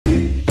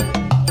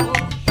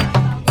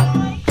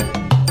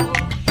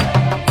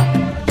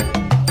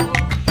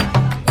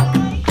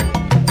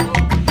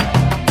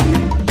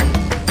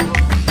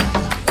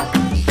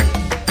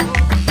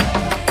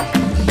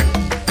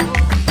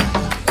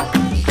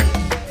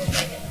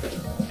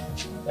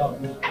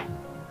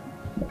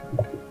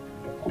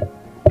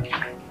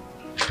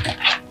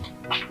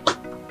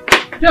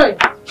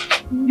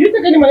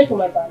money for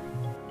my bag?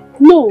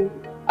 No.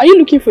 Are you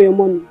looking for your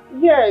money?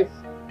 Yes.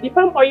 The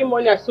palm oil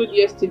money I sold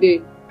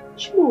yesterday.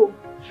 Chimo,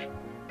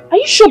 are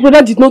you sure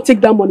brother did not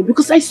take that money?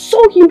 Because I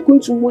saw him going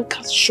to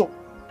Mwaka's shop.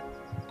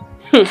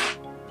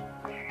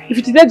 If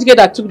it is that girl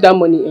that took that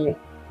money,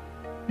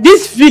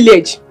 this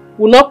village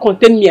will not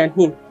contain me and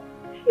him.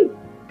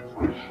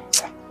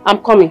 I'm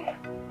coming.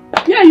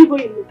 Where are you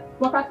going?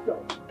 Mwaka's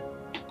shop.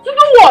 To do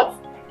what?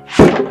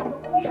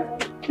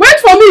 Wait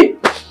for me!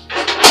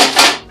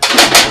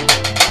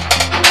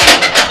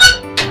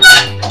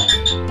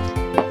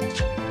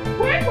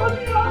 Wait for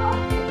me,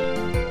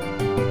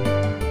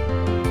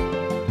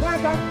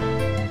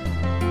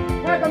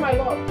 Mwaka, my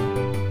lord.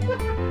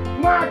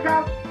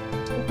 Mwaka,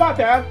 in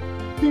fact,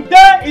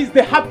 today is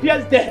the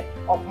happiest day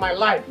of my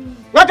life.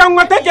 Mwaka, I'm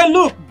gonna take a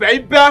look,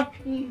 baby.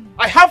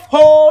 I have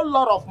whole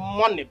lot of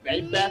money,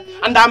 baby,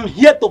 and I'm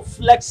here to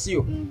flex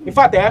you. In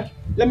fact,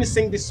 let me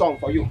sing this song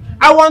for you.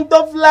 I want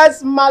to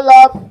flex my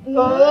love.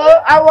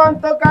 Oh, I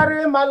want to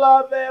carry my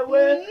love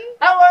away.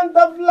 I want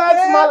to flex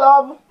my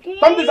love.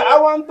 Come this, I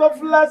want to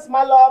flex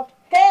my love.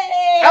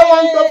 I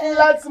want to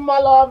flex my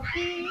love.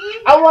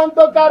 I want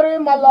to carry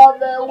my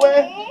love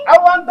away. I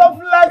want to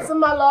flex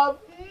my love.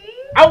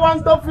 I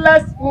want to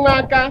flex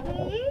Mwaka.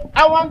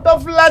 I want to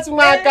flex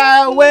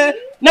Mwaka away.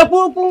 I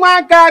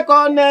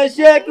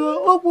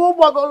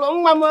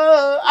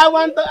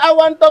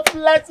want to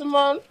flex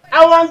man.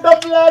 I want to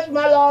flex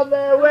my love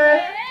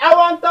away. I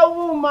want a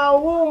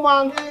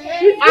woman.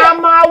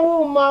 I'm a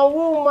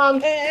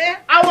woman.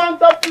 I want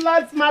to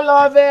flex my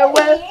love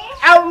away.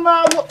 I'm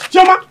a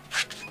Choma.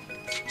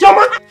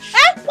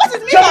 What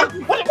is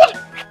meaning?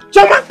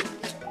 Choma.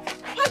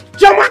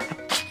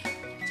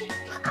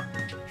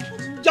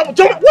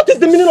 What is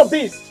the meaning of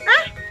this?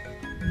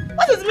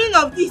 What is the meaning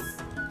of this?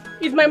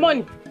 It's my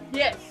money.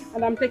 Yes.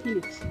 And I'm taking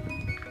it.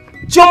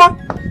 Choma,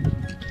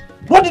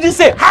 what did he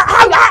say?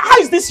 How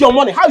is this your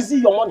money? How is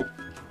it your money?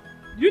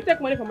 Do you take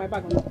money from my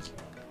bag or not?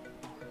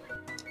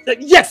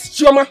 Yes,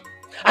 Choma.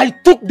 I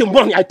took the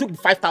money. I took the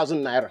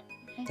 5,000 naira.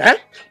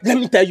 Let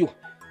me tell you,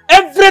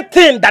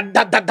 everything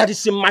that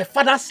is in my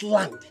father's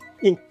land,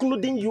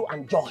 including you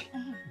and Joy,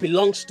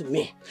 belongs to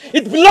me.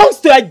 It belongs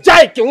to a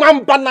Jaik.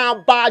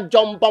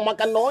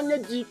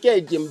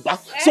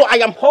 So I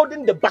am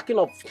holding the backing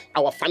of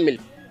our family.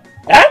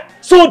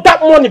 So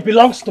that money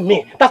belongs to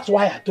me. That's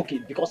why I took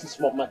it, because it's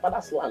from my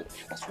father's land.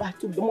 That's why I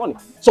took the money.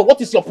 So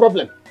what is your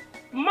problem?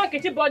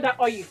 Market bought that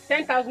oil,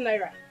 10,000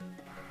 naira.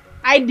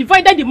 I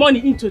divided the money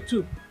into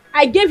two.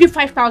 I gave you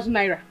 5,000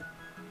 naira.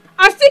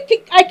 I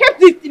kept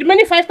the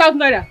remaining 5,000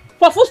 naira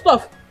for food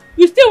stuff.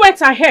 You still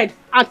went ahead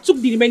and took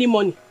the remaining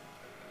money.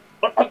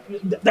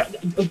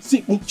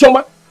 See,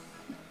 Choma,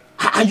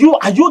 are you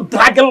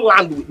dragging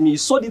land with me? You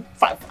sold it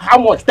how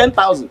much?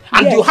 10,000.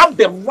 And yes. You have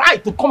the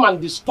right to come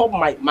and disturb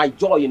my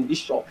joy in this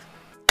shop.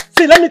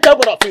 See, let me tell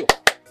both of you.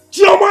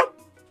 Choma,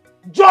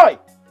 Joy,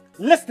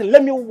 listen,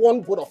 let me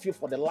warn both of you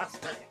for the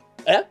last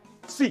time.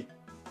 See,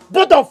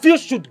 both of you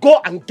should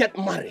go and get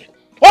married.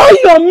 All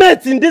your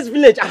mates in this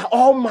village are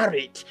all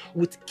married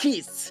with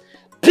kids.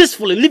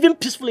 Peacefully, living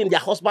peacefully in their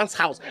husband's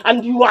house.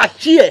 And you are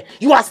here.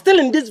 You are still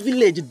in this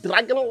village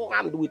dragging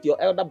land with your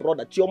elder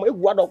brother. And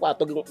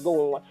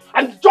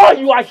Joy,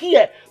 you are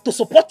here to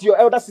support your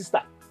elder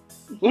sister.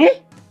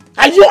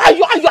 Are you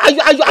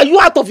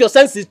out of your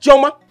senses,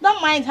 Chioma?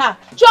 Don't mind her.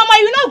 Chioma,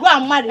 you not go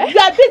and marry. You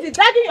are busy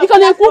dragging your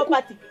father's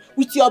property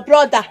with your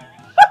brother.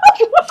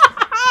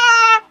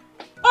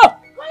 Oh,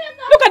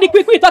 look at the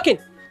quick talking.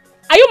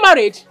 Are you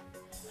married?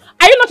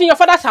 Are you not in your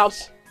father's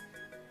house?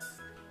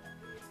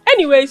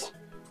 Anyways,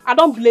 I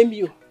don't blame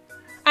you.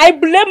 I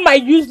blame my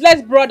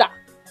useless brother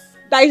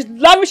that is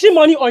lavishing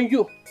money on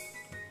you.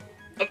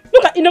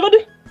 Look at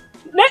Inogodi.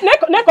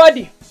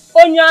 Nekodi.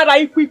 Onyara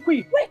ikwi.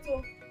 Wait,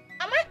 am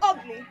I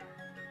ugly?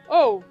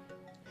 Oh.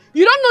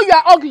 You don't know you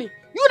are ugly.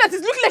 You that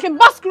is looking like a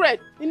masquerade.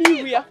 In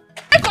India.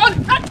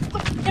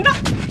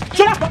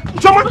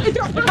 Choma,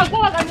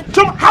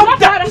 how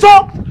dare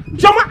so?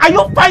 Choma, are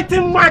you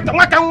fighting my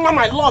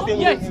love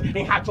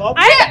in her job?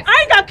 I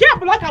ain't care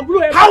black and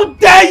blue. How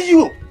dare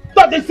you?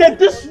 So they say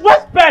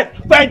disrespect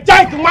for a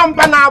giant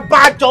mamba na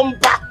ba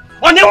jumba.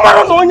 On the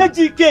one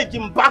GK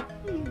Jimba.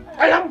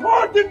 I am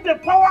holding the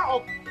power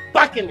of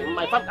backing in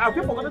my family. Have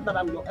you forgotten that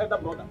I'm your elder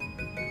brother?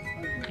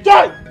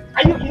 Joy,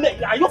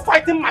 are you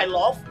fighting my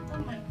love?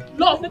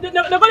 Love?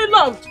 Nobody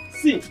loved.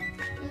 See,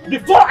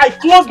 before I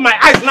close my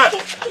eyes now.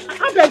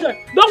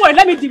 Don't worry,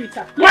 let me deal with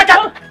her.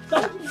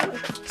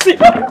 See,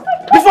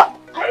 before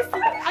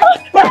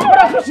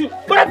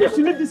but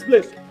you leave this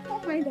place.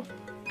 Don't mind her.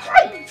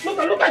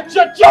 Look at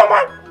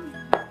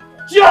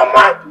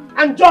Chioma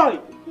and Joy.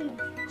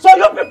 So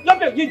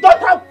you don't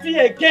have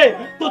fear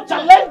again to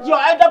challenge your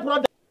elder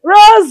brother.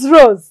 Rosie,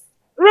 baby.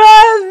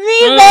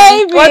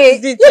 What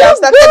is it? You have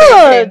started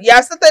again. You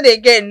have started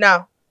again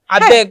now. I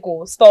beg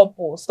you, stop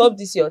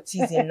this your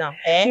teasing now.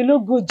 You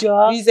look good,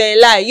 Joe. It's a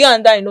lie. You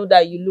and I know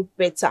that you look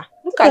better.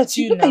 Look at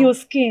you now. Look at your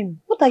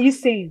skin. What are you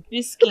saying?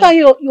 Look at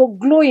your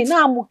glowing.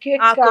 Now I'm okay.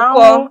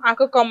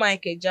 Akoko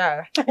Mike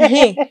Jara.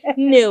 Hey,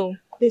 no.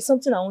 There's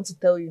something I want to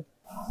tell you.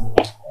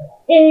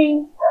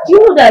 do you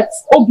know that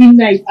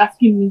Obinna is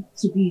asking me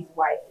to be his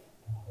wife?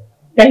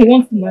 That he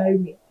wants to marry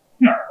me.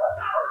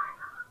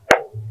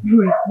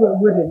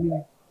 Wait a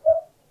minute.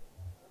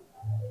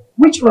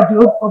 Which of the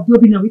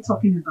Obinna are we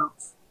talking about?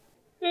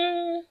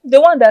 The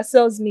one that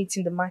sells meat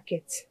in the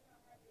market.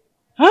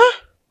 Huh?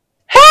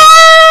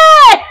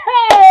 Hey!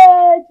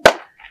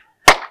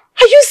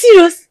 Are you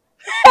serious?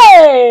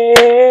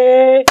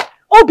 Hey!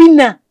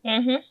 Obinna.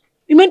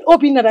 You mean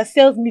Obinna that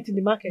sells meat in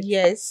the market?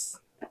 Yes.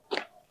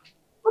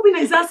 Obinna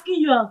is asking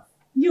you out.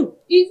 You?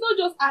 He's not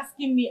just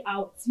asking me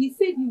out. He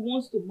said he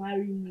wants to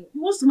marry me. He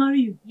wants to marry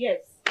you? Yes.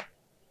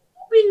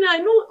 Obinna, I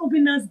know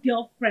Obinna's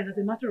girlfriend, as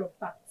a matter of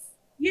fact.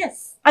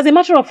 Yes. As a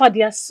matter of fact,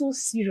 they are so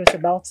serious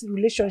about the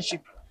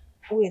relationship.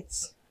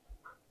 Wait.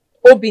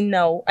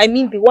 Obinna, I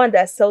mean the one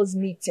that sells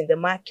meat in the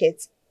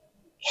market.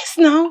 Yes,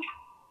 now.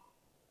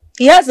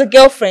 He has a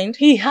girlfriend?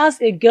 He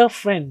has a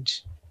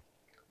girlfriend.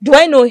 Do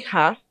I know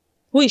her?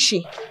 Who is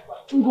she?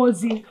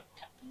 Ngozi.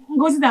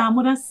 Ngozi that her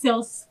mother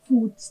sells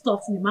food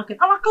stuff in the market.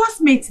 Our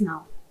classmate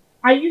now.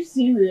 Are you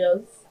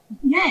serious?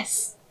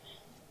 Yes.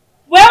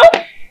 Well,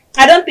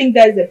 I don't think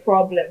that is a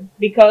problem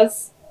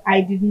because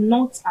I did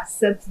not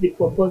accept the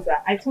proposal.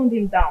 I turned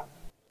him down.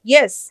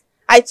 Yes.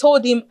 I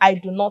told him I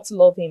do not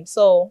love him,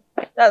 so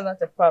that's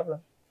not a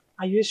problem.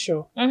 Are you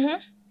sure?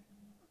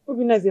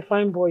 Obinna is a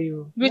fine boy,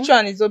 you. Which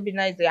one is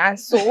Obinna? And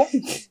so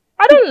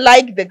I don't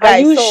like the guy. Are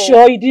you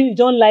sure you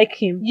don't like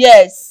him?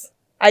 Yes,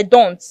 I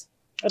don't.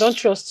 I don't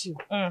trust you.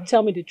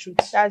 Tell me the truth.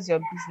 That's your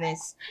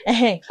business.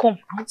 Come,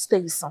 I want to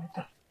tell you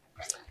something.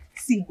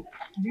 See,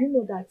 do you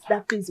know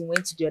that place we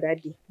went to the other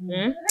day?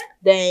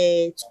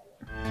 The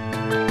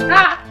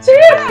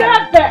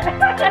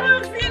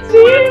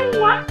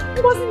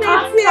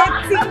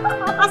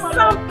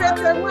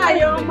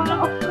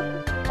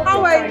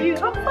How are you?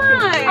 I'm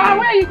fine.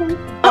 Where are you going?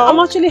 I'm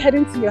actually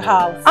heading to your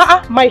house.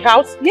 My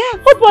house? Yeah.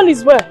 Hope all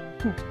is well.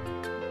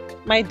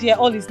 My dear,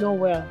 all is not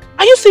well.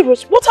 Are you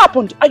serious? What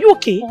happened? Are you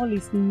okay? All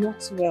is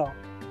not well.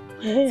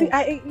 See,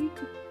 I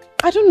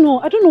don't know.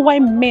 I don't know why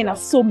men are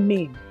so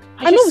mean.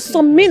 I know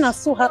some men are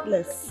so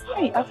heartless.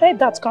 Hey, I've heard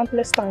that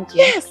countless times.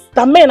 Yes.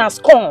 The men has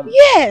come.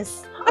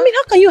 Yes. I mean,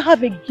 how can you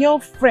have a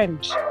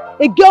girlfriend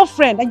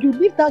and you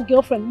leave that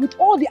girlfriend with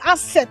all the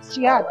assets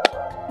she had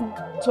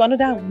to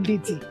another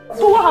lady?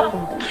 So what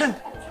happened?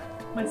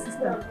 My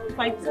sister, if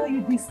I tell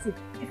you this thing,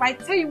 if I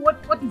tell you what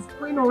is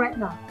going on right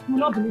now, you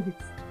will not believe it.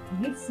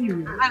 Are you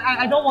serious?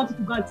 I don't want you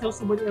to go and tell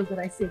somebody else that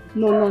I said it.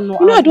 No. You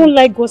know I don't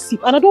like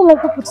gossip and I don't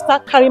want people to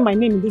start carrying my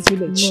name in this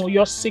village. No,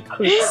 your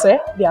secrets,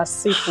 they are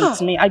safe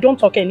with me. I don't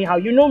talk anyhow.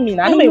 You know me.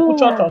 I know you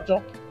put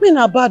Men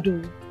are bad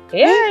though.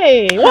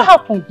 Hey, what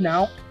happened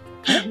now?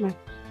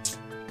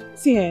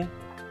 See here,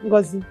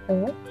 Ngozi.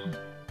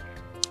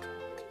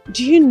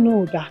 Do you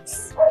know that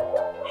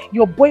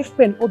your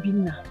boyfriend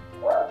Obinna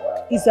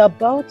is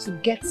about to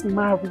get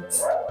married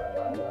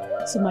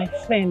to my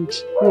friend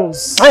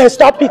Rose? Hey,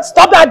 stop it.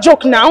 Stop that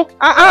joke now.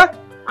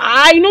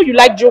 I know you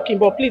like joking,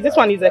 but please, this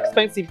one is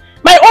expensive.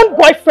 My own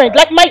boyfriend,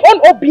 like my own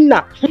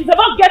Obinna, is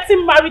about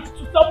getting married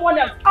to someone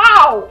else.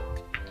 How?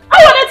 How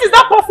on earth is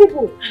that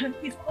possible?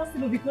 It's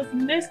possible because the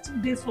next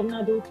 2 days from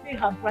now, they will pay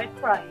her bride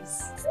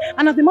price.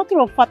 And as a matter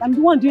of fact, I'm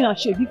the one doing her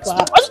shaving for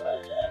her.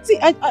 See,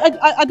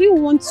 I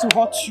didn't want to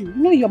hurt you. You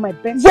know you're my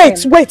best friend.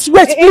 Wait,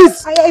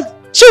 please.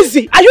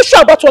 Cheesy, are you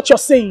sure about what you're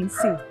saying?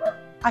 See,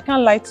 I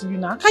can't lie to you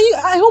now.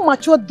 I hope a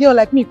mature girl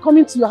like me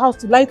coming to your house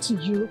to lie to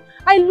you.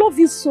 I love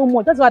you so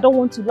much. That's why I don't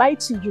want to lie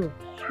to you.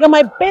 You're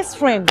my best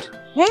friend.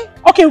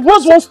 Okay,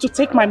 Rose wants to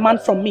take my man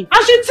from me.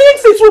 And she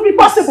thinks it will be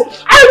possible.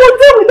 I will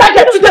deal with that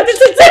girl today.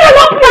 Take her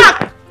come back!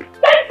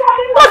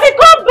 Does he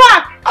come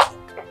back?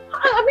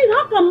 I mean,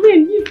 how can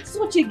men leave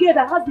such a girl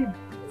that has a...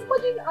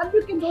 Imagine I'm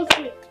looking those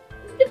things.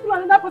 If you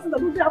are another person that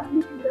doesn't have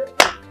looking there.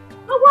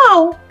 Oh,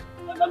 wow!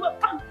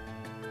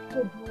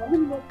 Oh, bro, I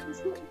mean,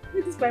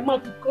 this is my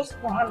mouth because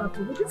for her.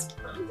 This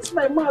is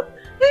my mouth.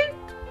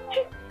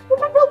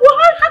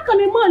 How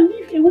can a man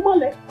leave a woman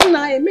like Una?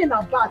 A men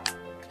are bad.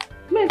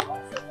 Men,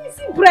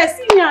 see breast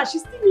in here.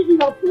 She's still living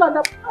her full and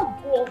up.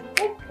 Oh,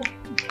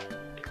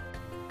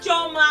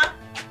 Choma.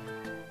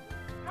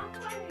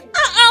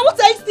 What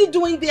are you still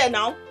doing there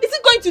now? Is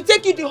it going to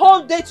take you the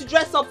whole day to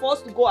dress up for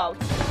us to go out?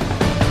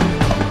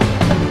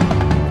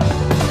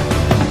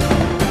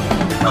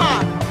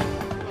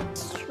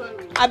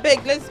 I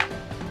beg, let's...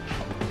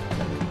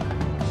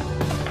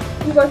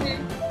 This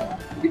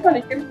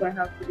one came to my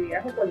house today. I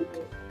hope all is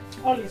well.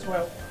 All is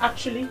well.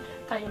 Actually,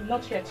 I am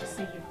not here to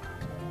see you.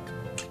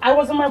 I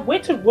was on my way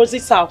to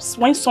Rosie's house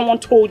when someone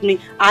told me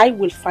I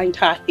will find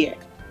her here.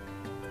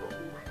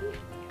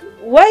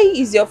 Why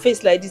is your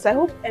face like this? I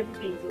hope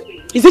everything is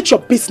okay. Is it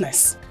your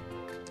business?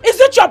 Is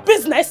it your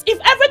business? If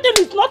everything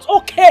is not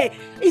okay,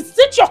 is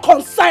it your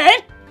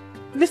concern?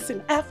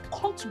 Listen, I have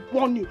come to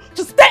warn you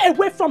to stay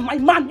away from my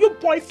man, you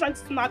boyfriend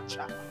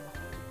snatcher.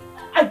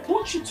 I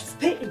want you to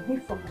stay away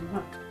from my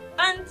man.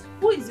 And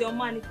who is your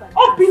man if I ask?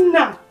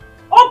 Obinna!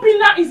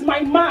 Obinna is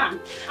my man.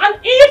 And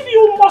if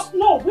you must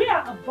know, we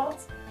are about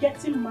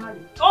getting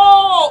married.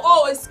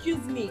 Oh,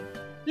 excuse me.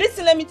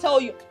 Listen, let me tell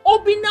you.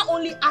 Obinna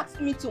only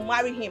asked me to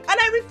marry him and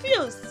I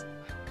refused.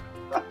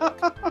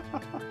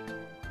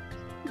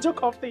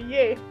 Joke of the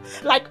year.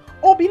 Like,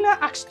 Obinna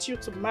asked you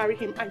to marry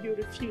him and you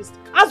refused.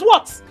 As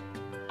what?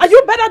 Are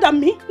you better than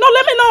me? No,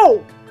 let me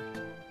know.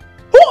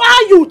 Who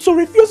are you to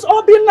refuse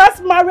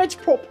Obinna's marriage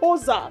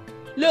proposal?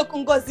 Look,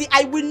 Ngozi,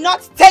 I will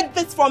not take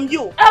this from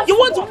you. You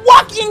want to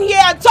walk in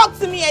here and talk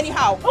to me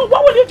anyhow. Oh,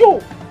 what will you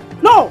do?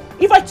 No,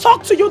 if I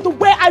talk to you the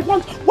way I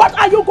want, what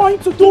are you going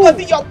to do?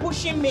 Ngozi, you're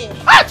pushing me. To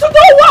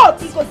do what?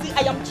 Ngozi,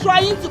 I am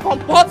trying to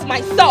comport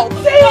myself.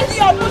 See,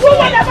 you're pushing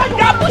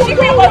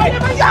me.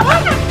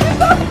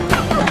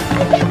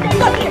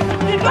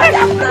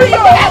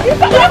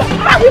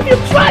 If you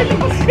try me,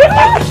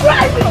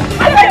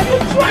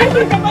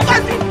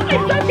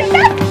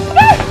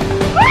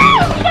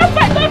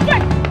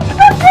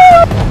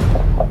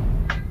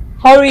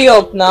 Hurry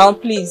up now,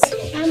 please.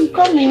 I'm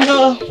coming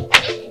now.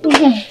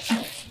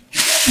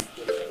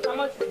 How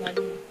much is my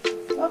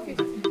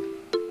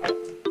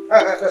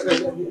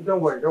money?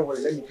 Don't worry,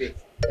 let me pay.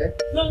 Eh?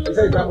 No,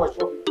 That much.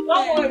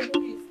 don't worry,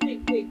 please,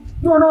 take.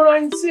 No, I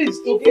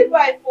insist. If you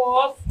buy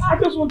for us, I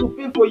just want to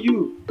pay for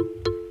you.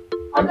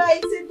 and I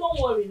say don't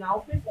worry now, I'll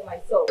pay for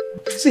myself.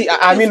 See,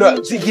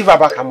 see, give her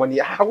back her money.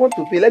 I want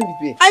to pay, let me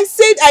pay. I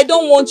said I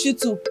don't want you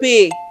to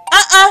pay.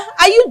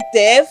 Are you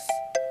deaf?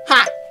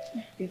 Ha!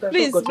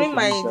 Please bring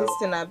my this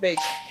thing, I beg.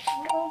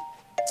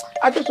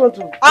 I just want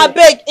to pay. I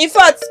beg. In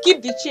fact,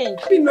 keep the change.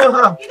 No.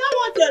 You don't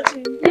want your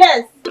change?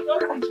 Yes.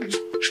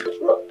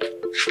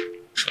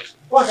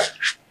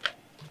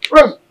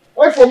 Rose,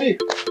 wait for me.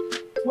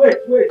 Wait.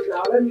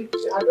 Now let me.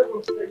 I just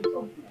want to tell you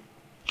something.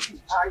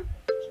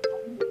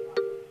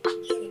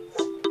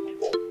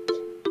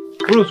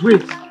 Rose,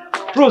 wait.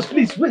 Rose,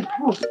 please wait.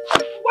 Rose.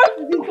 What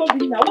is it,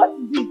 Obinna? What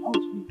is it?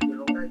 Rose,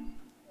 please.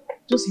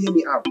 Just hear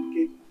me out,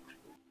 okay?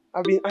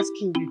 I've been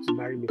asking you to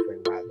marry me for a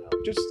while now.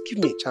 Just give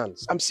me a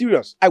chance. I'm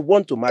serious. I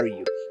want to marry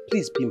you.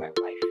 Please be my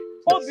wife.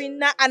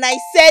 Obinna, and I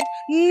said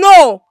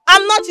no.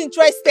 I'm not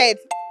interested.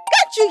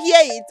 Can't you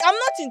hear it? I'm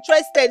not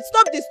interested.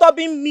 Stop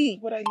disturbing me.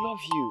 But I love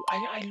you.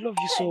 I love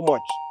you so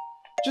much.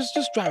 Just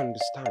try and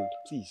understand,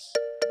 please.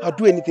 I'll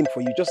do anything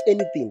for you. Just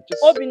anything.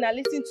 Obinna,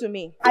 listen to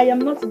me. I am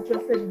not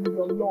interested in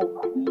your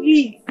love.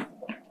 Please,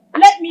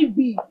 let me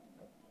be.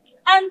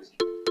 And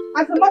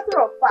as a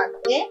matter of fact,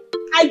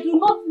 I do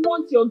not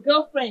want your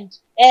girlfriend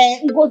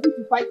Ngozi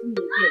to fight me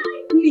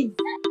again. Please.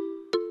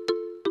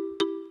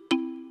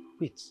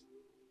 Wait.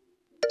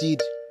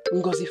 Did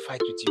Ngozi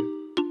fight with you?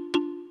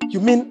 You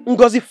mean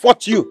Ngozi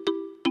fought you?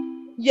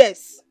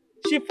 Yes,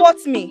 she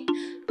fought me.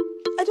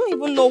 I don't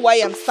even know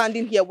why I'm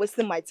standing here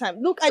wasting my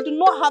time. Look, I do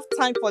not have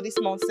time for this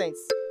nonsense.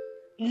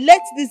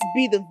 Let this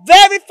be the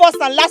very first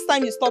and last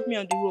time you stop me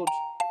on the road.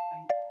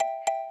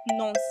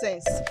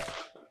 Nonsense.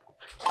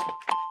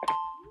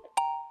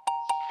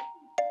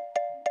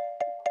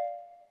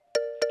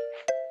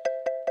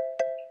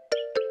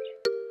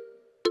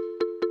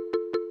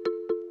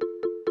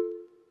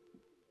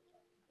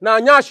 Now,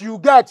 Nyash, you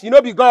get, you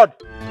know, be God.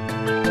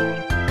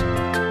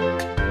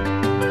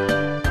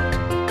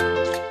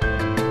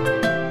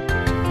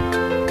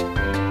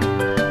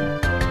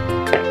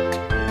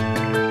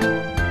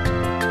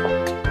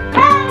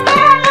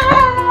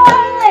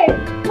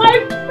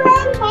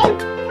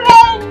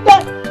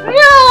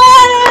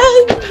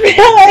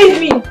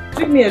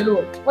 Leave me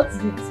alone. What is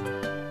it?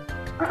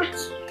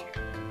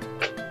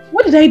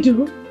 What did I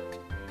do?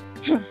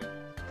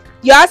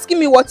 You're asking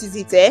me what is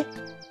it, eh?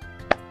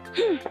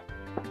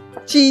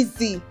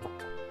 Cheesy.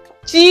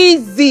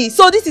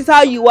 So this is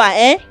how you are,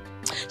 eh?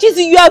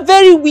 Cheesy, you are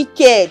very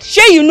wicked.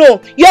 Sure you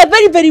know. You are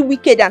very, very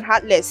wicked and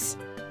heartless.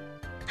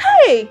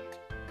 Hey!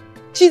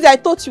 Cheesy, I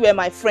thought you were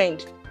my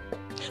friend.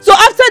 So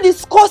after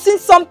discussing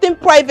something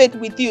private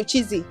with you,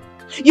 Cheesy,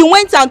 you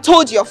went and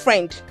told your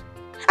friend.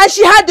 And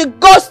she had the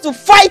guts to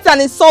fight and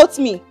insult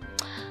me.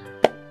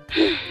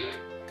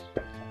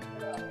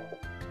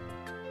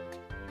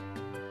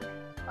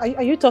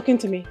 Are you talking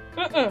to me?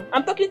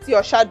 I'm talking to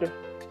your shadow.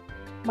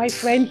 My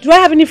friend? Do I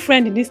have any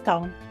friend in this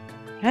town?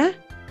 Huh?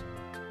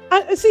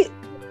 See,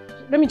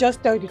 let me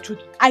just tell you the truth.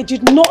 I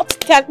did not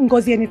tell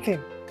Ngozi anything.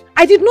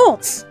 I did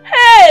not.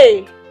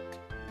 Hey!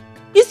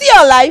 You see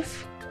your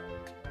life?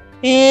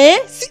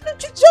 See,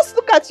 just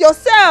look at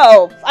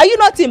yourself. Are you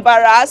not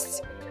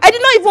embarrassed? I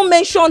did not even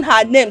mention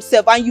her name,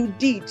 self, and you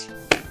did.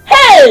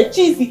 Hey,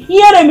 Cheesy,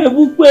 hear me,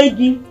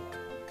 Bukwegi.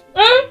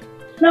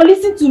 Now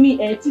listen to me,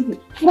 Cheesy.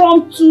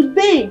 From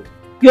today,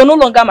 you're no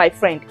longer my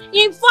friend.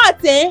 In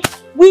fact,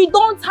 we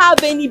don't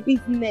have any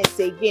business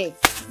again.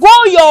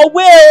 Go your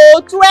way,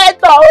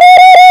 traitor.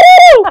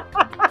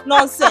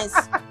 Nonsense.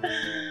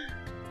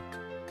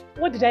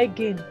 What did I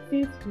gain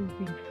since we've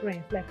been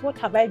friends? Like, what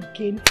have I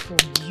gained from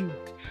you?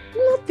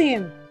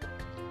 Nothing.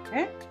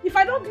 If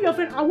I don't be your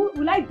friend,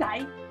 will I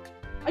die?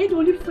 Are you the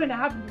only friend I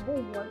have in the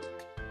whole world?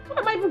 What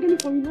am I even getting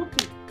from you?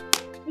 Nothing.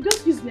 You're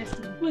just useless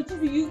to me. Wait,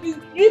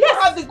 you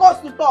don't have the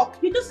guts to talk.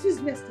 You're just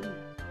useless to me.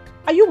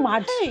 Are you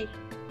mad? Hey.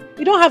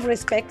 You don't have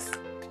respect.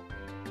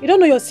 You don't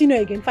know your senior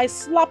again. If I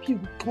slap you,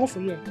 come on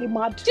for here. You're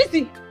mad.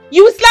 Cheesy,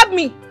 you will slap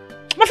me.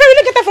 My friend, will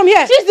you get her from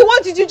here? Chizzy,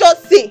 what did you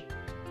just say?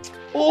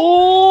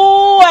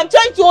 Oh, I'm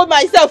trying to hold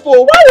myself.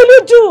 Oh. What will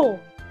you do?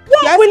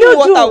 What will you do?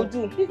 What I'll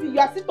do? Chizzy, you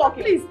are still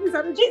talking. Please,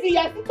 I don't. Chizzy, you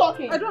are still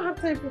talking. I don't have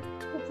time for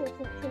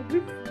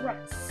big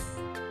rats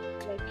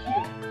like you.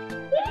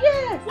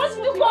 Yes. What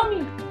did you call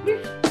me? Big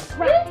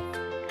rats.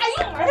 Are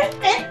you mad?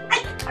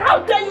 How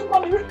dare you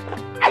call me?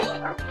 Are you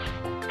mad?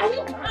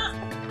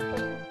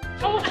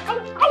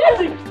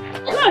 Chizzy!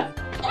 What?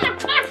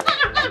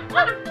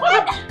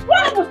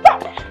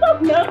 Stop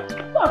now!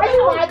 Stop! Are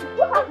you mad?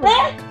 What happened?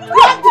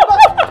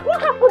 What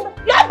happened?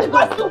 You have to go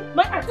to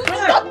my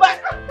stop back.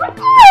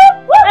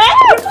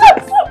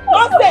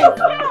 Nonsense!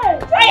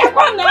 Hey,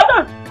 come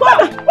now! Come!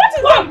 What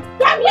is wrong?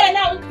 Come here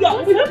now! I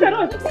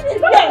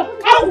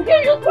will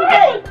kill you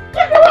today!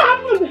 What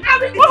happened?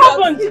 What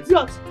happened?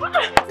 Idiot!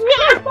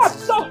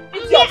 Stop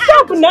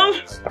now!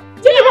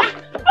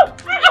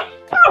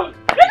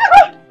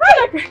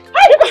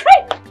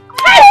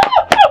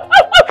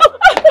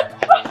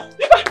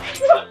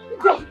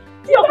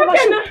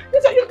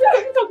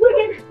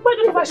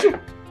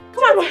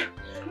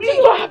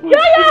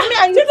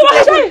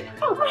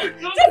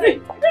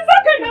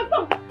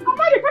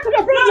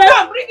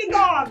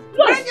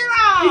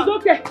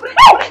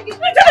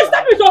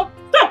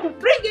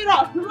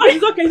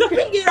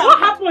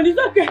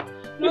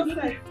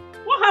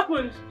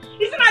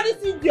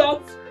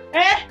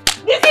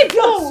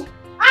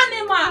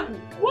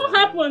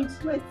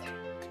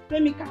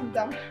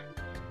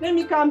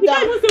 Calm You down.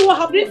 can't even say what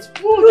happened. This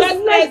fool just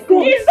let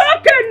go. It's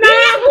okay now.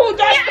 This fool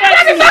just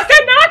let It's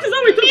okay now. What is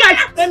wrong with you guys?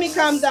 Let me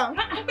calm down.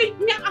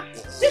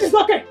 This is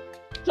okay.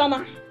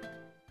 Choma.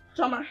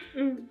 So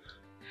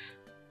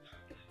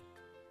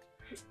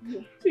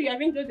you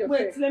have enjoyed your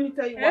Wait, let me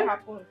tell you what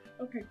happened.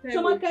 Okay,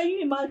 Choma, can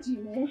you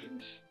imagine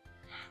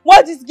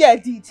what this girl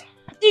did?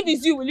 If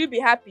it's you, will you be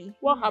happy?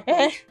 What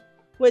happened?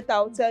 Wait,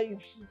 I'll tell you.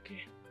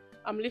 Okay,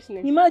 I'm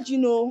listening.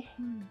 Imagine,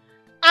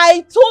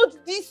 I told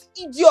this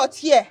idiot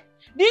here,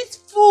 this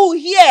fool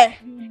here,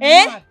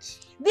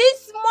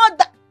 this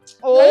mother.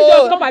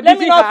 Oh, let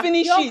me not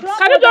finish it.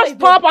 Can you just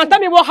stop and tell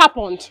me what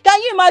happened?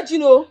 Can you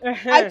imagine,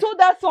 I told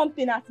her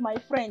something as my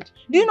friend.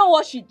 Do you know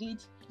what she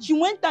did? She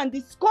went and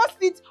discussed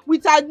it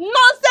with her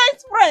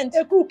nonsense friend.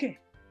 Ekuke.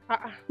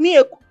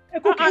 Me,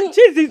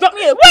 Jesus,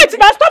 wait,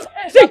 now stop.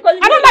 See, I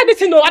don't like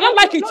this, I don't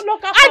like it.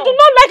 I do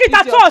not like it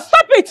at all.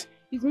 Stop it.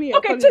 It's me.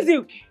 Okay,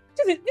 Chizzy,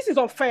 this is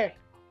unfair.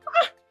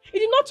 He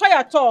did not try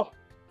at all.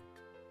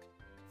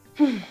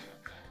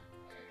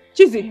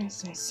 Chizzy,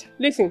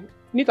 listen, you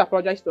need to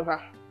apologize to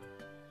her.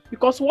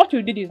 Because what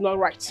you did is not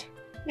right.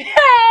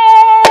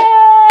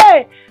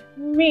 Hey!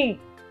 Me.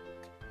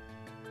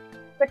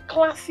 The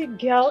classic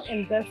girl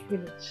in this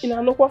village. In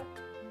Anokwa?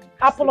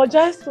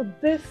 Apologize to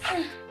this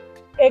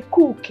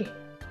Ekuke.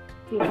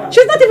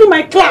 She's not even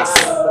my class.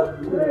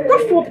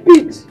 God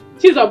forbid.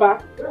 She's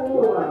Oba.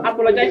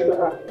 Apologize to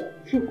her.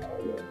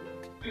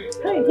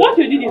 Hey, what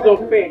you did is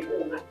unfair.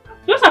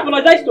 Just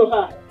apologize to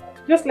her.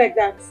 Just like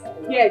that.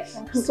 Yes.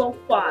 So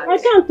far. I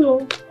can't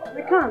though.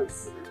 I can't.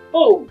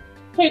 Oh,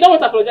 so you don't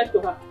want to apologize to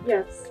her?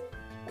 Yes.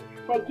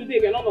 From today,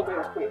 we are no longer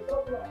your friends.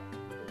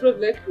 See,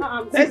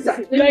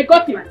 you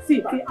got him.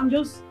 See, I'm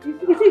just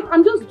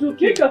joking.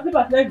 Take your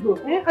slippers, let's go.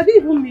 I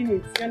didn't even mean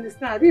it. You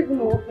understand? I didn't even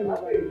know what kind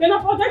of it. Then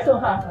apologize to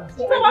her.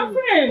 She's our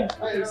friend.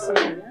 I'm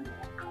sorry.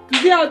 You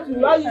did have to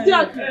do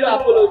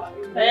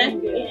apology.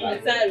 I'm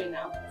sorry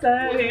now.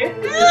 Sorry.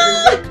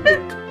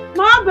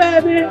 My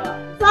baby.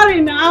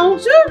 Sorry now.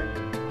 Sure.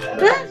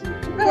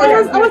 I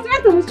was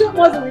trying to mischief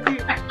wasn't with you.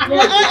 I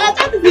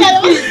tried to see.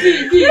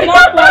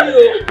 Not funny.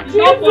 It's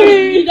not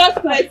funny. You just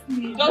pressed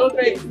me. Just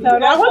pressed me. I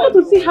wanted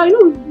to see how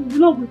you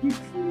love with this.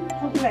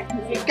 Something like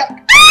this.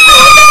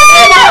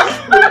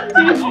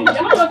 You're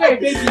not longer a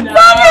baby now.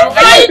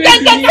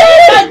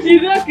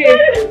 It's okay.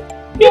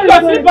 Keep your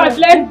slippers,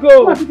 let's go.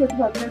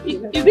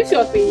 Is this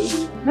your thing?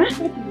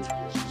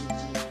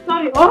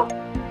 Sorry,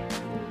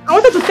 I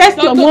wanted to test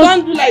your muscle.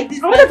 Don't do like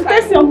this. I wanted to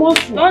test your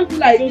muscle. Don't do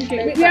like this.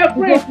 We are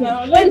friends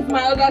now. Let's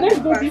my other. Let's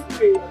go this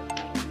way.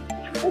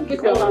 Let's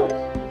get your house.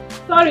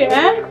 Sorry,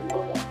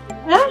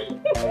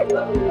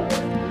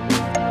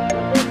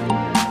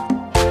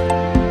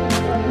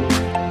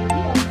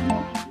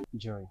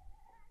 Joy,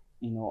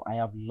 I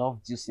have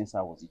loved you since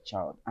I was a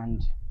child,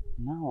 and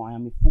now I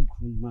am a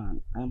full-grown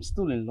man. I am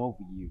still in love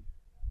with you.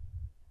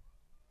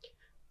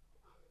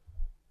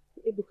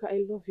 Ebuka,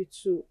 I love you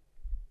too,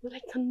 but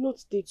I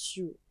cannot date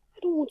you. I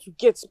don't want to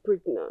get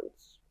pregnant.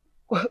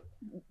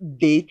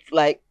 Date?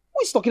 Like,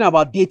 who is talking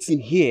about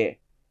dating here?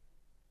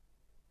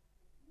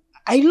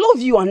 I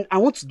love you and I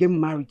want to get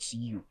married to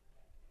you.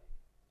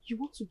 You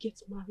want to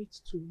get married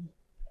to me?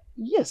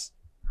 Yes.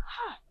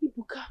 Ha,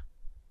 Ebuka.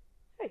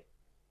 Hey.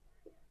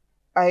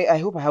 I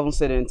hope I haven't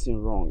said anything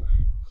wrong.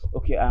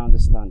 Okay, I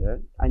understand.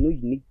 I know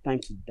you need time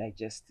to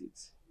digest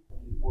it.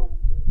 From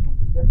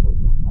the depth of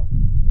my heart,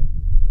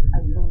 I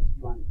love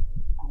you and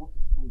I want to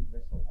spend the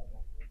rest of my life.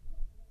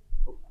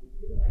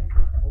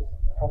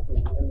 Okay.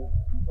 Let me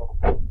talk.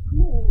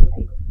 No,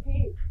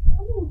 hey, I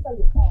don't want to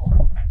your car.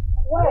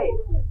 Why?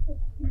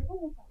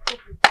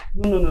 No,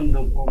 No,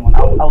 come on.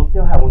 I'll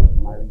tell her I want to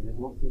marry. There's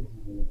nothing to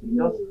do.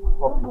 Just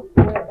copy.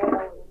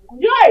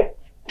 Joy!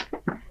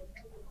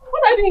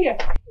 What are you doing here?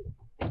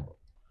 Huh?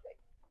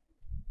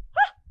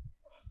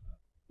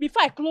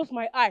 Before I close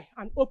my eye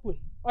and open,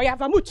 or you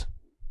have a moot.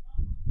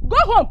 Go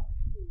home!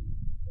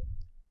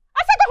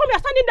 I said go home, you're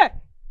standing there!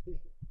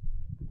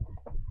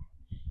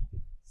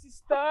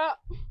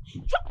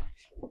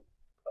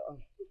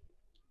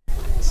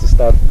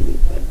 Sister,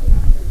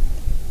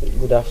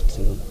 good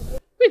afternoon.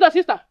 Who is your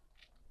sister?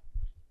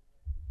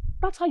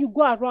 That's how you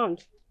go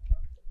around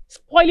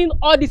spoiling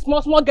all the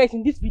small guys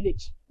in this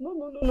village.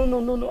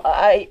 No.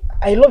 I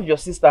love your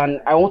sister and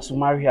I want to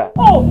marry her.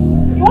 Oh,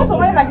 you want to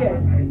marry her here?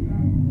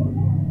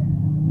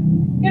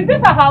 Is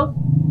this her house?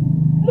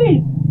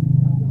 Please,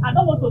 I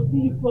don't want to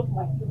see you close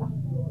my sister.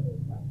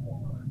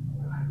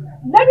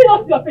 Let me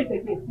not see your face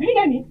again. Do you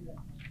hear me?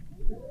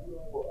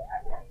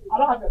 I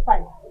don't have your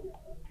time.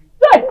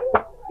 Say,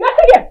 you're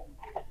here.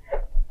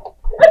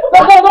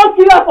 Don't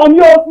kill her from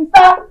your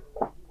sister.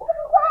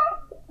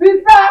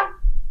 Sister!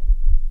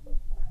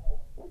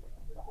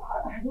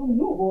 I don't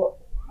know, but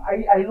I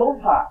love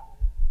her.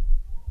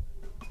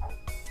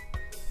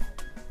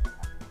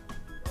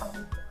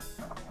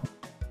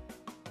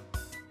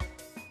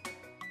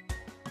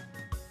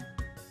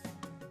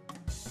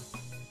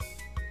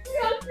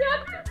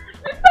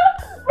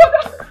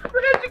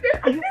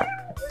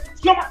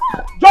 Joy!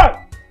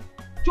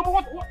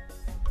 What?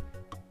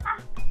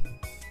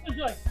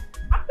 Joy,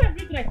 after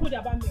everything I told you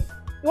about me,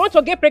 you want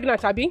to get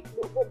pregnant, Abby?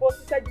 No, but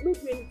sister, I did not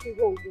do anything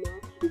wrong now.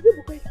 Is it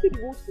because he said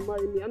he wants to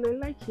marry me and I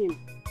like him?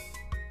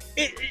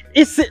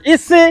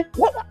 It's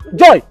what?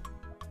 Joy!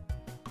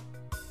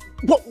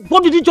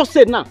 What did you just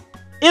say now?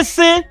 It's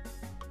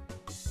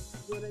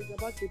Brother is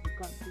about to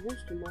become. He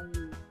wants to marry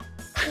me.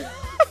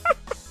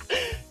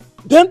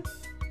 Then,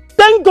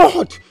 thank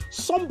God,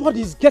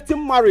 somebody's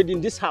getting married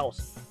in this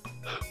house.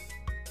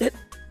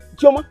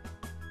 Chioma,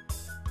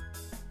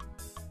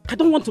 I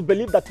don't want to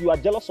believe that you are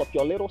jealous of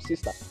your little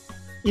sister.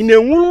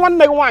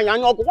 Why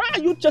are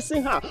you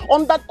chasing her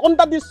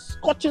under this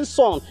scorching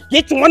sun?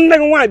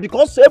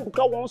 Because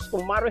Ebuka wants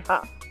to marry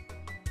her.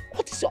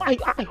 What is I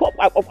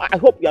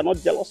hope you are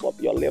not jealous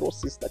of your little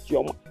sister,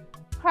 Chioma.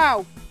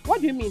 How? What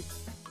do you mean?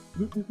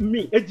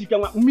 Me, a jaiki,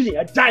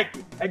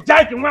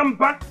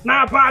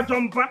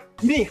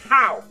 me,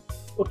 how?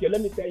 Okay,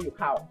 let me tell you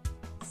how.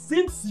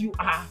 Since you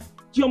are,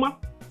 Chioma,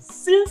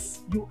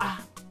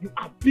 you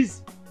are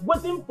busy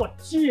waiting for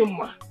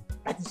Chima,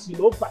 that is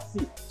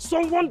overseas,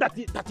 someone that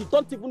you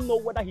don't even know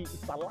whether he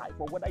is alive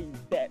or whether he is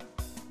dead.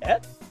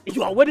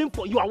 You are waiting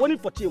for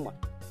Chima.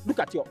 Look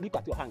at your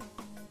hand.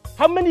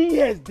 How many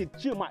years did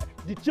Chima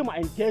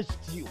engage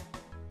you?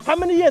 How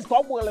many years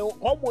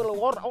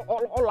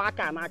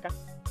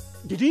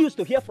did you used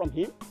to hear from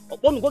him?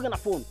 When you go on the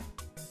phone?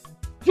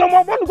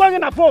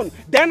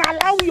 Then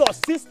allow your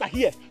sister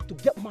here to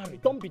get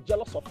married. Don't be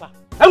jealous of her.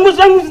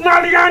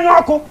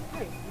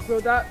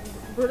 Brother,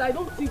 I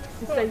don't think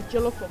sister is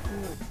jealous of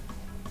me.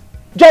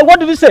 Joy, what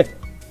did you say?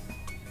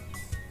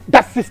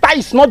 That sister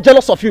is not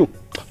jealous of you.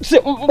 Say,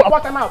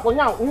 what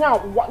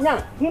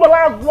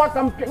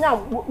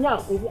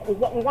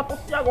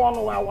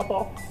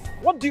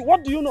do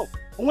you know?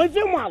 What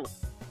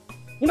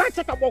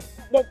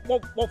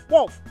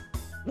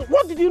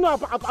did you know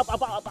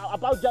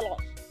about jealous?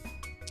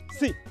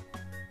 See.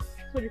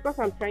 So because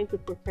I'm trying to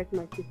protect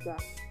my sister,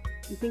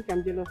 you think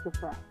I'm jealous of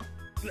her?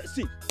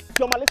 See,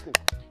 Choma, listen.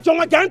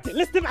 Choma,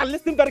 listen and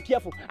listen very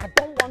careful. I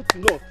don't want to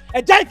know.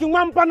 I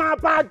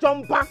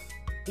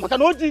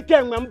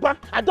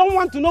don't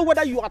want to know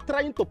whether you are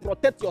trying to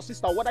protect your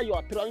sister or whether you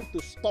are trying to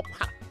stop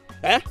her.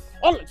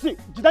 See,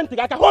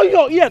 I can hold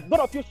your ears. Both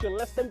of you should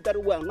listen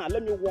very well. Now,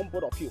 let me warn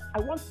both of you. I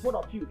want both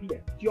of you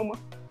here. Choma,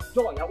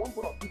 Joy, I want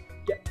both of you to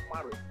get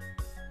married.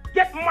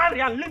 Get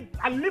married and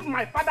leave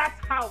my father's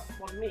house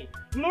for me.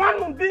 No one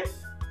will be.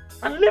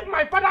 And leave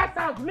my father's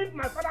house. Leave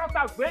my father's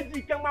house. I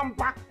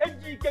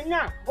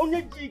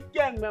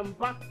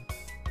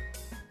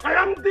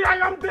am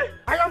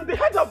the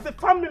head of the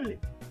family.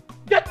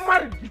 Get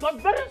married because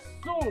very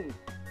soon.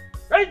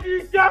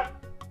 Very soon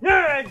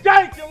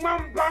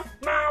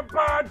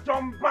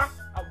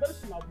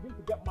I'll begin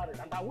to get married,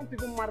 and I won't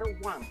even marry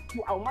one.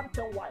 Two, I'll marry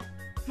 10 wives.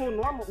 So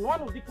no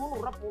one of the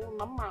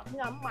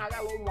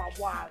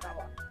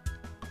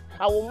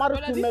I will marry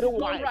Brother, two married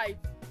wives. Right.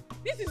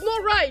 This is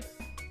not right.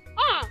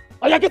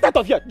 Oh, yeah, get out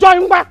of here.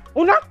 Join back.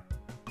 Una.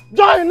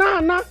 Join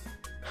Nana.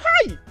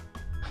 Hi.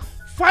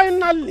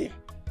 Finally.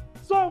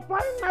 So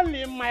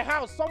finally in my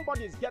house,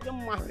 somebody is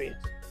getting married.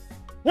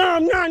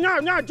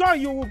 Joy,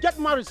 you will get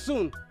married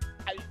soon.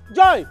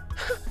 Joy.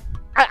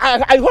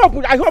 I hope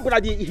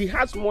that he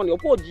has money.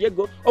 Oh,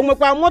 Diego. Oh,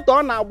 my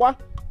motor now.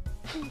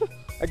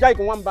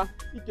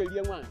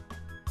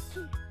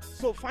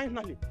 So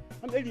finally,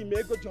 I'm ready to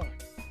make a joy.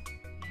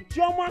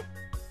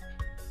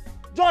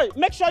 Joy,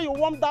 make sure you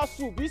warm that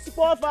soup. There's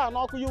 200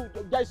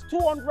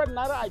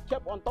 naira I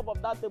kept on top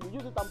of that table.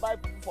 Use it and buy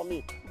for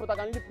me. But I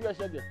can leave you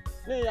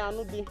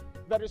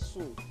very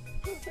soon.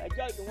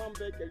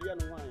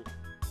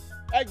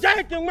 A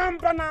giant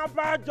mamba na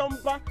ba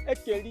jumper, a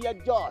career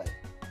joy.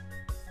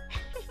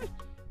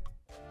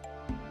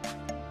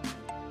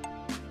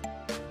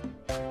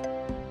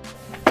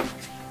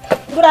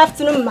 Good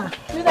afternoon, ma.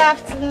 Good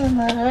afternoon,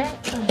 ma.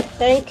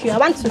 Thank you. I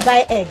want to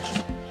buy egg.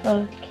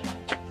 Okay.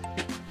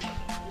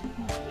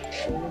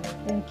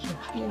 Thank you.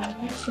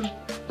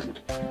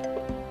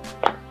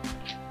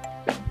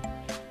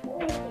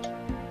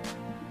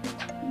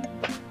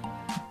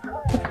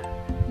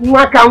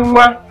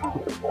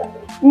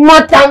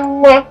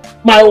 Makamwa,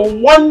 my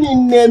 1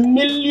 in a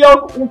million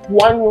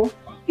one.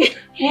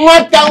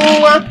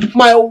 Makamwa,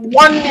 my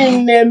 1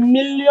 in a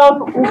million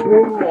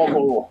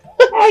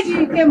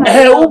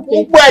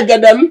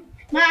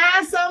my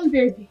handsome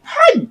baby.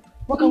 Hi,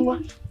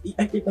 Makamwa.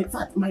 In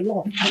fact, my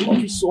love, I love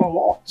you so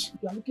much.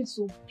 You are looking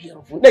so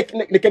beautiful.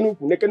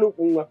 Nekenupu,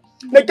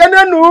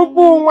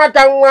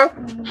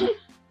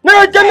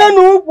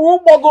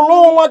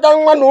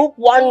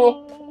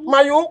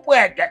 my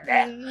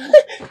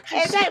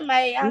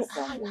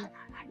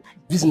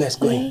business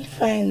going.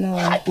 Fine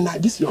now. Now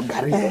this is your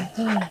Gary.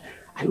 I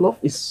love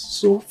it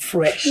so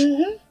fresh.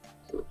 Very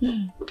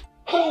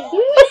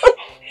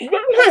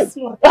nice.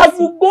 Have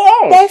you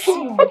gone? Yes,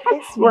 so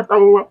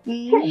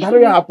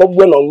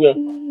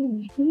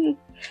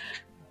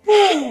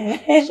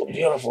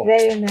beautiful.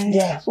 Very nice.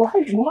 Yeah. So how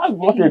is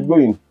market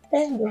going?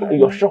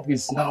 Your shop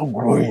is now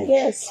growing.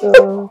 Yes,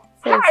 so.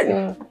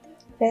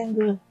 Thank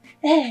God.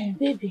 Hey,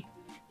 baby,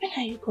 when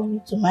are you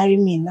coming to marry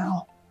me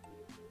now?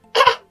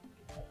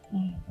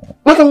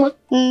 Makamwa.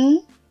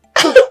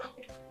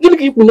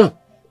 Give me now.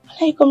 When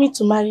are you coming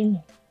to marry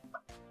me?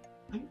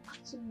 I'm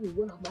asking you,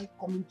 when am I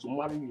coming to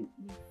marry you?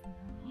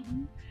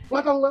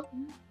 Makamwa.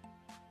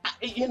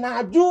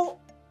 Inadu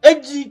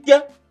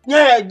ejike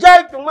nye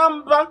jake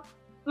mamba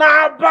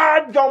na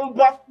ba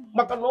jumba.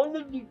 Makamwa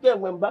jike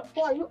mamba.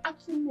 Why are you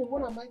asking me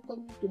when am I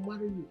coming to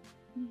marry you?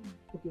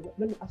 Okay,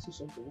 let me ask you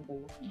something.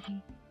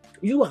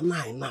 You and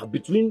I now,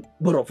 between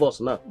both of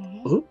us now,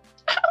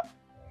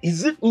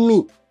 is it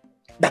me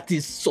that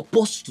is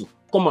supposed to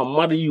come and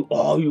marry you,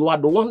 or you are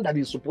the one that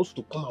is supposed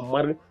to come and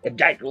marry a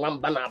guy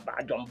lamba na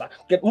ba jumba?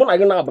 Get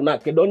money na ba na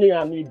ke donye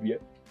ya ni bi.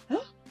 No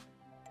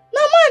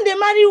man they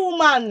marry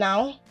woman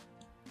now.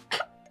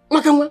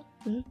 Makamwa.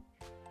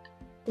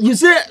 You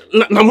say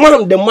na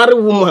man they marry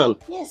woman.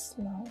 Yes,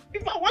 no.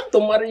 If I want to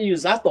marry you,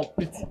 it's out of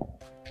pity.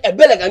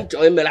 Ebere can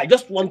join me. I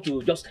just want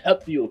to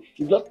help you.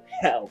 To just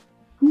help.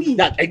 Me.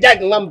 That a guy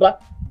number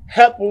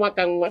help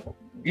Makamwa.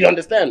 You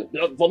understand?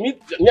 For me,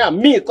 yeah,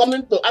 me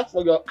coming to ask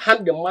for your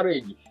hand in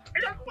marriage. I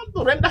just want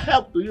to render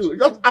help to you.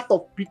 Just out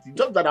of pity.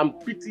 Just that I'm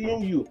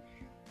pitying you.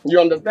 You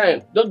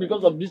understand? Just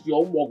because of this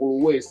your work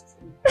waste.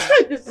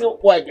 This is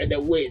work at the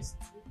waste.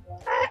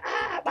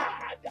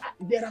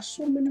 There are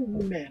so many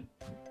women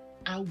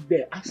out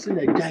there asking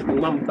a guy to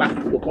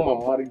come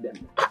and marry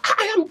them.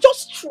 I am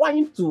just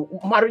trying to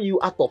marry you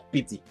out of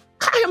pity.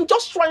 I am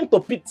just trying to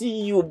pity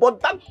you,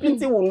 but that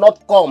pity will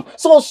not come.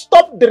 So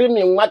stop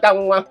dreaming,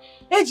 Makamwa.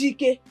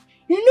 Ejike,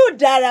 you know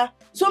there are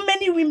so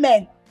many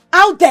women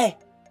out there,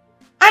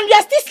 and you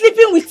are still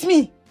sleeping with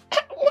me.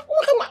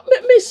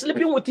 Me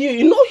sleeping with you.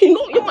 You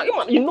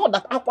know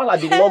that Akwala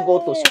did not go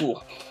to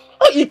school.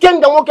 Oh,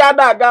 Ikenga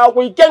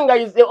Ikenga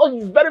is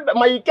very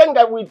my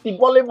Ikenga with the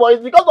volleyball is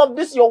because of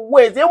this your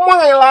ways.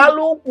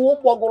 Ikenga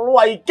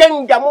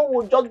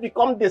will just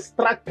become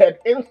distracted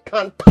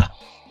instant.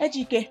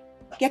 Ejike,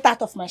 get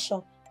out of my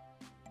shop.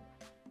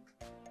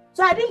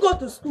 So I didn't go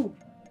to school.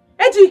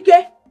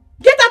 Ejike,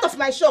 get out of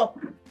my shop.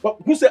 But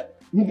who said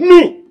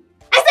me?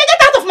 I said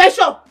get out of my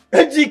shop.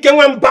 Ejike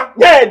wemba.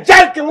 Yeah,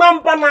 Jack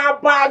wemba na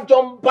ba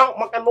jumba.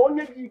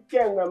 Makanonye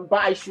Ejike wemba.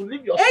 I should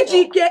leave your shop.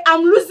 Ejike,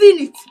 I'm losing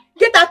it.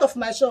 Get out of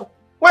my shop.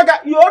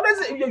 You always,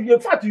 in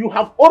fact, you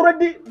have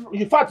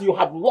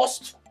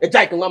lost a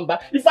Jack number.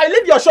 If I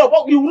leave your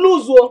shop, you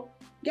lose.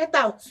 Get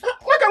out.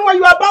 When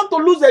you are about to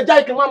lose a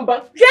Jack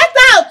number. Get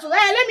out.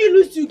 Hey, let me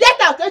lose you. Get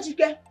out,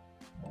 Ejike.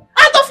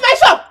 Out of my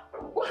shop.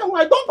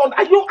 I don't know.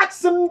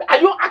 Are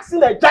you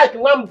asking a Jack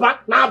number?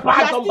 Now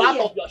back out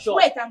of your shop.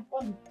 Wait, I'm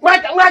coming.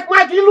 Mike,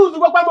 you lose.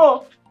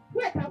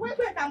 Wait,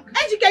 I'm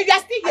Ejike, you are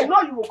still here. I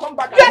know you will come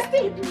back. You are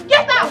still here.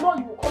 Get out. I know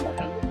you will come back.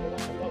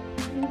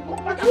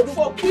 I will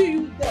forgive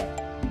you there.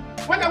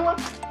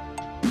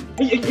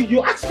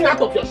 You asked me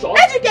out of your shop.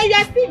 Ejike, you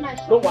are still in my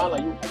shop. No wahala,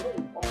 you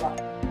come back.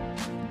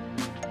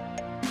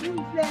 You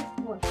blessed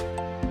one.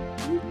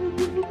 We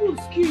will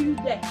kill you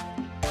there.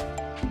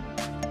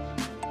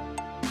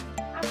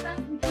 After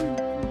speaking with you,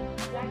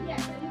 you are here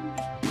telling me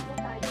what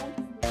I don't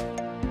know.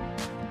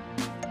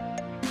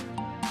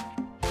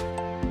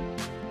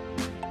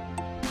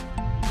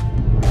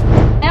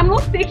 I am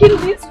not taking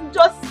this you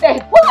just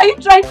said. What are you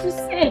trying to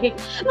say?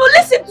 No,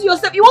 listen to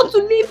yourself. You want to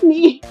leave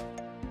me.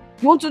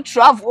 You want to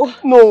travel.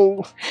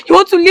 No. You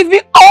want to leave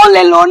me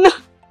all alone.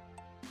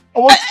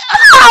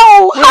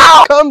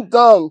 How? Calm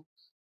down.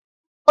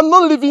 I'm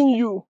not leaving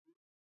you.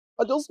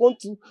 I just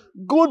want to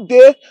go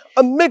there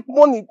and make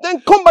money,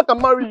 then come back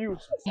and marry you.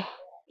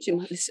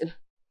 Chima, listen.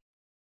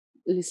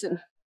 Listen.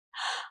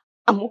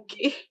 I'm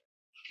okay.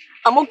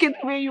 I'm okay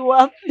the way you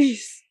are,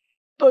 please.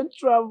 Don't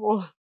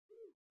travel.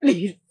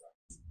 Please.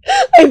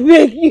 I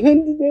beg you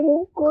in the name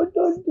of God,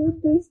 don't do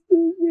this to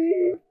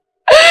me.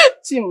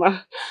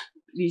 Chima,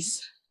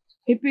 please.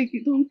 I beg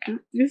you, don't do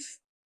this.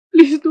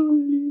 Please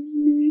don't leave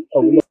me. I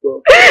will not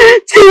go.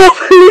 Chima,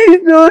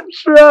 please don't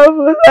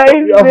travel. I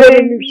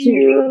beg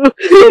you.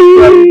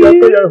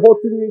 You're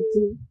hurting me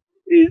too.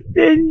 Please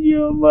change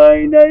your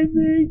mind. I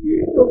beg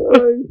you.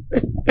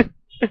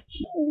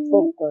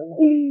 Stop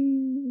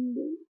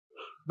crying.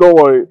 Don't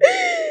worry.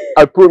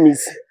 I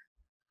promise.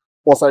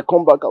 Once I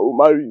come back, I will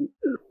marry you.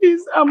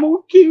 Please, I'm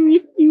okay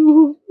with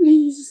you.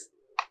 Please.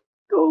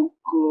 Don't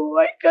go.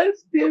 I can't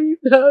stay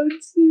without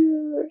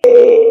you.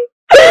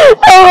 I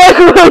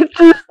want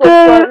to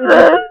stay.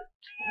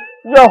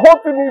 You are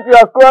hurting me if you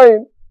are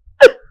crying.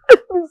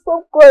 Please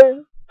stop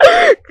crying.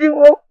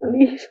 Chima,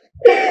 please.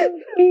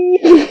 Please.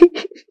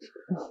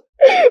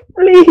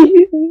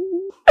 Please.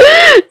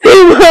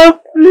 Chima,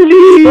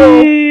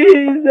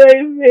 please. I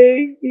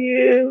beg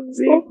you.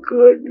 Be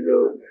good, no.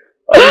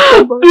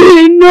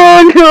 Please, no,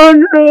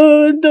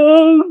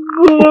 don't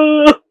go.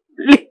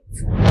 Please.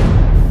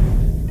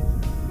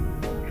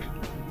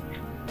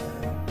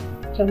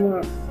 Chama,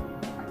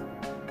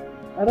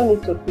 I don't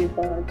need to feel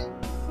bad.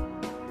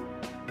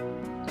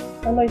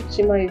 I like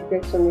Chima is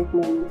there to make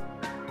money.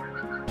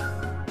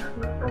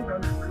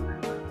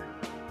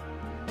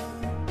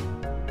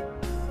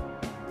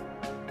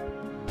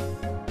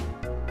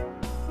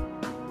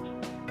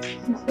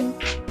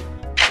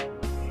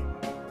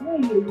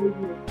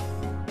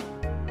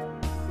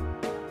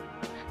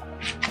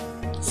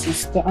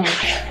 Sister,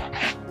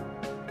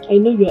 I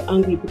know you're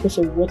angry because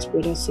of what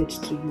brother said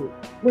to you,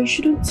 but you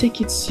shouldn't take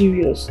it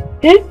serious.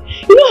 Eh?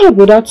 You know how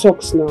brother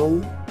talks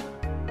now.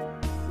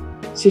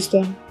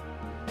 Sister,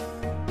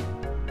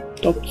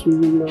 talk to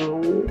me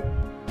now.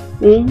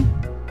 Hey.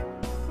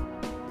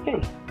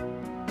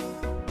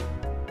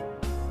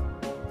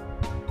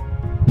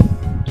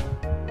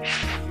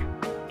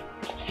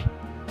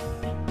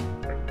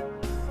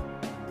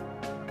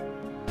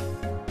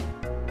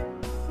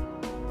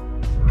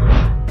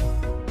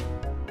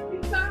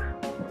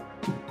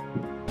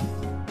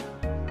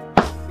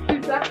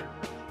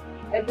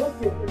 I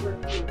brought your favorite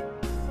food.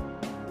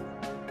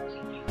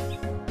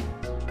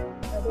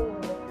 I don't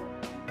want it.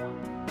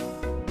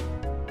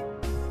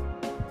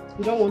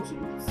 You don't want to eat?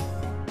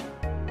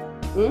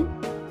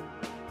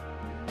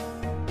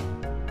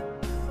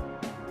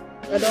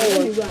 I don't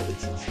want to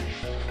eat it.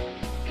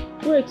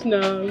 Wait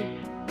now.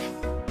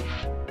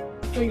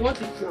 So you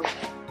want it now?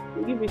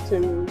 Give it to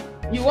me.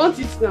 You want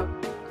it now?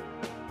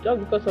 Just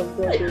because of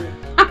God.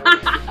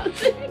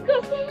 Because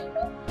of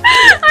God. I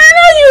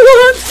know you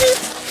want it.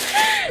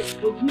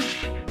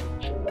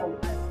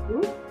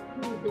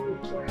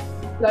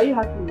 Are you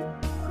happy?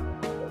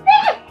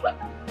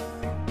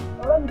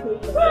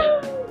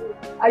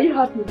 Are you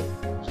happy?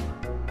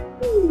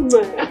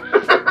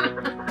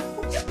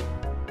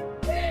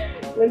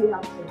 Let me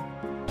have some.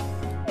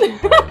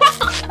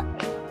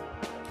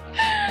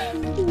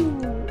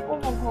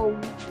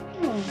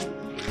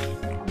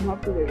 I'm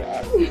happy with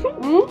that.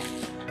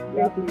 You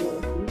happy with it?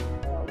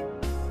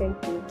 Thank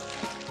you.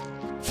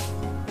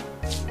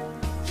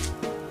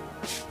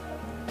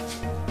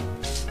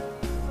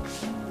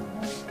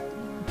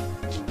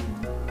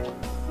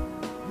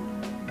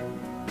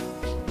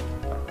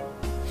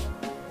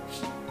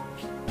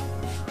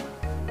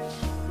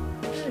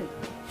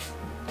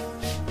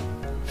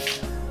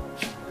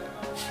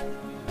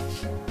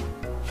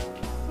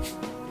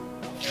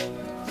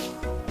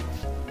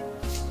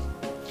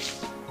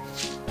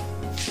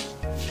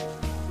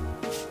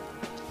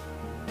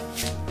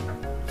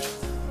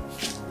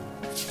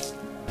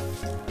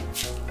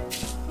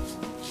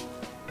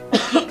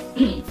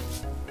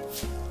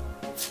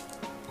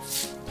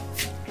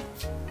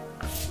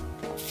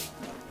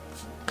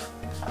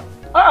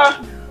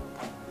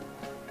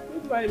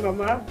 Good morning,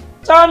 Mama.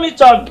 Tommy.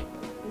 Tommy,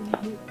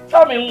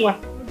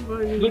 Good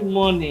morning. good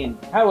morning.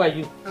 How are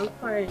you? I'm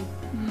fine.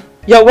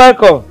 You're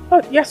welcome.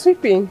 Oh, you're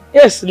sweeping.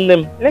 Yes,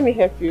 Nim. Let me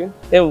help you.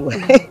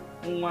 One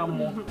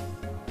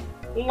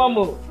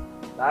more.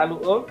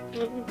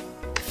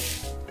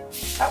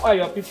 How are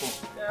your people?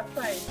 They're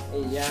fine.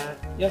 Yeah.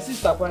 Your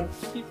sister, Kwan?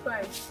 She's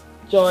fine.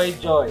 Joy.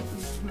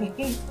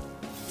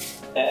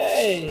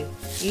 Hey,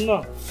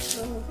 no.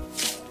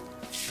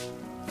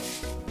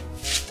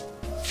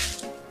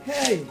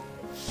 Hey.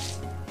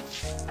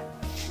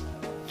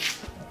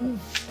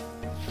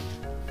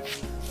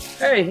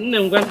 Hey,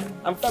 Nim,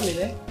 I'm coming,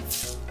 eh?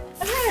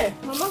 Hey,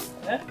 Mama.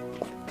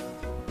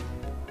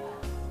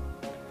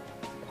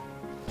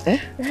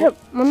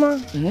 Mama.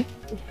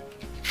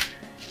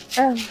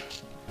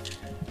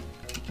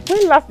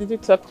 When last did you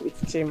talk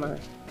with Chima?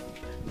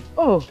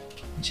 Oh,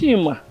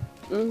 Chima.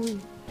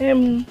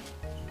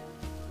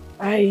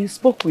 I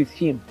spoke with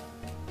him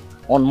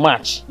on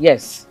March,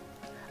 yes.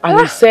 And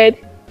he said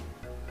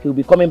he'll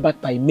be coming back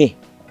by May.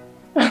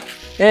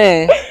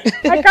 I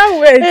can't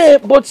wait.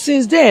 But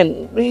since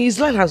then, his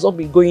line has not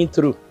been going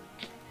through.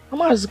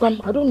 I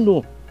don't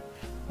know.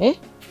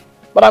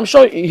 But I'm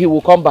sure he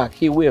will come back.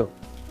 He will.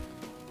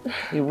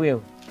 He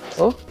will.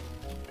 Oh?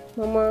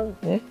 Mama.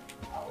 Eh?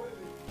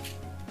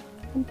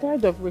 I'm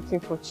tired of waiting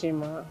for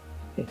Chima.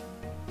 Eh.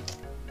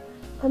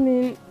 I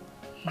mean,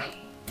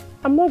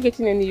 I'm not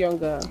getting any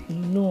younger.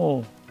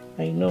 No,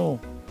 I know.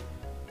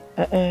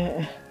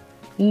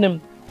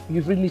 Nem,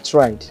 you've really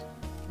tried.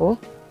 Oh,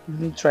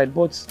 you've really tried,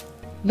 but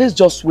let's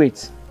just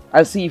wait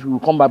and see if he will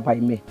come back by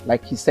May,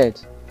 like he said.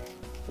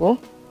 Oh,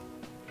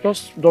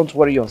 just don't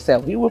worry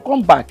yourself. He will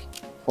come back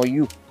for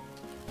you.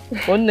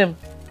 Oh, Nem,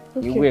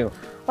 Okay. he will.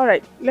 All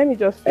right, let me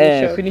just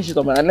finish Finish it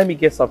up and let me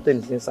get some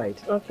things inside.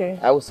 Okay.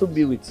 I will soon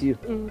be with you.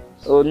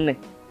 Oh, Ne.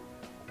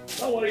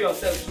 Don't worry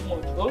yourself too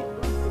much, oh?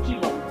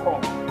 Chima will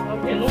come.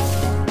 Okay, no?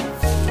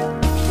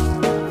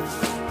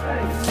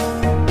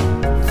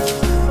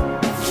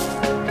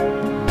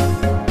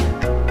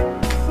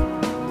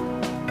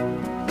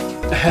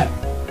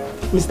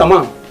 Mr.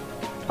 Man,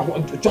 I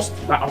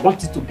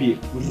want it to be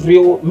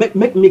real. Make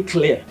me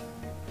clear.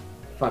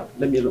 In fact,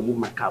 let me remove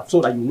my cap so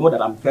that you know that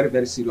I'm very,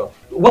 very serious.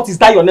 What is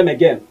that your name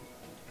again?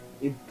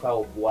 Ebuka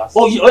or Boaski.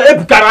 Oh,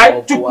 Ebuka, right?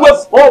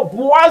 Oh,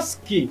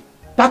 Boaski.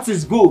 That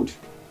is good.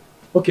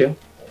 Okay.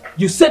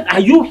 You said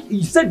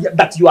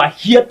that you are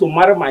here to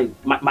marry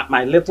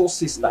my little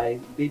sister, my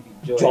baby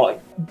Joy. Joy.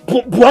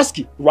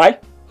 Boaski,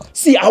 right?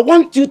 See, I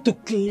want you to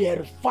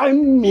clarify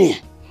me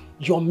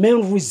your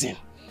main reason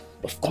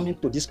of coming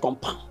to this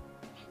compound.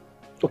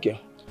 Okay.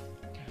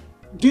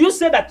 Do you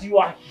say that you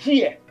are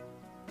here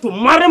to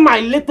marry my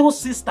little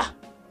sister,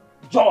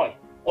 Joy?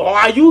 Or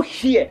are you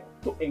here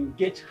to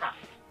engage her?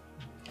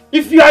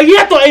 If you are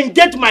here to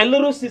engage my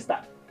little sister,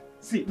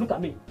 see, look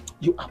at me.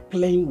 You are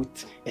playing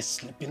with a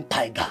sleeping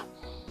tiger.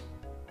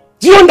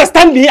 Do you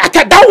understand me? I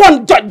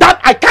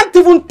can't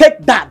even take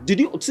that. Do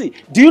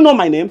you know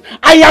my name?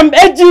 I am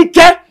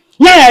Ejike.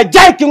 I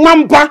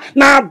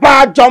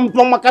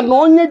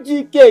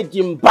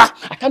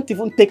can't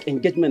even take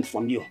engagement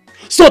from you.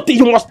 So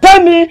you must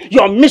tell me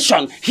your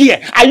mission here.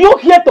 Are you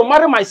here to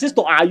marry my sister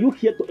or are you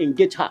here to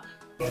engage her?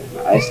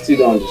 I still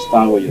don't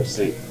understand what you're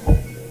saying.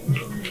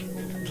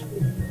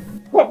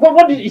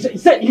 What did you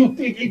say?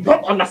 You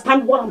don't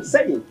understand what I'm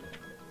saying?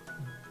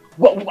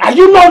 Are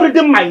you not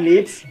reading my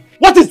lips?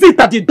 What is it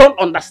that you don't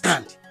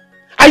understand?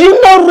 Are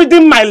you not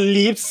reading my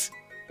lips?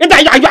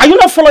 Are you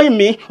not following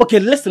me? Okay,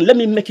 listen, let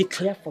me make it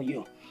clear for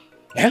you.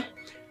 Yeah?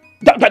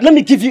 But let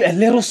me give you a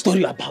little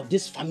story about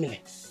this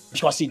family.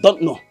 Because you don't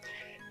know.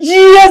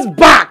 Years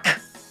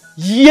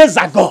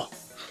ago,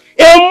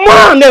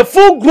 a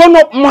full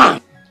grown-up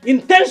man,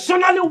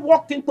 intentionally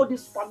walked into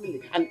this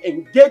family and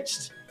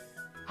engaged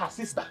her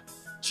sister,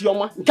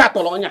 Chioma.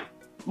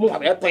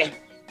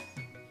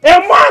 A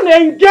man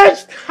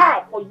engaged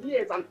her for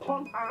years and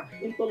turned her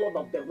into Lord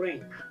of the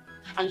Ring.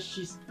 And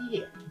she's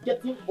here,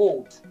 getting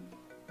old.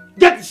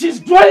 She's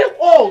growing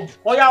old.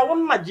 I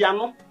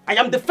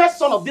am the first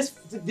son of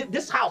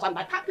this house and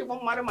I can't even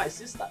marry my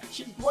sister.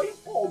 She's growing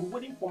old,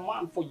 waiting for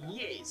man for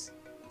years.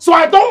 So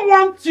I don't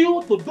want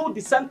you to do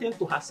the same thing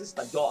to her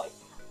sister Joy.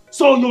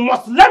 So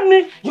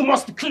you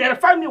must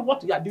clarify me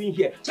what you are doing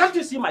here. Can't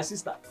you see my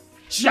sister?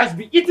 She has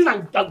been eating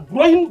and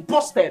growing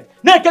busted.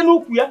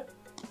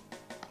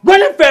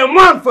 Waiting for a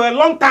man for a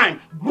long time,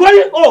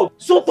 growing old.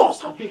 So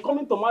those have been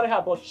coming to marry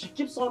her, but she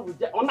keeps on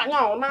rejecting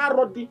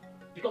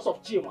because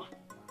of Chima.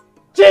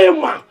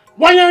 Chima,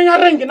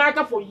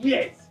 for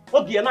years.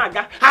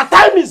 Her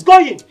time is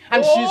going,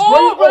 and she's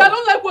going old. But I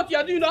don't like what you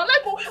are doing. I don't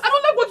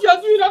like what you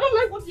are doing. I don't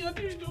like what you are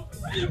doing. I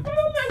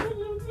don't like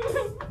what you are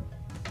doing.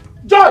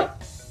 Joy!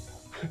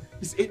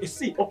 You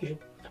see, okay,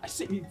 I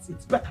see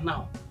it's better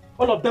now.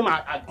 All of them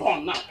are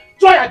gone now.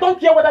 Joy, I don't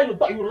care whether you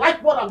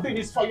like what I'm doing.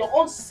 It's for your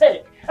own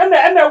sake. And we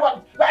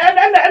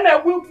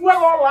will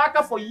all like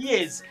her for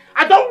years.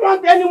 I don't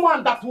want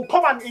anyone that will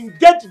come and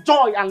engage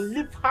Joy and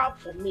leave her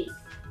for me.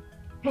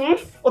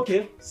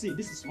 Okay, see,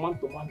 this is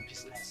man-to-man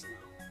business now.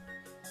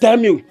 Tell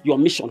me your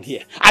mission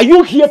here. Are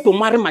you here to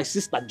marry my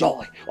sister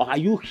Joy? Or are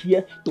you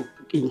here to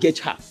engage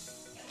her?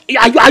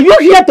 Are you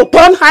here to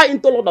turn her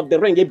into Lord of the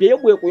Ring?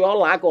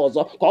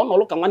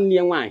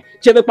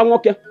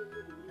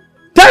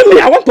 Tell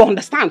me, I want to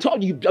understand. So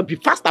you be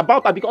fast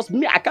about her because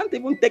me, I can't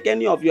even take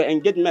any of your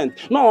engagement.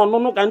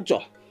 No, can't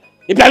you?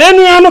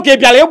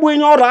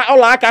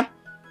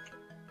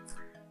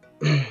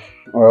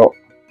 Well,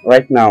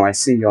 right now I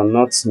see you're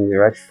not in the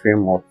right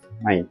frame of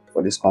mind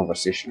for this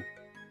conversation.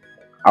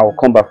 I will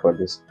come back for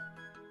this.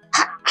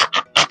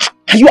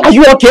 Are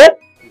you okay?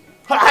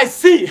 I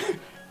see.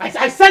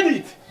 I said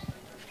it.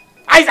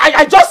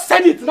 I just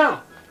said it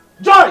now.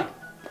 Joy!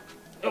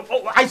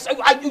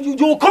 You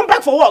will come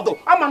back for what though?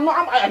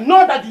 I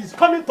know that he's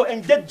coming to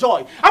engage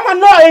Joy. I'm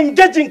not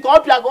engaging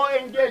Kopia, go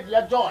engage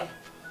your Joy.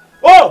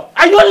 Oh,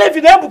 are you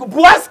living there?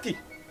 Boaski?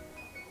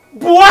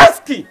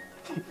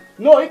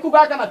 No, he could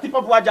back and a tip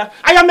of Waja.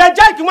 I am a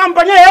jack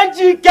wamba,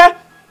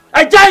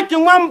 a jack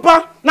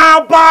wamba,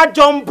 now bar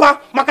jumper,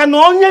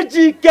 Macanonia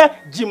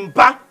jike,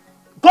 Jimba.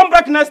 Come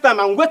back next time,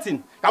 I'm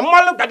waiting. Come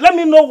on, look at, let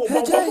me know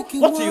what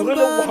you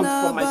really want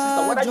from my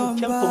sister. Whether you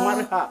came to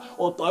marry her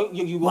or are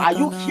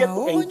you here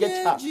to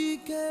engage her?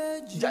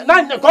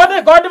 Now,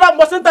 God,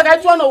 wasn't that I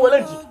want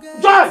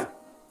to Joy!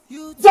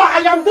 Joy, are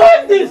am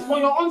doing this for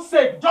your own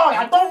sake, Joy.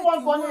 I don't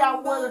want only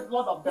a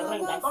Lord of the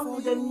Ring. I don't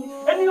need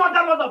any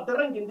other Lord of the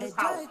Ring in this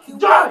house.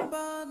 Joy!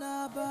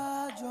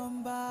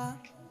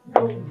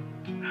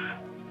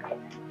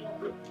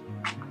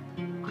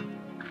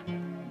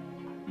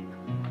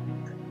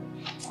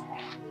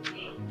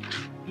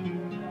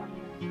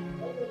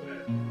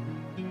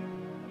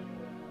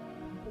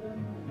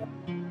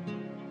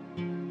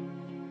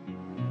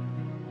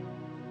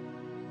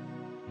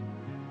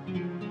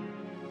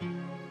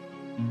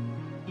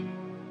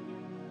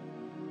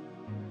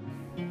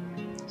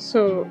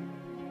 So,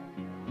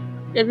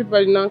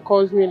 everybody now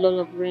calls me Lord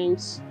of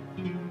Rings,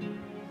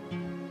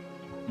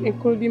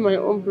 including my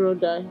own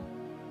brother.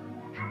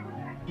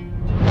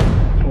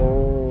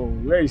 Oh,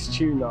 where is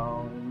Chi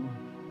now?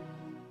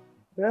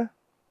 Yeah?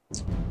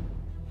 She's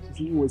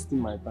even wasting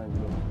my time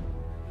though.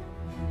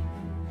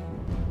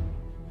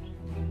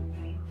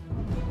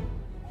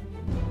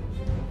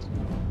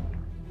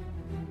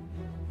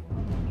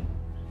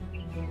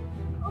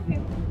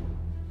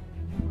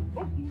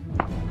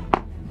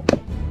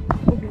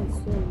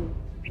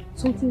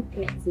 Something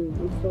kept me.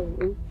 I'm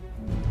sorry.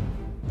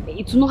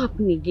 It will not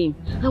happen again.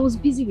 I was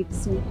busy with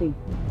something.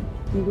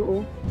 You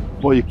know?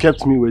 But you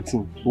kept me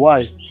waiting.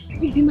 Why?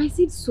 You might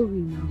say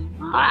sorry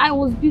now. I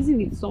was busy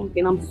with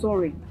something. I'm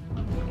sorry.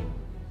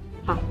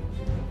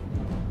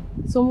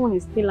 Someone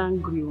is still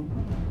angry.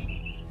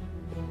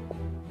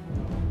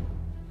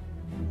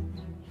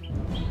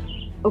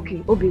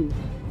 Okay, Obi,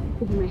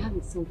 I have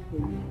a song for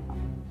you.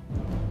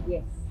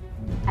 Yes.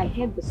 I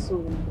heard the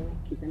song and I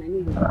like it and I know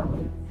you like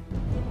it.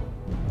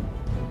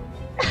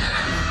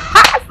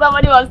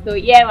 Somebody wants to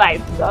hear my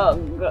song.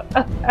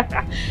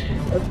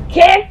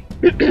 Okay.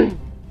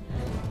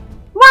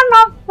 Man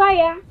of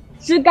fire,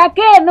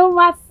 sugarcane no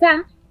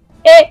matter.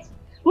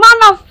 Man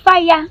of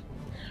fire,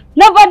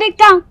 nobody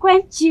can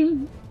quench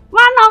you.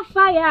 Man of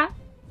fire,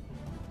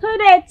 who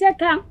they take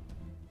him?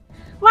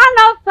 Man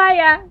of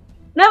fire,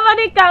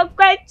 nobody can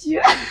quench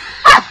you.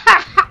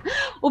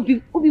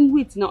 Obi,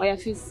 wait now. I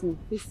face me.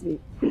 Face me.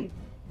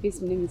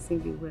 Let me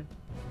sing it well.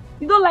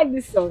 You don't like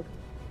this song?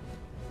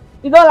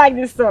 You don't like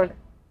this song?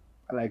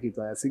 I like it.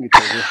 I sing it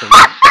again for me.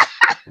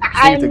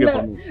 Sing it again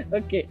for me.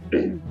 Okay.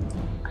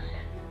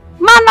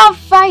 Man of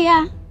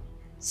fire,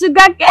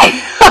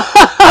 sugarcane.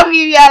 Obi,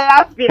 you are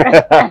laughing.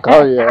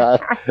 Come here. I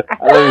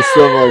love you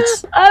so much.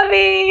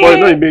 Obi. Boy,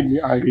 no, you made me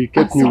angry. You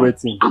kept me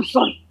waiting. I'm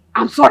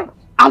sorry.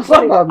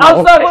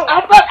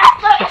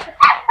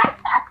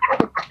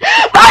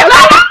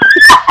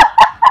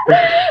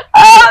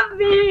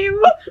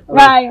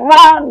 My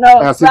man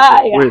of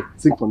fire. Wait,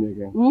 sing for me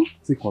again.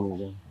 Sing for me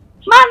again.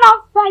 Man of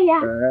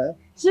fire,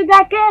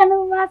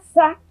 sugarcane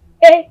massa.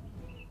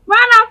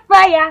 Man of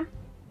fire,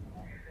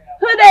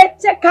 who they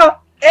check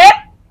out?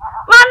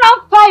 Man of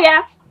fire,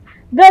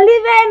 the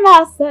living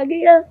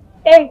Asagio.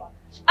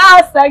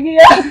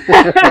 Asagio.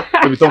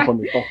 Baby, talk for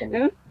me.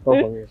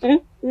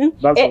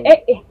 That's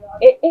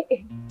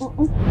all.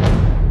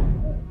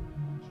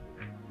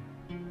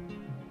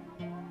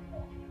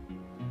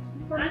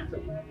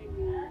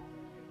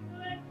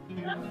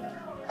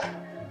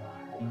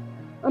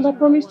 And I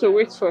promised to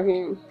wait for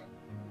him.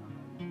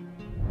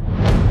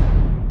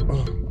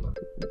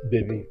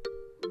 Baby,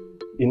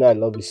 you know I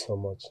love you so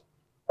much.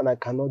 And I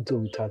cannot do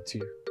without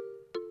you.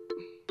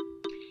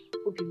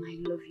 Obi, I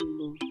love you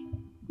more.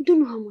 You don't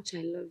know how much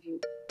I love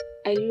you.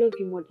 I love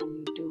you more than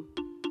you do.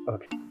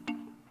 Okay.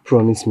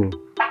 Promise me,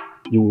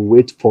 you will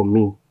wait for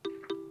me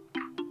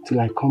till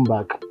I come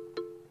back.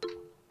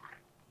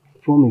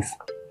 Promise.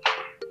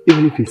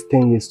 Even if it's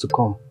 10 years to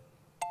come.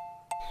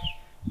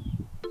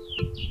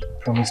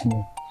 Promise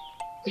me.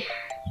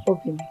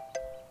 Obi,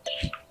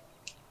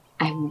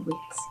 I will wait.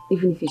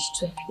 Even if it's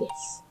 12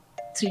 years,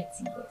 20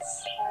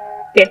 years,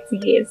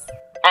 30 years.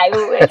 I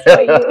will wait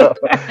for you.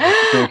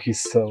 Thank you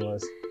so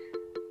much.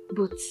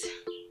 But,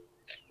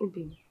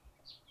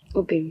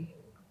 Obi,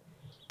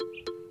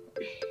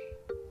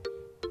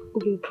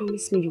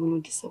 promise me you will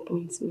not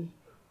disappoint me.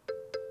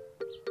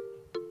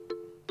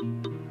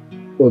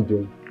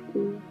 Obi,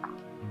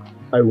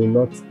 I will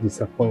not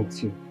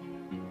disappoint you.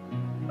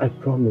 I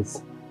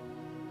promise.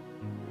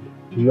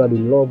 You are the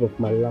love of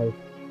my life,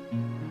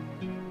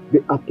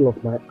 the apple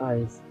of my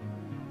eyes.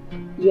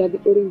 You are the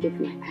orange of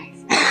my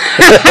eyes.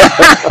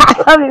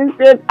 I'm in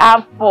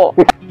apple.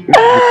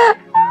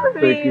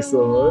 Thank you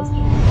so much.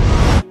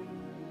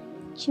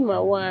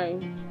 Chima, why?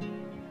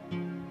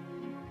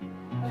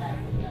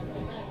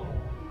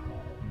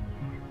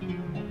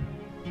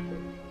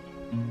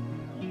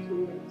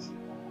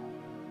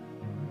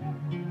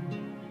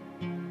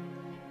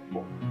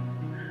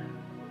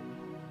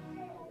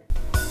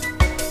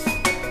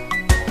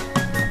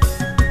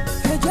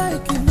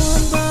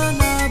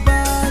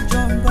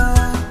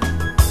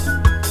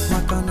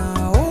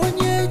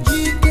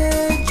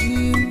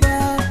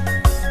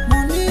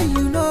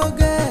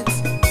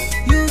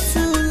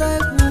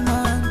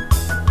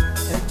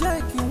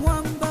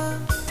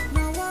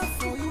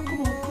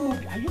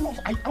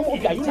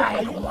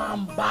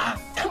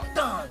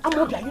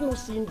 Amobi, are you not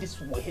seeing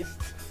this waist?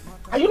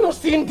 Are you not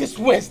seeing this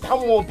waist,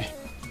 Amobi?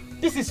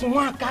 This is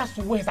Mwaka's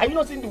waist. Are you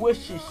not seeing the way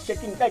she's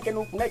shaking? See, I am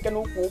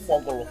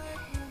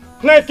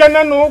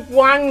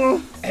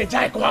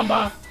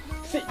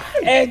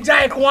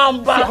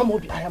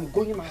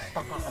going after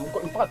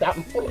her. In fact,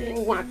 I'm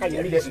following Mwaka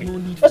immediately.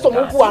 That's what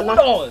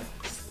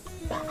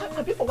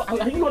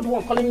are you not the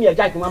one calling me a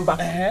Jai Kumamba?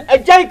 A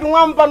Jai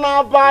Kumamba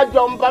na bad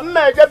jumper,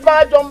 major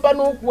bad jumper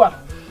no qua.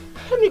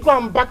 Let me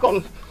come back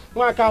on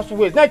Mwaka's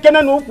waist. I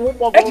cannot know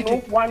what I'm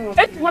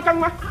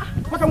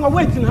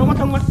waiting.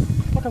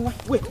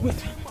 Wait.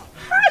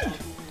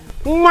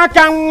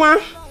 Mwakangwa.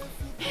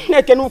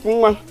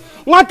 Nekenukuma.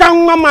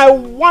 Mwakangwa my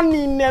 1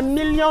 in a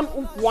million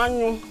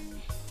ukwanyu.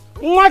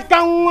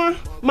 Mwakangwa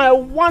my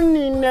 1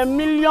 in a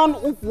million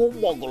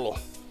ukwo.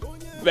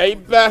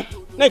 Baby.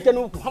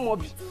 Nekenuku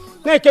hamobi.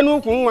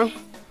 Nekenukuma.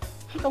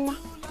 Mwakangwa.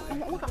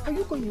 Are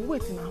you going to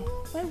wait now?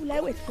 Why will I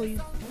wait for you?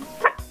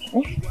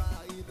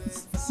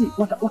 See,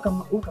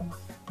 Wakama.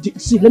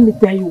 See, let me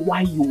tell you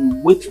why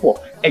you wait for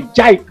a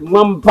giant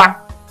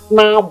mamba.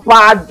 Na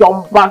bad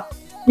jumper.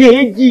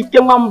 It's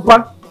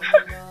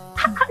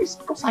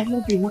because I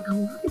love you,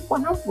 Wakama.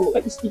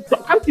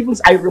 Can't even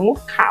I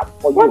remove cap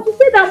for you. What you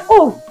said I'm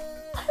old?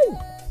 Hey,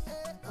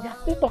 you're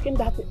still talking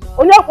that thing.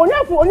 On your phone,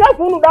 that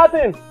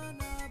thing.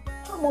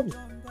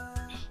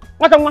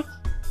 Wakama.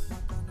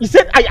 He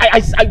said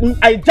I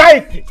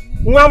giant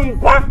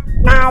mamba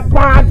na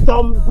bad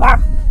jumper.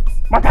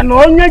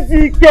 Makanonya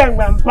GK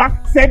member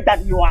said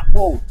that you are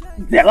old.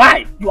 The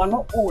lie, you are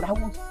not old. I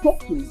was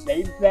joking,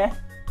 baby.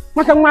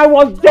 Makama, I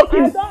was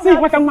joking. See,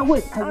 Makama,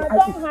 wait. I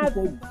don't have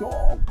a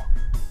job.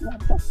 You are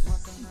just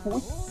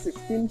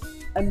 16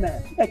 mm.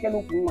 I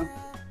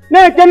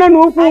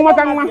don't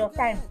have your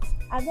time.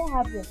 I don't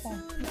have your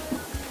time.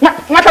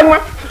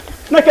 Makama,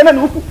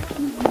 Makama.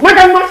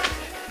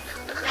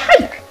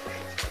 Hey,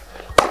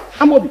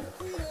 Amobi.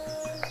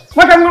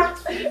 Makama.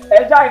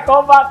 Enjoy,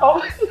 come back,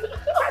 come.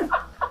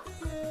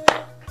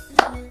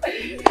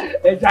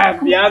 I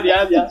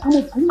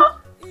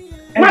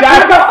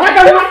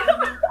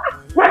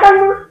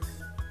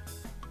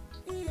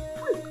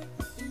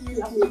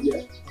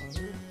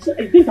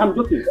think I'm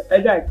joking.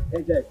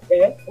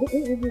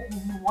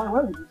 Why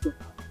would you joke?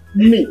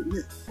 Me?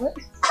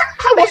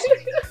 How was it?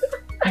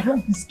 I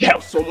love this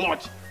girl so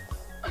much.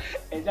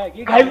 See, let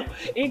me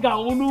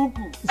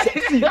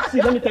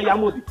tell you,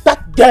 Amodi.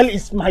 That girl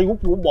is my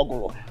upu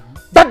bogoro.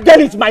 That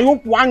girl is my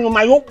upu anyo,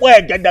 my upu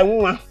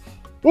egedema.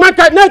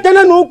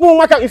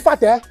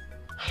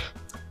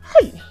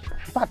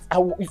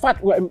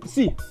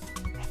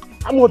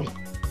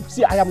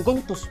 See, I am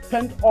going to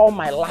spend all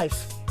my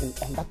life on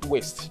that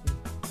waist.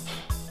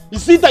 You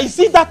see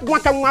that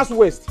Mwaka's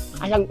waist?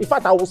 I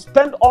will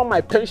spend all my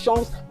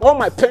pensions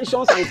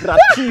and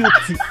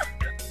gratuity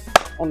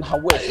on her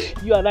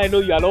waist. You and I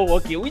know you are not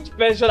working. Which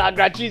pension and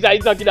gratuity are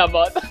you talking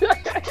about?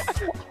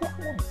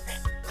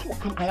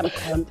 I am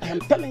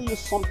telling you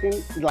something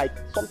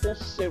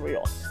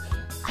serious.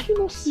 Are you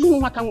not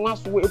seeing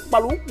Mwaka's waist?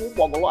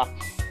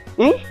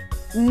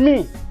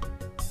 Me,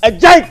 a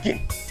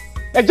Jaiki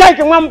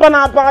Wamba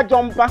na bad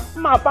jumper,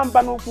 my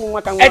pampa no fool,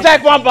 a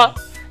Jaik Wamba.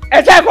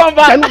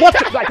 Then watch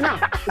it right now.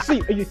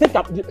 See, you think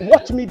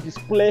watch me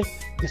display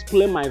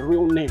my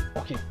real name.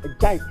 Okay, a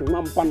Jaiki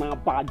Wamba na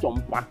bad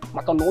jumper,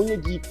 Makanonia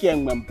GK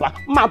member,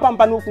 my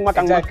pampa no fool,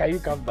 can you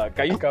come back?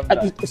 Can you come back?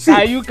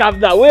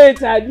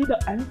 Wait, I need to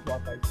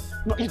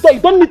no, you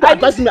don't need to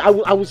advise me. I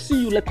will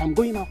see you later. I'm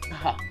going after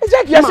her.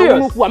 Exactly, yes,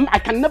 I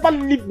can never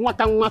leave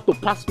Mwakangwa to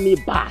pass me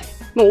by.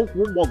 No,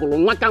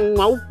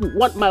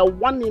 what my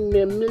 1 in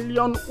a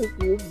million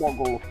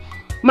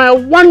my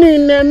 1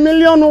 in a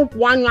million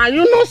are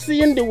you not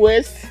seeing the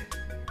waist?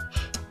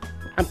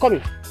 I'm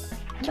coming.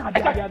 Are you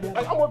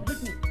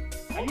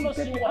not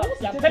seeing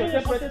what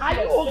are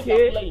you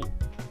okay?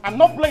 I'm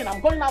not playing, I'm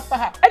going after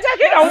her.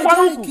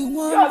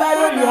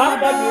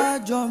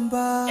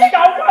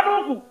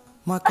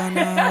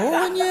 Makana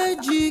onye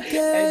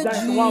jike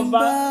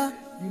jimba.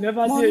 You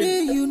never money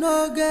did. You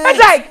know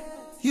get.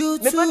 You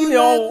too like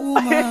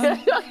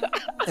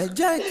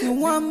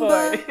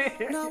woman.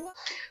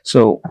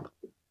 So,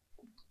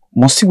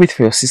 must you wait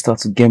for your sister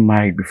to get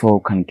married before we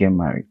can get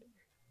married?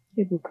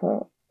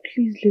 Ebuka,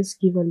 please let's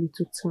give her a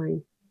little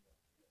time.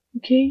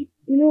 Okay?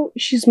 You know,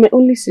 she's my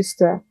only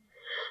sister.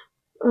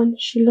 And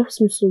she loves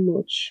me so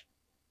much.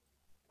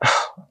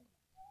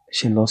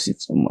 She loves you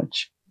so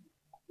much.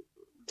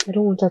 I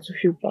don't want her to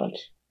feel bad.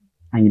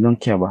 And you don't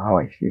care about how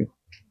I feel?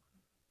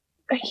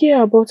 I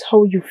care about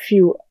how you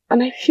feel.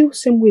 And I feel the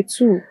same way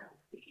too.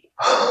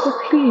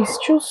 But please,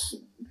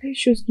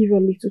 let's just give her a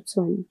little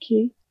time,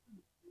 okay?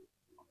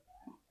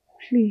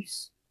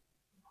 Please.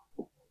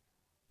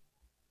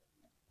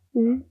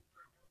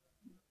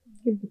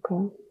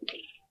 Ebuka.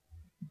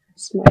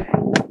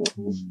 Smile.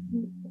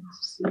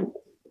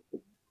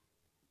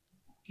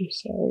 I'm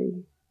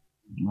sorry.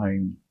 Marry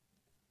me.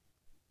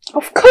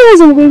 Of course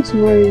I'm going to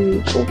marry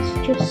you.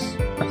 Just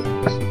okay?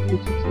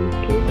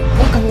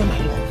 What can you, my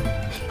love?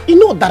 You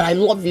know that I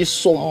love you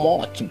so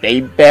much,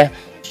 baby.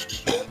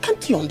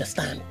 Can't you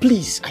understand?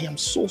 Please, I am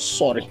so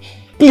sorry.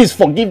 Please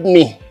forgive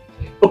me.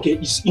 Okay,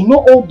 you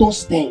know all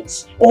those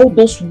things, all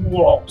those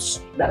words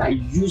that I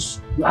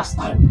used last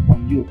time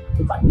on you.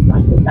 If I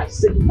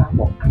said it out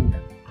of anger.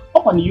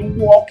 Up on you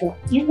walk and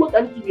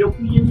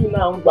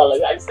now,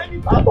 I said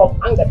it out of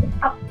anger.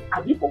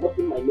 Have you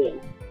forgotten my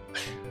name?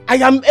 I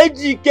am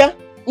Ejike.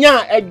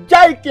 Yeah, a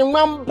Jaiki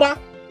Mamba,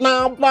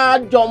 Naba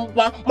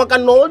Jumba,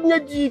 Makanonia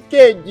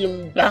GK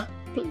Jimba.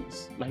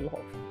 Please, my love.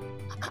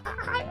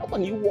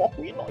 When you walk,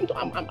 you know,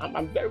 I'm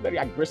a very, very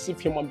aggressive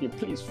human being.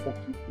 Please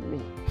forgive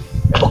me.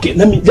 Okay,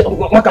 let me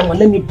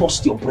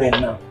bust your brain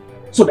now,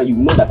 so that you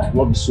know that I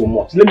love you so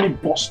much. Let me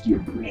bust your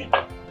brain.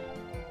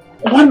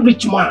 One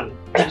rich man,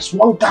 there's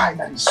one guy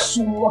that is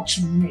so much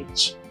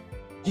rich.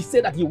 He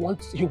said that he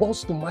wants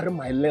to marry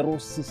my little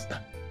sister,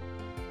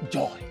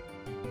 Joy.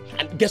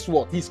 And guess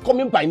what? He's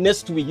coming by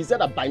next week. He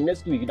said that by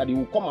next week that he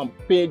will come and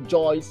pay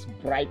Joy's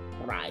bride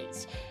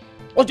price.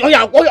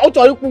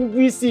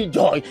 We see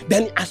Joy.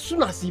 Then as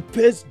soon as he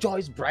pays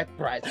Joy's bride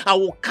price, I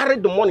will carry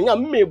the money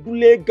and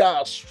make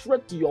girl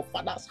straight to your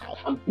father's house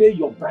and pay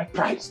your bride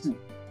price too.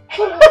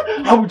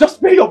 I will just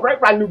pay your bride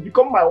price and you'll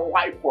become my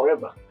wife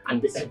forever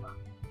and ever.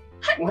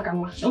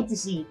 Don't you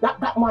see?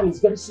 That man is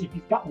very sick.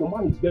 The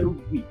man is very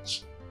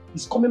rich.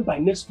 He's coming by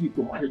next week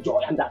to marry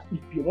Joy, and that if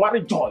you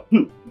marry Joy,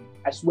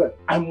 I swear,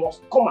 I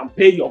must come and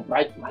pay your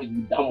bride price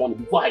with that money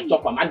before I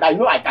chop him. And I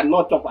know I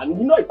cannot chop him.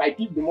 You know, if I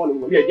keep the money, I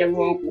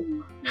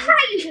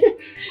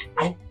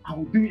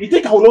will do it. You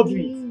think I will not do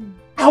it?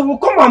 I will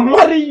come and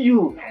marry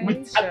you.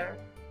 In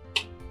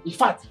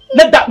fact,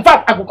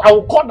 I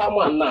will call that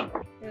man now.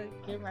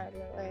 Okay, my love,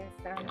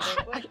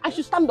 I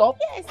should stand up?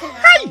 Yes.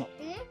 Hi!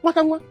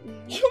 Wakangwa,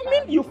 you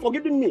mean you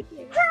forgiven me?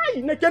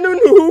 Hi! Nakana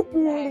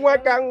nuku,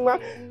 Wakangwa.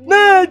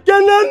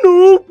 Nakana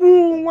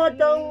nuku,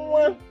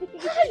 Wakangwa.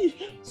 Hi!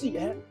 See,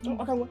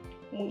 Wakangwa,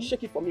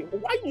 shake it for me.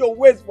 Wind your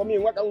waist for me,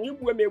 Wakangwa.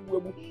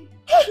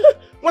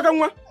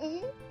 Wakangwa.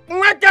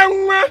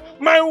 Wakangwa,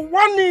 my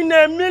 1 in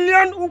a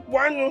million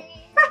ukwan.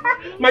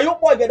 My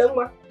ukwa get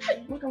on.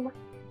 Wakangwa.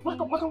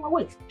 Wakangwa,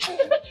 wait.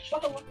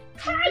 Wakangwa.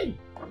 Hi!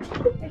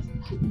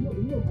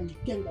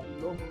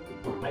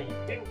 I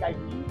think I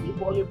need the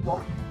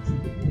volleyball.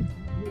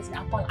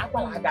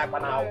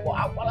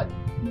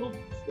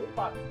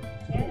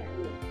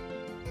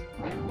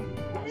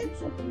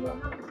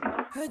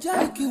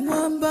 Ejaki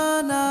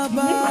mwamba na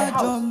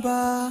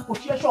bajomba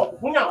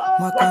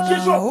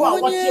Makana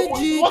onye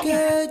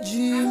jike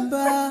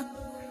jimba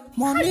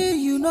Money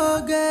you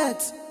no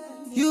get,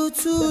 you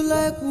too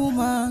like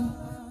woman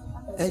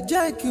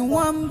Ejaki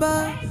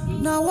mwamba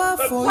na wa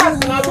for you.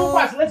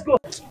 Let's go.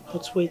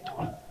 But wait,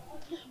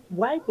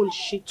 why will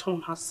she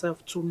turn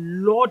herself to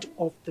Lord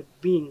of the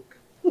Ring?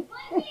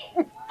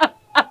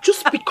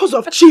 Just because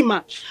of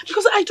Chima?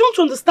 Because I don't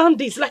understand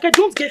this. Like, I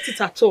don't get it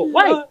at all.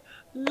 Why?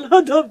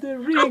 Lord of the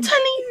Ring. I'm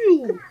telling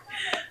you.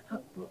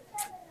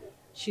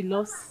 She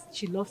loves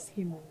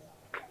him.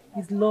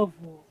 His love.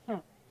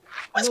 What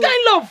kind of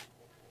love?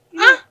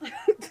 Huh?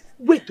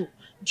 Wait, though.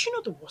 Do you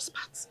know the worst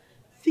part?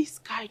 This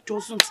guy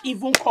doesn't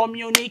even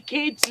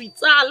communicate with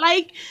her.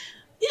 Like,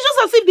 it's just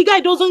as if the guy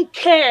doesn't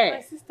care.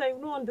 My sister, you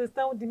don't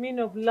understand the meaning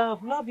of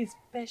love. Love is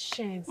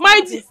patience.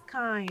 Love is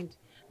kind.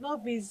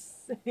 Love is...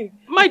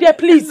 My dear,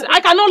 please. I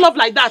cannot love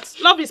like that.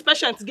 Love is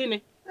patience,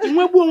 Guinea. I don't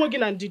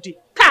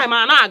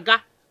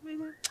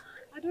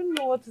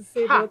know what to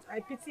say, but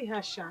I pity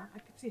her, Sha. I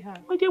pity her.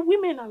 My dear,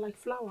 women are like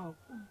flower.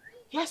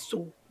 Yes,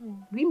 so.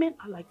 Women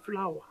are like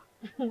flower.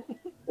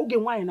 Okay,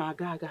 why in our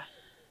gaga?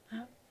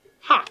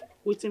 Ha!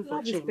 Waiting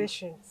for change. Love is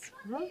patience.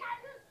 Huh?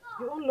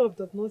 Your own love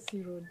does not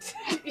see road.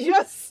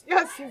 yes,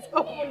 it's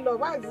open love.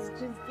 Why is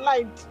she's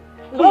blind?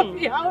 Love,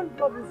 your own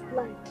love is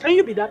blind. Can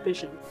you be that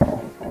patient?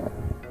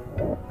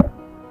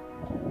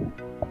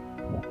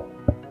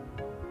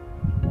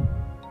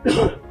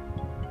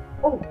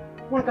 Oh,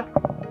 Wanda.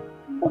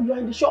 Oh, you are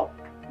in the shop.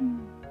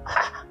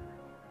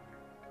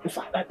 In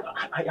fact,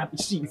 I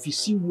see, if you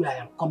see where I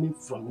am coming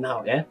from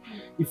now,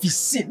 if you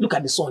see, look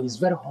at the sun, it's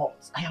very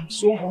hot. I am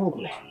so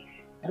hungry.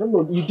 I don't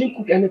know, you didn't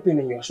cook anything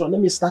in your shop. Let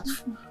me start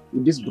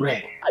with this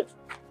bread. I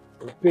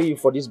will pay you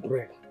for this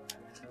bread.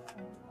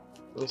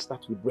 Let me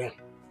start with bread.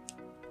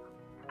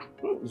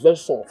 It's very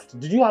soft.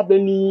 Did you have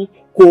any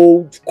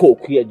cold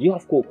Coke here? Do you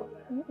have Coke?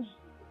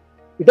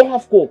 You don't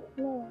have Coke?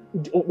 No.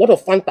 What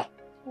of Fanta?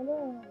 I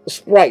don't.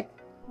 Sprite?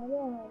 I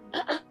don't.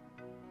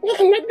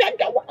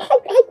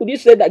 How could you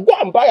say that? Go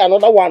and buy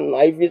another one now.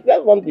 If you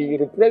sell something, you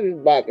replace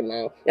it back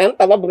now. You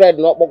don't have bread,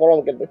 no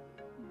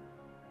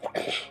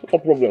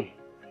problem.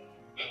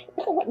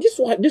 This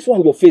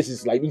one, your face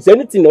is like, is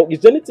anything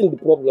the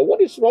problem? What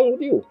is wrong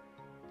with you?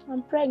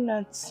 I'm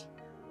pregnant.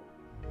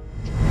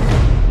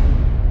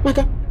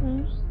 Maka,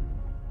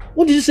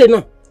 what did you say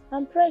now?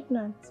 I'm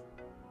pregnant.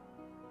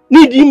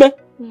 Nidime?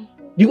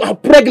 You are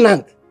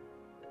pregnant?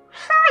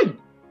 Hi!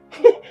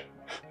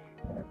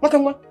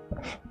 Maka,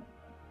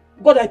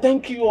 God, I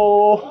thank you.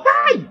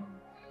 Hi!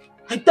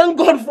 I thank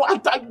God for, in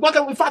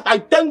fact, I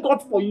thank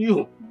God for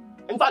you.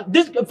 In fact,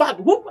 this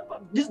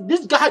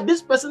guy,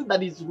 this person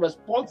that is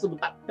responsible,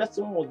 that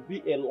person must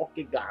be a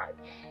lucky guy.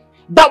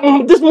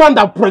 This man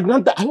that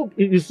pregnant, I hope,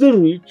 is he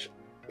rich?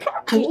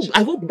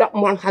 I hope that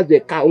man has a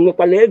car.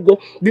 The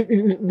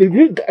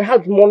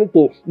has money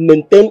to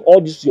maintain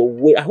all this your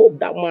way. I hope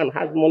that man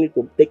has money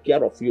to take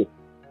care of you.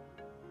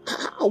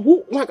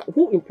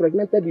 Who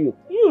impregnated you?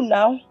 You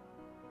now.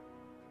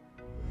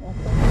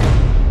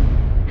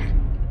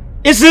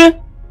 Is it?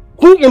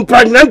 Who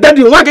impregnated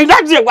you?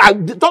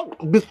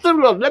 Don't be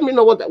serious. Let me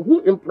know who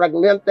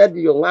impregnated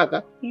you.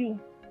 You.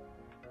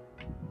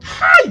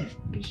 Hi!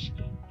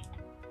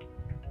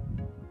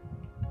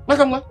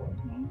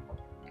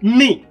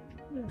 Me?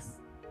 Yes.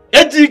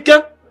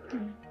 Ejike?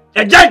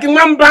 Ejike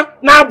Mamba?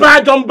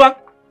 Naba Jomba?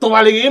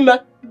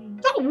 Towalima?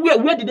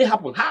 Where did it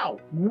happen? How?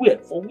 Where?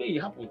 For where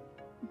it happened?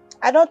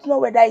 I don't know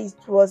whether it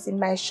was in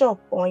my shop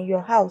or in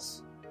your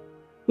house.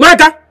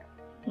 Maka?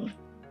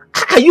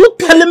 Are you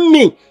telling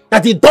me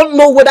that you don't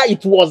know whether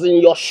it was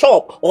in your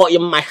shop or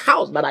in my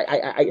house that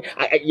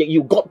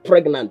you got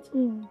pregnant?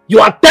 You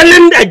are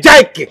telling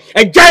Ejike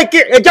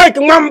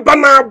Mamba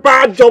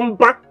Naba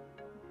Jomba,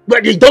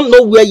 but you don't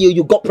know where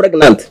you got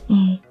pregnant.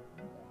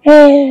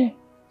 Hey,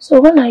 so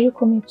when are you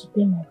coming to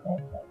pay my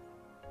bride price?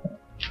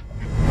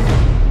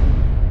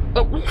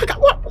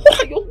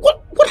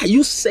 What are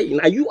you saying?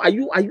 Are you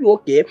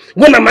okay?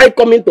 When am I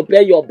coming to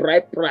pay your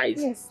bride price?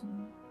 Yes.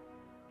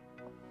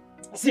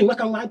 See,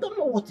 Makama, I don't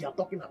know what you are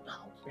talking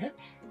about. Eh?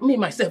 Me,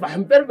 myself, I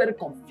am very, very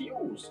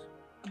confused.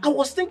 I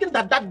was thinking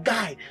that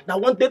guy that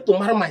wanted to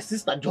marry my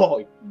sister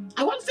Joy,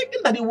 I was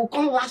thinking that he would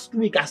come last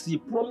week as he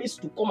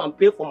promised to come and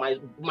pay for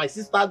my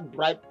sister's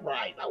bride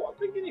price. I was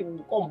thinking he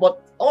would come, but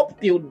up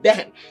till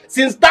then,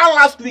 since that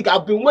last week,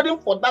 I've been waiting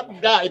for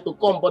that guy to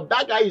come, but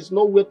that guy is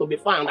nowhere to be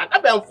found.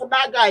 I've been for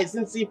that guy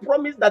since he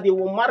promised that he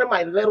will marry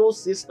my little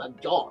sister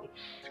Joy.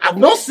 I've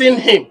not seen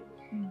him.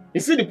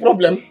 You see the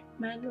problem?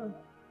 My lord,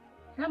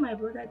 how my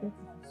brother gets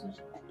his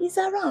social? He's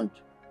around.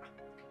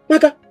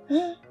 Maka,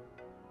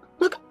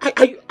 look,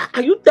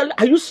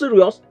 are you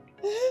serious?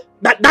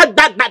 That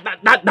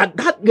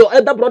your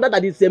elder brother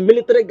that is a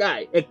military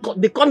guy,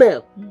 the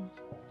colonel.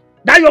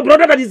 That your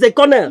brother that is a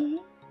colonel.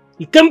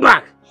 He came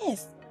back.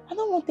 Yes, I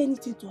don't want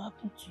anything to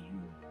happen to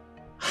you.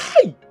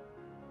 Hi.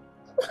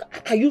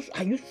 Are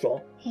you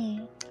sure?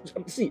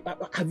 See,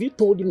 have you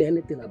told him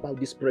anything about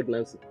this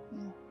pregnancy?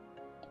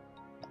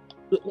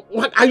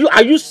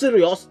 Are you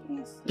serious?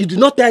 Yes. You did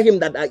not tell him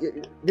that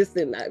this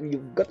thing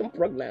you've gotten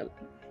pregnant.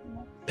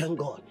 Thank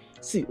God.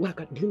 See,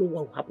 Maka, do you know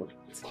what will happen?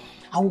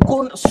 I will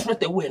go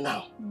straight away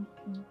now.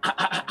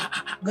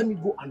 Let me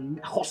go and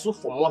hustle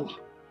for money.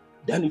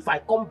 Then if I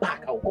come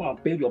back, I will come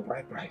and pay your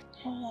bride price.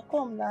 Oh,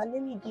 come now,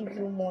 let me give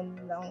you money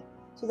now,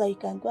 so that you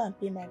can go and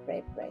pay my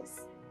bride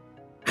price.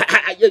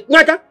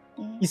 Maka,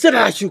 you said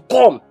that I should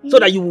come, so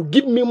that you will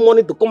give me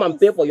money to come and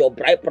pay for your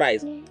bride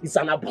price. It's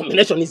an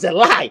abomination, it's a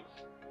lie.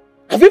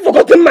 Have you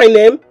forgotten my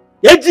name?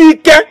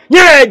 Ejike,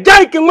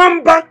 Ejike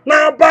Mamba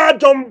Naba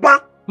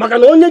Jomba.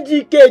 Makana onye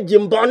Jike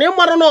Jimba, ne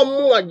mara no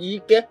mu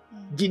Jike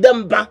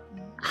Jidemba.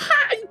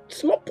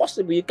 It's not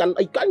possible. You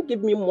can't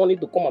give me money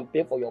to come and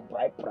pay for your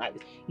bride price.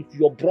 If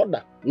your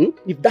brother,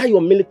 if that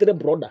your military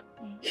brother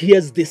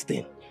hears this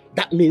thing,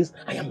 that means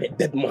I am a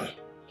dead man.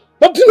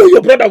 But you know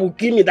your brother will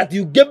kill me, that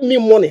you gave me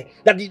money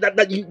that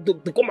you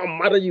to come and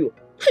marry you.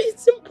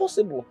 It's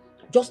impossible.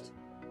 Just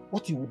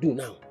what you will do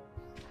now.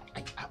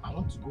 I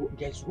want to go.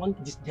 There's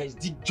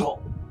this job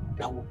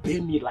that will pay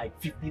me like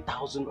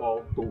 50,000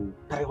 or to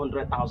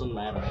 300,000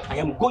 naira. I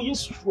am going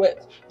straight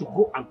to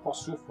go and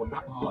hustle for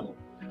that money.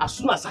 As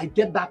soon as I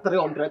get that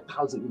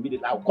 300,000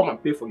 immediately, I'll come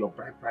and pay for your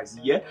bride price.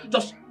 Yeah,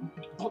 just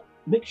don't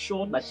make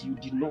sure that you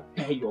did not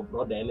tell your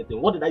brother anything.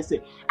 What did I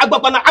say?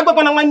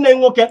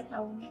 Okay.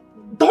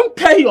 Don't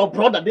tell your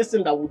brother this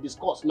thing that we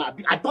discussed now.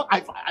 I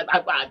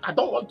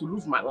don't want to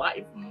lose my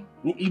life.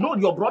 You know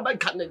your brother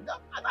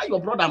your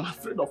brother, I'm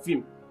afraid of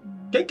him.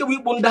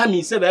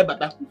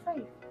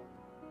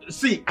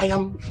 See, I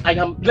am.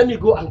 Let me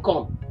go and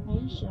come.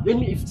 Let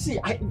me see.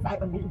 I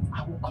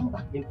will come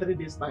back in 3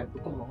 days' time to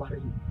come and marry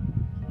you.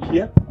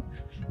 Yeah.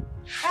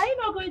 Are you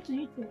not going to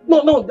eat it?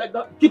 No,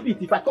 keep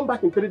it. If I come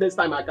back in 3 days'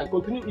 time, I can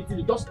continue eating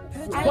it. Just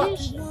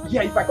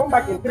yeah. If I come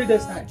back in 3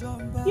 days' time,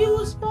 he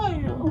will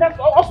spoil. That's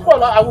all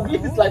spoil. I will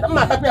eat it like I'm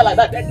not happy like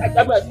that.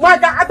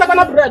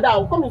 My bread. I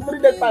will come in 3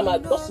 days' time. I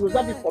just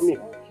reserve it for me.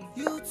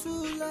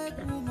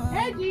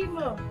 Hey,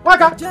 Jimo.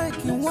 Waka.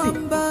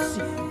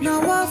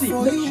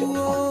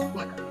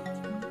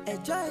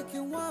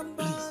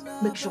 Please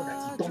make sure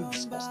that you don't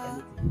discuss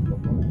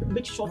anything.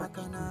 Make sure that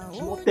you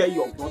don't tell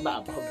your brother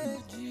about it.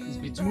 It's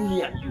between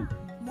me and you.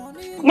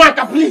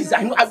 Waka, please.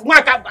 I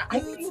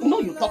know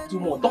you talk too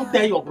much. Don't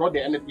tell your brother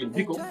anything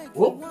because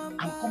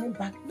I'm coming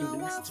back in the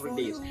next 3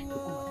 days to come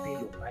and pay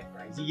your bride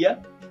price. Yeah?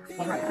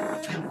 Alright,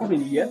 I'm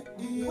coming here.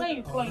 When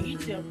you come,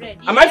 eat your bread.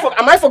 Am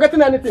I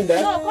forgetting anything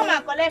there? No, come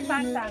and collect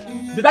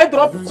Fanta. Did I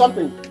drop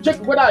something?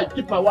 Check whether I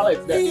keep my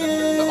wallet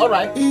there.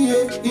 Alright.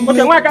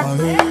 Okay, Waka.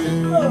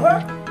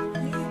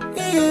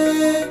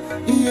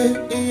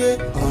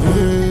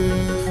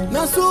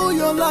 Now so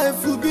your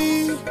life will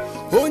be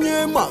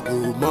onye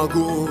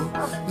mago.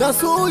 Now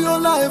so your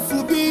life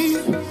will be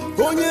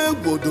onye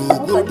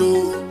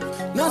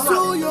godo. Now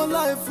so your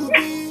life will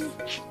be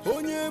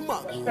Onye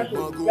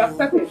mago.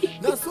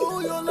 That's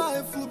all your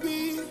life will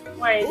be.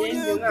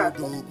 Onye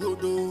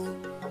godo.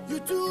 You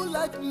too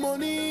like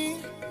money.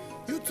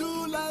 You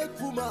too like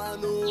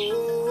woman.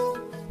 Oh.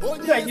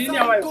 Onye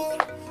sanko.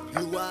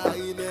 You are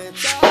in a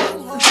town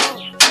hall.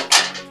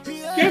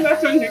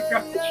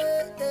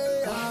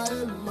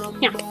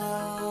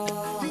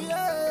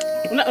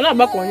 Una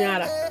ba ko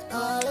nyara.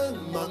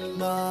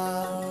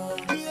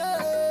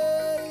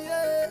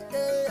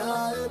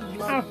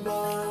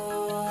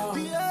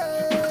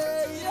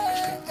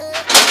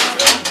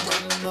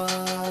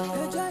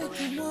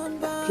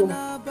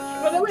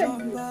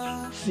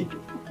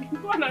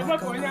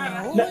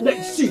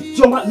 See,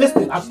 Joma,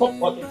 listen, I'm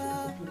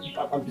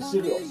be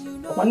serious.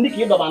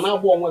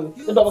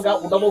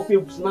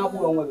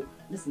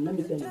 Listen, let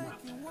me tell you now.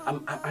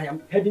 I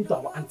am heading to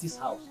our auntie's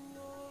house.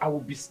 I will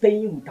be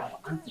staying with our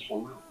auntie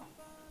for now.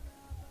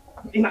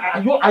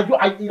 Are you, what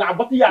are you now?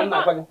 To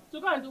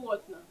go and do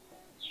what now?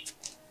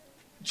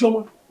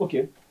 Joma,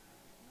 okay.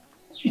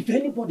 If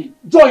anybody,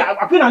 Joy,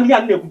 I can't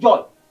hear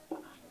Joy.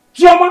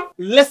 Joma,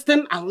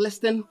 listen and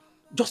listen.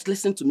 Just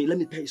listen to me. Let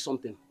me tell you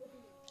something.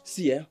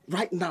 See,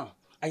 right now,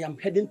 I am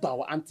heading to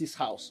our auntie's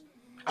house.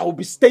 I will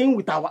be staying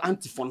with our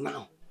auntie for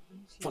now.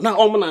 For now,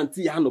 all my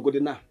auntie, I no go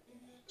there now.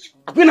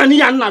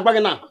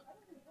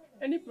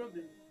 Any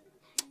problem?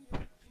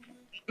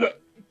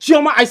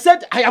 Chioma, I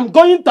said I am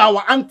going to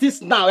our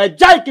auntie's now. A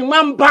Jaiki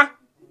Mamba,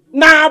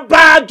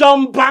 Naba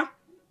Jomba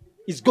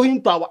is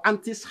going to our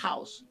auntie's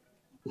house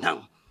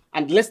now.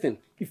 And listen,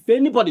 if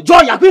anybody,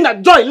 Joy, you're going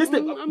to Joy,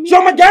 listen,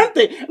 Chioma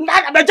Gente,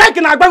 the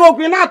Jaiki Nabago,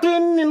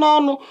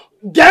 no,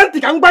 Gente,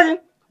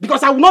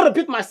 because I will not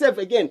repeat myself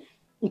again.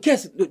 In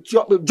case,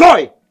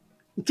 Joy,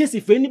 in case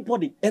if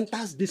anybody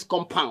enters this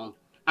compound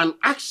and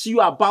asks you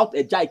about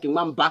a Jaiki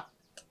Mamba,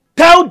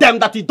 tell them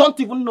that you don't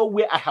even know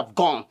where I have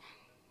gone.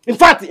 In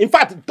fact,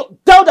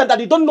 tell them that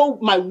you don't know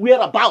my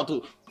whereabouts.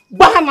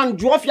 Bahanan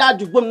Jofia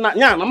Juguna,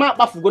 Yana,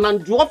 Bafugon,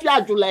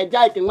 Jofia Jula,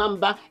 Jaiki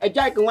Mamba, a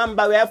Jaiki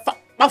Mamba, where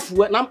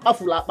Bafu, and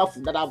Bafu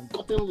that I've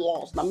gotten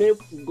lost. I may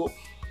go.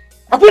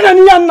 I put a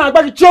Yana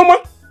by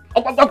Choma. Do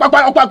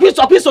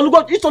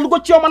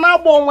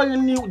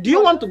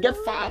you want to get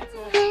far?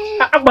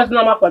 I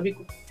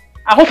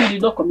hope you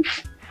did not commit.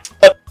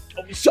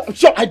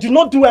 Sure, I do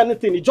not do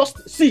anything. You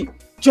just see,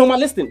 Choma,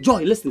 listen,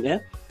 Joy, listen,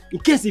 in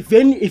case if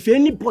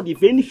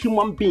any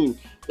human being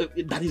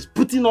that is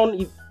putting on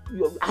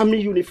your army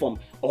uniform,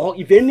 or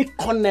if any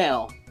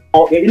colonel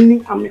or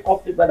any army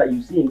officer that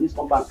you see in this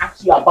compound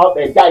asks you about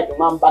a guy,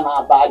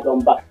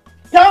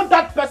 tell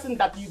that person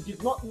that you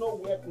did not know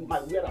where my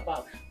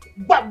whereabouts.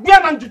 But we are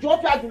not to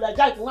drop you like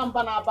Jack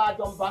Lambana Bar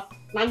Jumba,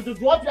 and to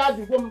drop you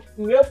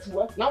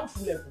now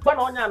but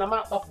on your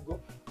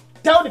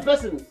tell the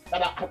person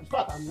that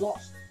I'm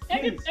lost.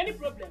 Any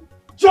problem?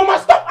 Choma,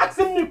 stop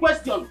asking me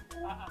questions.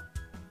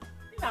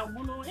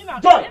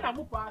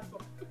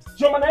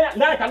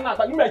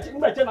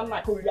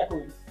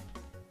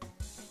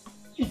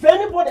 If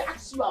anybody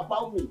asks you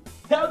about me,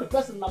 tell the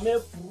person that may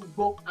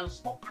go and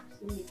stop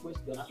asking me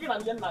questions.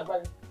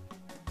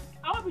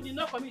 I hope you did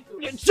not commit to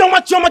it.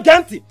 Choma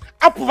Ganti,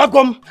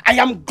 Apuvagom, I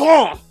am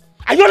gone.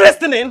 Are you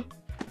listening?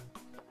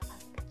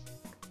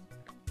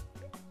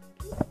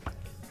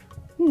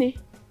 Ne,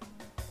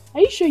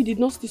 are you sure you did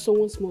not steal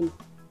someone's money?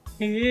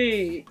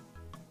 Hey,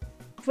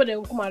 before they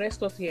will come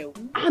arrest us here.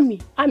 Army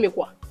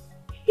what?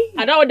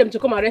 I don't want them to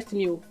come arrest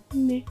me.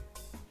 Ne.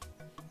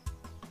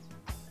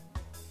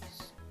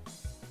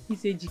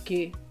 He's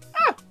AGK.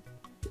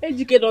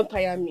 AGK don't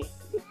tire me.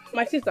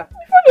 My sister.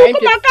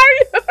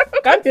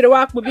 Can't be the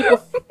work,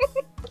 because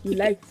you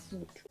like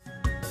food.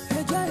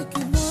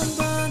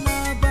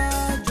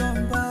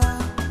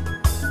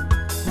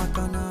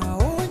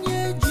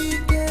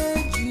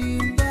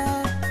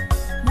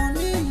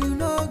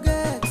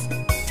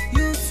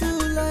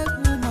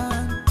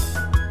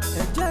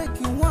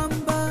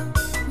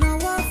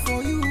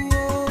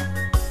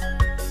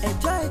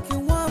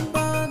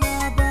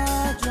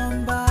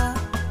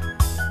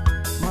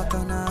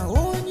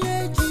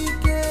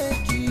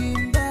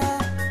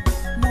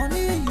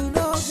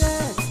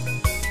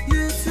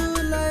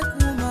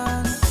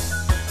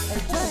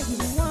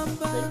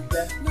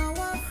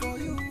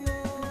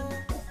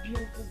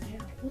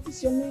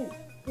 Your name?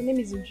 Your name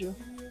is Uche.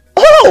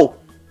 Oh!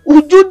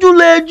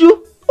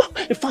 Ujujuleju!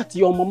 In fact,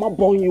 your mama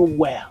born you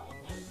well.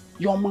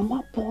 Your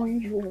mama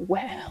born you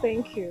well.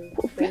 Thank you.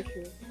 Thank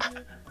you.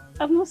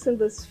 I've not seen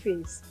this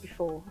face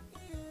before.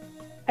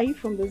 Are you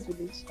from this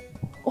village?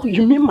 Oh,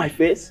 you mean my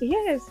face?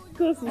 Yes,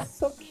 because it's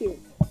so cute.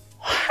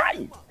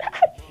 Hi!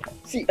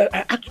 See,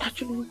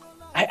 actually,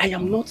 I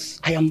am not.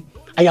 I am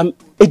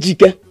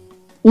Ejike.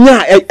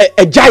 Nah,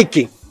 a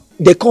Jaiki.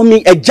 They call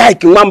me a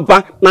Jaiki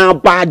Wamba, na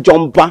ba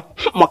jomba,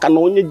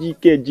 makanonye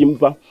jike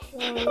jimba.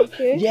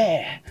 Okay.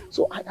 Yeah.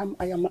 So I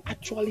am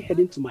actually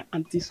heading to my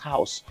auntie's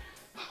house.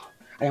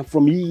 I am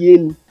from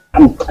Iyenu.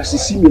 As you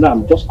see me now,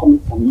 I'm just coming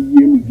from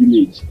Iyenu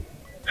village.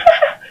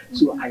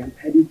 So I am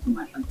heading to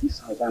my auntie's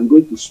house. I'm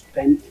going to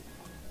spend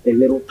a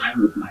little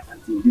time with my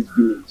auntie in this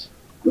village.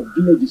 The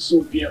village is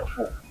so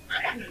beautiful.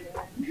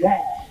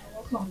 Yeah.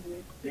 come.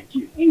 Thank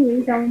you.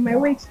 Anyways, I'm on my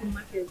way to the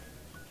market.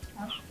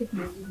 I'll take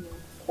my leave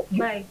now.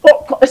 Bye.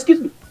 Oh,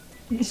 excuse me.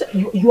 You said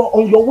you are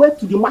on your way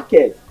to the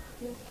market.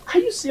 Are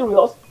you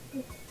serious?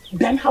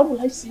 Then how will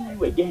I see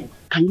you again?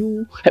 Can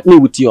you help me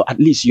with at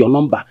least your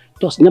number?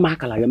 Just never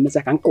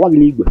can call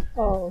me.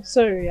 Oh,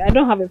 sorry, I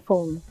don't have a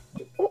phone.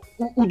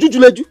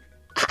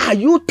 Are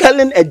you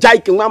telling a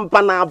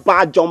Jaikiwamba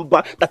bad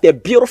jumper that a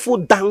beautiful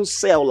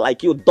downsell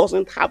like you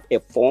doesn't have a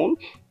phone?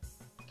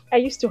 I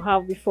used to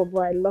have before,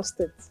 but I lost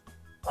it.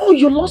 Oh,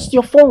 you lost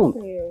your phone?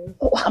 Yeah.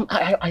 Oh,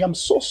 I am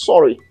so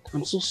sorry.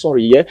 I'm so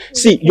sorry, yeah?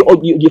 See,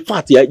 you're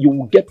fat, yeah? You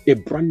will get a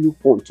brand new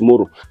phone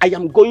tomorrow. I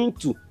am going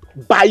to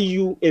buy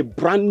you a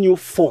brand new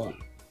phone.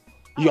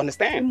 You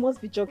understand? You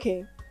must be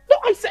joking. No,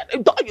 I said,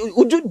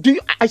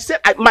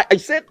 I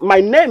said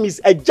my name is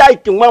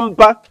Ejai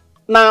Kimwamba.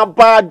 Na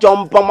ba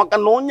jumpa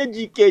makanonye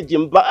jike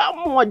jimba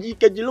amwa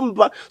jike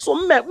jilumba. So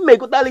me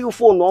go tell you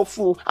phone off.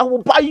 I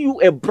will buy you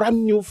a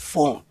brand new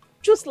phone.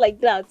 Just like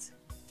that.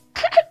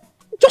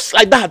 Just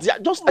like that, yeah.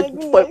 Just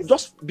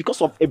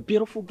because of a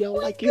beautiful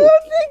girl like you. God,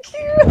 thank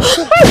you.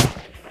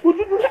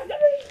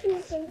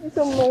 Thank you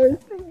so much.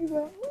 Thank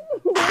you.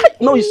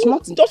 No, it's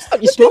nothing.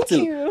 It's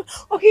nothing. You.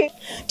 Okay.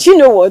 Do you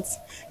know what?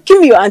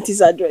 Give me your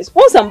auntie's address.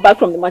 Once I'm back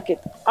from the market,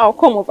 I'll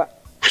come over.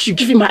 I should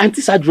give you my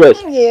auntie's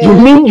address. Yeah. You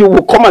mean you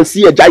will come and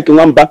see a Jai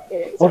Kinwamba?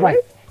 Yes. All right.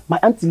 My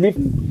auntie lives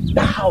in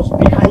the house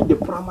behind the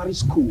primary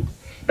school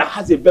that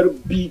has a very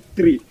big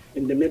tree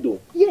in the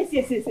middle. Yes.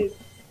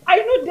 I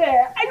know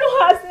there. I know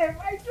her name.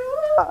 I do.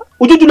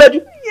 Would you do that?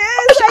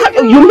 Yes, I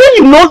do. You mean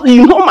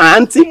you know my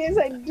auntie? Yes,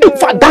 I do. In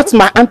fact, that's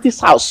my auntie's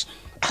house.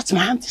 That's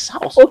my auntie's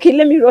house. Okay,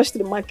 let me rush to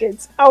the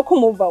market. I'll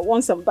come over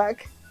once I'm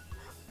back.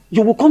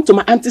 You will come to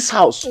my auntie's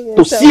house yes,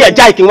 to see a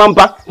Jai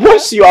Kinwamba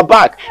once you are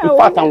back. In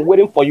fact, I'm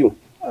waiting for you.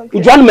 Okay.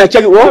 Would you want me to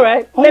check it? All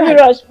right. Let me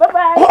rush.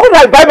 Bye-bye. All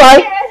right, bye-bye.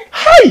 Yeah.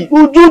 Hi,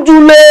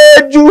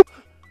 Ujujuleju.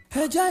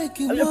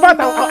 In fact,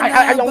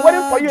 I am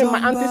waiting for you in my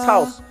auntie's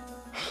house.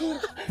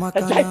 So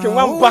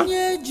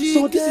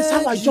this is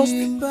how I just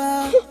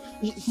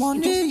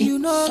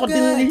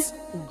suddenly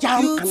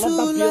jam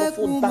another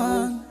beautiful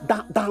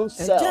down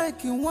cell.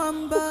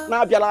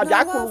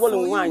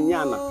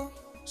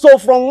 So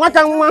from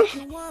Wakanwa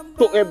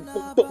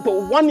to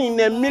 1 in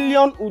a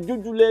million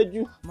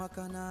Ujujuleju.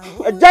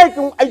 A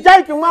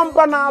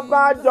Jaikiwamba na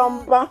ba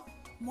jumper.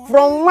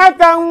 From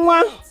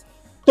Wakanwa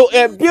to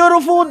a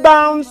beautiful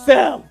down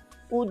cell.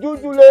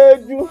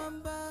 Ujujuleju.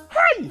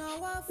 Hi!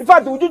 In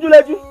fact,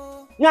 Ujujuleju.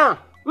 Yeah,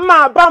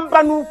 ma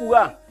bamba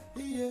nukuwa.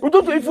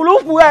 Ujuju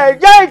ifulukuwa.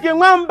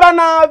 Jaikiwamba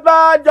na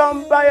ba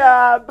jumper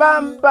ya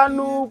bamba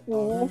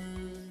nuku.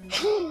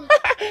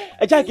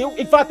 Ejaki,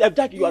 in fact,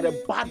 Ejaki, you are a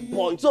bad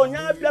boy. So,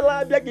 nya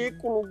biala biagi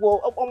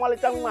kulugo.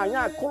 Omalechangma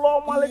nya kulo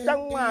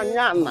omalechangma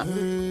nya na.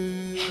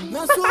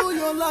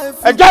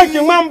 Ejaki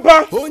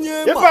mamba.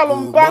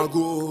 Ifalumba.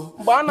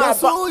 Bana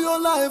ba.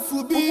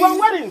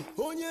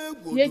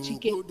 Yeah,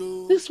 Chike,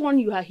 this one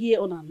you are here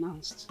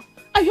unannounced.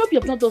 I hope you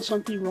have not done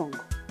something wrong.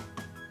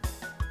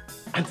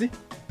 Auntie,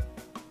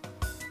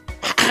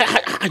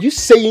 are you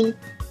saying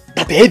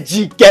that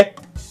Ejike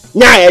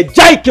nya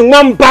Ejaki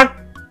mamba?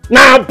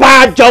 Na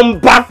ba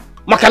jumpa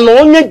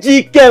makanonye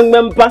jike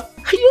member.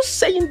 Are you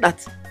saying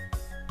that?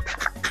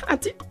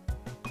 Auntie,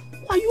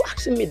 why are you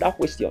asking me that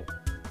question?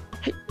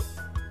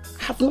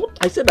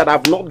 I said that I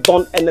have not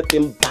done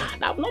anything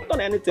bad. I have not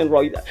done anything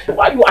wrong.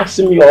 Why are you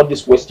asking me all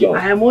this question?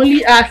 I am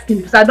only asking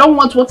because I don't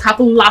want what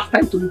happened last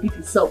time to repeat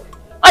itself.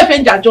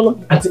 Auntie,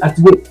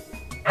 wait.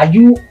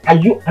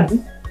 Auntie?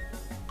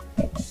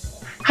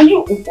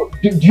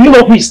 Do you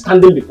know who is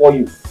standing before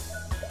you?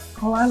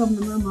 Oh, I don't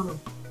know.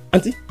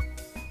 Auntie?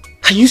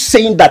 Are you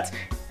saying that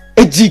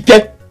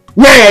Ejike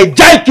na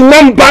Ejike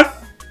member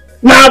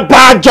na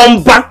ba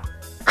jumpa?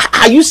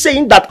 Are you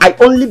saying that I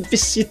only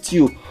visit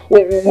you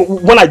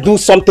when I do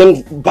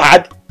something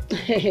bad?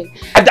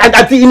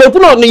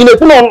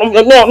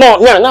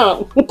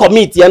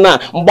 Commit ya na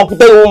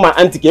mbakute my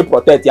auntie can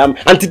protect ya.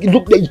 Auntie,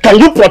 can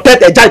you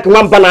protect Ejike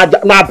member na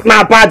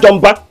ba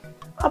jumpa?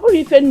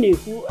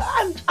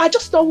 I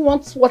just don't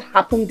want what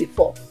happened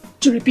before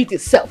to repeat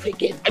itself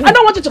again. I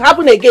don't want it to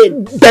happen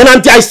again. Then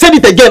auntie, I said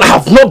it again. I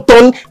have not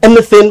done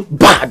anything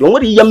bad.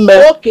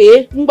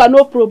 Okay,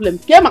 no problem.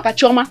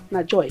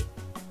 Na Joy.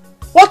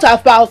 What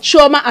about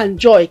Chioma and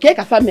Joy?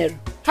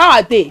 How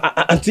are they?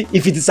 Auntie,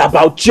 if it is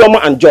about Chioma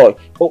and Joy,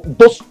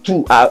 those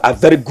two are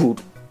very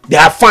good. They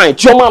are fine.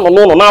 Chioma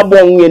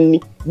no.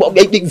 But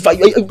if I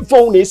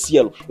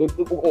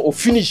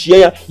finish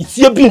here, it's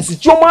your beans.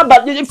 Chioma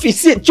that if you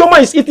see Chioma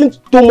is eating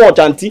too much,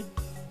 auntie.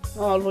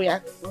 Oh,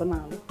 Lord.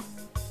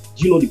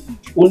 Do you know the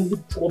only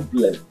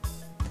problem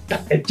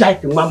that a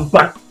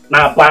Jaikiwamba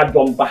na bad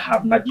jumper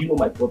have? Now, do you know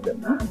my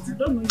problem? I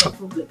don't know your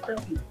problem. Tell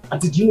me.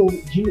 And do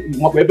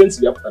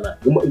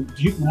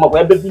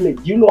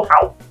you know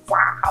how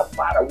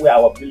far away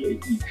our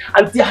village is?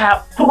 And they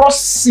have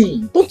crossed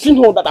sea. Don't you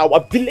know that our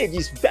village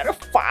is very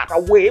far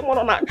away?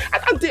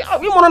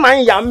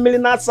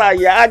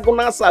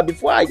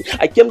 Before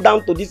I came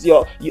down to this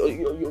your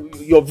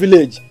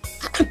village.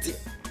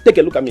 Take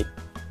a look at me.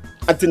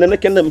 Auntie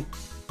Nenekenem,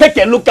 take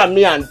a look at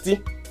me,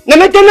 Auntie.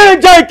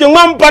 Nenekene Jake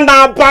one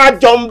banana bar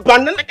jump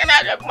and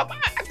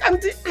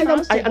Auntie,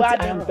 I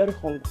am very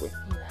hungry.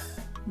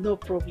 No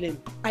problem.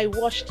 I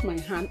washed my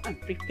hand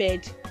and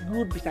prepared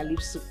good bitter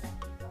leaf soup.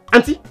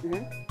 Auntie,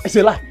 it's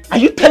a lie. Are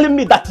you telling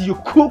me that you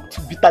cooked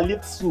bitter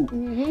leaf soup?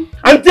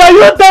 Auntie, are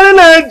you telling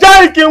me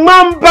Jake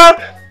one bar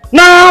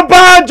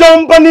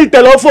jump on the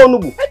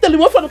telephone? I tell you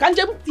what, can't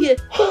you hear?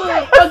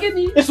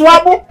 It's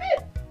Wabu.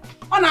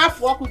 On half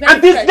walk with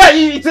Auntie,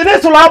 it's a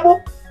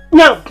Solabo.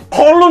 Now,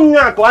 call on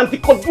Yako, Auntie,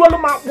 because you are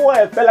my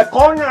boy, fella,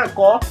 call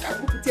Yako.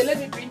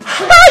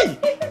 Hi!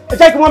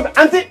 Jake one,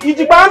 Auntie,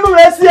 you can't do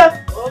this here.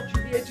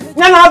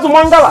 Yana has a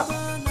mangala.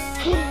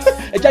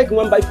 Jake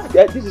one by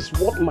this is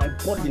what my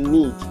body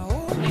needs.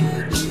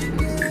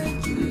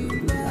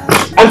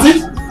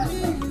 Auntie,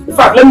 in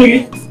fact, let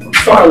me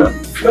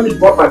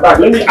drop my bag.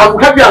 I will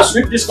help you and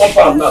sweep this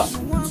compound now.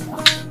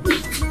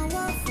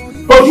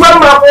 But you are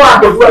my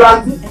boy,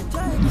 Auntie.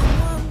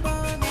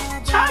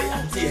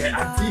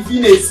 Auntie, if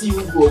you see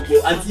you go,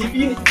 Auntie, if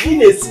you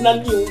see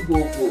you go.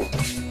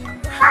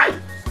 Hi.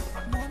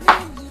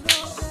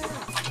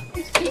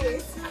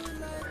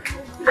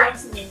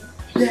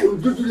 Yeah, we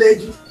do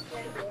lady.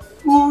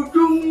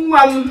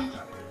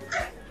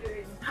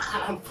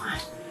 I'm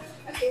fine.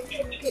 Okay.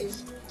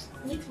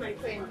 Meet my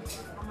friend,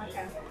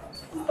 Amaka.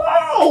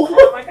 Oh!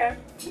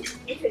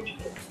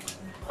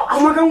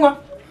 Amaka.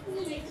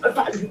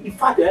 In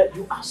fact,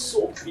 you are so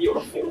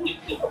beautiful.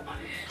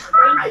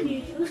 Thank you.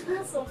 You look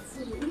handsome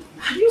too.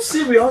 Are you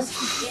serious?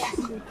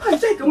 Yeah. I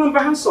think I remember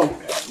handsome.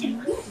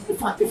 In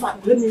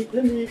fact, let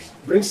me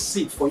bring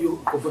seat for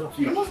you, for both of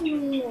you. No, I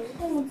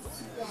don't want to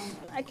sit down.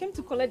 I came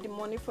to collect the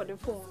money for the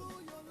phone.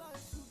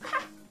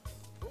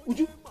 Would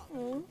you?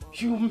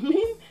 You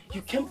mean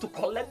you came to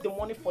collect the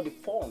money for the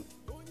phone?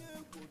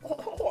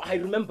 Oh, I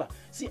remember.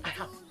 See, I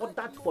have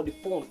ordered for the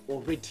phone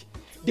already.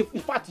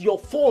 In fact, your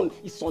phone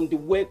is on the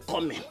way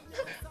coming.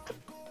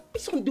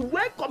 It's on the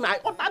way coming. I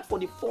ordered for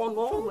the phone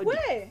already. From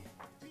where?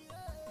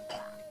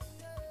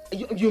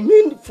 You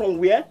mean from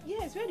where?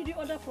 Yes, where did you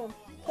order from?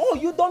 Oh,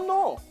 you don't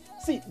know.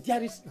 See,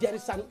 there is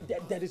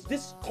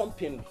this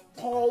company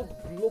called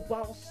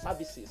Global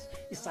Services.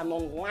 It's an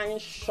online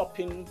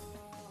shopping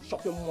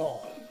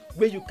mall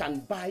where you can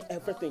buy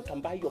everything. You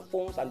can buy your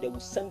phones and they will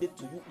send it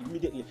to you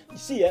immediately. You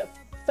see,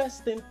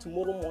 first thing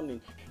tomorrow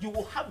morning, you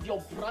will have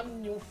your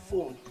brand new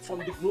phone from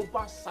the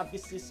Global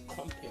Services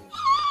company.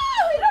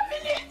 Oh, wait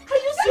a minute. Are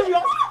you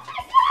serious?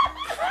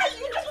 Thank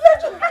you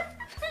so much.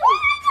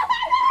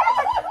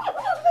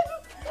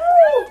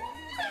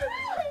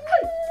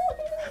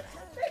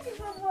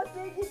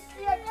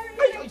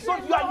 So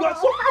you are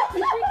so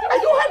happy. Are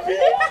you happy?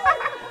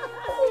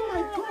 Oh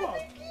my God.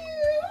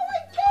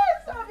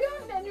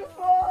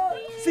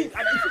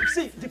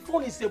 See, the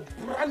phone is a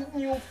brand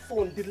new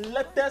phone, the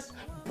latest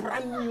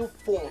brand new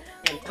phone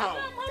in town.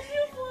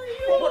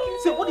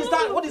 What is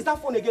that? What is that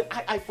phone again?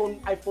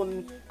 iPhone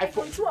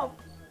 12.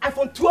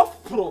 iPhone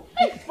 12 Pro.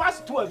 The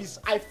first 12 is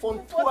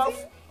iPhone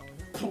 12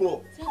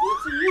 Pro. So I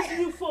want to use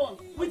new phone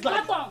with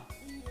button.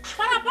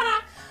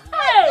 Para.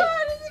 Hey!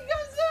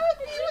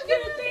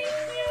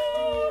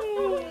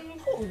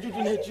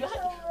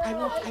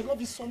 Oh, I love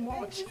you so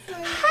much.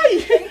 Hi.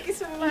 Thank you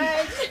so much.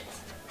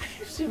 Are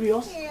you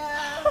serious?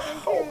 Yeah.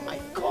 Oh my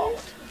God.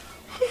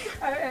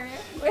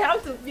 We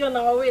have to be on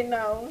our way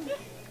now.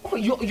 Oh,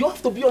 you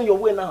have to be on your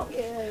way now.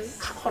 Yes.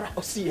 All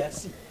right. See,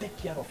 take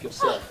care of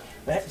yourself.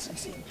 As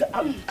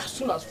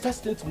soon as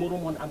first thing tomorrow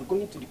morning, I'm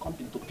going to the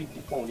company to pick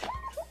the phone.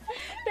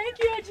 Thank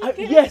you,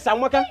 Ejike. Yes,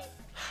 Amaka.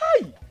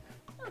 Hi.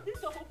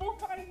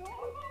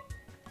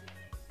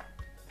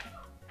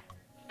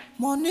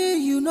 Money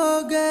you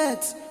no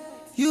get,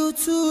 you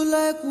too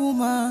like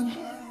woman.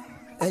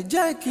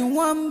 Ejike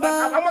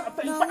Wamba.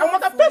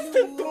 Amaka, first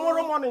thing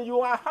tomorrow morning, you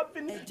are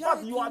having,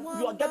 but you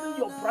are getting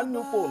your brand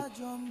new phone.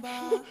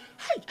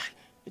 Hi.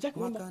 Ejike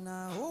Wamba.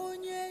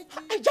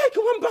 Ejike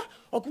Wamba.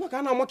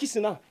 Okumaka na Amaki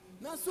sina.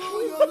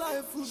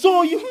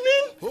 So you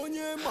mean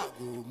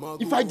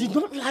if I did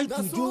not lie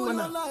to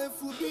Joanna,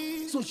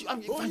 so if I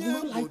did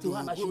not lie to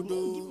her, she would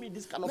not give me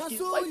this kind of kiss.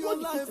 Why you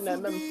want the kiss in her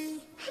name?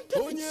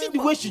 See the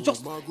way she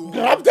just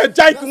grabbed the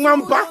Jake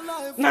Mamba,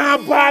 na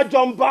ba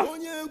jumba.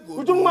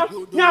 Ujuma,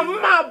 nya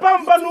ma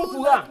bamba no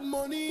kuha.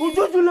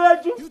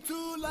 Ujujuleju.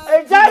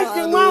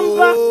 Jake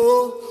Mamba.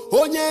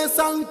 Onye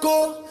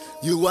Sanko,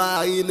 you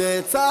are in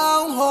a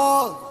town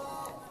hall.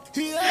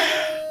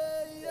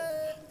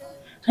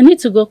 I need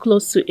to go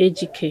close to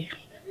Ejike.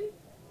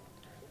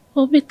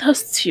 Or better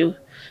still,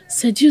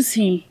 seduce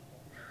him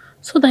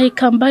so that he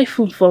can buy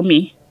food for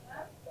me.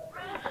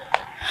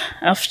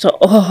 After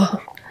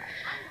all,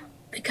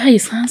 the guy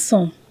is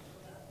handsome.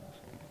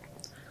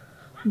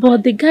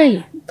 But the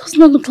guy does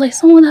not look like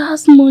someone that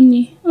has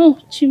money. Oh,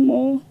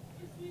 Chimo,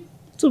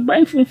 to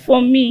buy food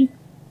for me.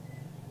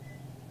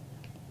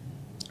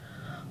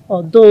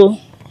 Although,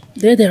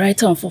 they're the right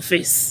one for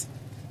face.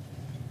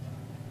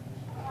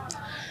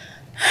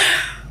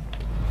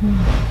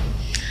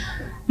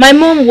 My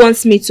mom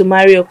wants me to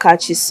marry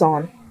Okachi's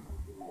son,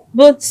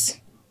 but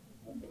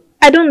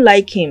I don't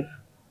like him.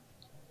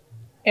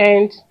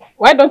 And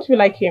why don't you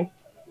like him?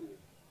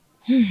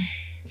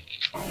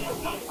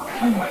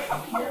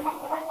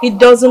 He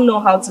doesn't know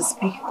how to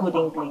speak good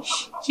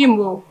English.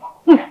 Chimo.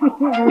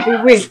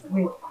 Wait.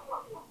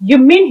 You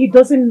mean he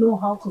doesn't know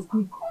how to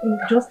speak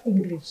just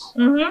English?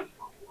 Mm-hmm.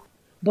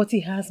 But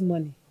he has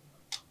money.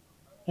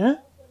 Huh?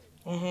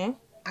 Mm-hmm.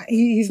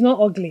 He's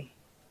not ugly.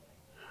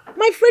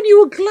 My friend, you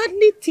will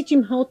gladly teach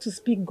him how to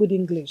speak good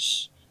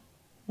English.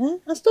 Huh?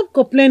 And stop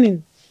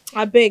complaining.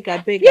 I beg.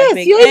 Yes,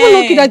 you're even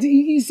lucky that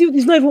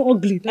he's not even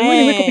ugly. That when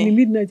you wake up in the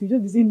midnight, you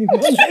just be seeing him.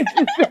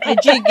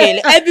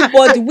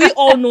 Everybody, we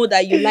all know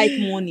that you like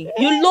money.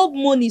 You love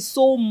money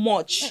so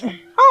much.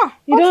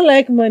 You don't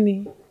like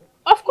money?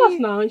 Of course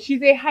now.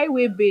 She's a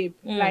highway babe.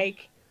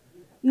 Like,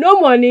 no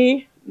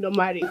money, no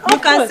marriage. You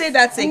can say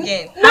that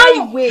again.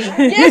 Highway.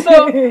 Yes,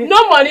 so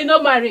no money,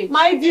 no marriage.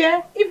 My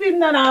dear, even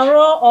Nana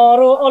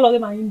all of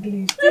them are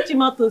English. Teach him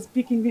how to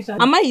speak English.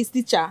 Am I his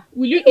teacher?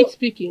 Will you eat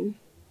speaking?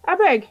 I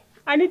beg.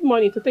 I need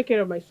money to take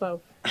care of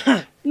myself.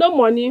 No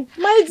money.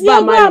 My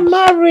dear, we are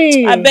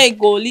married. I beg,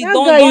 Goli.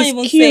 Don't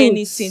even say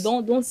anything.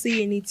 Don't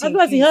say anything.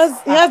 Otherwise, he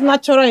has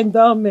natural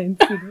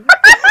endowment.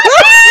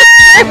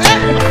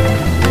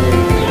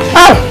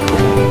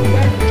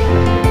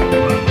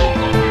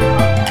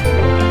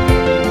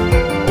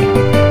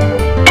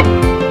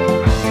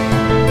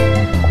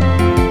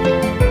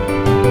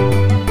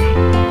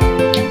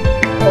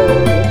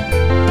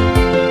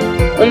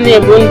 Only a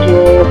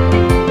bonjour.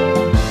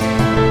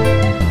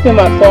 Come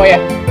on, Sawyer.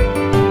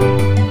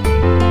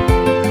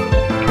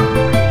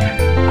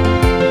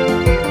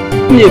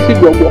 Yes, you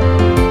go.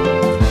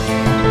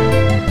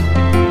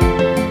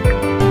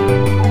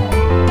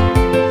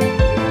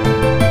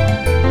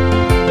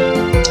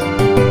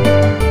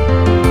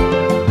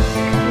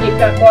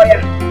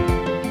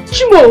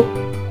 Chimo!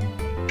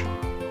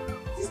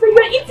 Sister,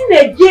 you're eating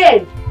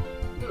again!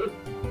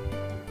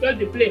 Just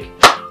the plate.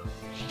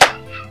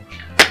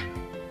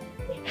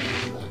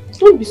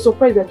 Don't be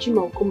surprised that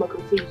Chima will come back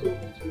and say he's not going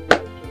to marry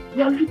again.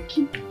 You are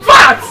looking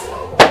fat!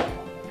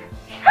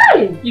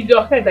 Hey! It's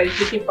your head that is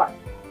looking fat.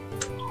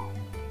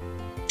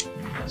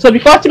 So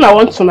before Chima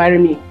wants to marry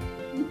me,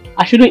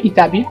 I shouldn't eat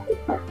Abi.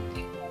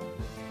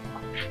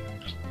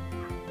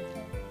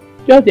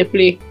 Just the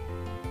play.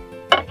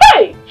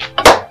 Hey!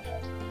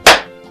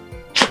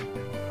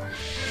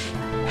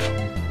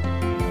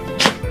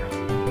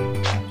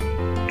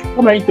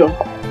 Come on, eat them.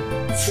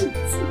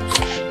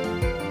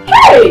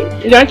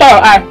 Hey! You don't tell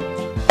your eye.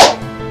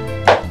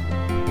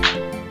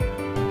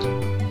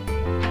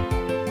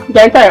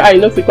 The entire eye,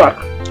 no fit talk.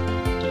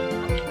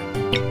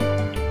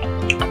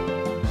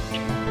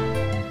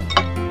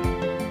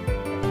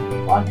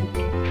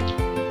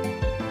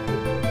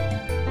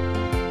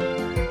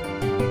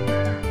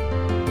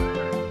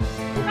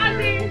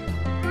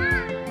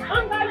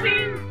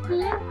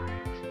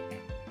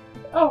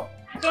 Oh,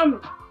 Tommy,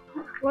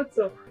 what's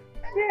up?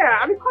 Yeah,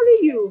 I'm calling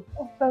you.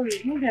 Oh, sorry,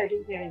 maybe I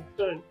didn't hear you.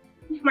 Sorry.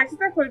 My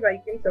sister told me that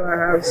you came to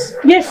our house.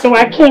 Yes, so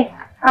I came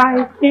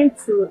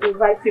to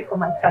invite you for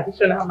my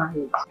traditional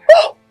marriage.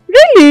 Oh,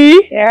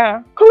 really?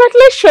 Yeah.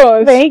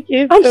 Congratulations. Thank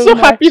you. I'm so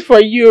happy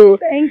for you.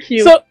 Thank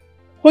you. So,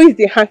 who is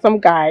the handsome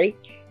guy?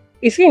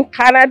 Is he in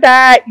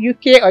Canada,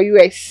 UK, or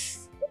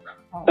US?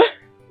 Oh.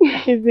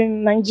 He's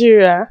in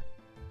Nigeria.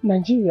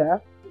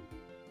 Nigeria?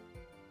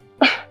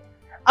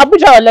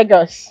 Abuja or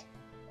Lagos?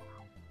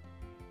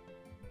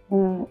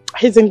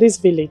 He's in this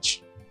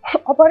village.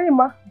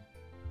 Obarima.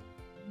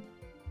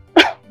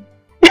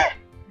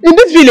 In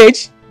this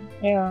village?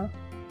 Yeah.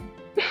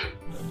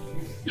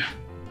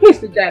 Who's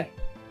the guy?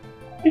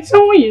 It's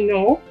someone you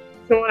know.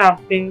 Someone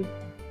I've been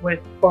with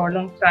for a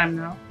long time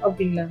now.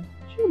 Obina.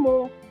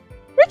 Chimo.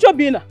 Which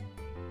Obina?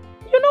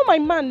 You know my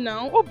man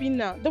now,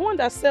 Obina. The one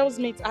that sells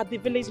meat at the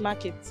village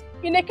market.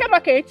 In a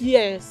market?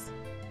 Yes.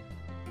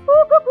 Can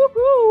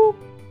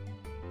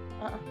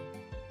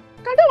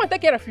they want to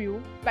take care of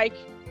you? Like,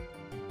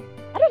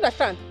 I don't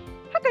understand.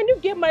 How can you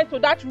get married to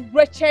that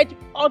wretched,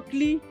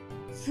 ugly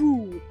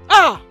fool?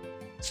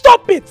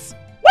 Stop it!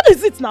 What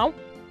is it now?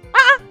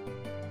 I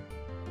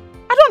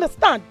don't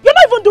understand. You're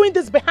not even doing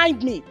this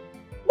behind me.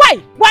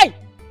 Why?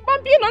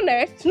 I'm being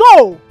honest.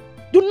 No!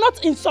 Do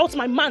not insult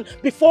my man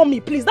before me,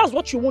 please. That's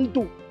what you won't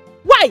do.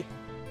 Why?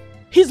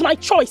 He's my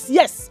choice,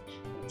 yes.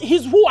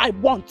 He's who I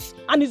want.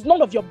 And it's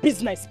none of your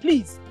business,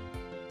 please.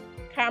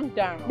 Calm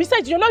down.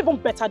 Besides, you're not even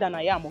better than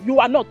I am. You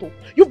are not.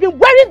 You've been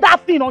wearing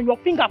that thing on your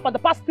finger for the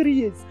past 3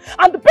 years.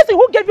 And the person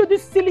who gave you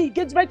this silly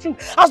engagement ring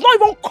has not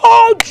even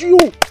called you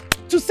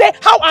to say,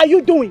 how are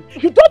you doing?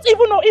 You don't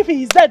even know if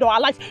he is dead or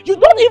alive. You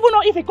don't even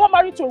know if he got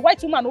married to a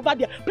white woman over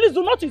there. Please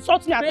do not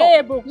insult me at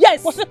all.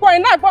 Yes. Hold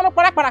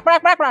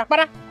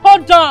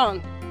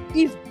on.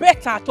 It's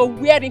better to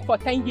wear it for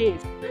 10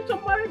 years than to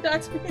marry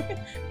that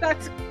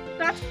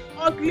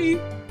ugly,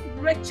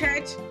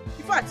 wretched.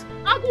 In fact,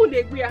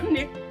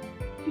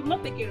 he'll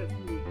not take care of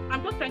you.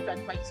 I'm just trying to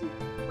advise you.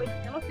 But you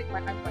cannot take my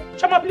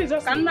advice. Chama, please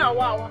just leave.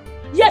 Wow.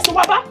 Yes,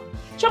 Baba.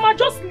 Chama,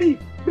 just leave.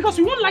 Because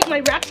you won't like my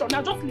reaction.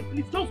 Now just leave.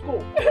 Please, just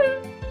go.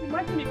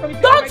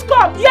 Don't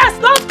come! Yes,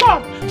 don't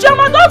come!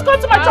 Chioma, don't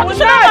come to my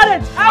traditional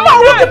marriage! Come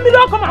on, look at me,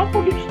 don't come and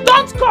forgive!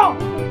 Don't come!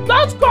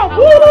 Don't come!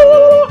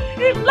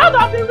 In Lord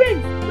of the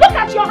Rings, look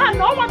at your hand,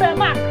 no one but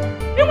mark!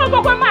 You want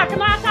to go mark,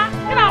 Naka?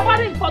 And I'm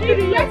waiting for 3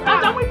 years. It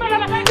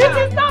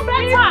is not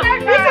better!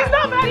 It is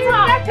not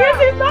better! It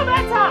is not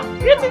better!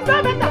 It is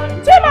not better!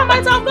 Chioma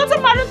might have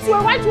gotten married to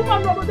a white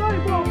woman from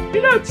Odoibo.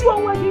 You know,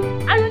 true wedding,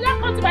 and you now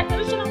come to my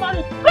traditional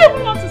marriage. I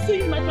even want to see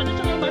you in my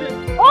traditional marriage.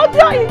 Hold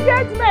your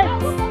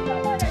engagement!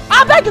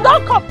 I beg you,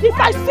 don't come. If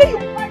I see you,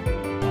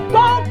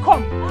 don't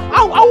come.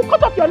 I will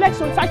cut off your legs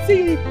so if I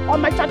see you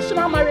on my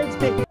traditional marriage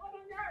day.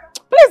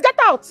 Please get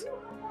out.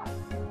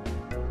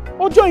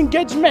 Hold your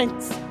engagement.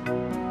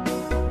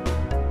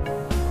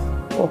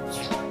 What?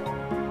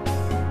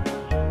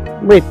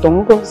 Wait,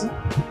 Tongozi.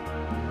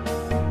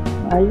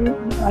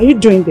 Are you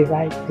doing the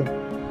right thing?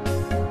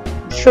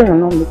 I'm sure you're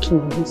not making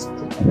a mistake.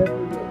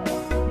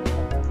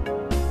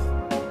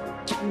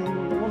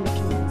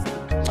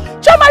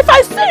 If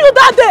I see you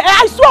that day,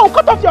 I swear I'll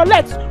cut off your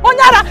legs.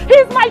 Onyara, he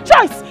is my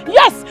choice.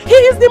 Yes, he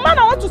is the man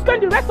I want to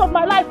spend the rest of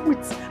my life with.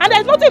 And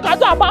there's nothing you can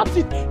do about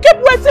it.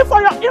 Keep waiting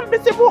for your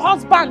invisible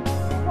husband.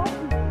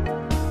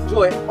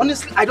 Joy,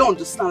 honestly, I don't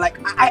understand. Like,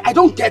 I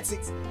don't get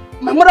it.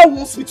 My mother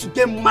wants me to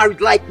get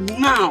married, like,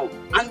 now.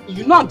 And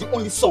you know I'm the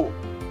only son.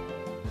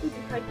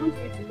 I can't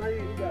wait to marry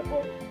you,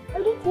 but I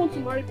don't want to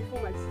marry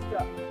before my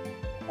sister.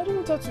 I don't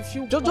want her to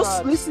feel bad.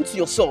 Just listen to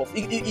yourself.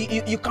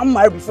 You can't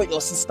marry before your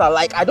sister.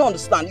 Like, I don't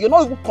understand. You're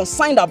not even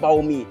concerned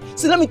about me.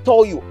 See, let me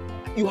tell you.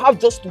 You have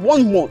just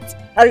 1 month.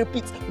 I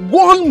repeat,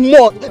 1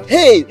 month.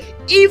 Hey,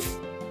 if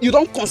you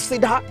don't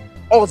consider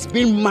us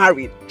being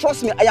married,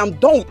 trust me, I am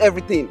done with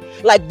everything.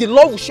 Like, the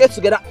love we share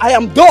together, I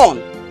am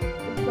done.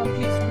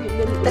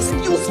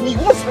 Excuse me.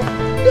 What's wrong?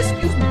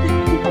 Excuse me.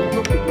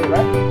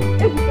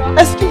 Right?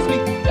 Excuse me.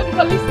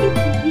 Ebuka, listen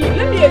to me.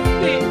 Let me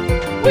explain.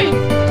 Wait,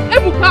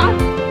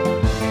 Ebuka.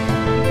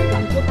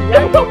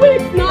 Ebuka,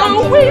 wait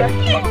now, wait,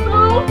 please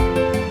now.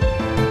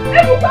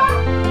 Ebuka!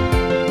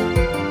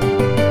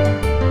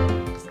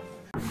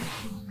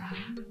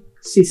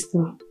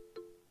 Sister,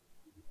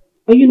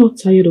 are you not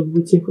tired of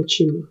waiting for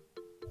Chima?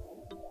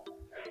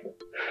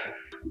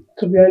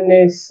 To be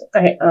honest,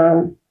 I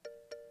am.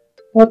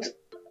 But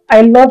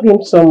I love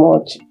him so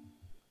much.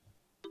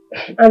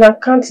 And I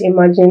can't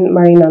imagine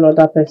marrying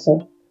another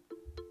person.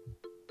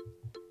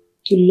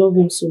 You love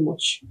him so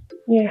much?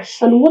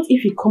 Yes. And what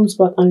if he comes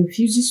back and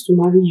refuses to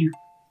marry you?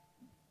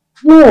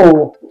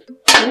 No.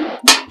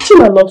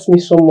 Chima loves me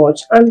so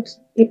much and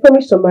he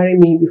promised to marry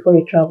me before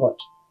he traveled.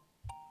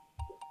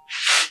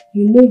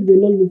 You know you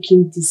were not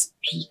looking this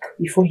big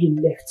before he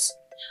left.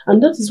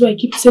 And that is why I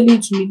keep telling you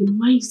to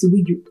minimize the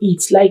way you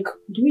eat. Like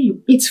the way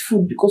you eat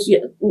food because you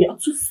are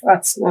too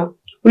fat now.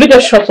 Will you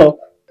just shut up?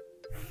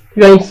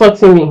 You are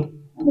insulting me.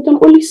 But I'm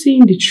only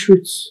saying the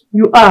truth.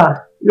 You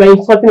are. You are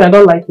insulting. I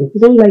don't like it. You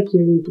don't like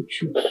hearing the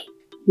truth.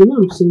 You know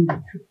I'm saying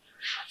the truth.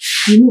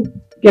 You know.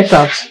 Get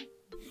out.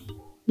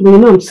 But you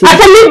know I'm saying. I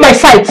can leave my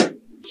sight.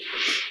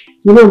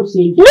 You know I'm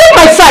saying. Leave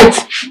my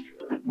sight.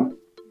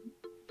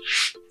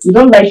 You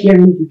don't like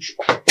hearing the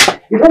truth.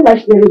 You don't like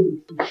hearing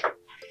the truth.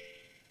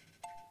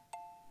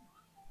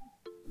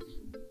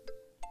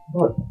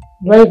 But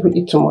do I even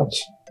eat too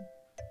much?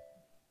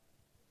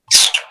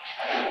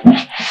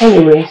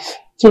 Anyways,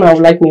 Chima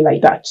would like me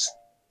like that.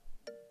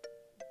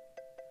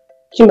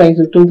 Chima is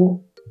a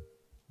Odogu.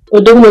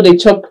 Odogu know they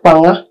chop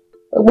panga.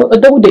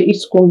 Odogu they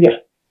eat scombia.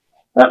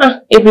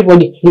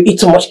 Everybody, you eat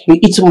too much, you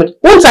eat too much.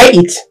 Won't I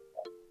eat?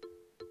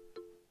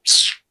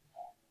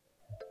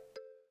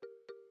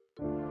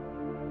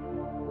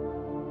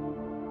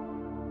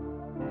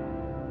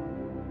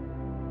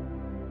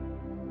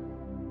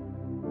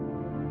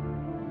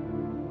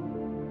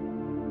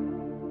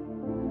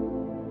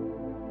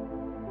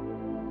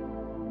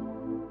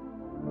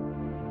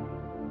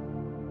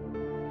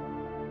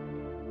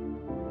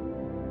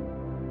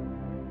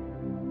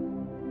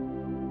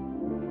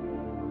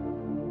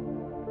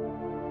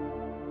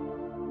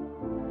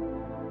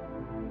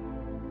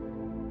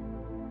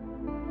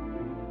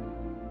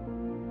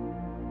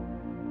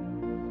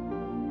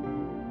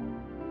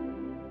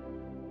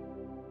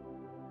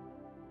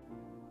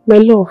 My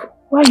love,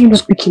 why are you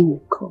not picking your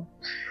call?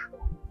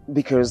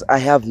 Because I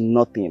have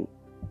nothing,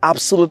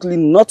 absolutely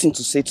nothing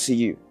to say to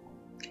you.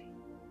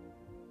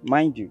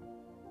 Mind you,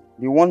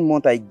 the 1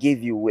 month I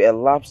gave you will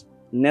elapse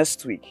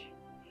next week.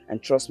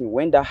 And trust me,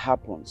 when that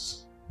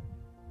happens,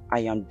 I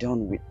am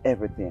done with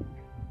everything.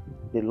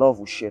 The love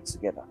we share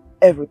together,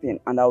 everything.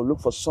 And I will look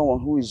for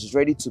someone who is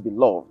ready to be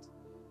loved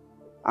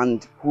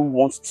and who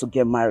wants to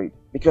get married.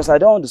 Because I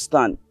don't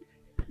understand.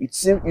 You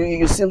seem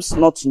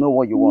not to know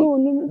what you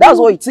want. No. That's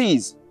what it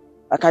is.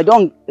 Like I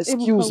don't,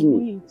 excuse Ebuka,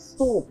 me. wait.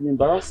 Stop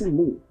embarrassing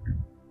me.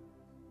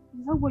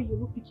 Is that why you're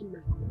not picking my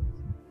call?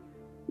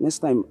 Next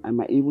time, I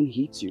might even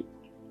hit you.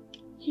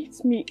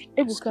 Hit me,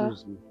 Ebuka.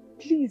 Excuse me.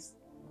 Please.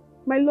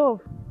 My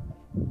love.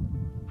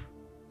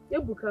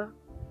 Ebuka.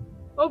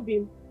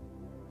 Obim.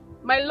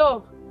 My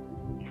love.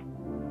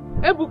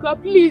 Ebuka,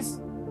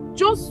 please.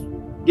 Just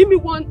give me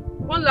one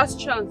last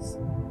chance.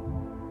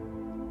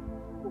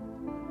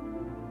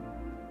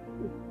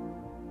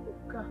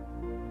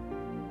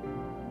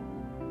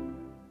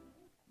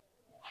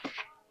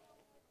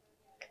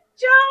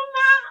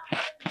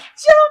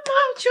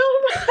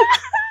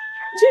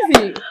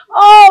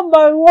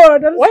 my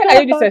word. Why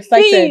are you this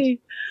excited?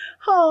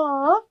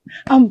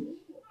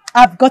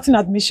 I've gotten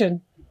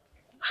admission.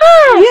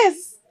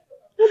 Yes.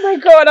 Oh my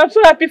God, I'm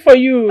so happy for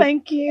you.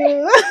 Thank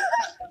you.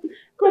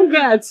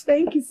 Congrats.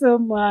 Thank you so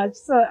much.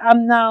 So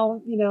I'm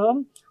now,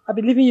 I'll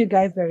be leaving you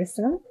guys very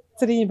soon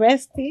to the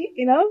university,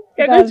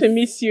 We're going to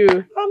miss you.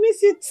 I'll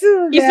miss you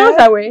too. Is Rose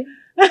away?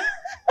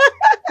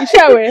 Is she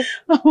away?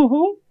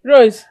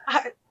 Rose.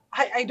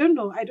 I don't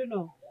know.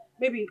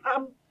 Maybe,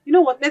 you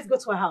know what? Let's go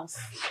to her house.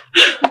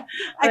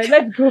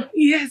 Let's go.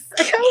 Yes,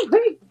 I can't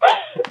wait.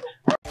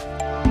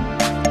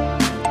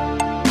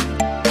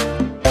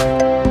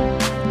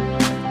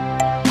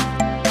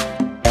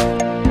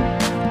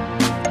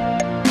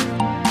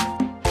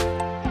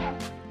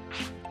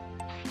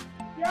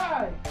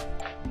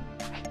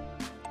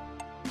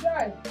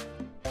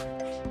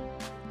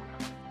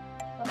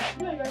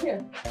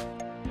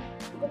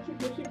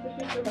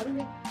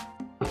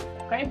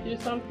 Can you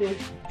do something?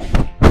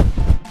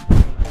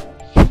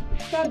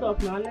 Stand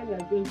up now and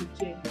let me adjust the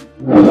chair.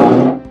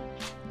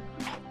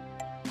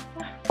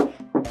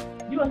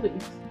 Do you want to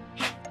eat?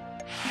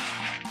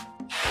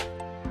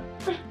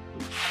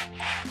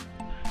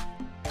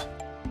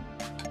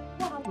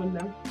 What happened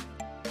now?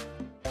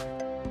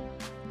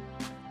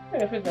 Why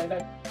your face like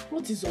that?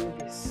 What is all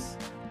this?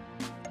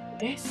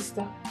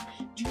 Sister,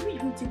 do you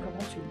even think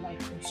about your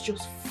life or it's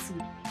just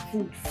food?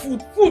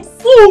 Food!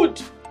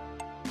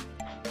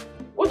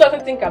 Who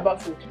doesn't think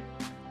about food?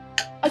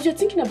 As you're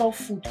thinking about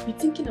food, be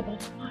thinking about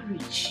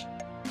marriage.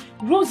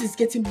 Rose is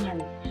getting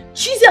married.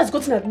 Chizzy has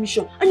gotten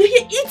admission. And you're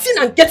here eating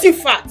and getting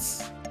fat.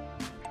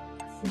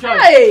 Joy.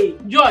 Hey!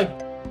 Joy,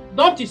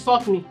 don't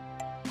insult me.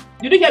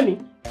 Did you hear me?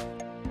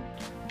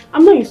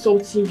 I'm not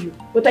insulting you,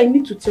 but I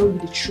need to tell you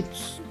the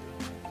truth.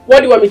 What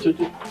do you want me to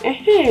do?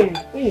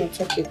 When you're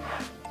talking,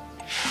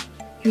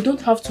 you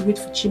don't have to wait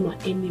for Chima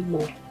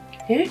anymore.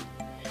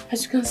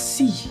 As you can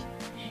see,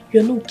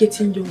 you're not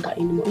getting younger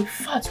anymore. In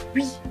fact,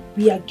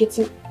 we are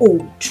getting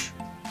old.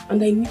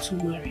 And I need to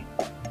marry.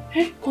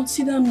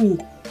 Consider me.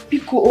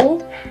 Pico.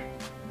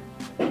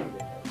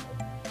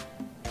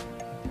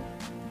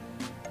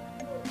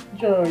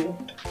 Joy,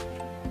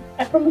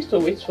 I promised to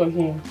wait for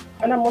him.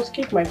 And I must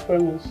keep my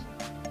promise.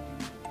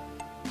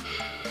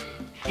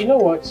 You know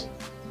what?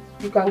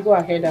 You can go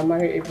ahead and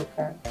marry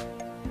Ebuka.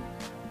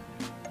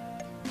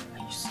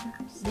 Are you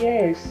serious?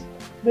 Yes.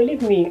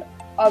 Believe me,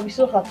 I'll be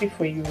so happy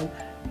for you.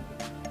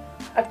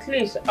 At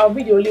least, I'll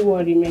be the only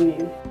one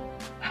remaining.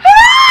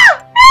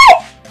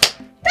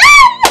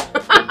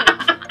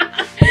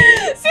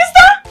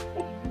 Sister!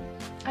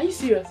 Are you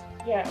serious?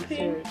 Yeah, I'm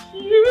serious.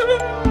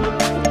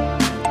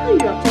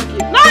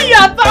 Now you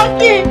are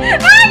talking!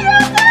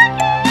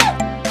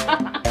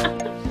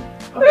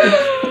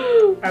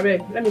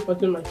 Abeg, let me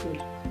continue my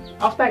food.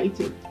 After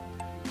eating,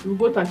 we'll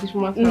go to Auntie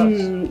Mama's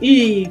house.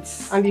 Eat!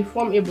 And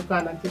inform Ebuka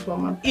and Auntie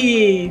Mama.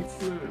 Eat!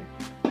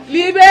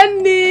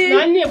 Libendi!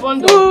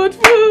 Food!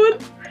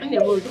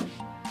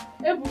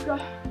 Ebuka.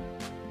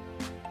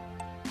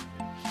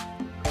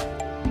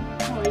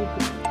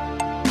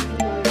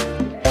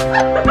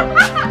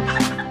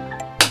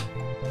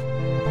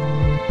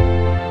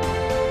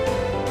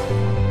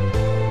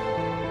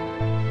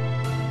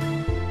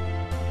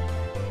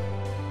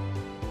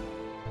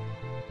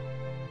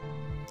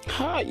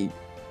 Hi.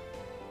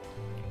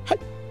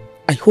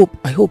 I hope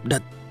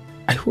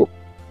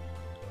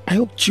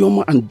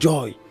Chioma and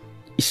Joy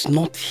is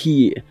not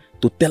here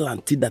to tell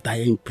Auntie that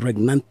I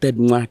impregnated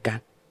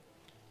Mwaka.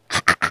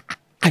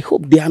 I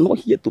hope they are not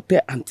here to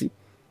tell Auntie.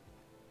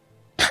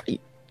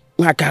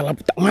 Mwaka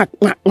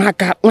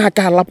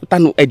laputa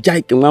no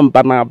ejai ke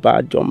mwamba na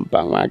ba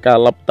jomba. Mwaka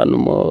laputa no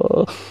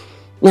mo.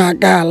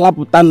 Mwaka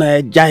laputa no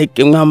ejai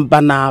ke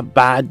mwamba na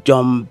ba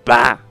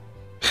jomba.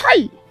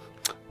 Hi.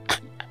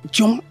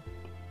 Chioma.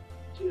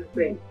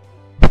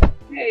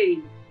 Hey.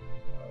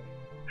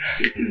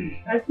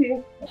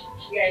 Auntie,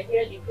 we are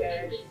here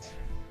because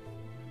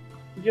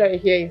Joy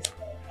here is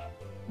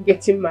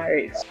getting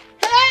married.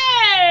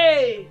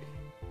 Hey!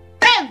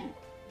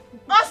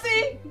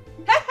 Osi!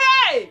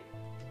 Hey!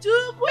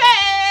 Chukwe!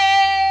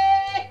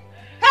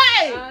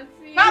 Hey!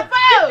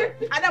 Papa!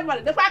 I don't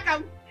want the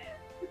fuck.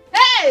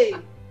 Hey!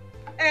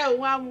 Hey,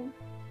 Wamu.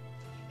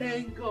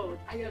 Thank God.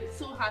 I am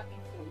so happy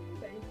for you.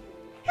 Thank you.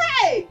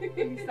 Hey!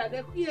 Mr.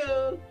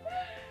 Dekio!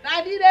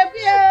 Daddy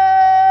Dekio!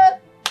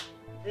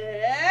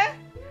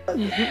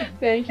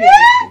 Thank you.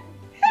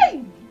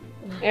 Hey!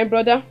 Hey,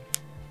 brother.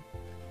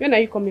 When are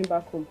you coming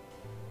back home?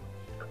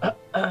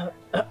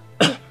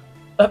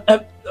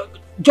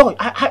 Joy,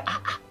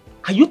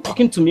 are you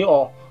talking to me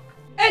or?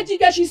 Hey,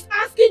 Jika, she's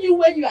asking you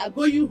when you are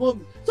going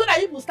home so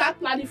that you will start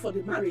planning for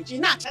the marriage.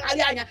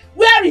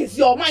 Where is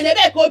your mind?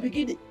 Never go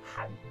beginning.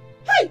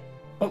 Hey!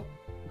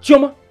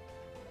 Chioma,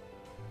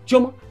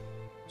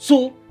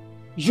 so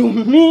you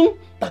mean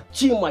that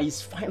Chima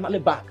is finally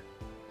back?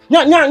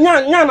 Na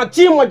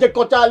Chima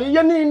jekochalo,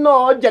 you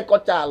know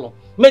jekochalo.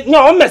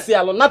 No,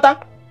 messialo nata.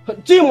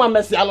 Chima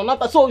messialo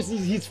nata. So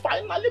he's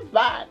finally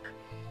back.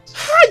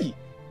 Hi.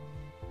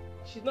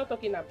 She's not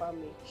talking about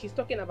me. She's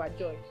talking about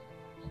Joy.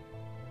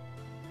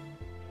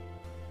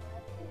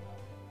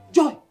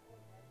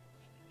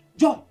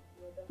 Joy,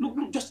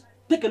 look, just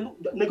take a look.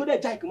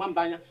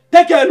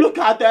 Take a look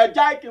at the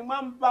Jack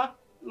Mamba,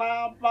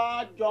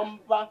 Naba,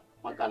 Jumba,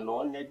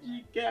 Macanone,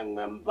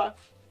 Member.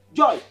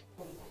 Joy,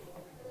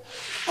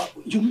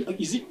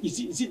 is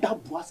it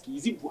that Boaski?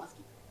 Is it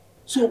Boaski?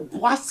 So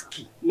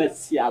Boaski,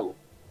 Messialo.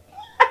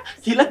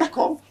 He let her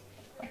come.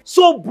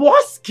 So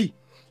Boaski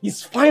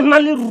is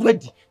finally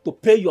ready to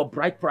pay your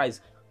bride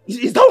price.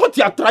 Is that what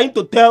you are trying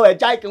to tell a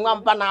Jack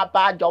Mamba,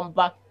 Naba,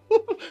 Jumba?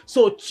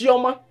 So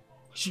Chioma,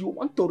 you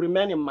want to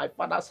remain in my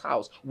father's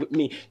house with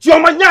me?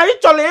 Chioma,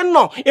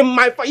 in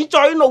my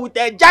with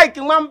a Jack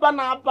Mamba,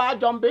 Naba,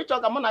 Jumba,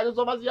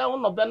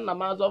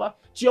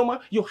 Chioma,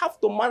 you have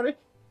to marry.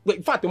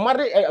 In fact,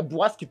 marry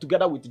Boaski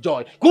together with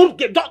Joy. Go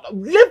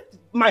leave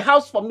my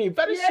house for me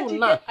very soon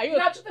now.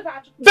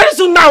 Very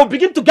soon now,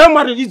 begin to get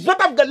married. It's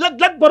better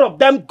let both of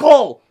them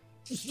go.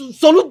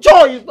 So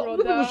Joy,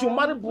 we should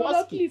marry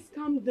Boaski. Please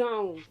calm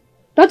down.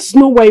 That's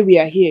not why we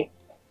are here.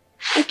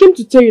 I came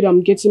to tell you that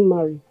I'm getting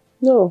married.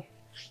 No.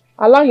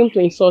 Allow him to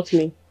insult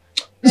me.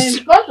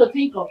 Then got to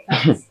think of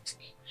that.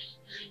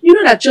 You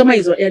know that Chioma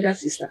is your elder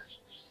sister.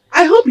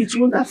 I hope it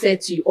won't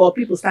affect you or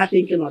people start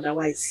thinking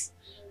otherwise.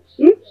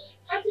 Auntie,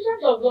 that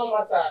does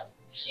not matter.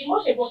 The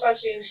most important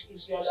thing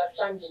is your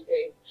understanding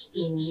there.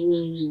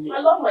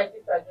 I love my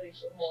sister Joy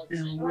so much. I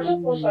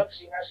just want her to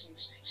be happy.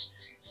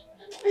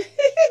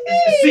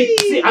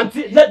 See,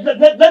 Auntie,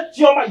 let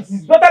Chioma, it's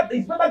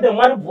better than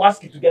marry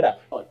Boaski together.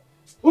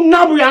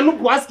 Now we are not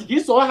Boaski,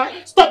 so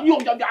stop you.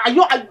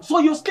 So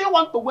you still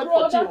want to wait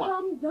for Chioma?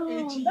 Calm down.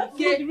 That's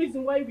not the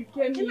reason why we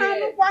came here.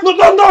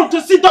 No,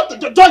 to see,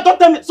 don't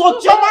tell me. So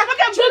Chioma,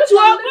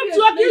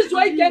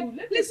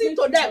 listen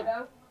to them.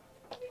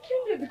 I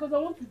came here because I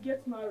want to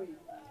get married.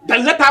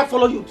 Then let her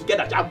follow you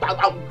together.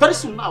 Very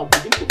soon now,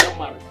 begin to get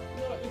married.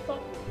 No, it's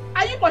not.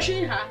 Are you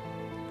pursuing her?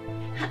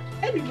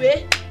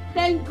 Anyway,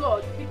 thank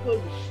God.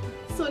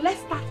 So let's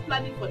start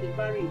planning for the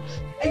marriage.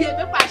 Hey,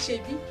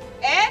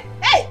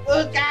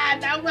 oh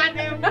God, I want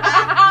them.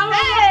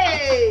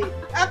 Hey,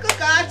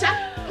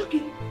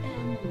 okay.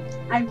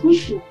 I'm going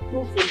to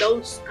go for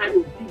those kind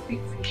of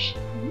big fish.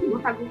 You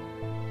want to go?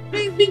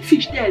 Big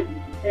fish there.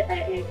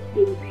 They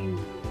will be.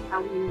 I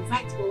will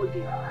invite all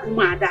the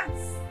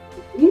mothers.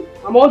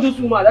 I'm all those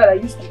women that I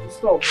used to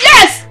stop.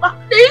 Yes!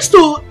 They used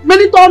to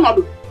monitor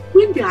model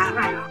when they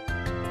arrive.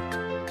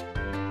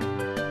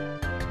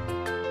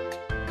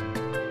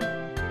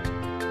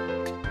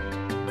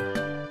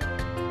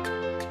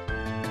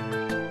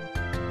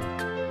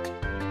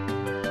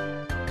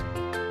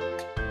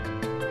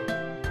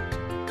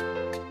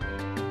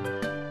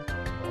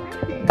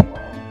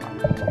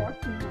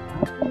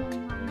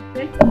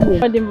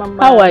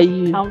 How are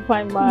you? I'm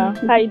fine, ma.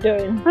 How you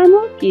doing? I'm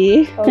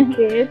okay.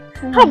 Okay.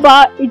 How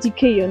about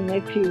Ejike, your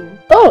nephew?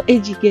 Oh,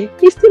 Ejike,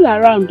 he's still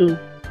around though.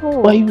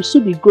 Oh. But he will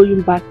soon be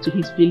going back to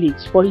his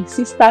village for his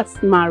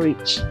sister's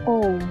marriage.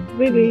 Oh,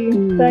 really?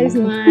 That is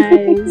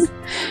nice.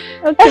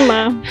 Okay,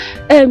 ma.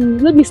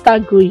 Let me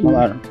start going.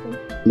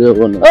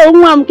 Oh,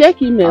 Mom,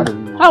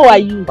 how are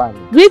you?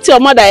 Greet your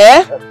mother,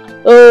 eh?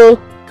 Oh,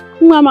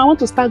 Mom, I want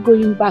to start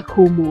going back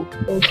home.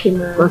 Okay,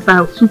 ma. Because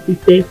I'll soon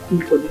prepare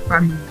food for the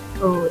family.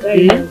 Oh, that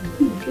is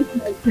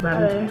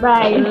nice.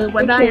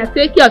 Bye.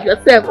 Take care of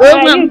yourself.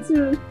 Oh, Mom. You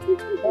too.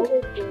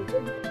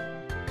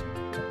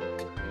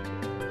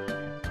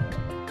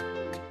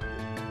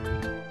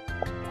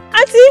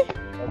 Auntie!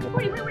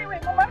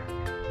 Wait, Mama.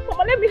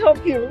 Mama, let me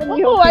help you.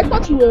 I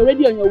thought you were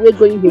already on your way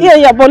going home.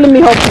 Yeah, but let me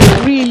help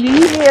you.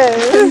 Really? Yeah.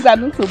 Things are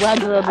not so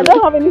bad. I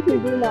don't have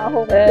anything to do now at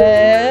home.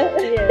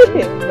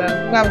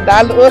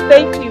 Oh,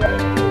 thank you.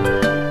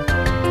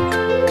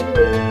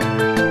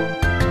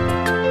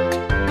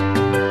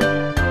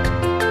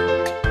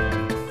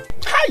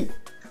 Hi!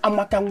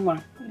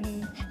 Amakanwa.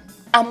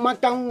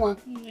 Amakanwa.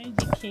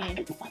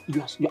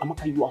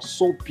 Amaka, you are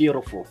so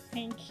beautiful.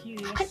 Thank you.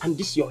 And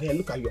this your hair,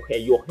 look at your hair.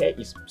 Your hair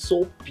is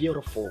so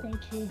beautiful.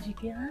 Thank you,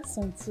 Ejike.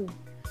 Handsome too.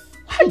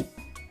 Hi!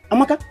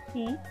 Amaka,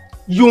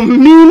 you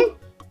mean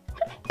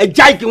a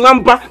giant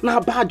na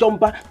bad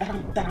jumper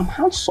that I'm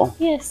handsome?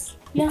 Yes,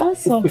 you're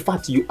handsome. In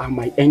fact, you are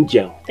my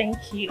angel.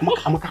 Thank you.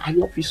 Amaka, I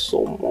love you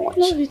so much. I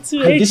love you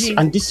too,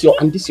 and this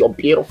your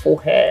beautiful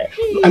hair.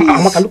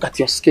 Amaka, look at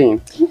your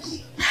skin.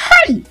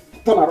 Hi!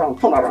 Turn around.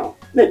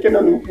 You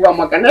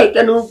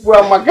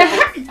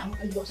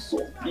are so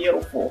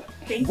beautiful.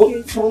 Thank Both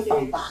you. front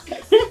and back.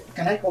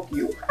 Can I hug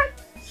you?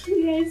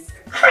 Yes.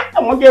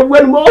 I'm gonna get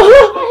one more.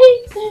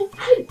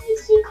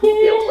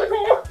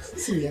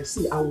 See,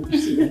 I will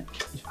see.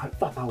 If I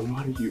thought I will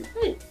marry you.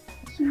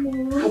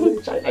 How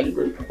many child are you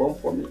going to born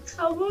for me?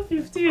 I'll go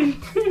 15.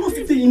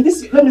 15 in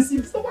this. Let me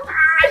see.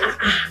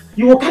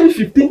 You will carry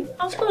 15?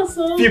 Of course,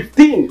 so.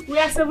 15. We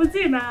are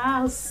 17 in our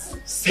house.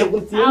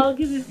 17? I'll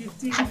give you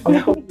 15. I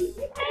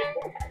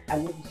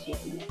love you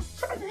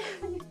so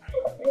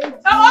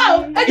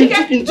much.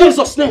 In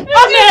Jesus' name.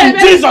 Amen. In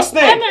Jesus'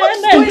 name.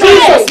 Amen. In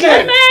Jesus'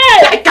 name.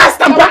 Amen. I cast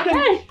them back.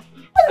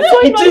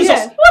 In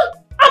Jesus.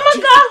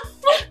 Amaka.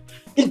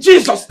 In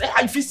Jesus' name.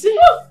 If you see.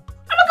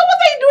 Amaka, what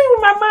are you doing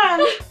with my man?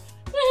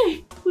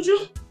 Hey, could you?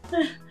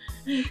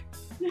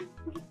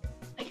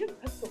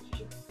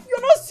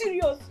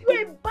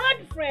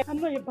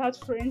 not a bad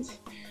friend.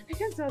 I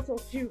can't out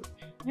of you.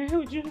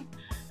 Would you?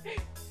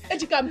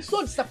 Ejike, I'm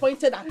so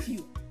disappointed at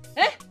you.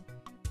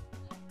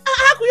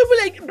 How could you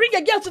bring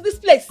a girl to this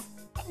place?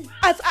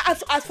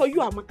 As for you,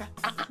 Amaka.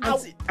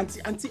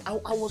 Auntie, I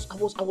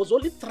was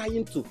only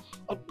trying to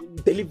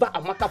deliver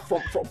Amaka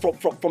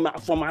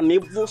from an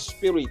evil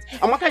spirit.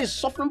 Amaka is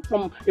suffering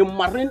from a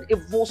marine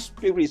evil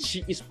spirit.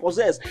 She is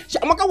possessed.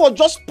 Amaka was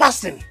just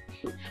passing.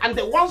 And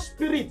the one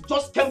spirit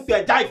just came to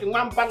a giant.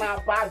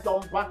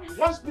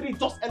 One spirit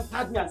just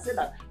entered me and said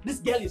that this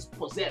girl is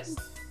possessed.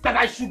 That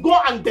I should go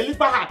and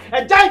deliver her.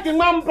 A giant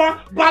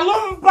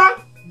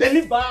balumba.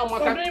 Deliver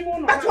Amaka.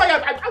 That's why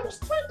I was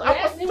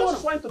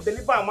just trying to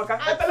deliver Amaka.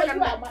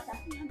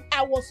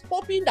 I was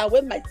hoping that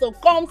when my son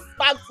comes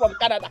back from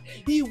Canada,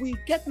 he will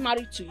get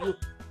married to you.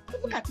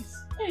 Look at this.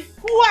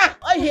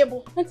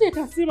 Auntie, you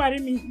can still marry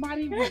me.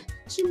 Marry me.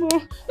 Chimo,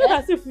 look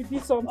as if we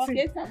did something.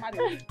 Okay, so marry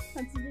me.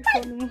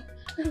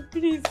 Auntie,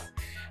 please.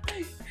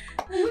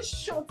 You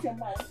shut your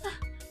mouth.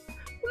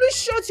 Please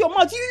shut your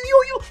mouth. You.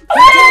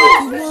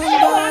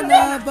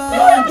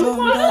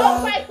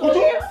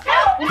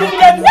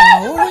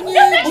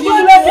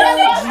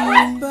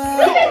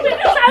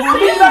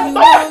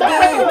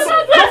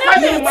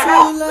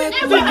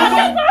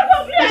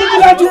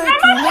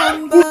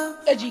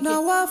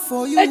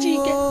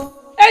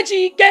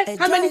 Ejike,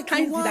 how many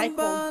times did I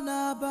call?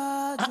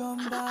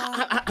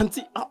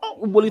 Auntie,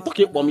 will you talk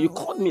about me? You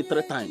called me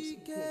 3 times.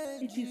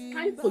 It is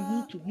time for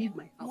you to leave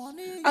my house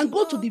and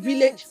go to the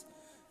village.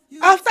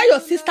 After your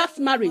sister's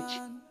marriage,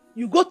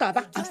 you go to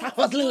Aba and start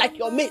hustling like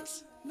your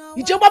mates.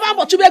 Auntie,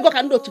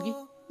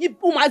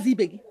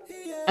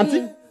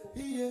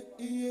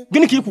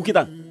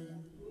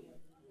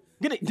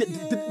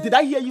 did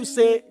I hear you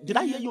say? Did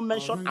I hear you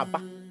mention Aba?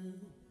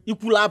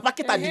 Did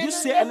you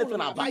say anything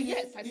about?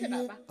 Yes, I said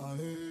Aba.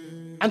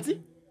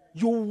 Auntie,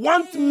 you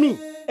want me,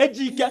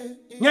 Ejike?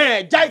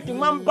 Yeah, Jike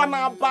Mamba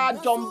na Aba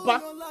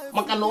Jomba.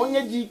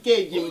 Makanonya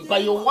Jike Jimba.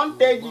 You want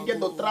Ejike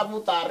to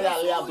travel to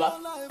Aba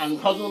and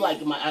hustle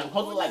like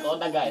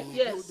other guys?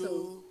 Yes,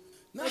 so.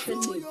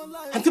 Auntie,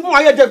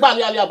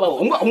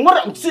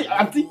 see,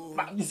 Auntie,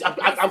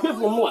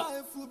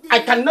 I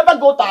can never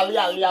go to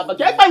Aliaba.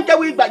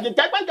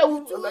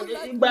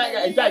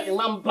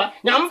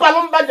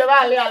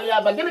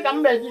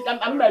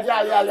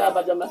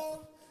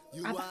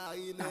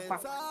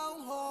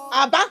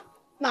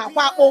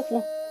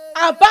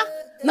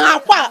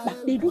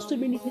 They do so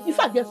many things. In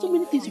fact, there are so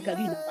many things you can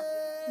do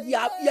in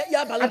Aba.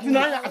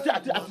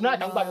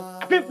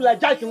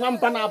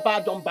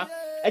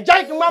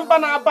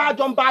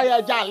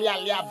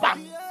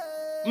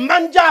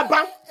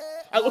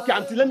 Okay,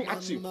 Auntie, let me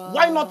ask you.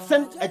 Why not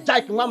send a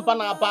Jake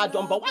Mambana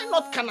Bajomba? Why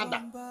not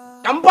Canada?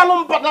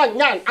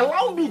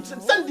 Allow me to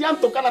send them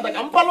to Canada.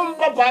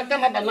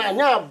 Canada,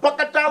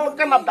 Bakatal,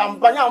 Canada,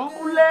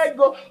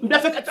 Mbulego,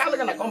 Befekatala,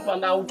 and a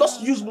company. I'll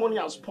just use money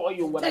and spoil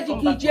you when I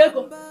come back.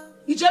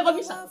 Ejike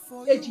visa.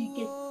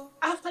 Ejike.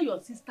 After your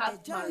sister's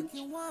marriage,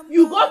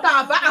 you go to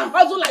Aba and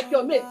hustle like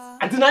your mates.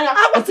 I can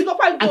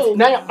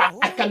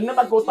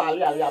never go to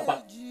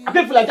Aliaba. I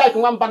feel like I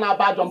can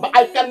but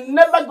I can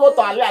never go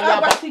to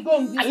Aliaba.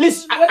 At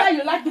least, whether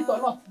you like it or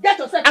not, get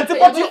yourself.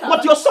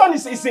 But your son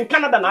is in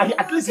Canada now.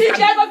 At least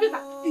Ijego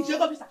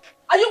visa.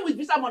 Are you with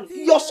visa money?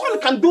 Your son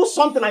can do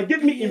something and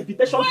give me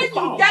invitation to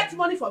come. When you get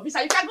money for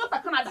visa, you can go to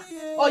Canada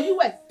or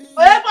US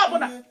or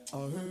ever.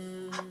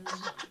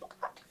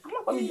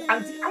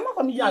 I'm not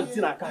going to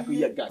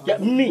get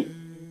me.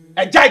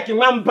 A Jake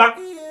Mamba,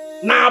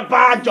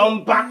 Naba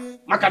Jumba,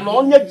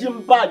 Macanonia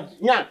Jimba,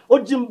 Yan, O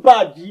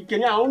Jimba,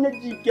 Kenya, only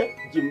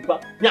Jimba,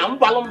 Yam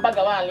Balumba,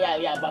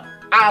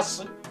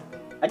 As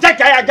a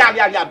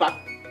Jacka.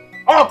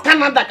 Oh,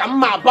 Canada,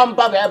 Kama,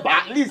 Bamba,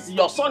 at least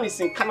your son is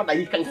in Canada.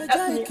 He can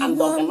help me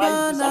and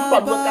organize this.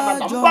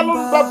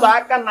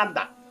 Balumba,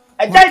 Canada.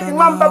 A Jake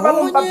Mamba,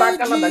 Balumba,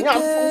 Canada.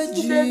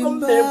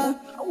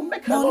 I will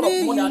make a lot of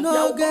money and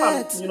I'll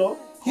come, you know.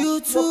 You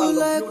too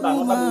like build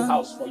another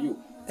house for you.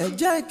 A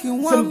Jake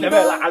in one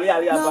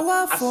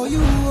now for you.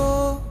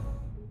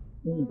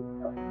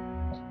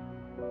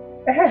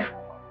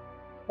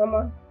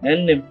 Mama.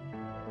 And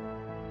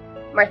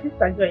my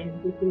sister Joy is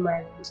getting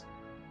married,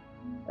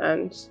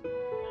 and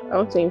I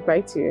want to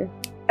invite you.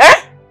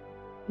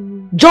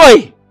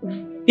 Joy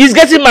is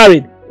getting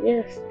married.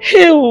 Yes.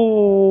 Hey,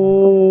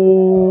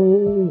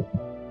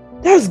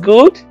 that's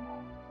good.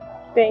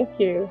 Thank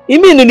you.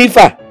 You mean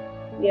Unifa?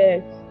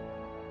 Yes.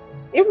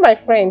 Even my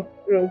friend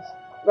Rose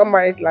got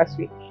married last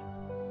week.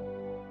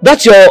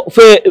 That's your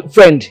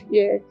friend?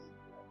 Yes.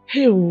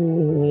 Hey,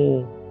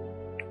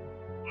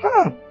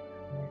 huh.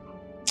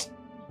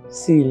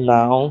 See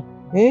now,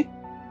 eh?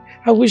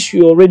 I wish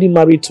you already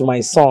married to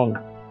my son.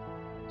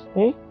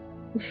 Eh?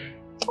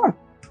 Huh.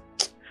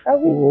 I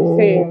wish the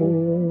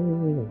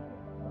same.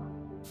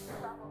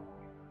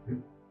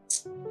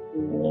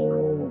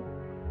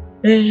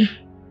 Hey.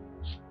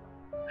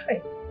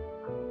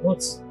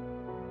 What?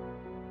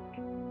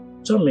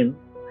 Charmin,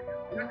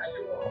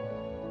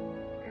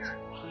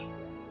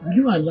 will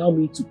you allow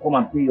me to come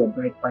and pay your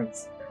bride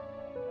price?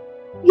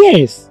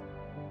 Yes.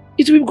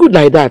 It will be good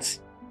like that.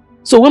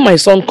 So when my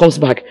son comes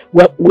back,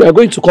 we are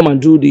going to come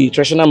and do the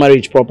traditional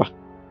marriage proper.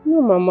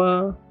 No,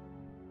 Mama.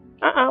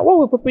 What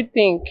will people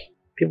think?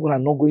 People are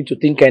not going to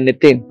think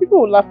anything.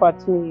 People will laugh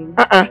at me.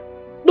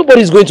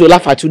 Nobody is going to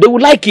laugh at you. They will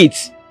like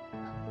it.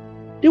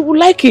 They will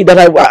like it that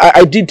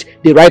I did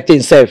the right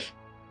thing, self.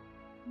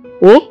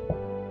 Oh?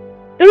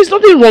 There is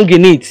nothing wrong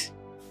in it.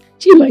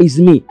 Chima is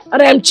me,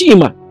 and I am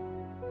Chima.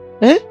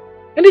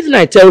 Anything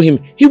I tell him,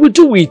 he will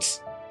do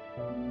it.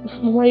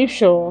 Are you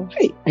sure?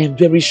 I am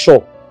very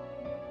sure.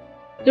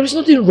 There is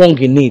nothing wrong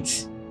in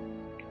it.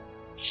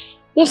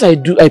 Once I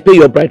pay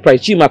your bride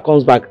price, Chima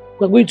comes back,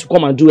 we are going to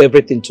come and do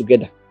everything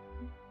together.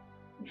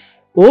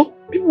 Oh?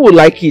 People will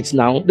like it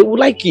now. They will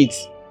like it.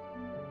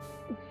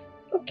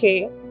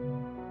 Okay.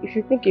 If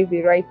you think it's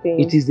the right thing.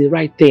 It is the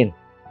right thing.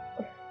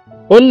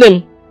 On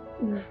them.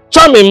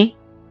 Charm him.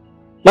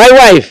 My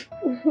wife.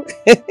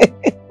 You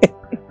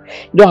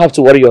don't have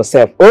to worry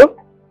yourself. Oh?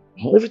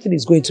 Everything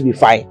is going to be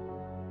fine.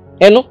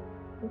 You know?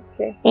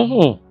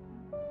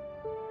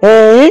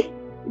 Okay.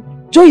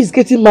 Joy is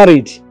getting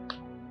married.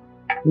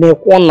 My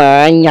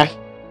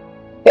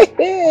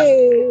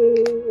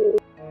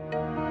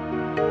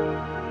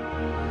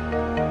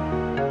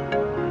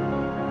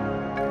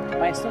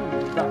son will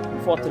be back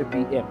before 3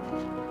 p.m.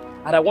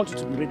 and I want you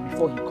to be ready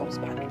before he comes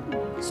back.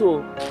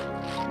 So,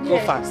 go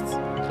fast.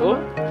 Oh?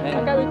 I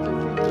can't wait to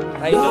see you.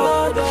 I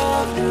know.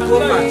 Go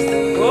fast.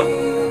 Oh?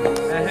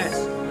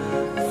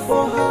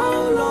 For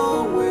how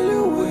long will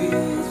you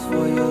wait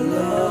for your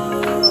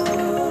love?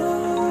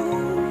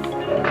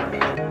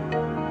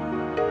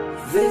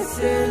 They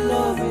say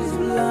love is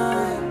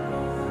blind,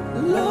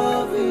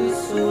 love is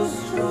so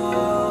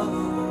strong.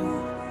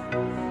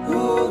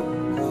 Oh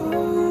no,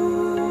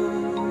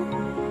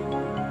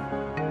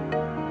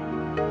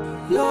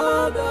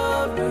 Lord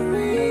of the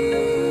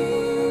Rings,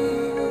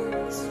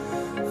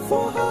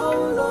 for how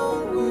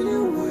long will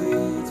you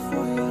wait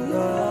for your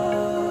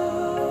love?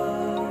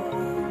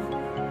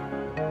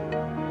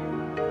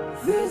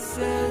 They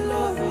say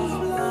love is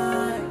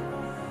blind,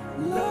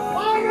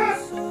 love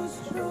is so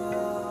strong.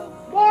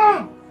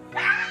 Mom!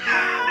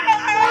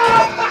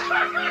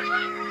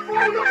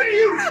 Mom, look at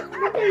you!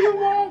 Look at you,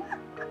 Mom!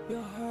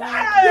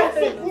 You're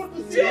so good to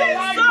see you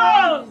alive,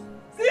 Mom!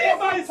 See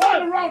my son!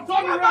 Turn around!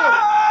 Turn around!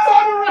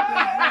 Turn around!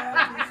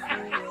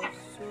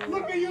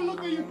 Look at you!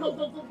 Come!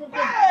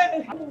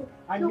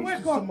 I miss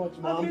you so much,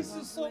 Mom. I miss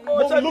you so much.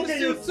 Mom, look at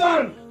your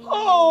son!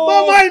 Oh!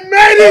 Mom, I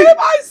made it! See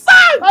my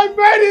son! I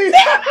made it!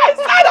 See my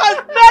son has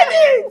made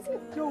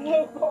it! You're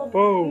welcome.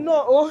 Oh.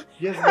 No.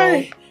 Yes, Mom.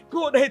 Hey,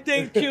 God, I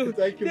thank you.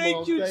 Thank you,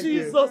 Mom.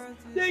 Jesus. You.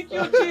 Thank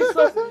you,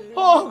 Jesus.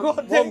 Oh,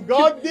 God, thank you.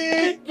 God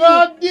did!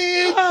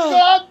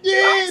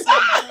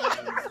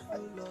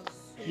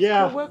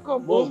 Yeah. You're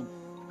welcome, Mom.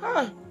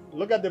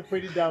 Look at the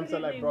pretty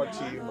damsel I brought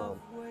to you, Mom.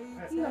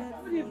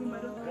 Good evening,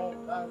 madam.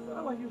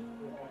 How are you?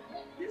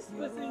 This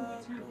person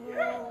with you.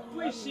 Who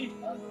is she?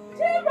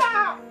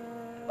 Tiba!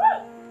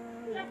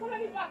 You're calling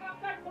me back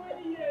after so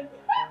many years.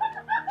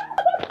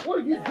 What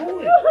are you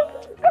doing?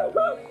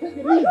 Take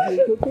it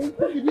easy, okay?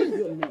 Take it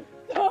easy on me.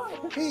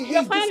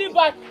 You're finally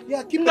back.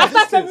 Yeah, keep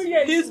after 7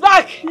 years. He's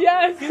back.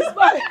 Yes, he's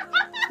back.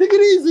 Take it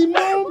easy,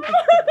 Mom.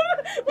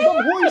 Mom,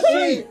 who is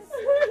she?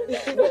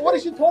 What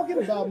is she talking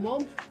about,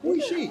 Mom? Who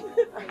is she?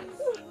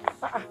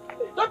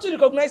 Don't you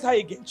recognize her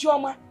again?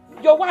 Chioma,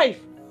 your wife.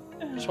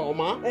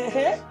 Chioma?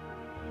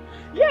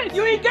 Yes,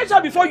 you engaged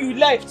her before you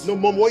left. No,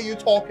 Mom, what are you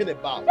talking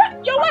about?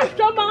 Your wife,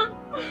 Chioma.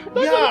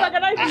 Don't you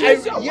recognize her?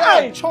 She's your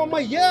wife. Chioma,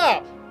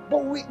 yeah.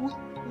 But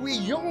we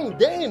young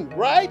then,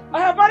 right? I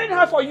have married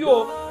her for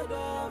you.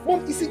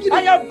 Mom, is it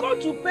I am going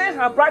to pay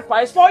her bride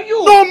price for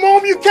you. No,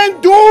 Mom, you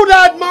can't do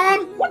that,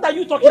 Mom. What are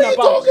you talking about?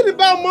 What are you talking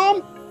about,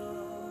 Mom?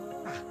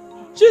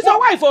 She's your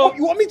wife, oh.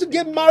 You want me to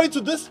get married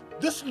to this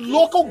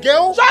local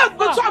girl?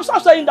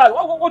 Stop saying that.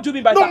 What do you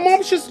mean by that? No,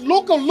 Mom, she's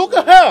local. Look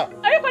at her.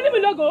 Are you calling me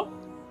logo?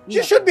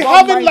 She should be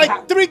having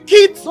like 3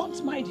 kids.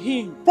 Don't mind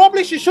him.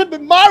 Probably she should be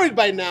married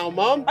by now,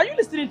 Mom. Are you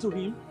listening to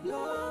him?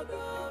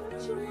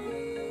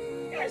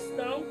 Yes,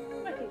 no.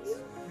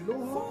 You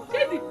know her?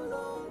 David.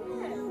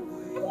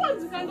 Who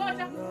wants to go?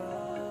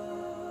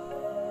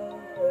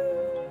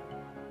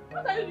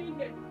 What are you doing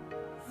here?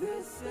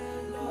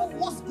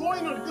 What's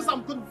going on? Because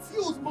I'm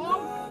confused,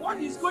 Mom. What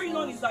is going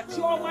on is that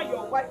Chioma,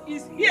 your wife,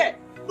 is here.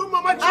 No,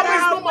 Mama, Chioma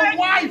is not my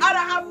wife. And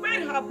I have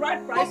paid her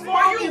bride price for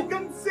Mom, you. You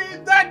can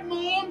say that,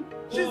 Mom.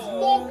 She's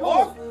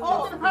local.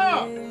 Look at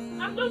her.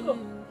 I'm local.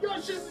 Yo,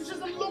 she's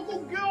a local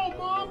girl,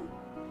 Mom.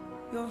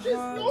 She's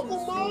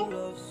local, Mom.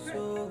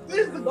 This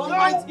is the girl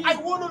I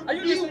want to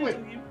be with.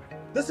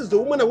 This is the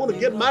woman I want to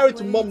get married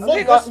to, Mom, not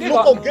this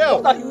local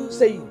girl. What are you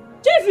saying?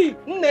 Jeffy!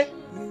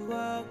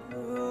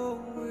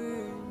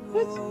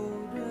 But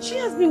she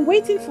has been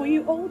waiting for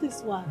you all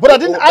this while. But I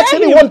didn't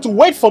actually want to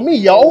wait for me,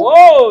 yo.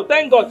 Oh,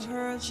 thank God.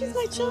 She's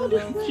my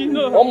childhood friend. She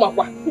knows. Oh, my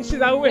God.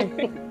 She's away.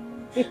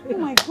 Oh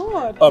my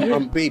God.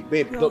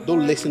 Babe,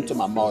 don't listen to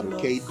my mother,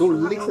 okay?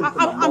 Don't listen to my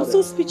mother. I'm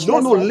so speechless.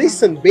 No,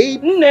 listen,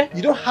 babe.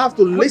 You don't have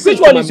to listen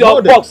to my mother. Which one is your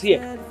mother. box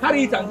here?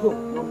 Carry it and go.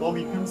 No, Mom,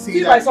 you can say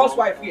See that. my son's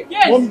wife here.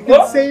 Yes. Mom, you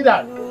can say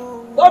that.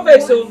 Don't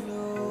vex, so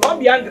don't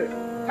be angry.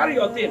 Carry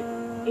your thing.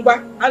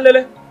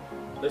 Alele.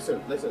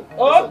 Listen.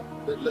 Oh?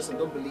 Listen,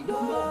 don't believe my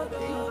mom,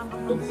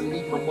 okay? Don't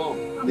believe my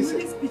mom. Listen.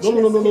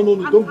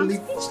 No, don't believe.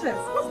 I'm speechless.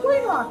 What's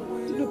going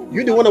on?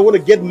 You're the one I want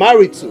to get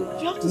married to.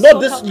 Not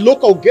this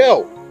local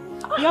girl.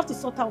 You have to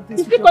sort out this.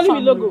 You speak calling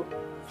me logo.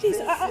 Please,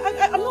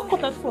 I'm not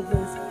cut out for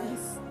this.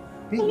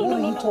 Babe, what are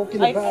you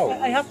talking about?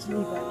 I have to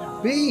leave right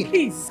now. Babe,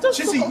 please.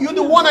 Chissy, you're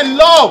the one I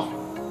love.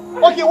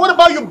 Okay, what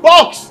about your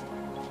box?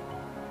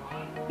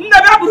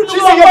 Chissy,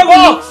 your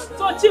box.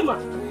 So Chima,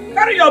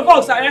 carry your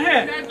box at your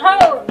hand.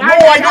 No,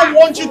 I don't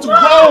want you to go.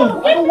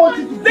 I don't want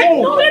you to go.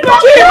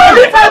 Chima,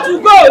 leave her to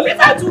go. Leave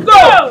her to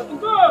go.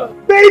 Go.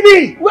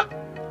 Baby!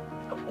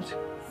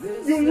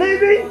 You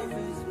leaving?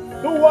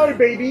 Don't worry,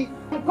 baby.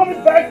 I'm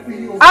coming back for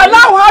you.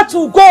 Allow her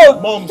to go.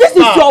 Mom, this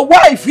is your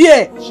wife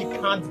here. She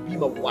can't be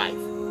my wife.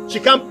 She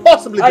can't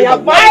possibly be I my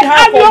have wife. married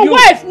her for you.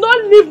 Wife, no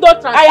leave, no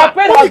transfer. I have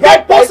paid But her you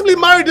can't back. possibly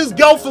marry this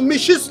girl for me.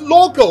 She's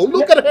local.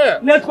 Look at her.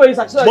 Let's go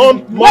inside.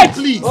 Mom,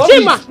 please.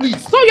 Chima,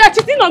 Please. so you are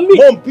cheating on me?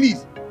 Mom,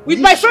 please. With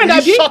my friend, will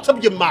you Abi? shut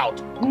up your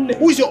mouth.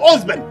 Who's your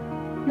husband?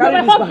 You're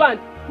my husband.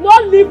 No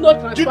leave, no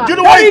transfer. Do you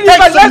know what it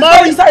takes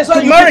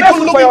to marry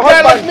good-looking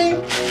girl like me?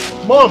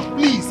 Mom,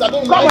 please, I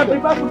don't like it. Come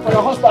and prepare food for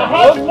your husband. I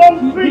had a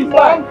long trip,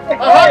 Mom. I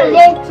had a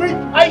long trip.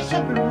 I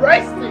should be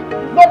resting,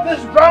 not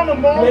this drama,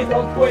 Mom. Let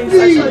us go inside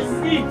so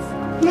you eat.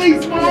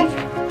 Please, Mom.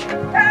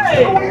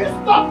 Hey! Will you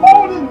stop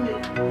holding me?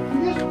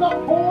 Will you stop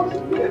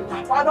holding me?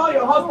 I know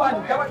your husband.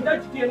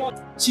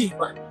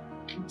 Chima,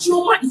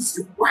 Chioma is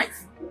your wife.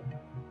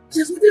 She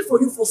has waited for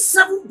you for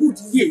 7 good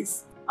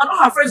years. And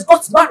all her friends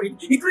got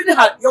married, including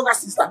her younger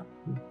sister.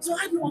 So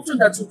I don't want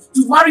that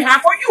to marry her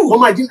for you.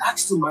 Mom, I didn't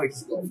ask to marry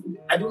this girl.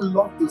 I don't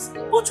love this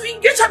girl. But to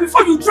engage her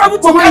before you travel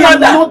to Canada.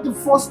 Canada. I'm not the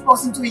first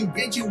person to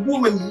engage a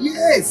woman,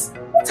 yes.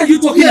 What are you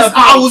talking about?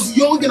 I was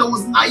young and I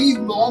was naive,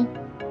 Mom.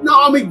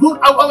 Now I'm a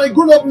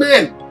grown-up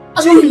man.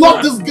 I don't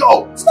love this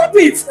girl. Stop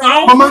it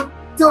now. Mama,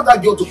 tell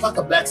that girl to pack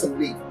her bags and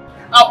leave.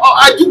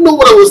 I didn't know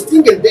what I was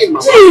thinking then,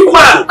 Mama.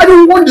 Chima! I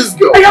don't want this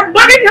girl. I have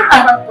married her. I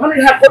have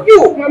married her for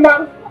you.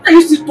 Mama, what are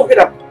you still talking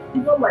about?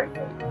 You don't like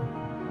her.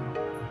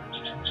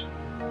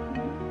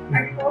 I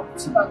thought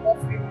Chima got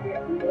angry.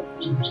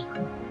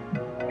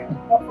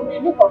 But for the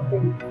look of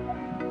things,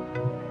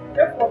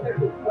 just wanted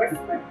to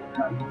waste my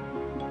time.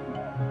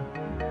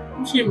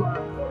 Chima,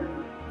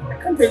 I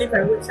can't believe I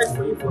waited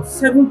for you for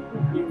 7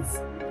 good years.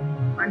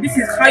 And this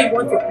is how you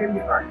want to pay me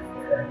back.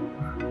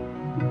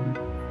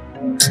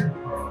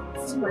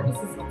 Chima, this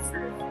is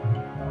exciting.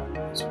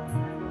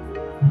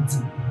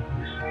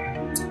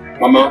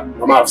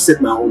 Mama, I've set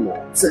my own law.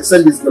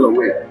 Send this girl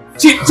away.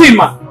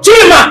 Chima!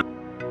 Chima!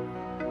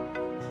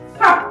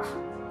 Ha!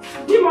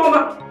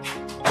 Mama!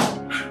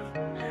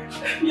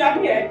 You are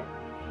here.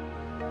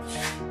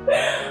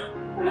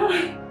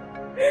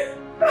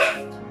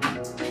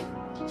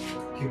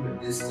 Keep a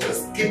distance.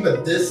 Keep a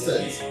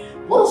distance.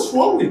 What's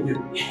wrong with you?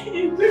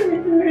 You do me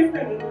to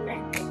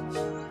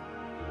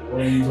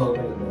What are you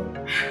talking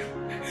about?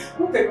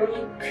 What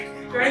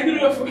can I do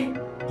it for you?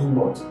 Do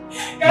what?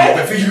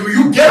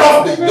 You get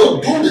off me. Don't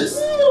do this.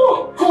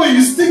 Come on,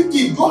 you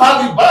stinky. Go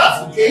have your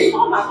bath, okay?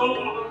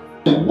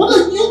 What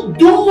are you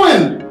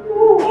doing?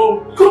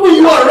 Come on,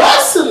 you are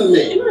harassing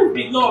me.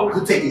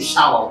 You take a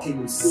shower, okay?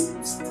 You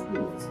stink.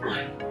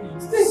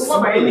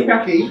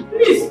 Okay?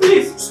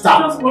 Please.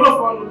 Stop.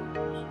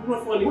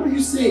 What are you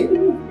saying?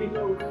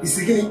 You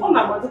singing?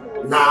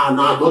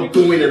 Nah, don't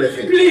do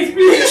anything.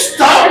 Please.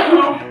 Stop!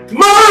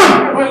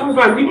 Mom!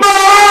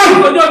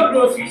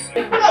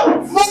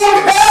 Mom,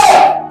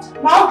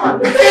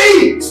 help!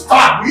 Hey!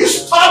 Stop! You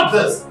stop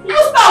this! You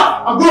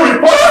stop! I'm going to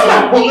report you to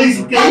the police,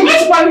 okay?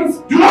 Which police?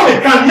 You are a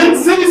Ghanaian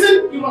citizen?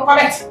 You are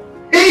correct.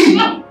 Hey!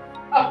 Mom!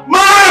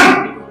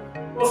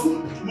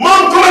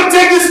 Mom, come and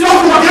take this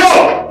local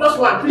girl! Just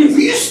one, please.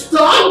 Will you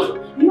stop?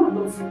 You know I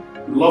love you.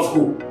 Love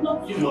who?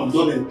 Love you. I'm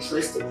not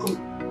interested.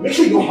 Come, make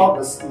sure you help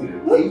the school,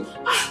 okay?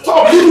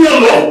 Stop! Leave me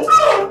alone!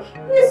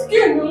 Please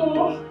get me.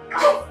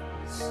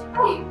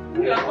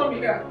 Come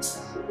here.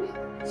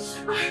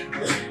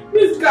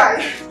 This guy.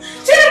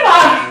 Chima!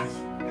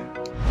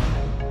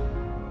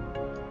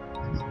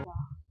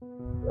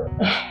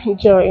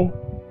 Joy,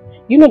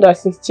 you know that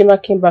since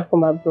Chima came back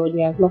from abroad,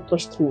 he has not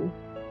touched me.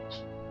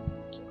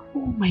 Oh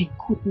my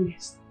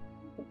goodness.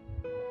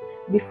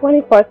 The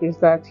funny part is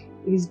that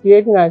he's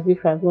behaving as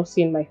if I've not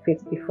seen my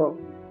face before.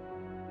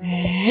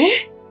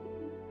 Eh?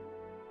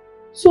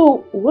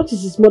 So, what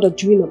is his mother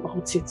doing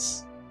about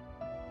it?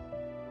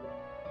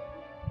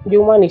 The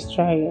woman is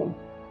trying.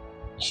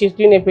 She's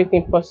doing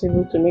everything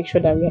possible to make sure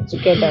that we are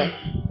together.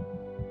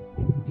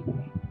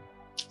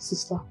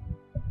 Sister,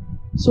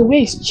 so where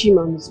is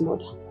Chima and his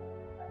mother?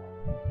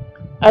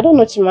 I don't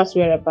know Chima's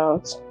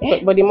whereabouts,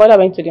 but the mother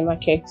went to the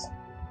market.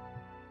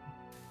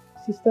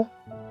 Sister,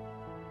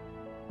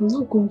 I'm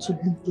not going to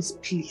leave this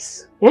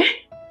place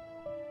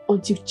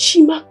until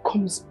Chima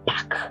comes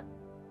back.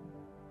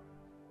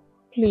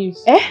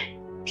 Please.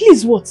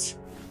 Please what?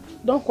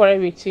 Don't quarrel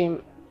with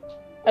him.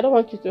 I don't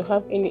want you to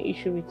have any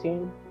issue with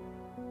him.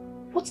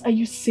 What are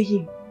you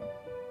saying?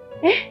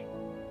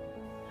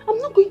 I'm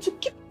not going to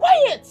keep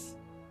quiet.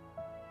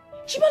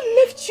 Chima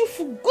left you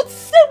for good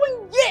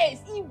 7 years.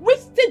 He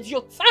wasted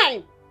your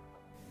time.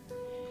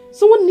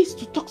 Someone needs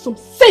to talk some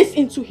sense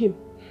into him.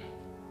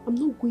 I'm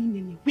not going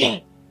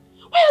anywhere.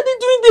 Why are they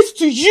doing this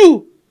to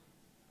you?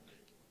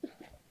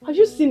 Have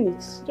you seen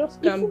it?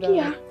 Just calm down.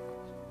 Yeah.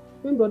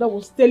 When brother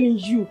was telling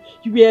you,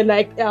 you were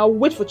like, I'll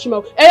wait for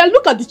Chima.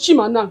 Look at the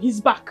Chima now.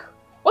 He's back.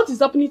 What is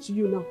happening to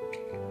you now?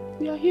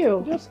 We are here.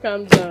 Just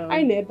calm down.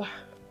 I never.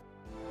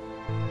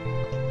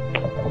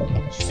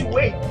 Chizzy,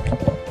 wait.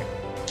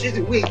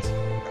 Chizzy, wait.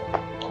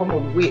 Come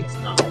on, wait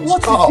now.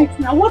 What is it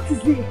now? What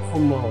is it?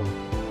 Come on.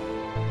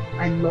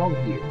 I love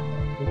you.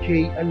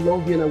 Okay? I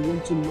love you and I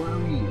want to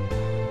marry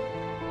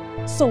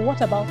you. So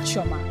what about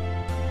Chioma?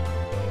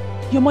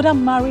 Your mother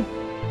married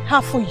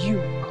her for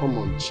you. Come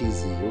on,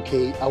 Chizzy,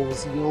 okay? I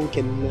was young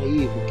and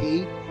naive,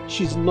 okay?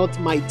 She's not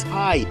my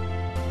type.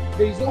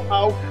 There is no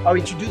how I'll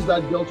introduce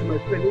that girl to my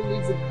friend who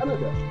lives in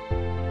Canada.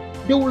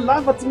 They will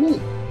laugh at me.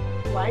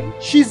 Why?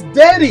 She's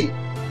dirty.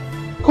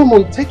 Come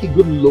on, take a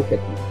good look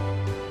at me.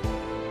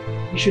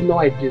 You should know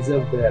I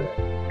deserve better.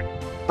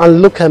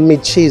 And look at me,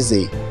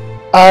 Chizzy.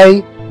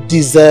 I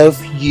deserve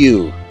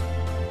you.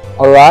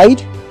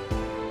 Alright?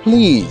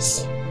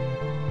 Please.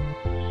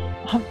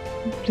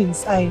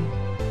 Please, I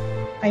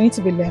need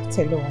to be left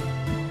alone.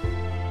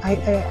 I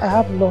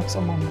have lots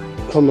on my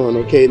mind. Come on,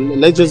 okay?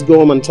 Let's just go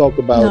home and talk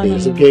about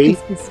this, okay?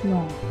 Please,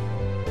 no.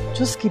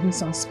 Just give me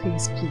some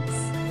space,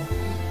 please.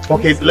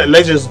 Okay,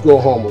 let's just go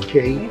home,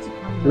 okay?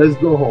 Let's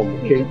go home,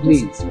 okay?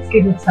 Please. Just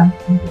give me some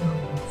time to about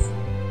this.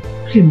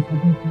 Please, I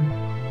beg you.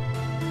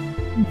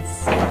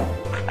 Please.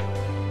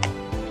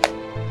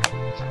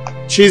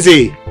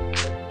 Chizzy.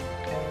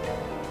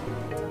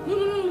 No,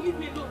 leave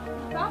me alone.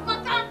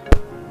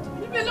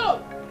 Leave me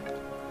alone.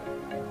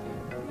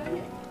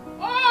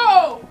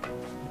 Oh!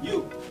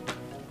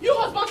 You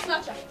husband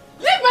snatcher.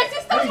 Leave my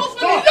sister's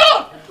husband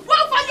alone! Go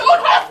and find your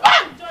own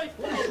husband!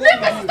 Leave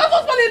my sister's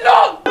husband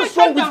alone! What's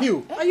wrong with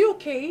you? Are you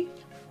okay?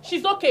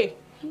 She's okay.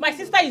 My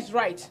sister is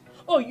right.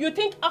 Oh, you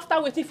think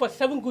after waiting for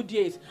 7 good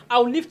years,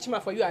 I'll leave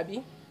Chima for you,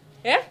 Abi?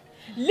 Eh?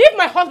 Leave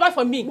my husband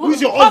for me.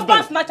 Who's your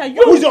husband? Snatcher,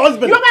 you. Who's your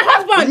husband? You're my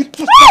husband.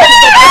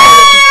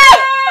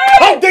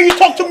 How dare you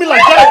talk to me like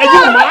that? Are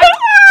you mad?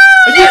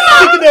 Are you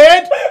sick in the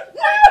head?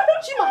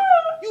 Chima,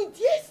 you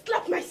dare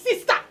slap my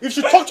sister? If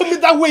you talk to me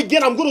that way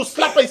again, I'm going to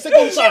slap her a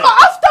second time. Chima,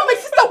 after my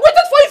sister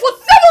waited for you for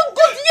 7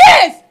 good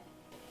years!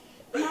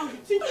 Now you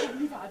think you'll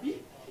leave her,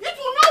 Abi? It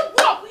will not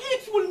work.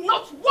 It will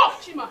not work,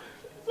 Chima.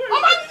 I'm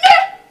a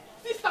man.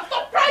 Sister,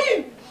 stop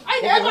crying.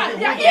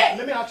 Here.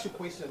 Let me ask you a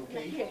question,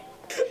 okay?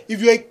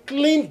 If you're a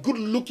clean,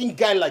 good-looking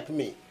guy like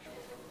me,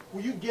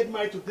 will you get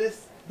married to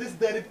this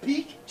dirty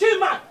pig?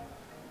 Chima!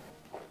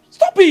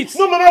 Stop it!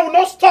 No, Mama, I will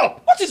not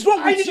stop. What is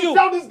wrong with you? I need to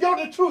tell this girl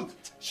the truth.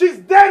 She's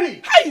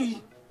dirty.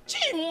 Hey!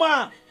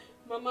 Chima!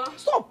 Mama.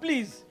 Stop,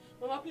 please.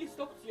 Mama, please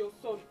talk to your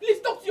son. Please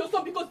talk to your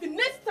son because the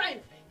next time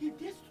he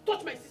dares to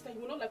touch my sister, he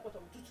will not like what I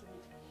will do to me.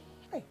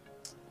 Hey.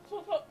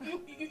 So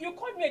you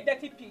called me a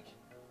dirty pig.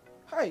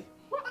 Hi.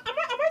 Well, am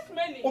I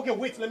smelling? Okay,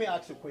 wait, let me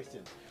ask you a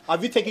question.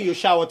 Have you taken your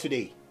shower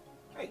today?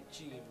 Hey,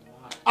 Chima.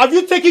 Have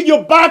you taken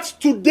your bath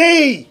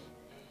today?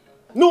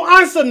 No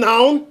answer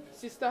now.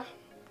 Sister,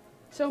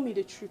 tell me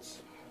the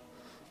truth.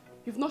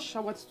 You've not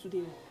showered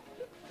today.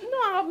 No,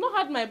 I have not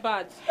had my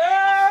bath.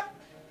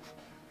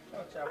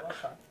 But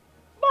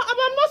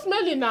I'm not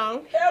smelling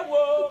now.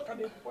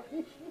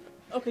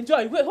 Okay,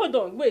 Joy, wait, hold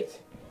on, wait.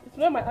 It's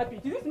not my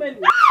habit. Is it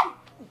smelling?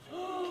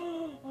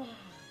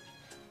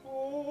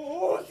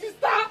 Oh,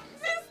 sister!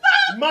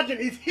 Imagine,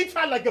 it hit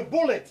her like a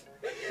bullet.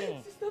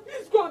 Sister,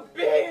 please go and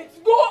bathe.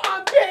 Go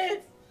and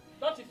bathe.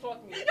 Don't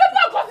insult me. You're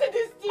not causing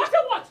this thing. I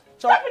said what?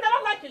 Stop it, I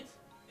don't like it.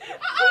 Do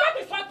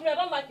not insult me, I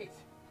don't like it.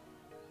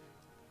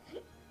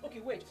 Okay,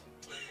 wait.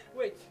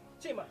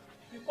 Chima,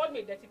 you called me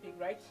a dirty pig,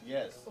 right?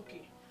 Yes.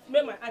 Okay.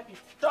 Smell my happy.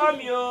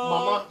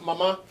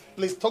 Mama,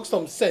 please talk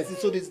some sense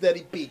into this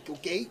dirty pig,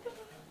 okay?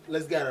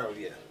 Let's get out of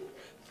here.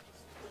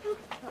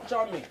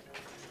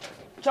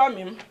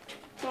 Charming.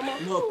 Mama.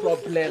 No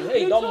problem.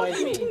 Hey, don't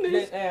mind me.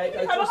 I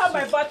don't have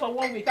my bath for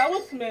 1 week. I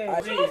won't smell.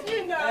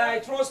 I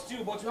trust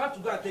you, but you have to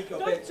go and take your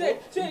bed.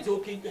 It's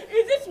okay.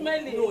 Is it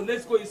smelling? No,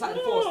 let's go inside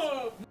first.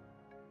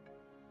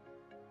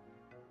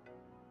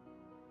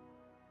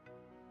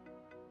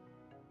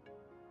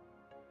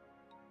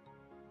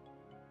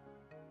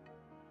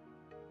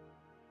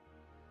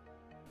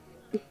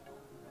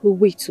 But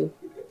wait,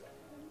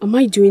 am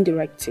I doing the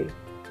right thing?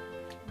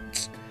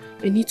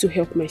 I need to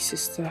help my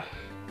sister.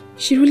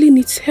 She really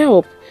needs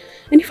help.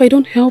 And if I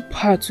don't help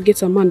her to get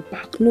her man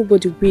back,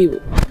 nobody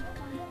will.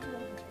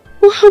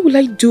 Well, how will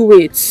I do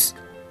it?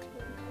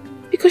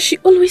 Because she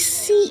always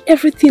sees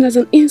everything as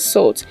an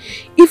insult,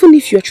 even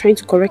if you are trying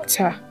to correct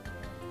her.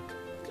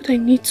 But I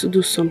need to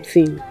do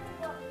something.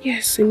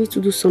 Yes, I need to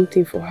do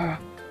something for her.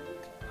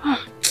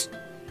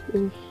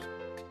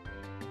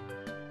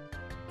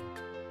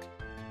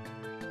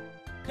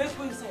 Let's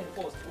go inside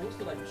first.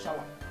 So that you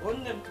shower. Oh,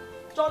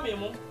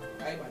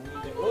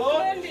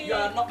 you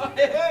are not.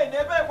 Hey,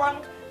 never one.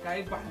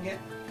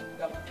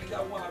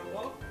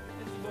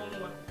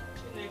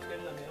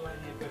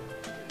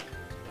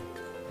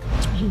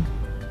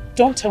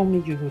 Don't tell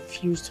me you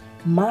refused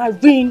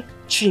marrying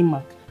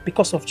Chima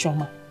because of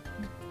Choma.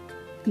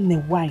 No,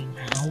 why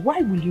now?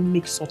 Why will you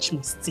make such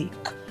mistake?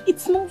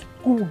 It's not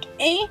good,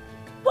 eh?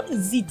 What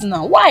is it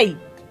now? Why?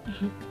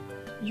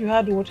 You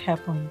heard what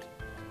happened.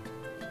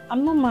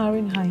 I'm not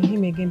marrying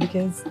him again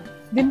because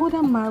the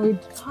mother married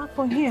her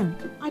for him.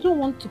 I don't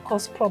want to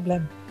cause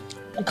problem.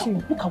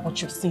 Look at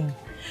what you're saying.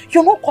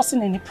 You're not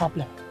causing any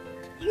problem.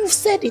 You've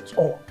said it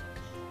all.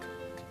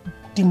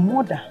 The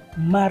mother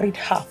married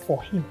her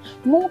for him,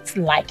 not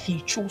like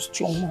he chose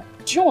Choma.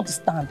 Do you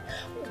understand?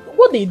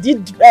 What they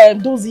did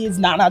those years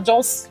now are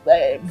just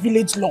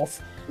village love.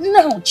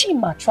 Now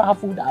Chima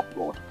traveled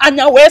abroad.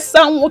 Anya we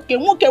san woke we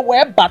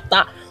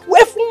bata.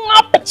 What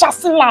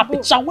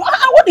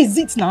is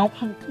it now?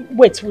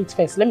 Wait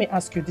first. Let me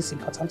ask you this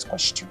important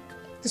question.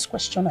 This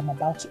question I'm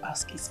about to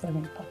ask is very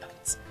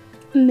important.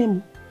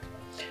 Name,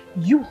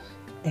 you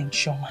and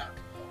Choma,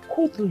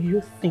 who do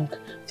you think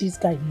this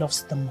guy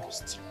loves the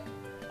most?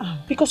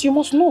 Because you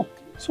must know.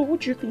 So who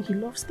do you think he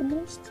loves the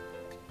most?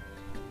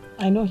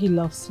 I know he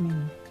loves me.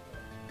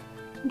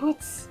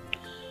 But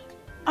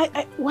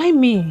why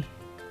me?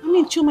 I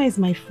mean, Choma is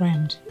my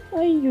friend.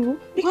 Why you?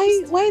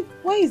 Why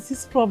is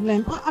this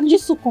problem? I'm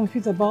just so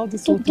confused about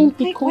this. Don't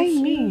be confused. Why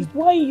me?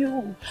 Why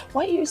you?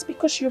 Why you? It's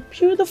because you're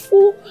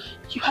beautiful.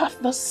 You have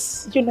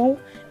this,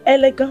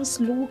 elegance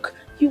look.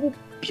 You're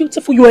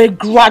beautiful. You're a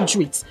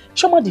graduate.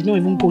 Choma did not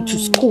even go to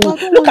school.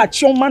 Look at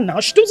Choma now.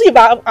 She doesn't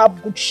even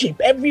have good shape.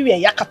 Everywhere,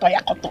 yakato.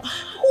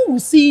 Who will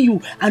see you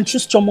and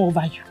choose Choma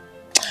over you?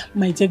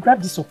 My dear,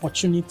 grab this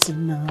opportunity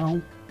now.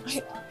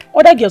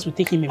 Other girls will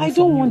take him away. I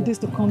don't want this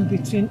to come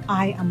between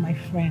I and my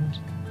friend.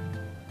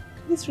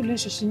 This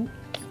relationship,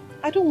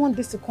 I don't want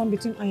this to come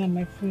between I and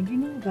my friend. You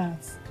know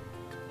that.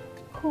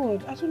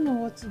 God, I don't know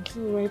what to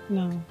do right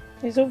now.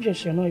 It's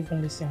obvious you're not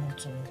even listening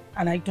to me.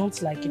 And I don't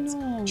like it.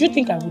 Do you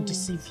think I would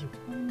deceive you?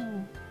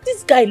 No.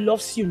 This guy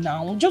loves you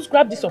now. Just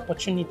grab this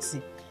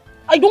opportunity.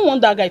 I don't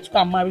want that guy to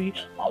come marry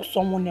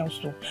someone else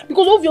though.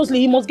 Because obviously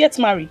he must get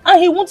married.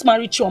 And he won't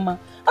marry Choma.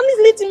 At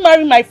least let him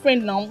marry my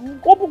friend now.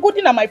 Go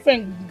in at my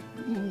friend.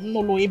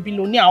 No, a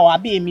billionaire or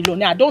a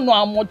millionaire. I don't know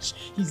how much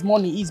his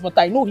money is, but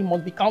I know he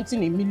must be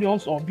counting in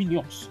millions or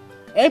billions.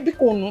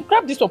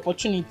 Grab this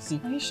opportunity.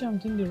 Are you sure I'm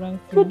doing the right thing?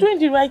 You're doing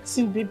the right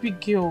thing, baby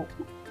girl.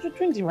 You're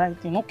doing the right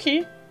thing,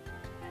 okay?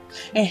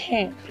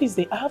 Please,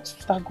 I have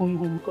to start going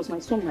home because my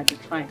son might be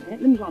crying.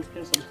 Let me go and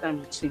spend some time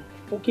with him,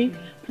 okay?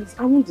 Please,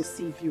 I won't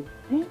deceive you.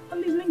 At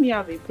least let me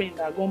have a friend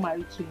that got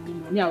married to a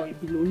millionaire or a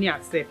billionaire.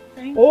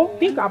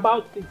 Think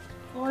about it.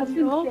 What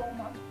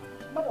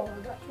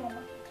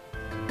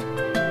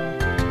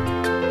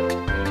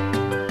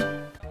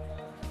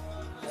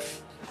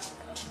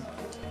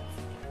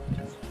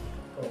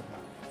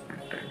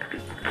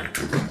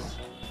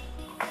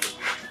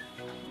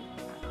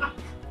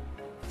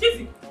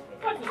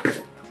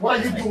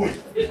are you doing?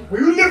 Will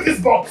you leave this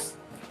box?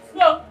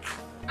 No,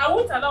 I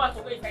won't allow her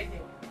to go inside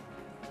there.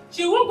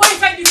 She won't go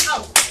inside this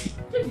house.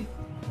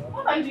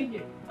 What are you doing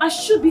here? I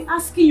should be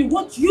asking you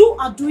what you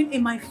are doing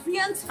in my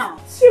fiance's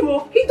house.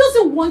 Simo, he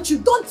doesn't want you.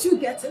 Don't you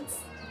get it?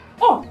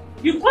 Oh,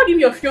 you called him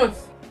your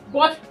fiance,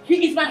 but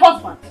he is my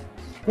husband.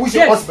 Who's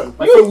your husband?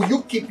 My friend, will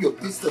you keep your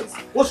distance?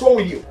 What's wrong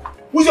with you?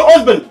 Who's your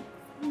husband?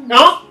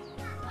 Huh?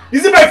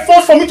 Is it by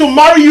force for me to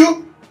marry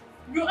you?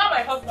 You are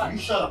my husband. You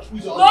shut up.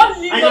 Who's your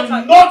husband? I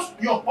am not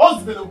your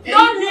husband, okay?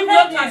 Don't leave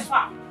no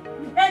transfer.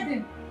 You heard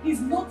him.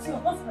 He's not your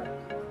husband.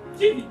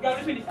 Jimmy, you are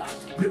leaving this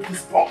house. Leave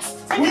this box.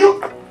 Will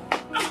you?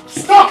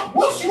 Stop!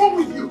 What's wrong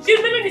with you? She's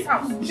leaving this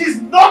house.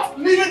 She's not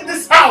leaving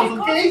this house,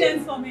 okay?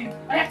 Confidence for me.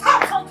 I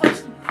can't touch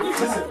you.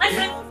 Listen,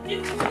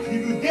 if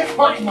you get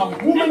hurt my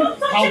woman,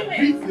 I'll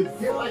beat the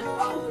daylight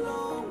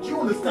out. Do you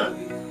understand?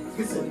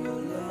 Listen,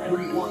 I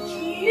don't want you.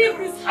 Leave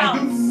this house. I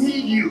don't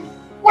need you.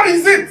 What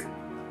is it?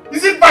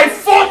 Is it by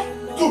force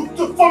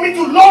for me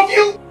to love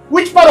you?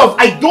 Which part of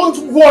I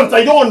don't want,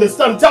 I don't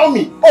understand? Tell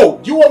me. Oh,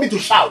 do you want me to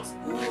shout?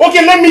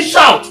 Okay, let me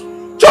shout.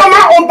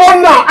 Choma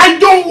Obonna, I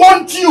don't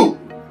want you.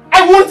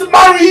 I won't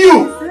marry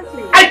you.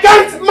 I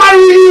can't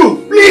marry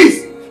you.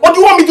 Please. Or do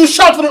you want me to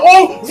shout for the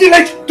whole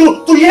village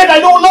to hear that I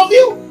don't love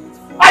you?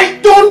 I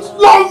don't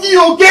love you,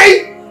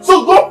 okay?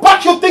 So go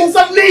pack your things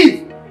and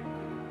leave.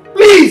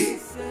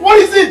 Please. What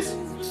is it?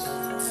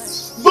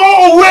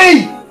 Go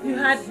away. You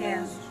had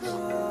him.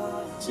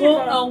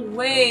 Go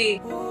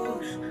away.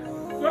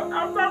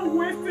 After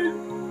wasting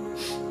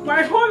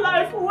my whole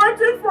life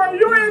waiting for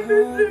you in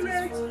this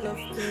village, and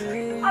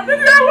then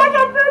you want to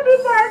pay me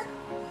back.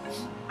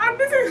 And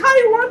this is how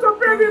you want to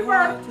pay me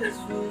back.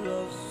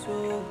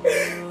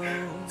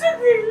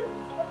 Jimmy,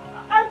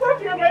 I thought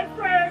you were my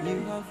friend.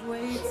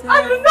 I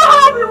did not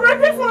have been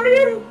waiting for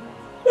you.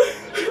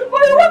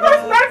 But you want to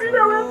snatch it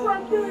away from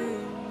me.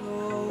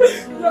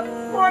 Your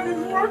God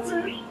is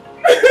watching.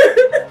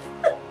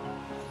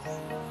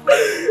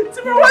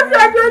 Jimmy, what you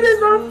are doing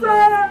is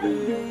unfair.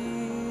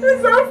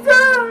 It's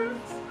unfair.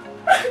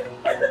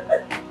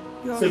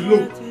 Say,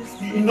 look,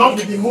 enough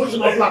with the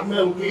emotional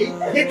blackmail, okay?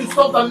 Get to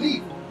stop and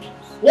leave.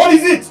 What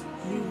is it?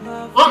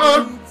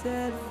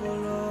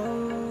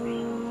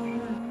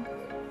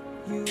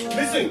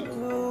 Listen,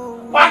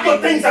 pack your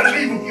things and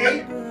leave, okay?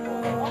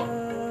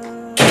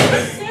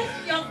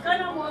 Your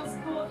Ghana must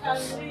go and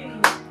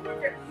leave.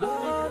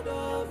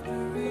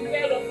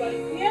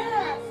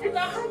 Yes, it's a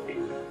happy.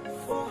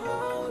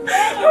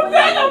 You're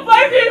gonna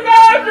find me,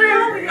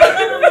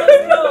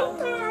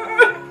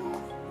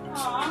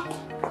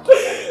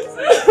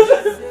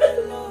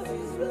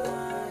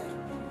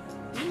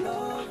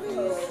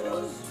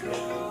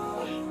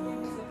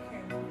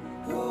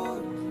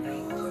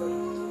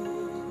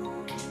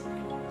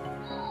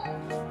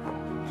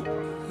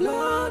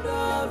 Lord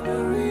of the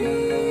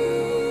Rings,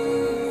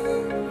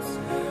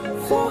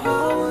 for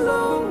how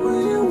long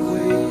will you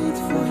wait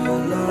for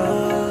your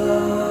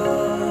love?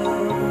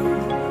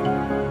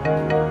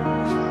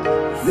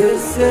 They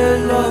say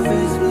love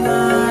is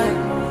blind,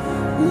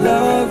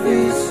 love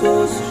is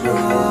so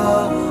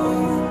strong.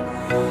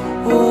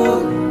 Oh,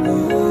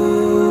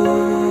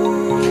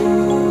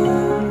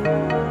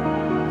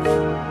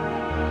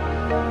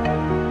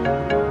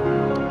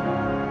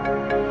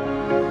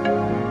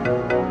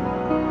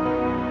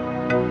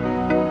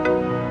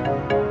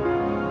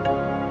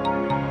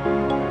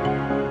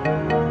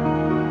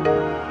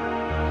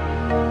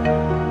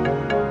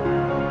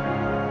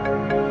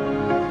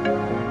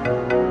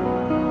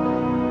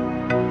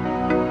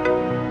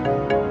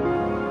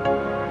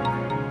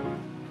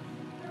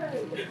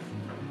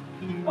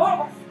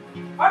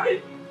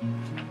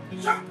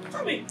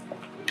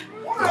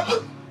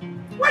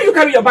 Why you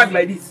carry your bag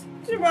like this?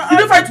 Did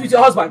you fight with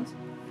your husband?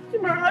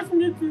 Chima asked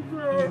me to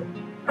go.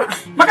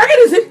 Makake,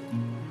 is it?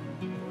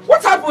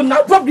 What happened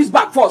now? Drop this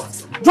bag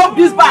first. Drop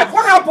this bag.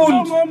 What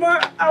happened? Oh,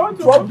 Mama, I want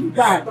to drop the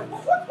bag.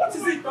 What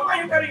is it?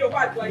 Why you carry your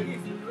bag like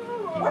this?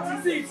 What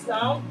is it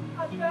now?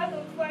 I'm tired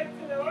of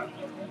fighting. I want to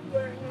go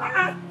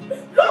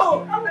to No!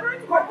 I'm going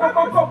to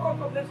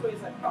come. Let's go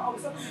inside.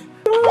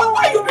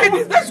 Why are you doing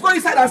this? Let's go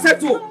inside and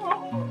settle.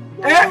 No,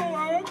 eh?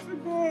 I want to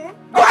go.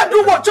 Go and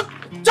do what?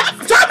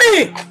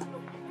 Jamie!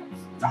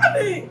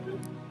 Jamie!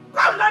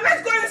 Come now,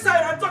 let's go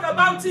inside and talk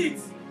about it.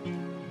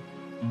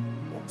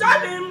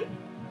 Jamie!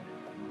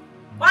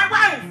 My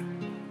wife!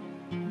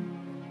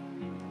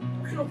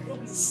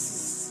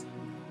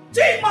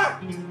 Chima!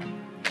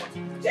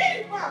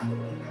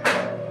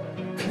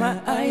 my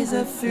eyes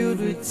are filled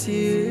with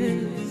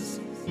tears.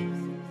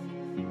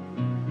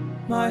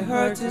 My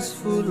heart is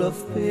full of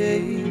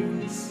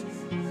pain.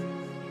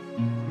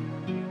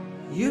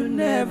 You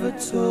never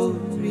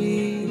told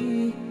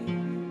me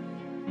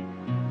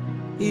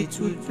it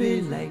would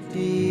be like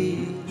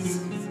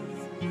this.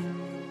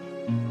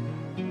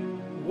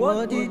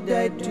 What did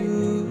I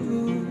do?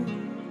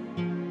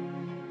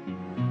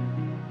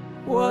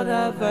 What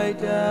have I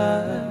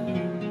done?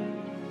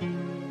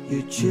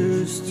 You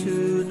choose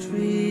to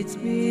treat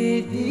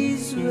me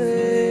this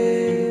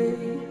way.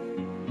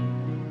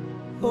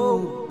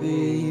 Oh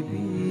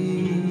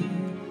baby,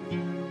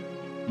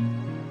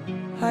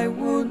 I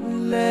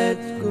wouldn't let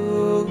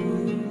go.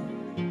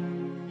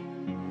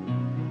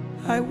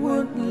 I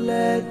wouldn't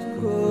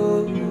let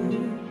go.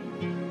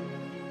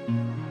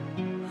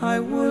 I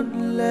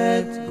wouldn't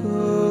let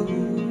go.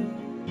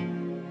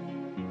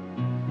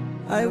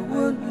 I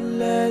wouldn't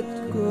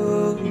let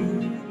go.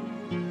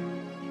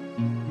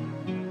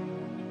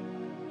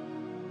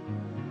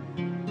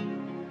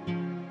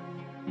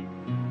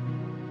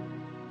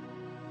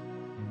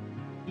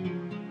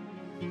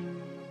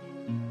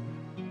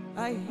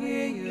 I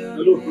hear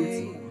your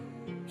name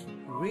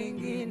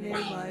ringing in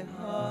my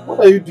heart. What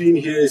are you doing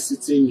here,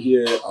 sitting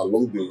here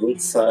along the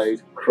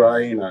roadside,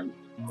 crying and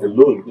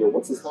alone here?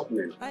 What is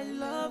happening? I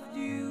loved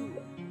you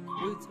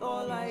with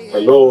all I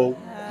Hello?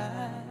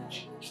 had.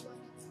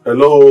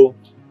 Hello?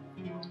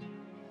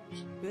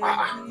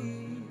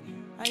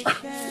 I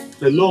can't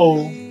Hello?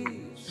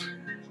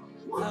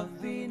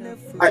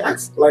 I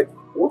asked, like,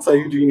 what are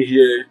you doing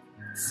here,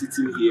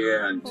 sitting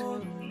here and,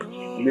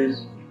 I mean,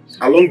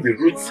 along the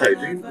roadside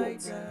doing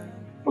what?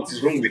 What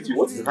is wrong with you?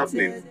 What is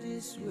happening?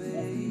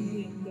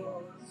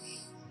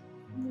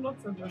 Not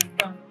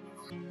understand.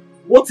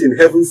 What in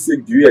heaven's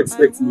sake do you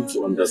expect me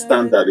to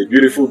understand that a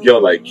beautiful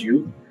girl like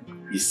you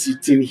is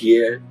sitting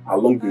here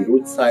along the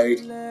roadside?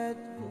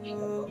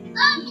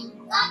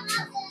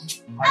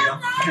 I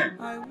am Ken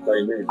by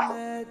name.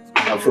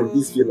 I'm from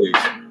this village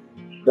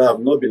that have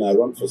not been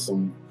around for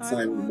some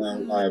time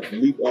now. I have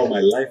lived all my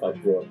life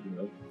abroad, you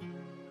know.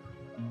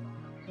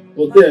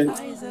 But then,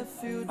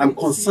 I'm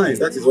concerned,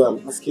 that is why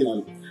I'm asking,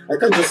 and I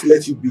can't just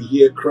let you be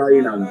here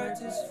crying and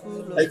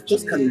I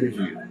just can't leave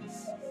you.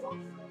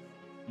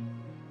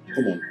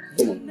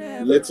 Come on,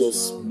 let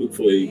us look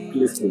for a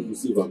place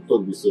conducive and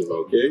talk this over,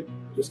 okay?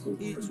 Just come.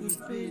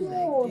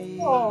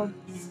 Oh,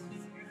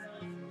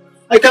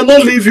 I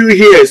cannot leave you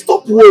here.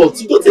 Stop what?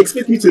 You don't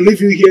expect me to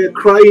leave you here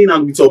crying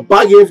and with your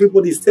bag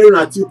everybody staring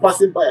at you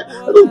passing by.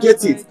 I don't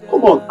get it.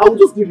 Come on, I will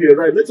just give you a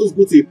ride. Let us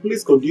go to a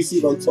place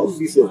conducive and talk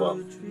this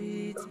over.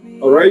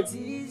 Alright?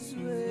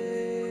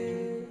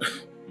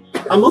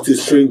 I'm not a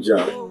stranger.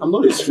 I'm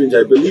not a stranger.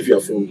 I believe you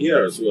are from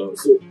here as well.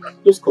 So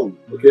just come,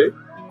 okay?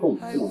 Come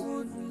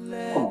on.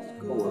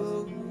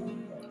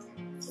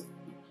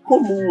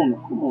 Come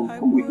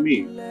with me.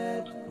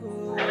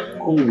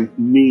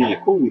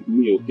 Come with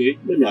me, okay?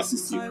 Let me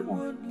assist you. Come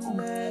on.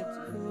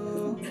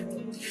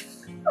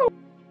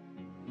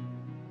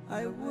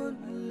 I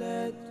won't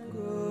let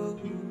go.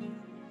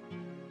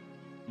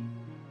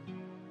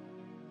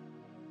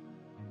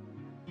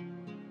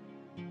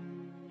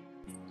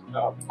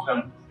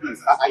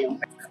 Please, I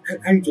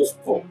just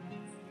talk.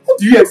 What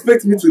do you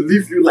expect me to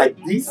leave you like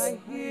this? I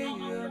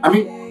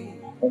mean,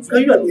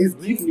 can you at least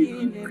give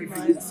me the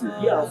privilege to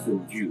hear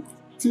from you?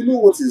 To know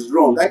what is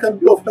wrong. I can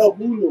be of help,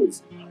 who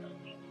knows?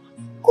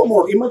 Come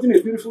on, imagine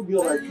a beautiful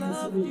girl like you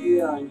sitting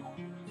here and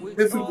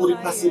everybody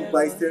passing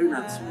by staring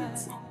at you.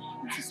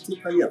 It is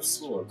totally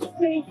absurd.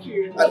 Thank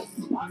you.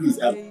 Please.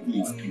 Can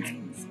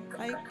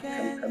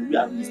you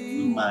at least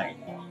be mine?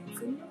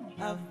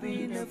 I've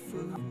been a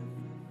fool.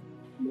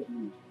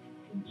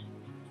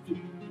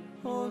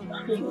 Oh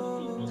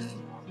no,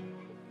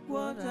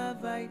 what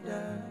have I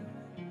done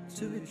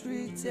to be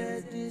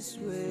treated this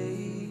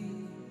way?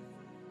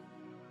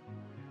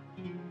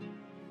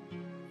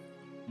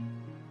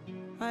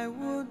 I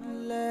won't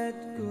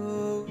let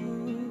go.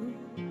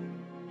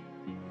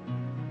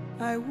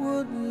 I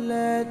won't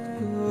let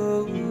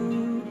go.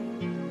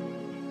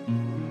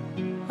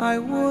 I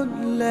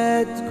won't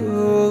let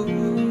go.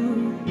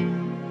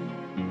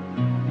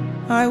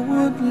 I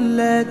won't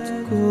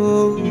let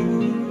go.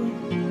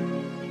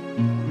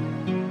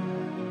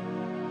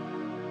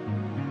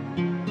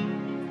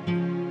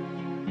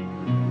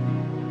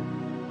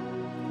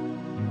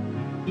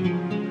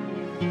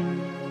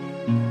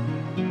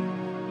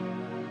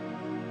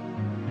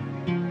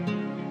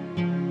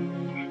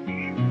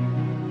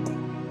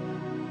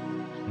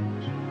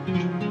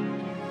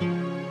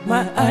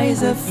 My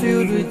eyes are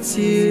filled with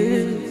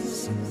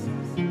tears.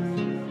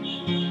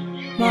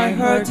 My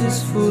heart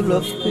is full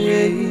of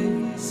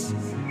pains.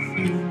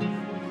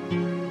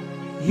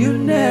 You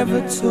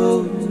never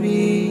told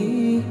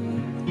me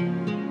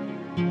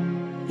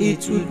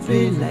it would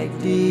be like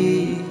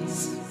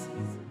this.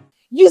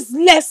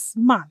 Useless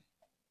man.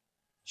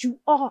 You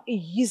are a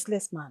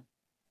useless man.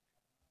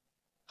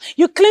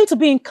 You claim to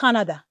be in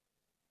Canada.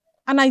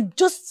 And I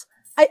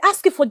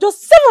asked you for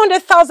just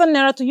 700,000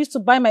 naira to use to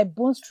buy my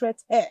bone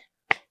straight hair.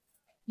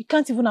 You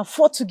can't even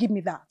afford to give me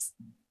that.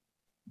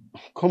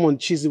 Come on,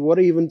 Chizzy, what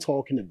are you even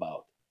talking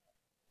about?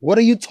 What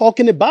are you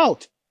talking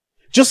about?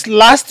 Just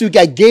last week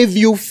I gave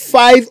you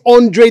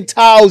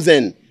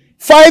 500,000.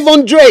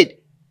 500!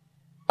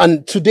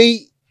 And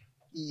today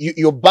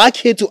you're back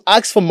here to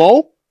ask for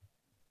more?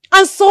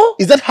 And so?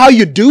 Is that how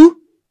you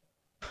do?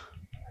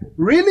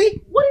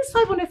 Really? What is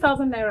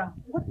 500,000 naira?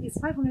 What is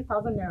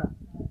 500,000 naira?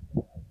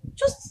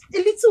 Just a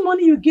little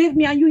money you gave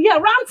me and you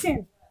here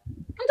ranting.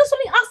 I'm just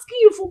only asking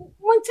you for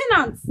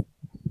maintenance.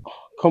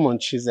 Come on,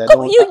 Chizzy.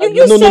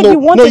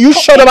 You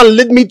shut up and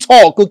let me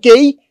talk,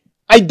 okay?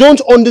 I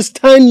don't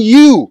understand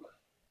you.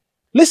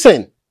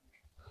 Listen,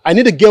 I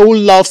need a girl who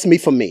loves me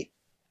for me.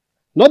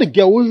 Not a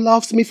girl who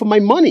loves me for my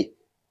money.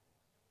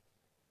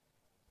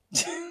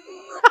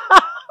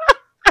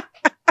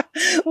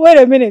 Wait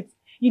a minute.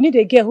 You need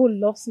a girl who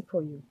loves you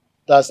for you.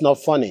 That's not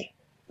funny.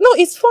 No,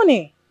 it's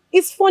funny.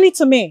 It's funny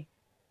to me.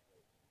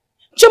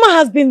 Choma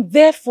has been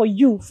there for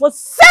you for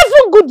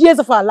 7 good years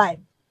of her life.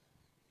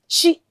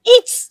 She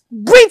eats,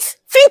 breathes,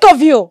 think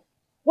of you.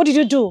 What did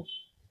you do?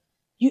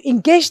 You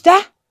engaged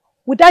her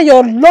without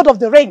your Lord of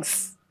the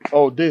Rings.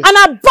 Oh, this. And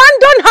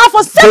abandoned her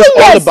for 7 years. This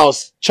all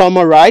about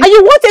Choma, right? And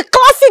you want a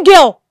classy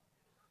girl.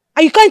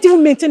 And you can't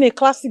even maintain a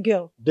classy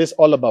girl. This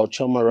all about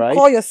Choma, right?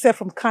 Call yourself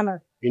from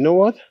Canada. You know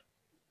what?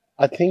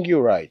 I think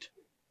you're right.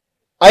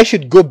 I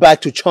should go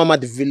back to Choma,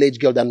 the village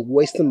girl, than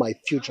wasting my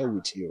future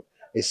with you.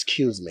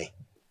 Excuse me.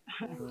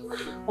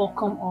 Oh,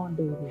 come on,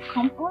 baby.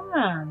 Come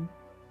on.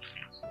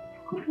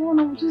 Come on,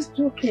 I'm just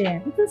joking.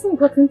 It hasn't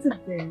got into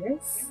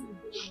this.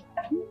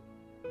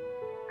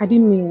 I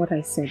didn't mean what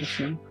I said,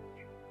 okay?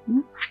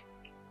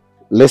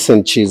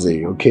 Listen,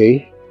 Chizzy,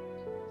 okay?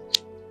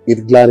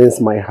 It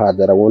gladdens my heart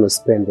that I want to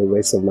spend the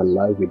rest of my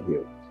life with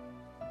you.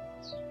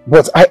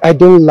 But I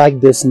don't like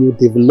this new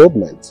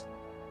development.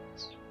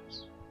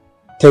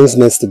 Things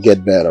need to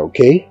get better,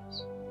 okay?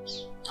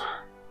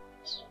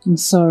 I'm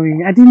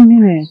sorry. I didn't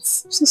mean it.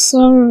 I'm so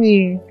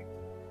sorry.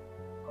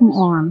 Come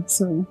on.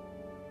 Sorry.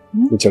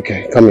 It's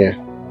okay. Come here.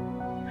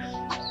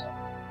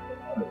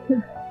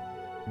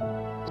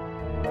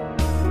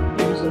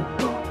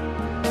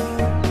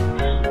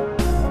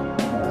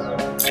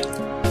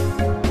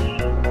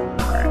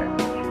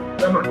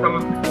 Come on.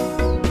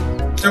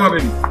 Come on,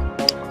 baby.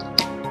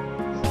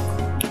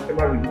 Come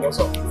on, baby. What's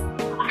up?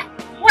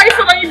 Why are you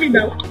following me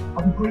now?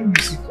 I'm going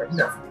to see you.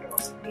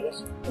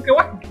 Okay,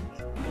 what?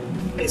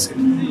 Listen,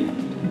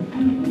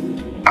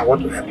 I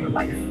want to help your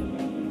life.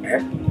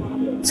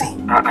 See,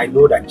 I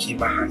know that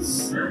Chima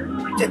has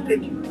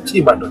rejected you.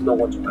 Chima does not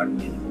want to marry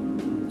you.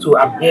 So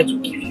I'm here to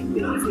give you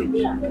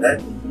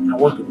benefit. I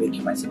want to make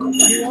you my second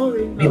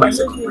wife. Be my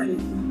second wife.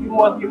 You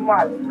must be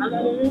mad.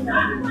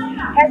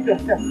 Help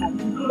yourself. I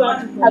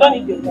don't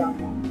need your love.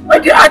 My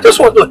dear, I just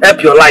want to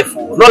help your life.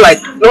 Not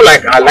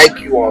like I like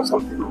you or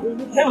something.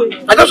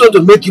 I just want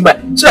to make you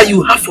mine so that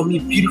you have for me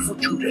beautiful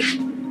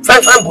children.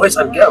 Fine boys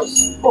and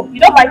girls. Oh, you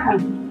don't like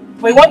me,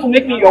 but you want to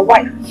make me your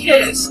wife?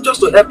 Yes,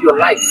 just to help your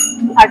life.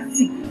 You are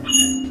sick.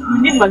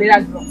 You need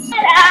malaria drugs.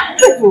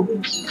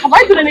 Have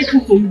I done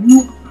anything to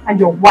you and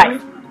your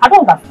wife? I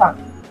don't understand.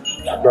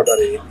 I've not done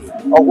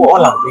anything.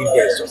 All I'm doing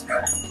here is just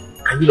help.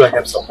 Can you not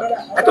help somebody?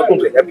 I don't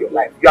want to help your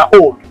life. You are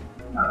old.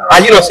 Are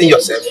you not seeing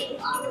yourself?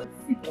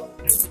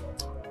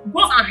 Go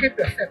and help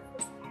yourself.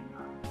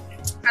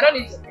 I don't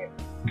need your help.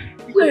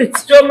 Wait,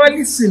 Joma,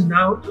 listen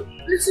now.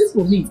 Listen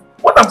to me.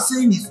 What I'm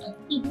saying is,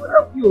 it will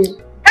help you.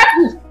 Help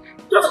who?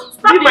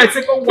 Just be my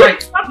second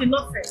wife. Stop the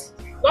nonsense.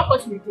 Don't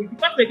touch me again. If you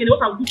touch me again,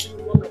 what I'll do to you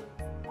one night.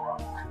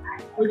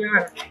 Oh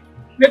yeah.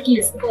 Make me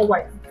a second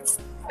wife.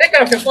 Take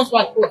care of your first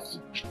wife first.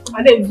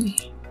 And then you.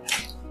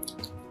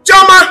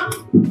 Joma!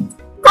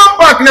 Come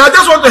back now. I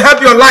just want to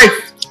help your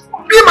life.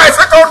 Be my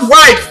second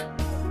wife.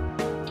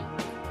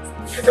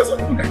 I just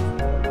want to do that.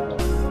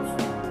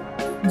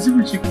 You see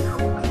which chicken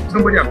now?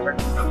 Somebody I'm trying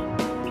to help.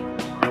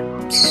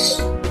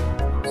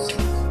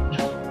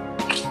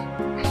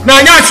 Now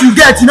yes, you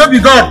get, you know, be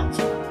God.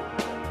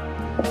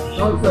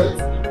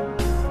 Nonsense.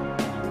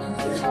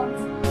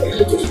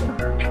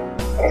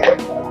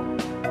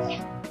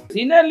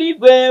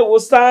 Sinelibwe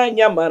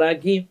usanya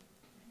maragi.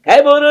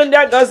 Kaiburu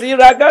ndagazi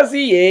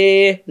ragazi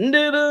ye.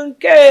 Nduru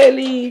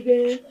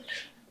nkelibe.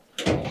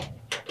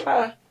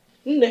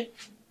 Nne.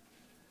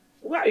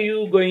 Where are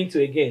you going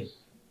to again?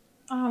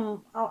 I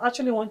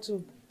actually want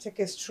to take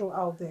a stroll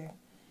out there.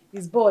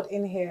 It's bored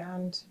in here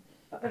and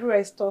everywhere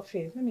is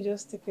stuffy. Let me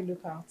just take a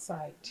look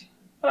outside.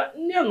 There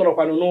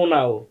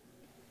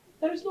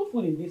is no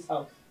food in this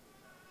house.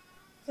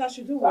 So I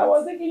should do So what? I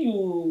was thinking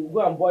you go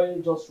and boil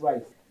just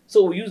rice.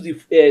 So we use the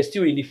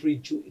stew in the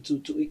fridge to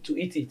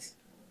eat it.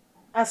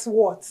 As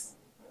what?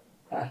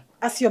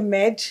 As your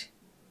maid?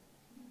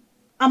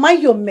 Am I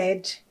your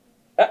maid?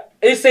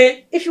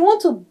 If you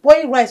want to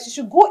boil rice, you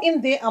should go in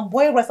there and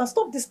boil rice and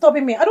stop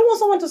disturbing me. I don't want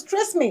someone to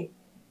stress me.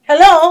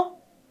 Hello?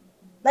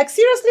 Like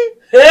seriously?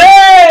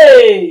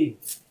 Hey!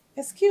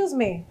 Excuse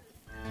me.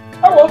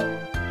 Hello?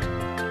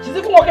 She's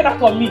even walking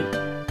after me.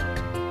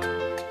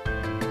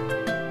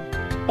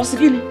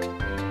 Osigini,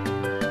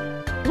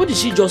 what did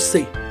she just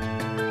say?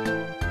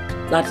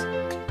 That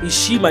is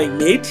she my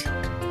maid?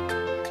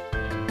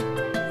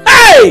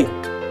 Hey!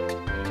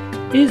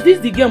 Is this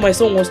the girl my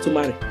son wants to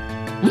marry?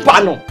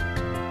 Mpano!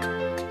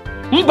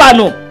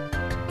 Mpano!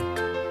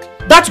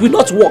 That will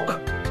not work.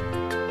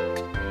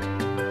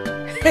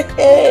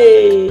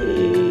 Hey!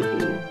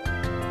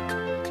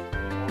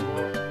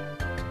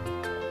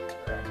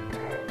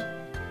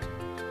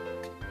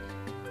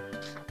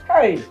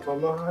 Hey!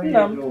 Mama, how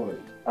you doing?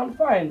 I'm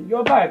fine.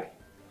 You're back.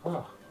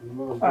 Mama,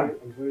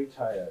 I'm very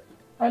tired.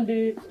 And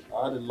I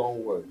had a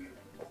long work.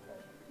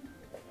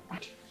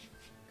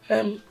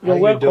 you're How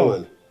you welcome.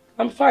 doing?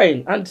 I'm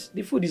fine, and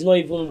the food is not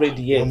even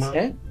ready yet.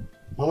 Mama,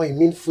 Mama, you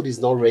mean food is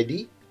not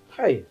ready?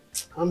 Hi.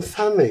 I'm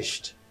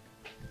famished.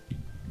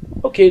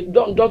 Okay,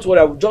 don't worry.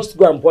 I'll just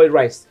go and boil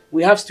rice.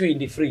 We have stew in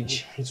the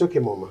fridge. It's okay,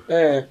 Mama.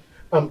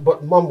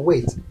 But Mom,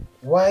 wait.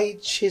 Why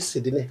Chissy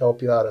didn't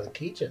help you out in the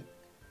kitchen?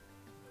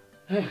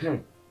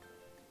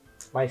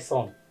 My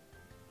son,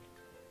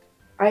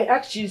 I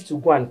asked Chissy to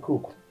go and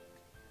cook,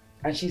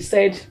 and she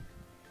said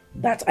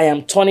that I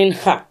am turning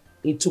her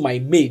into my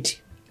maid.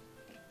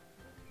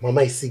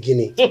 Mama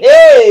Isigini.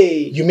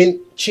 Hey! You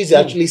mean Chissy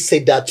actually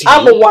said that to you?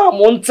 I'm a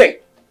monte.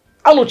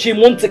 I'm a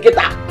chimonte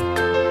keta.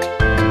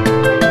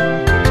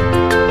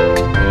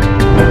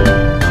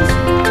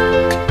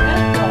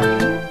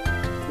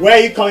 Where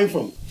are you coming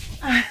from?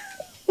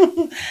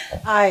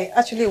 I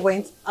actually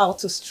went out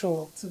to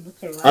stroll to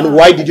look around. And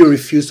why did you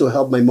refuse to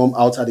help my mom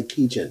out at the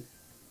kitchen?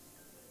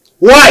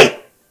 Why?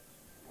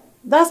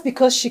 That's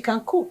because she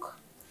can cook.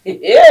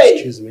 Hey!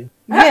 Excuse me?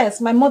 Yes,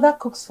 my mother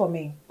cooks for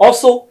me.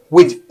 Also,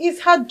 wait.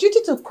 It's her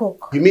duty to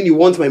cook. You mean you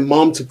want my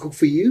mom to cook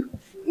for you?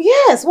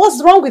 Yes,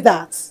 what's wrong with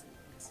that?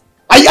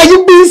 Are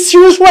you being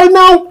serious right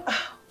now?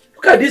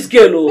 Look at this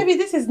girl, oh. Maybe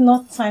this is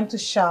not time to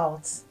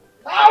shout.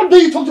 How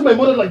dare you talk to my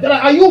mother like that?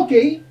 Are you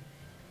okay?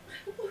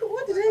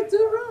 What did I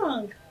do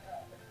wrong?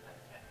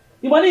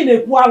 The money in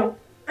a quarrel.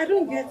 I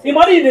don't get it. The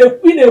money in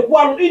a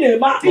quarrel, in a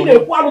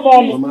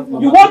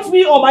quarrel. You want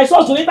me or my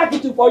son to enter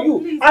kitchen for you?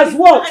 Please, as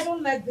what? I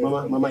don't like this.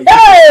 Mama,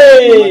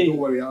 hey! Mama, don't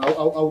worry.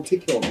 I'll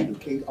take care of it,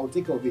 okay? I'll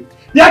take care of it.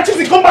 Yeah,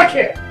 Chissy, come back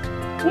here!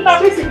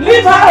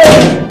 Leave her!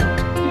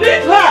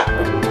 Leave her!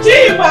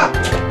 Chiba!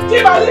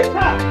 Chiba, leave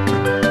her!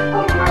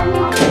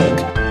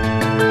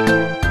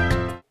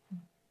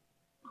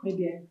 My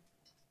dear,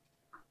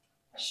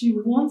 she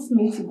wants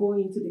me to go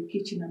into the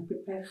kitchen and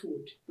prepare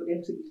food for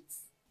them to eat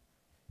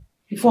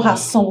before her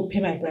son will pay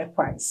my bride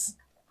price.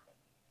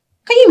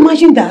 Can you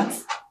imagine that?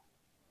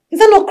 Is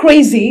that not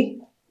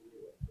crazy?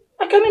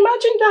 I can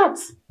imagine that.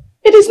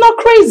 It is not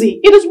crazy.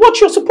 It is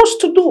what you're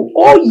supposed to do.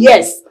 Oh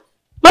yes.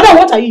 Mother,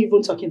 what are you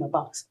even talking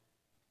about?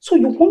 So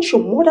you want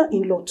your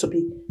mother-in-law to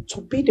be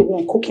the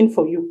one cooking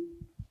for you?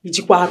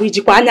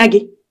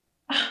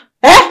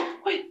 Eh?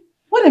 Wait,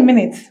 Wait a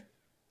minute.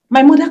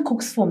 My mother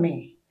cooks for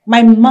me.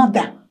 My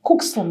mother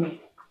cooks for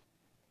me.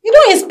 You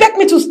don't expect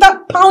me to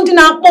start pounding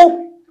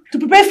apple to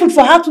prepare food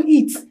for her to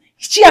eat.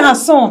 She and her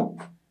son.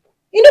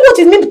 You know what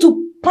it means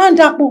to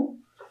pound apple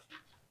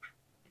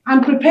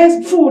and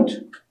prepare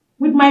food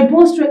with my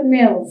bone straight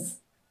nails?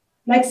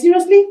 Like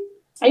seriously?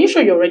 Are you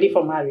sure you're ready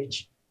for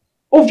marriage?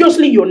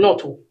 Obviously you're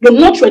not. You're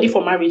not ready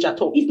for marriage at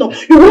all. If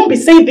not, you won't be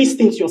saying these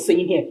things you're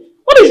saying here.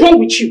 What is wrong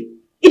with you?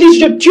 It is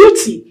your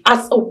duty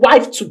as a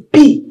wife to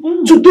be,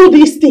 to do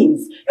these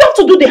things. You have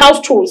to do the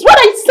house chores. What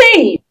are you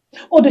saying?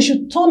 Oh, they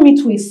should turn me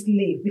to a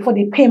slave before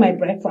they pay my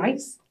bride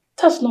price?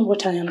 That's not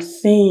what I am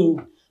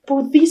saying.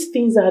 But these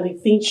things are the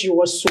things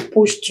you are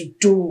supposed to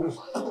do.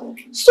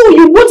 So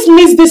you won't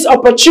miss this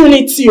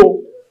opportunity.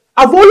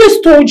 I've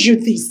always told you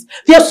this.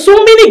 There are so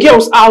many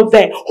girls out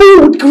there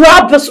who would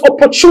grab this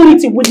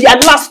opportunity with their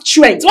last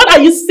strength. What are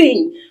you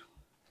saying?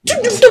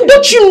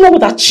 Don't you know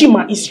that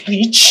Chima is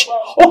rich?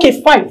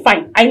 Okay, fine.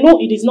 I know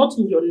it is not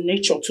in your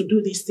nature to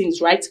do these things,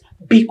 right?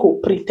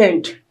 Biko,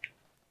 pretend.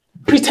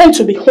 Pretend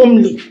to be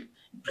homely.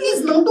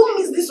 Please now,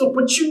 don't miss this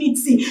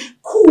opportunity.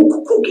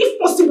 Cook. If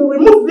possible,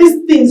 remove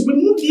these things.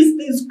 Cook.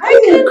 I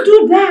can't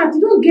do that.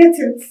 You don't get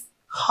it.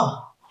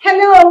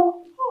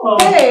 Hello? Oh.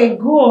 Hey,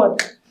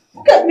 God.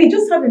 Look at me.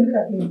 Just have a look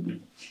at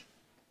me.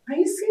 Are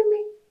you seeing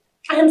me?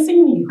 I am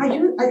seeing you.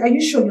 Are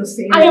you sure you're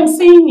seeing me? I am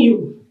seeing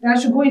you. Then I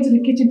should go into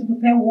the kitchen to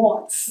prepare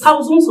what?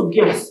 Thousands of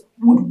girls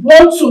would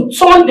want to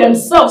turn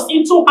themselves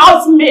into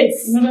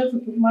housemates. In order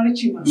to marry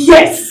Chima?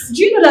 Yes.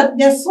 Do you know that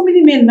there's so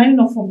many men lining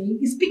up for me?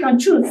 It's pick and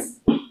choose.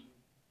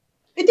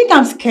 You think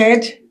I'm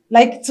scared?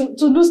 Like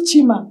to lose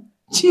Chima?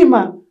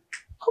 Chima,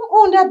 come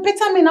on, there are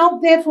better men out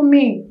there for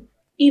me.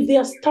 If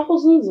there's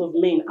thousands of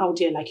men out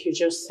there, like you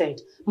just said,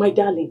 my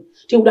darling,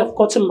 they would have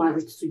gotten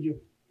married to you.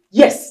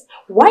 Yes.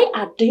 Why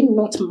are they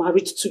not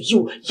married to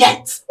you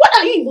yet? What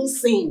are you even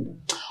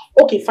saying?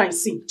 Okay, fine,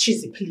 see,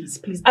 Cheesy, please.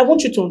 I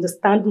want you to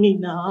understand me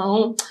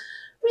now.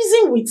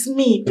 Reason with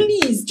me,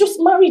 please. Just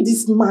marry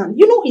this man.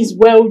 You know he's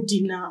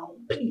wealthy now.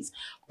 Please,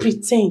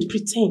 pretend.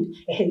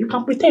 You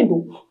can pretend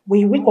though. When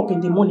you wake up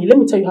in the morning, let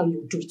me tell you how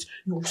you do it.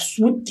 You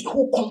sweep the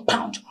whole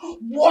compound,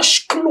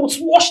 wash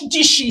clothes, wash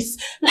dishes,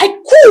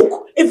 like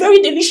cook a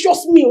very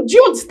delicious meal. Do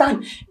you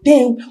understand?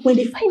 Then, when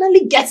they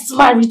finally get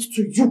married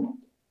to you,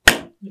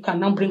 you can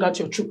now bring out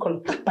your true color.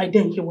 By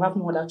then, he will have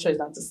no other choice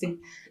than to say,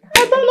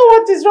 I don't know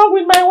what is wrong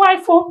with my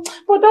wife,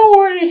 but don't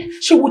worry,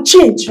 she will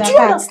change. Do you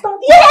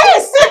understand?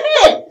 Yes!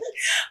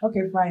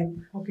 Okay,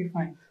 fine.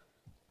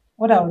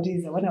 What I will do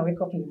is that when I wake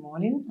up in the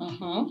morning,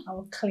 I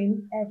will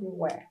clean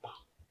everywhere.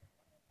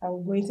 I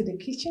will go into the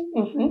kitchen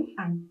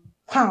and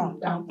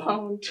pound. I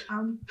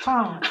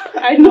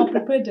know.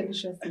 Prepare a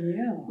delicious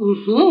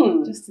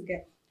meal. Just to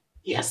get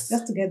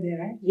there,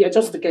 right? Yeah,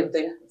 just to get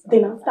there.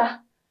 Then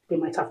after, they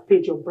might have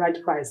paid your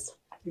bride price.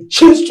 You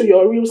change to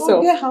your real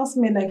self. Get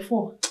housemaid like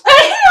 4.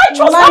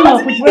 Line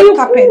up with red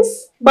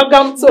carpets.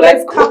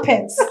 Red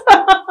carpets.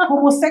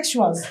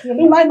 Homosexuals.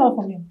 You line up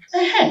for me.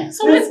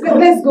 So let's go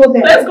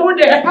there. Let's go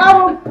there.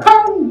 I will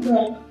pound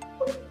them.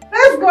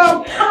 Let's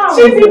go.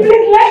 Chibi,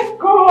 please, let's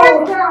go.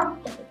 Let's go.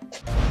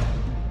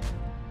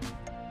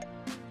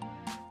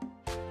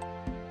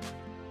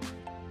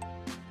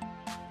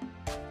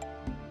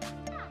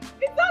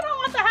 Is that not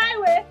on the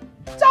highway?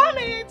 Tell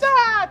me,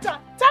 Tata.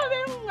 Tell me,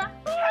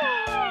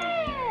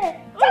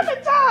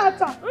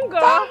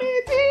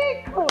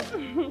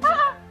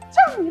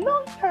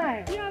 long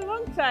time. Yeah,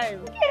 long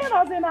time.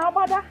 Us in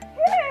Abada.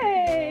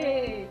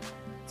 Hey,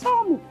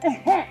 Tommy.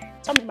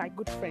 Tell me, my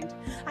good friend.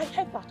 I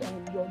heard that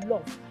your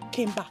love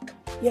came back.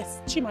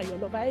 Yes, Chima, your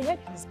love. I heard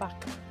he's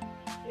back.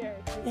 Yeah.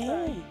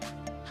 Hey.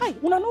 Hi,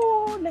 una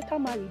no let her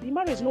marry. The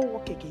marriage no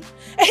work again.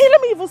 Hey,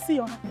 let me even see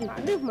your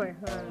hand. Leave my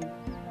hand.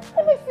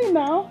 Let me see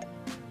now.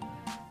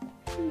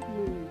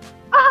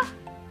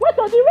 Wait,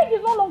 the ring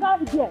is no longer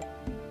here.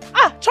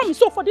 Chummy,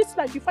 so for this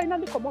life, you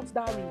finally come out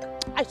that ring.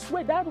 I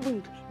swear that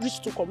ring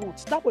reached to come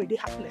out. That boy, they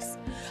heartless.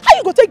 How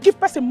you go take give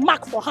person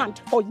mark for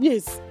hand for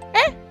years?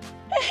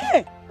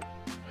 Okay.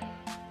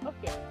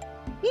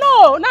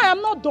 No, I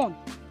am not done.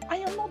 I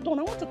want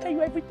to tell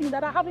you everything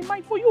that I have in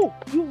mind for you.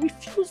 You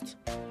refused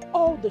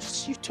all the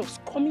suitors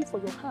coming for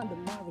your hand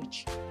in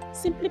marriage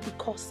simply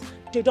because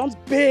they don't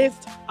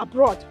based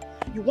abroad.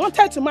 You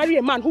wanted to marry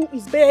a man who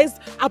is based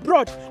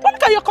abroad. But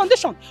look at your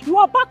condition. You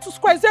are back to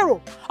square zero.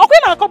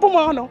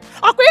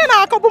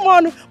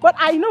 But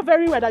I know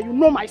very well that you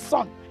know my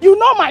son. You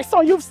know my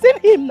son. You've seen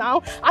him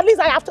now. At least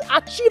I have to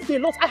achieve the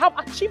lot. I have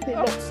achieved the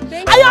lot.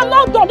 I am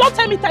not done. Don't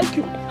tell me thank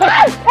you.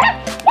 Why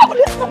would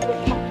you stop me?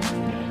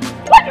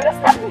 Why did you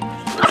stop me?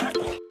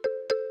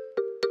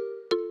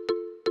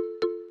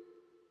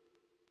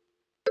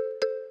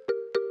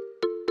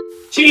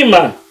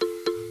 Chima!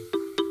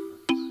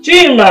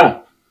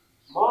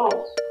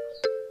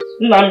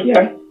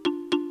 Nambia.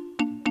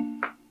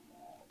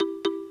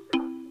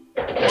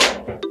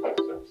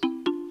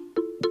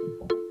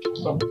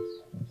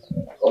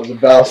 I was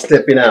about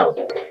stepping out.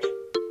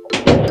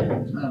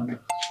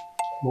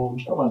 Mom,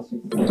 come on,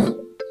 sit.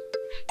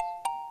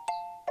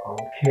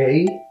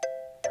 Okay.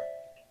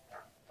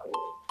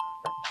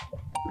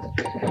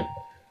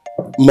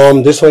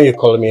 Mom, this one you're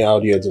calling me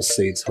out here to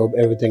say, hope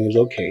everything is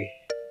okay.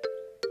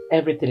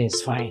 Everything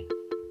is fine.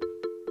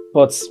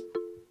 But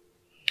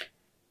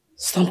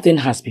something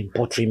has been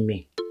bothering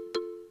me.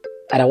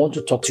 And I want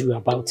to talk to you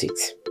about it.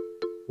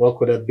 What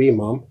could that be,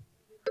 Mom?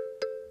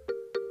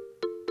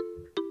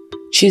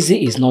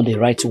 Chizzy is not the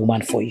right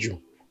woman for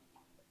you.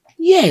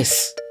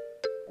 Yes.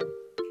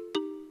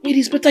 It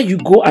is better you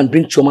go and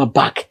bring Choma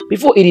back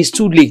before it is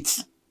too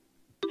late.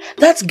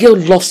 That girl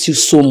loves you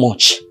so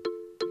much.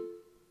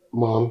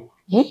 Mom,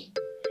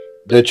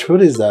 the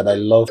truth is that I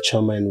love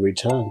Choma in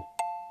return.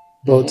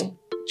 But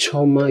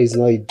Choma is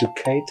not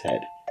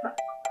educated.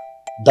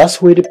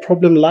 That's where the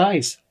problem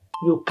lies.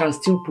 You can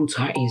still put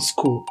her in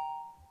school.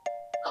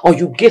 Or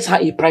you get her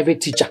a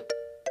private teacher.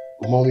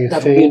 Mom, you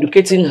that will be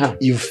educating her.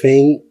 You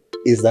think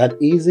is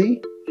that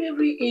easy?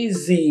 Very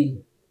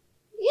easy.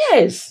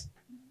 Yes.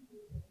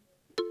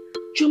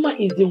 Choma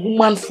is the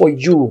woman for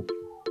you.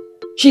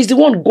 She's the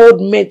one God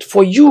made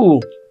for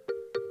you.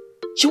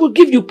 She will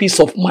give you peace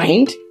of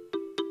mind.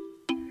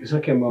 It's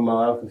okay, Mom.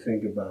 I'll have to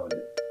think about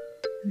it.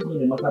 It's not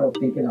a matter of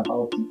thinking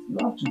about it. You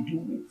have to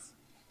do it.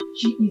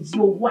 She is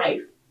your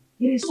wife.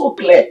 It is so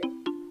clear.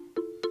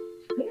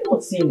 Have you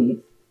not seen it?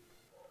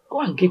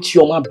 Go and get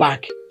Choma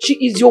back. She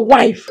is your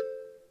wife.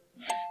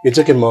 It's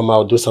okay, Mom.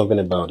 I'll do something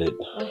about it.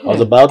 I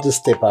was about to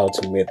step out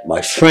to meet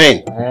my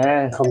friend.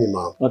 Come here,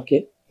 Mom.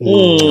 Okay.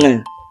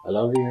 I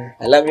love you.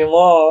 I love you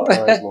more.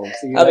 Alright, Mom.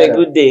 See you Have later. a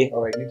good day.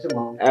 Alright, you too,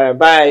 Mom. Alright,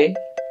 bye.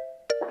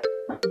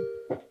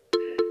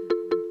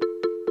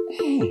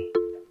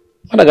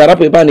 Mana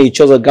garap eba na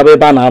ichozo gaba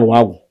eba na aru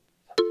agu.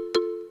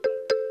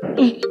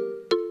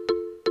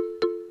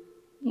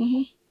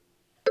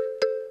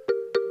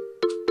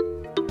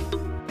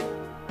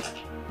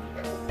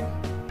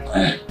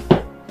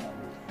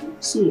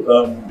 So,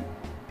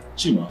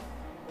 Chima,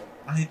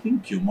 I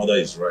think your mother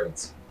is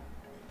right.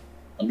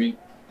 I mean,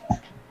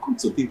 come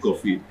to think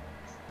of it,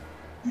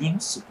 you're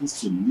not supposed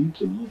to leave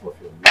the love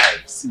of your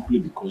life simply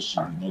because she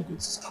did not go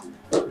to school.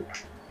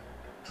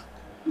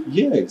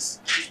 Yes.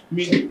 I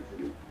mean,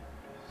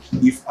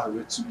 if I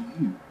were to be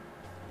you,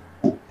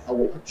 I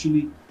would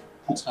actually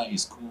put her in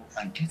school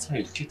and get her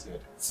educated.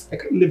 I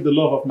can't live the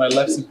love of my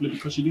life simply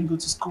because she didn't go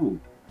to school.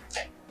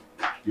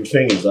 You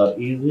think it's that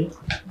easy?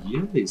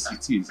 Yes,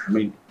 it is. I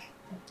mean,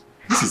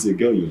 this is a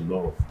girl you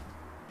love.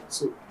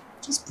 So,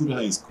 just put her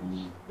in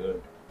school,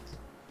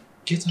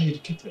 get her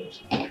educated.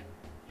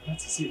 That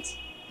is it.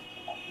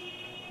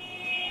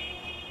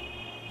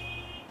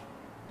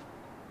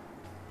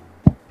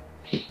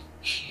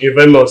 You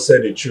very much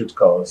said the truth,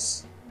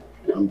 cause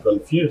I'm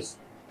confused.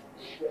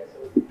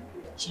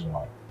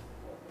 Chima,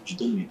 you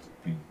don't need to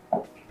be.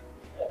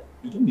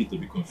 You don't need to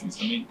be confused.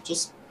 I mean,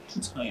 just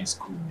put her in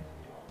school,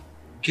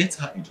 get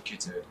her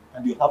educated,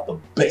 and you'll have the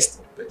best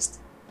of best.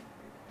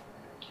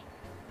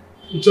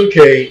 It's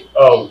okay.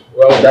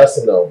 Well, that's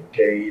enough.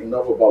 Okay,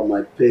 enough about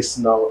my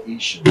personal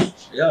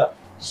issues. Yeah.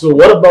 So,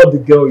 what about the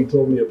girl you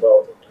told me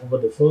about over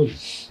the phone?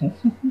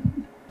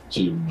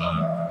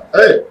 Chima.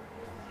 Hey,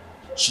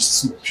 she's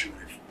so beautiful.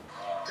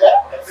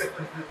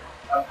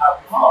 I'm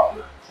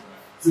happy.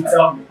 So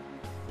tell me,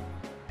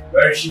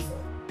 where is she from?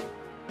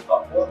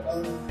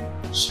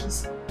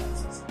 She's.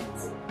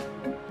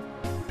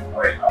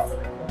 Alright, after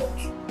the call.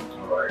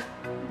 Alright.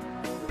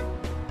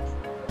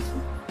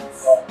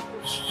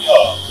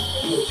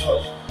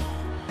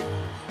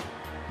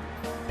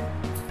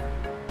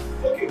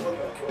 Okay.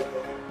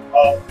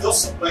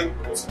 Just like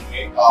because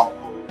okay,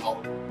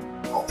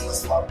 I'll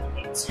just have the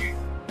money to you.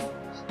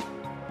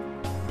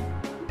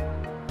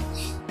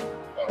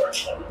 Alright.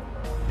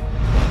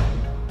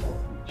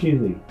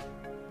 Chizzy,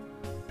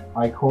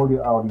 I called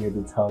you out here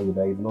to tell you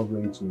that it's not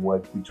going to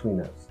work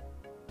between us.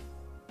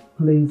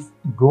 Please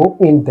go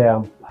in there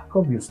and pack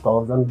up your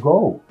stuff and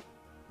go.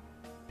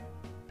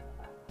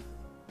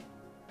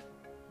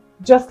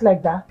 Just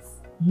like that?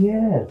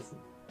 Yes.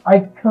 I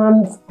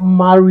can't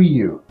marry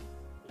you.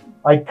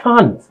 I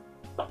can't.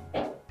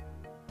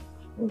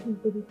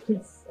 Baby,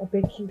 please, I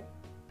beg you.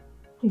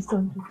 Please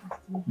don't do this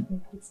to me. I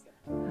beg you.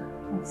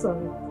 I'm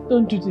sorry.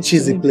 Don't do this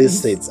Chizzy, to me,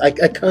 please sit. I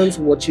can't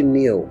watch you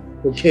kneel,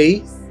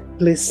 okay?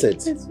 Please sit.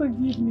 Please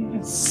forgive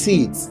me.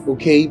 Sit,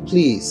 okay?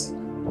 Please.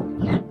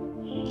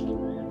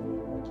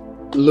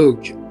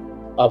 Look,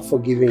 I've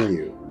forgiven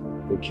you,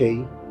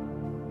 okay?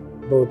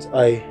 But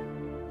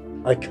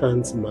I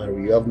can't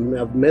marry you.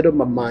 I've made up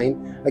my mind.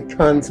 I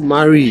can't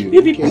marry you.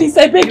 Baby, okay? please,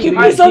 I beg you.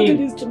 Please don't do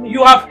this to me.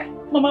 You have...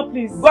 Mama,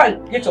 please. Go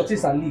and get your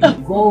things and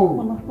leave. Go.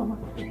 Mama.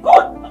 Go.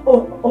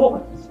 Oh.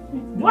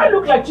 Do I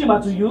look like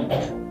Chima to you?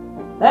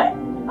 Eh?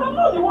 I'm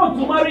not the one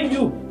to marry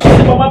you.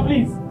 Mama,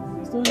 please.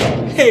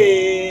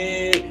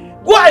 Hey.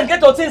 Go and get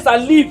your things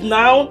and leave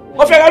now.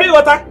 Ofegari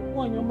water.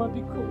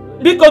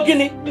 Biko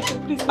Gini.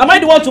 Am I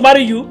the one to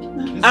marry you?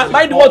 Am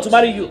I the one to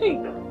marry you?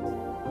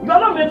 You are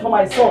not made for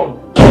my son.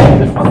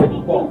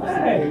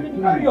 Hey,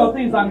 carry your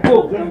things and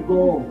go.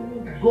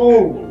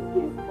 Go.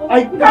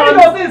 I Carry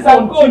your things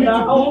and go continue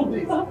now. to do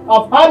this.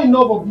 I've had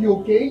enough of you,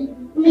 okay?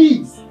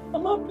 Please.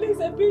 Mama, please,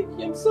 I beg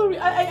you. I'm sorry.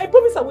 I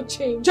promise I will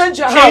change. Change?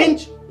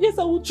 Yes,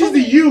 I will change. She's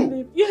the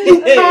you. Yes,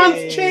 You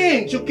can't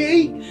change,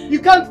 okay? You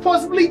can't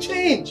possibly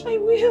change. I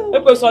will. I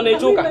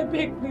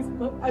beg, please.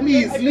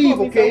 Please leave,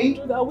 okay?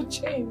 I will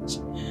change.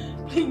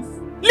 Please.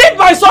 Leave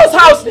my son's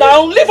house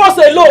now. Leave us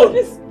alone.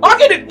 Okay, I'm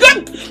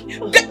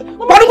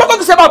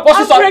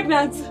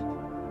pregnant.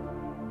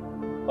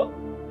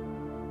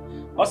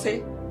 What's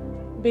it?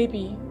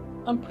 Baby,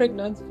 I'm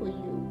pregnant for you.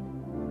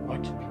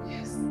 What?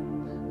 Yes.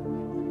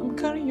 I'm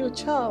carrying your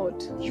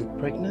child. You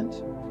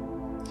pregnant?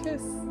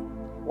 Yes.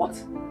 What?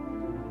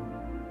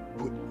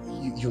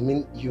 You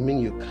mean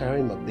you're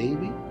carrying my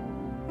baby?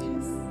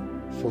 Yes.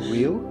 For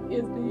real?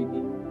 Yes,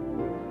 baby.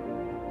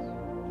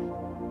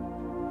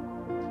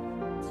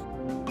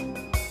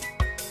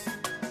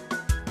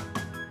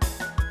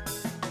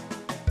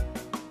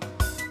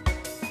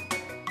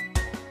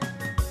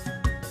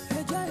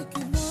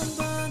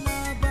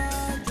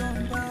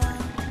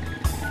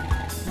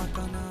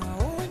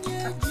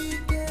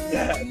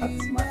 Yeah,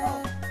 that's my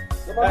house.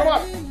 Come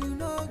on.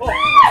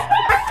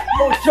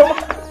 Oh, Joma.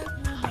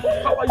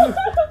 How are you?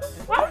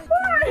 I'm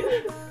fine.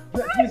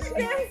 Please,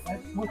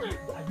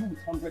 are you with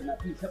 100 now?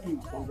 Please help me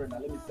with 100 now.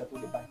 Let me settle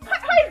the bike.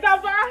 Hi,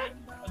 Daba.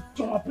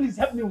 Joma, please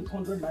help me with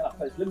 100 naira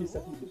first. Let me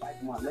settle the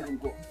bike, man. Let him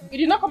go. You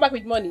did not come back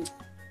with money.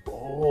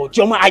 Oh,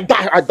 Joma,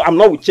 I'm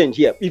not with change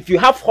here. If you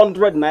have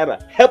 100 naira,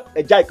 help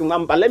a jack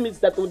number. Let me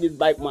settle this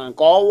bike, man.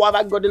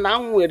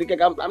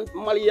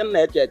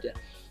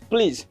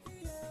 Please.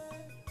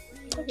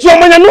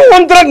 Joma, you know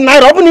 100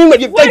 naira.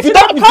 If you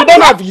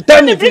don't have, you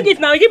tell me. Bring it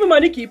now. Give me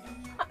money, keep.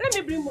 Let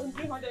me bring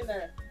 300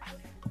 naira.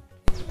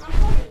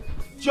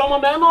 Joma,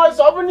 man, no, it's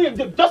opening.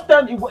 Just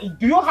tell me,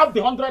 do you have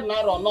the 100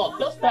 naira or not?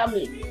 Just tell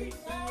me.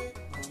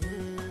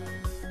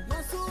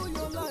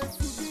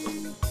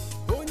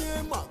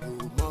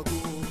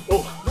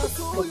 Oh,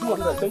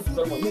 200. Thank you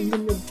very much.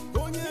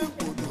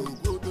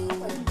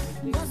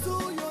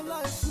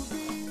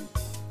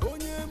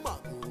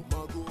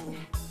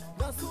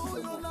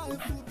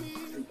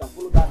 You can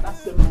follow that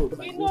same road.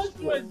 He knows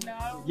road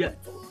now. Yeah,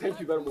 thank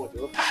you very much.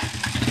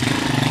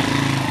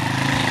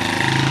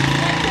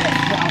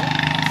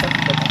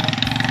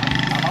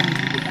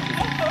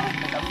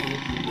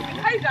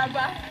 Hi,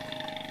 Daba.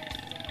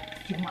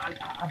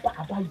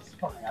 Abba is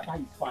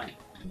fine.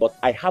 But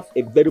I have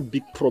a very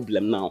big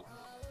problem now.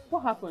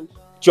 What happened?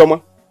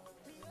 Chioma,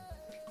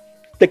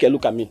 take a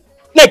look at me.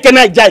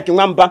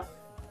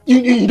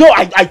 You know,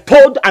 I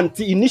told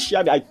auntie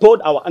initially, I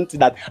told our auntie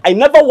that I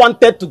never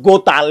wanted to go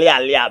to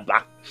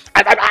Aliaba.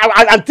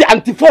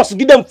 Auntie force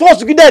give them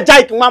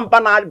Jaik Mamba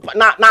na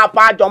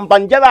pa jumpa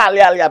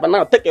Aliaba.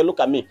 Now take a look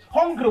at me.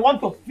 Hungry want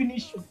to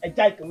finish a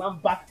Jaik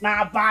Mamba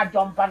na pa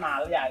jumpa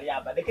na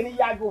Aliaba. They can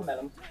yago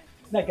madam.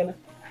 I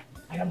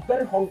am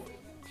very hungry.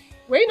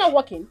 Were you not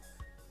working?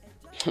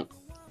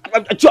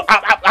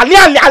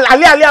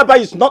 Aliaba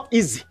is not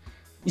easy.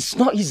 It's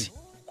not easy.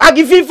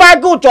 If I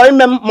go to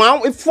him,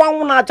 if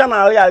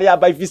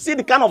you see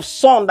the kind of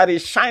sun that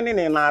is shining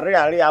in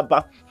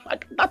Aliaba,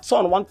 that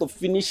sun want to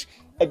finish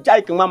a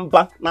Jaik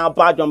Mamba na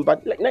bad jumper.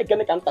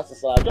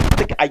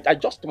 I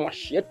just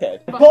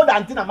macheted. Go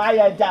down to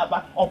my job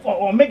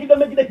or make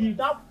it he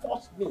not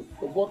force me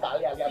to go to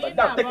Aliaba.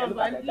 Now take a look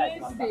at the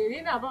Jaik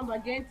Mamba.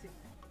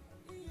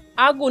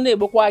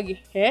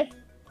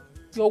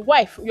 Your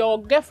wife,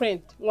 your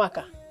girlfriend,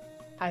 Nwaka,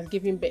 has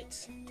given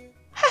birth.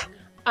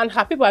 And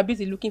her people are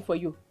busy looking for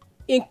you,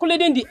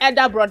 including the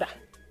elder brother.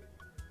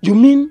 You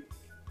mean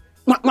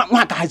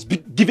Nwaka has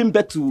given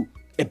birth to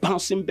a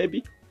bouncing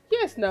baby?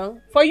 Yes, now.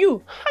 For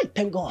you. I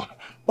thank God.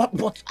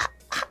 But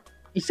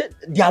he said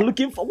they are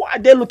looking for, what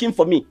are they looking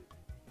for me?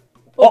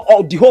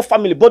 Or the whole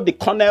family, both the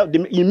colonel,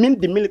 you mean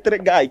the military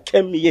guy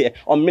came here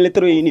on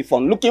military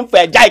uniform, looking for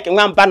a Jaik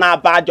Mamba na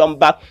ba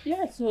jumba.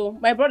 Yes, so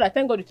my brother,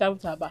 thank God you traveled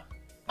to Aba.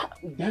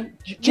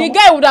 The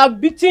guy would have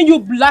beaten you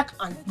black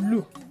and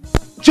blue.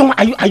 John,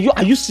 are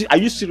you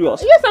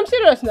serious? Yes, I'm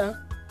serious now.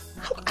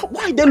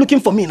 Why are they looking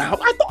for me now?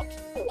 Why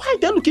are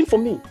they looking for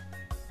me?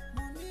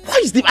 Why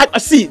is the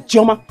see,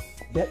 Chioma?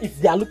 If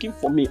they are looking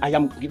for me, I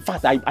am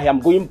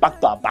going back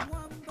to Aba.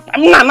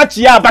 I'm not back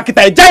to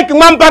Jaik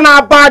Mamba na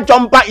Aba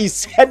jumper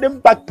is heading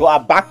back to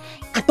Aba.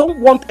 I don't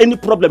want any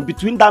problem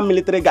between that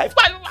military guy.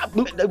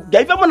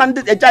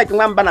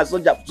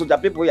 Soldier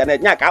people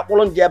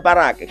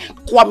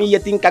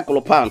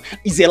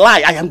is a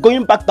lie. I am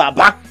going back to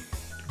Aba.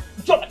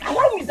 Let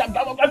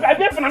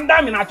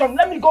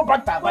me go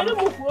back to Aba.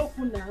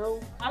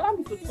 Allow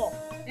me to talk.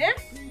 Eh?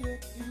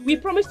 We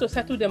promised to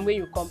settle them when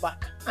you come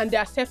back, and they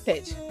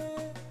accepted.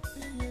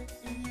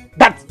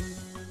 That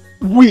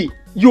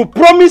you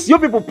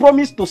people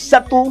promised to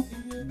settle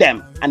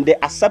them, and they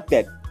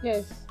accepted.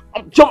 Yes.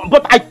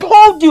 But I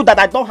told you that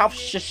I don't have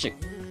shishi.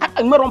 I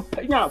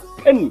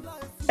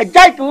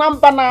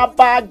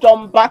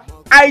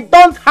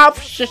don't have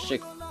shishi.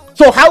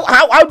 So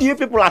how do you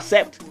people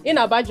accept? In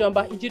Aba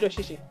Jumba, Ijido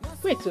shishi.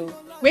 Wait, so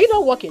were you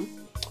not working?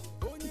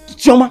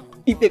 Chioma,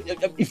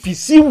 if you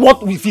see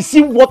what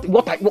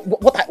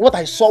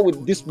I saw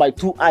with this my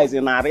 2 eyes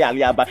in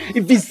Aliaba,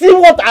 if you see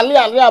what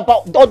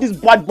Aliaba, all these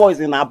bad boys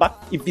in Aba,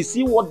 if you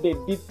see what they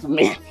did to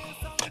me,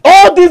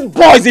 all these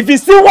boys, if you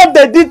see what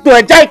they did to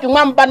a Jake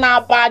Mamba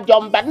Naba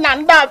Jumba,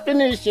 Nanda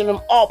finishing them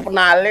up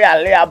na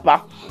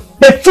Aliaba.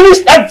 They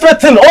finished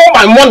everything, all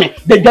my money.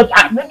 They just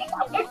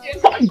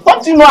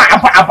don't you know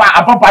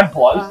about bad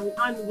boys?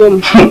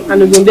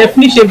 And they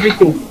finished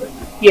everything.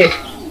 Yes,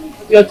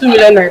 your 2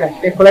 million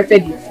naira. They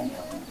collected it.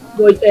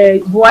 But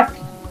Boaski,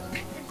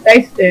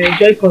 that's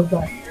Joy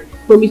Convert,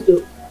 promised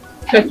to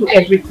settle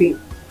everything.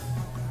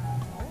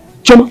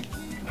 Choma,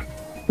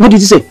 what did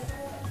you say?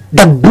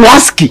 That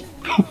Boaski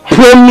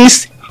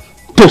promised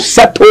to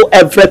settle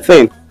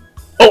everything.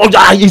 Oh,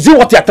 is it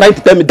what you are trying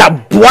to tell me?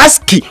 That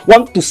Boaski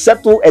want to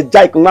settle a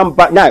Jake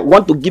number?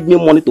 Want to give me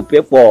money to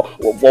pay for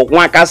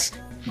Wanka's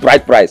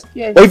bride price?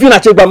 Yes. Or if you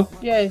not check them?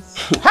 Yes.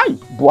 Hi,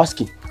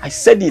 Boaski. I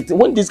said it.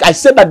 I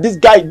said that this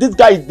guy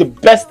is the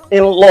best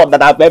in-law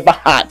that I've ever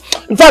had.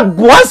 In fact,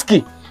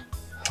 Boaski,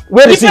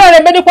 where is he?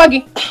 Eh?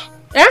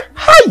 Aren't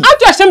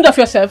you ashamed of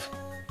yourself?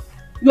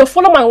 Your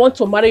follow man wants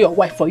to marry your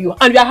wife for you,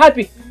 and you are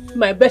happy.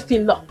 My best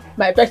in-law.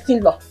 My best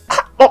in-law.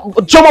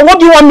 Choma, what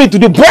do you want me to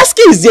do?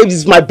 Boaski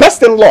is my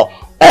best in-law.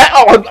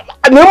 I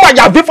am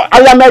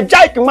a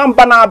giant man,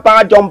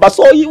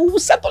 so you will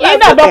settle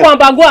everything.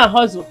 Go and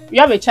hustle. You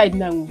have a child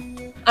now,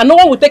 and no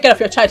one will take care of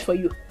your child for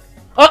you.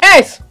 Or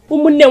else,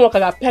 Umunne won't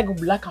peg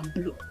black and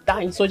blue.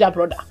 That in soldier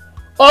brother.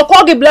 Or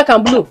call it black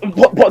and blue.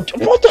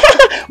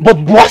 But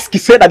Boaski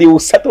said that he will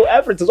settle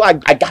everything, so I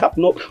have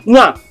no.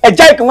 Nah, a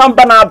giant man,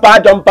 but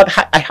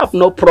I have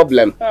no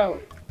problem. Oh.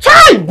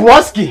 Hi,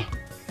 Boaski.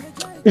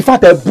 In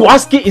fact,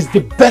 Boaski is the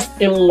best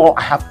in-law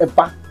I have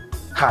ever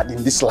had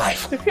in this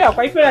life. If you are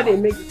quite fair, they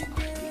make it.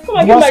 Come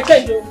on, give my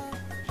change.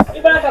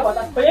 If I have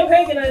that, but you're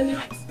hanging.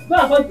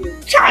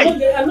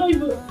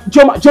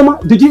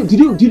 Joma, did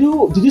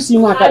you see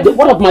one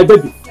of my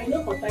baby? I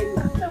know for time.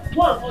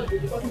 Go and hold you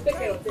because you take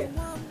care of them.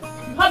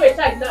 You have a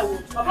child now.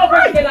 My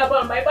brother get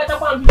about my better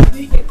one. Go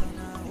and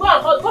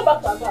hold. Go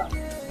back to Abba.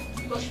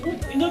 Because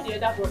you know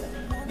the other brother.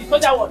 The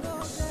other one.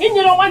 In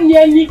your one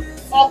near me,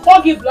 or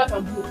call you black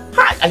and blue.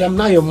 Hi, I am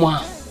now your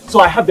man,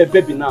 so I have a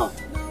baby now.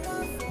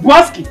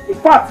 Boaski, in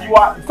fact, you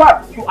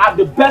are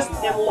the best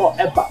in-law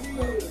ever.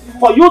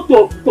 For you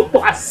to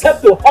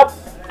accept to help.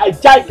 I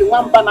jive you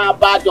one banana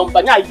bad jump,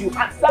 you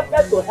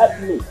accepted to help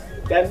me.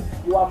 Then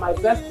you are my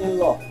best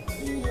in-law.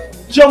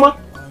 Joma.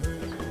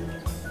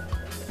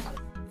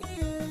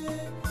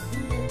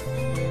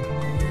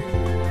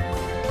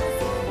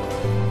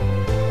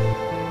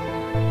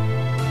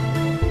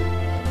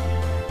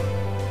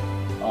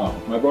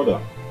 My brother.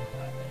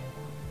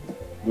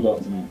 Good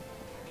afternoon.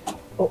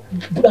 Oh,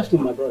 good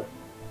afternoon, my brother.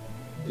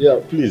 Yeah,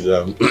 please.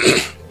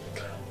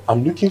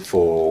 I'm looking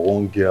for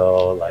one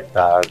girl like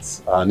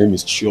that. Her name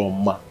is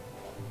Chioma.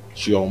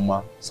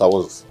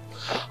 So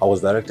I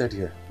was directed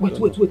here. Wait.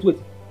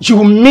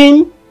 You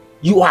mean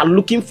you are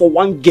looking for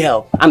one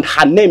girl and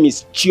her name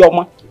is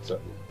Chioma?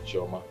 Exactly,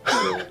 Chioma.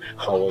 So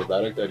I was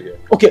directed here.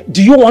 Okay,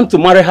 do you want to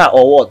marry her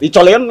or what? Do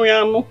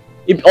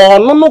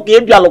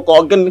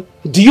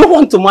you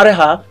want to marry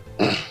her?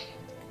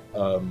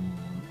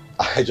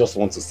 I just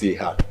want to see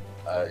her.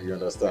 You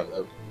understand?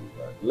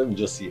 Let me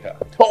just see her.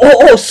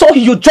 Oh, so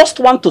you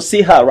just want to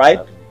see her, right?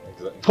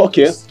 Exactly.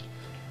 Okay. Just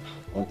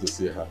want to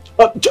see her.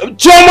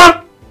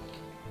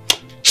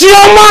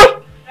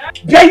 Chioma!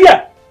 Get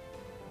here!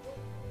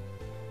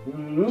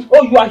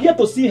 Oh, you are here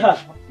to see her.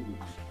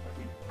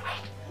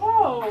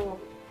 Oh.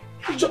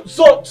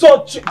 So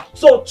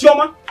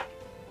Chioma,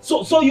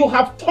 so you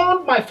have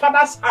turned my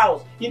father's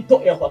house into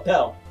a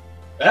hotel.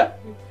 Eh?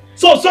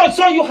 So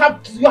you have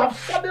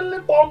suddenly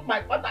turned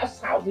my father's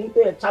house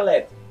into a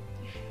chalet.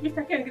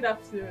 Mr. Ken, good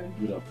afternoon.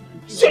 Good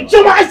afternoon.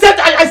 Chioma,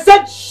 I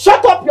said,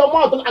 shut up your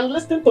mouth and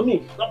listen to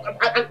me.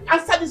 And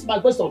answer this my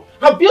question.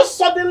 Have you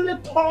suddenly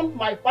turned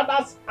my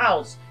father's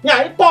house?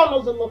 Yeah, it turned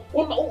us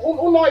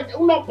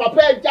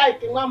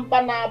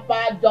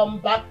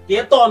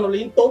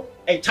into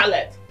a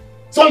chalet.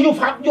 So you've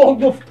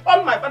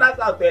turned my father's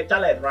house to a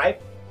chalet, right?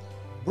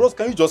 Bros,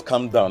 can you just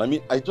calm down? I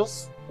mean, I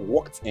just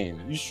walked in.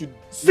 You should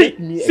see,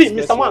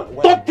 Mr. Man,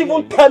 don't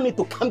even tell me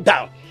to calm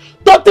down.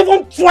 Don't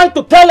even try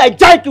to tell a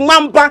giant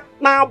mamba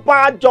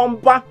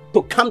jumba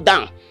to calm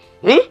down.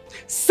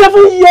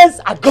 7 years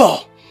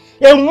ago,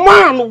 a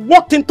man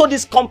walked into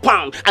this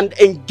compound and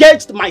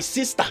engaged my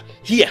sister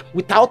here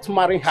without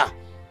marrying her.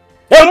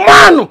 A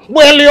man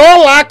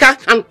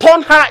and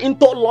turned her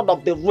into Lord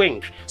of the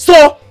Ring.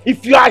 So,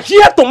 if you are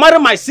here to marry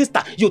my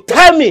sister, you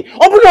tell me,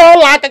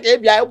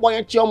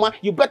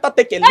 you better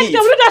take a leave. Hey,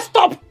 will you just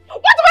stop?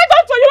 What have I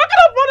done to you? What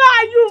kind of brother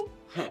are you?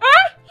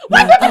 Huh?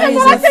 Why don't you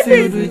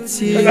molested me?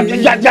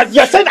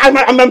 You said I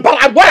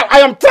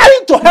am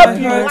trying to help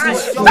you.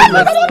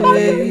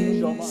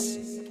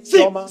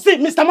 See,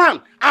 Mr.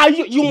 Man, are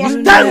you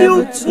must tell me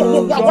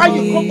why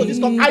you come to this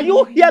company. Are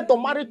you here to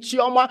marry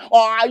Chioma or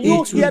are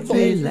you here to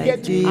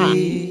engage her?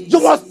 You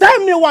must tell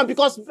me one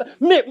because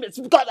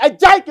I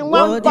like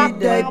one back,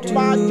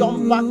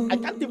 jump back. I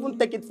can't even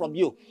take it from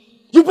you.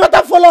 You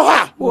better follow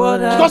her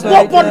because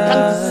nobody can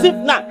deceive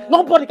now.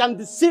 Nobody can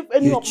deceive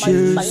any of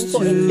my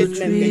sister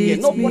into engagement again.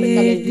 Nobody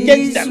can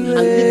engage them and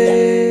leave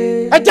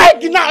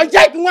them. I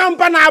like one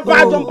back,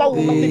 jump back.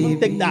 Will not even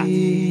take that.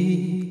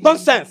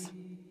 Nonsense.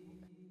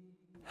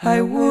 I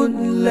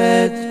wouldn't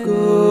let go.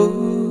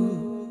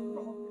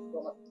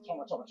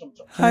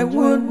 I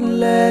wouldn't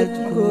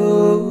let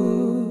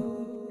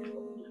go.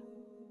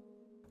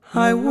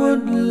 I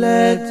wouldn't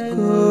let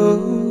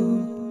go.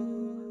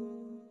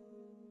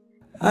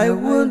 I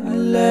wouldn't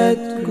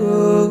let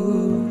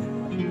go.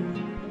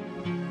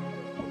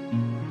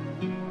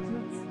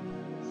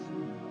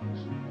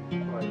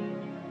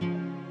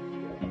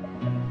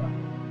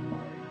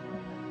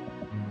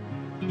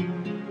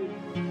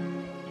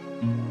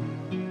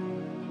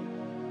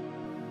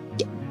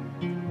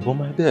 But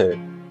my dear,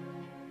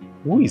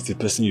 who is the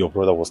person your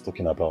brother was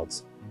talking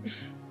about?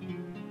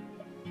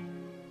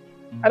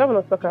 I don't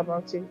want to talk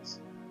about it.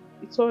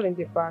 It's all in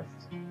the past.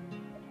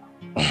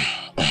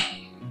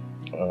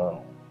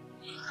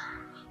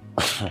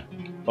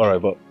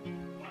 Alright,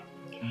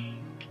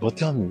 but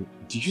tell me,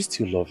 do you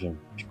still love him?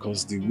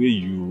 Because the way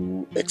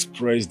you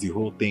express the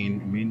whole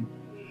thing, I mean,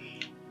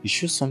 it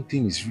shows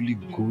something is really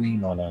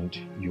going on and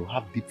you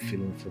have deep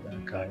feeling for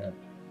that guy.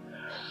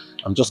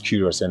 I'm just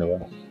curious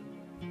anyway.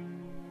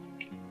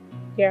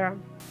 Yeah.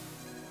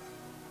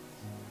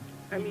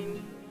 I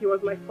mean, he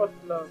was my first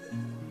love.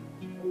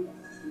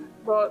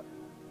 But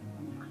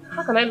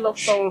how can I love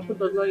someone who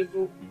does not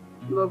even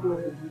love me?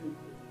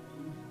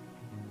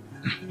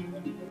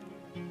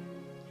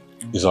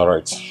 It's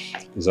alright.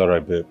 It's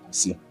alright, babe.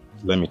 See,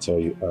 let me tell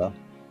you,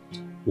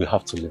 we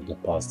have to leave the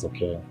past,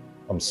 okay?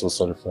 I'm so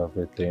sorry for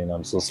everything.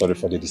 I'm so sorry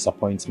for the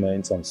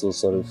disappointment. I'm so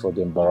sorry for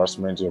the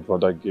embarrassment your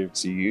brother gave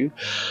to you.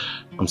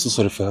 I'm so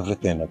sorry for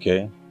everything,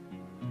 okay?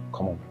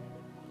 Come on.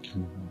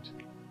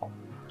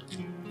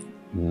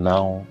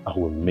 Now I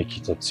will make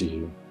it up to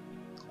you.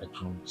 I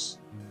promise.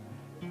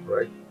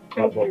 Right?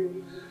 Thank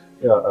you.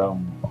 Yeah,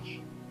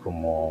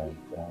 come on.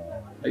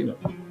 You know,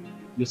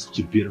 you're such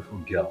a beautiful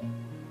girl.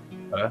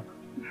 Huh?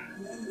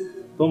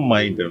 Don't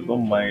mind them.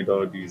 Don't mind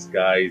all these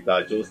guys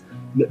that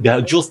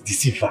are just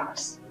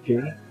deceivers.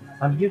 Okay?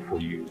 I'm here for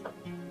you.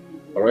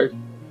 Alright?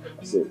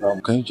 So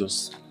can you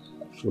just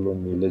follow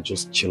me? Let's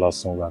just chill out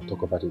somewhere and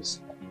talk about this.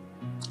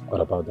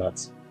 What about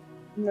that?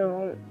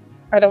 No,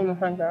 I don't want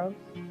to hang out.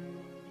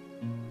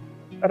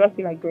 I don't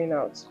feel like going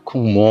out.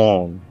 Come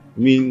on. I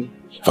mean,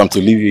 if I'm to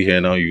leave you here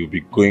now, you'll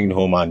be going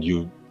home and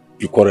you're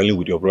quarreling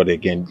with your brother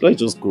again. Let's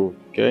just go,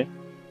 okay?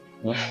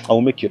 I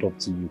will make it up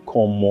to you.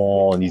 Come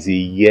on. It's a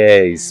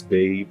yes,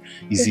 babe.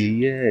 It's a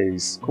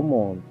yes. Come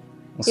on.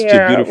 I'm such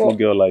a beautiful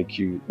girl like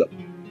you.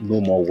 No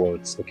more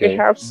words, okay? We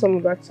have some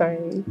of that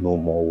time. No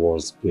more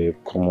words, babe.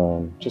 Come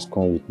on. Just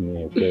come with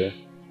me, okay?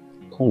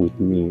 Come with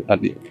me.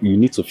 You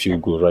need to feel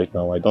good right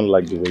now. I don't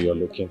like the way you're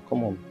looking.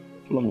 Come on.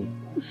 Follow me.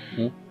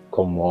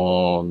 Come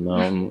on.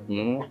 Come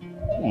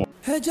on.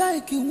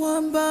 Hejaiki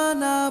wamba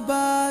na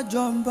ba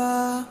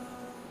jomba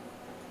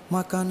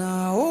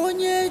Makana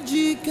onye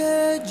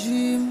jike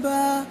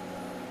jimba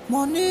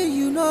Money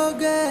you no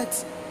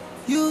get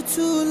You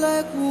too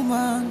like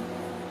woman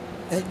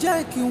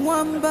Hejaiki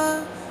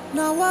wamba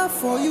na wa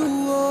for you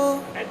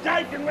oh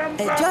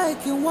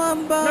Hejaiki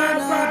wamba na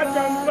ba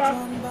jomba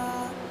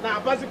Na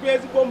basi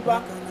kwezi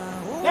bomba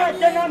Na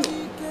kenano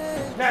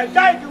Na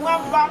hejaiki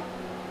wamba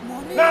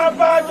Na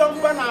ba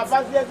jomba na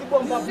basi kwezi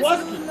bomba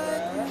Boski.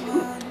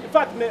 In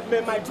fact,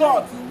 may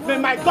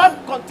my God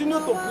continue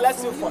to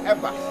bless you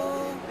forever.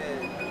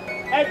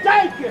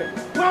 Ejaike,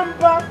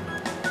 Wamba,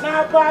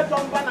 Naba,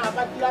 Jomba,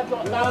 Naba,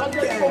 Naba,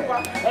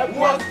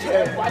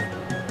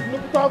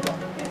 Nukutogo,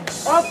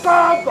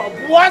 Okogo,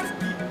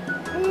 Boski,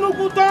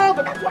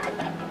 Nukutogo.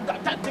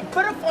 That's the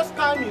very first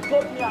time you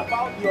told me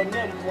about your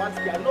name,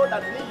 Boski. I know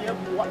that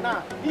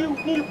you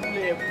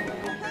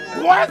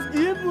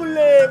Boski,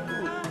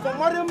 for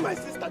marrying my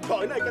sister,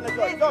 Joy. No, I cannot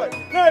joy. No,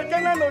 I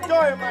cannot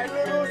joy my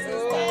little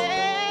sister.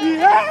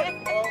 Yeah,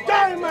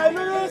 joy my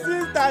little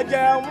sister.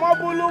 Jam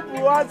Mabulu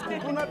Buaski,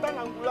 Kunatan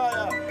and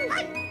Gulaya.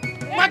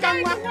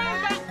 Makangwa,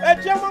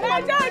 Echama,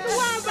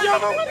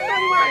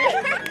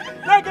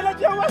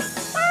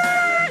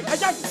 I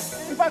just,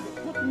 in fact,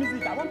 put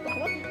music. I want to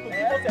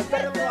put a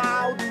very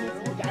loud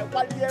music. I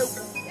want you.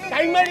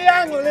 I'm very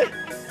angry.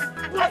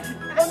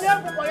 Don't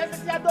ever forget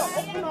your door.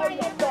 Open all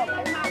your door.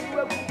 I'm not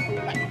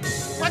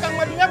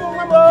Wakangwa, do you ever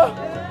remember?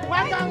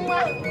 Wakangwa,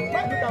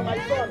 look at my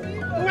son.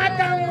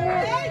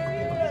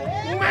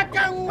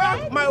 Wakangwa,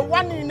 my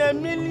 1 in a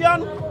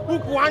million.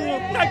 Ukwanyu,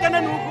 Nakana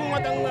Nuku,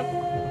 Wakangwa.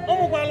 Oh,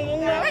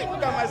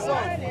 look at my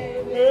son.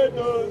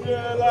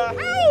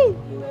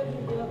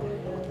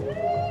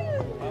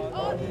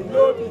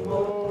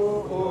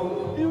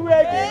 You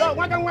ready?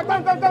 Wakangwa,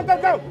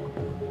 go.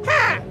 Ha!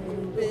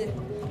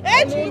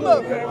 Hey, Chibo.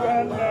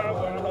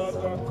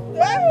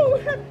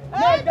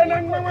 I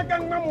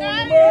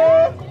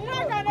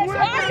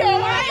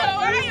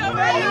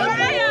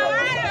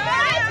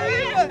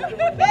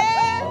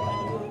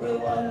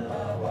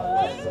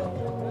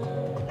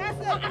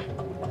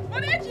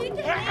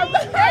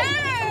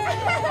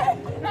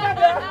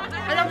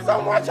am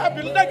so much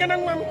happy. Look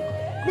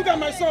at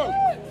my son.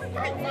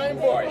 Fine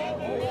boy.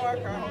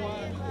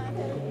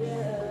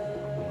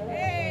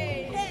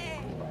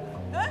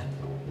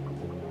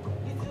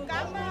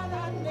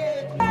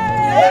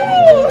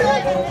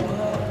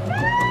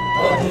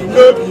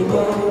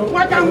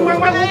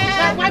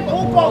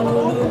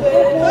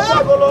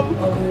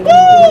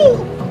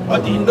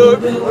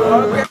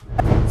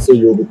 So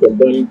you'll be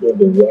combining both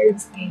the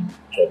white and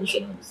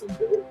traditional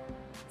symbol?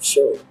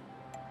 Sure.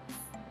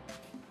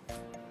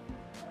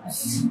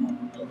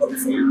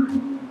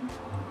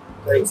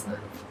 Thanks, man.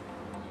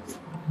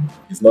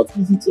 It's not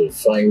easy to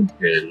find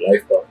a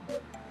life partner.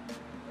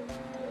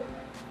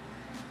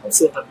 I'm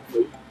so happy for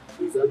you.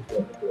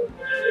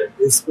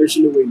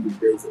 Especially when you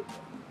guys are.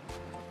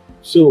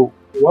 So,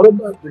 what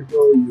about the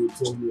girl you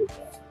told me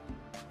about?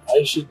 How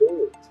is she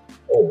doing?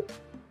 Oh,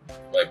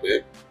 my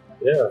babe?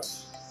 Yeah.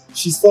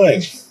 She's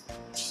fine.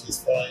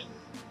 She's fine.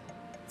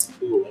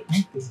 Oh, I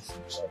don't think she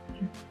will like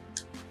you.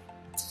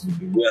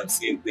 The way I'm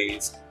seeing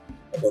things,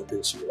 I don't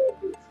think she will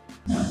like it.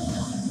 I'm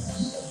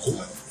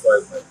going to try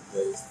my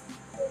best.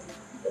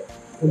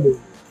 Come on,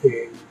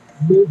 okay?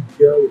 No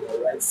girl with the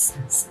right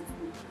sense.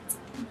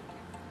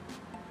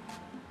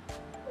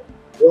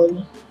 Well,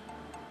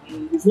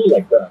 it's not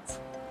like that.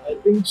 I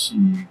think she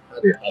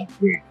had a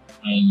heartbreak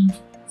and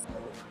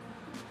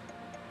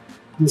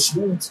she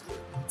don't want to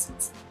get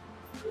it.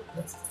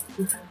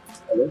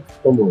 Hello?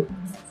 Come on.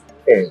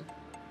 Hey,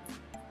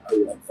 I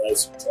will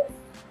advise you to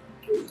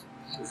okay?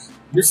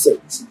 Listen,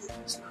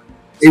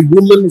 a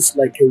woman is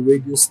like a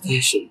radio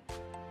station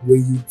when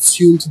you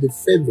tune to the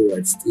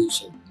favorite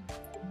station.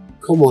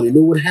 Come on, you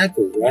know what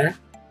happened, right?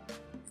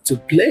 To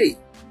play.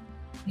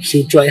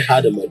 So try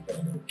harder, my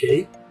brother,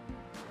 okay?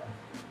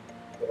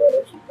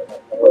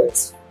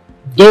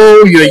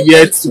 Though you're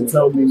yet to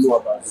tell me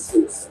more about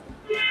this,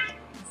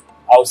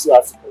 I also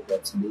have to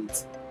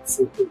congratulate.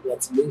 So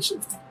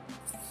congratulations.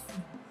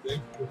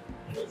 Thank you.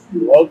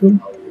 You're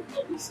welcome.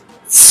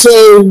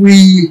 So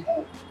we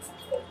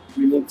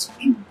need to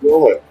keep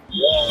going.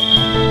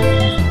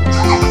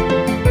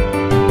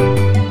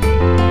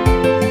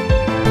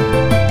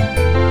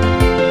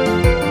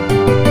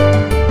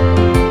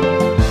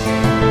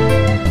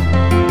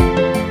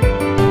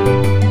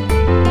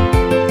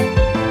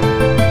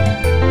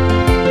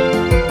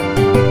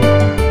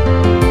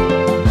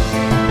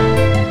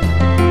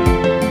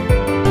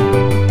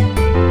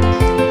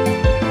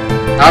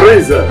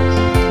 Ariza!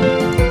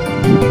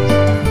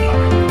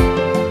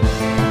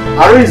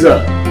 Ariza!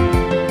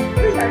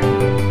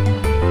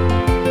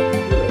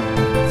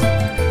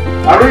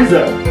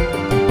 Ariza!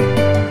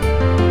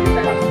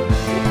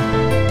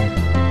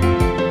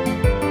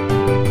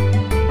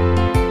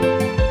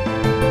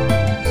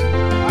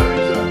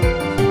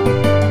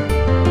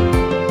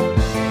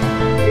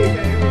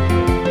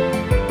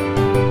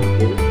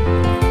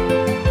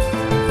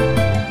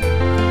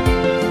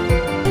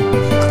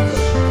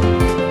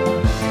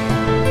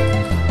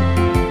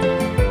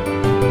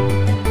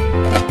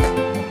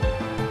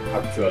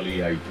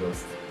 Actually, I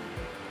just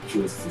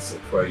chose to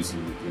surprise you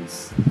with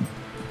this.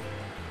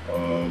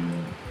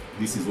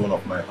 This is one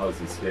of my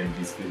houses here in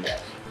this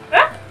village.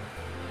 Huh?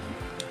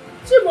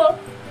 Chimo?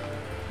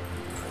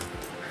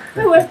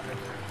 Wait.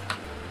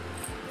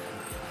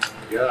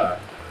 Yeah,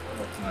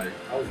 one of my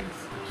houses.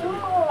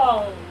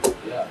 Oh.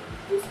 Yeah.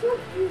 It's so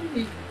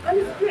pretty. And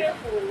it's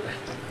beautiful.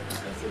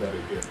 I say that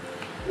again.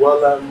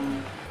 Well,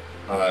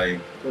 I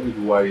thought it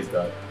wise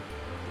that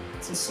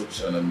to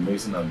such an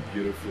amazing and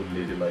beautiful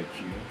lady like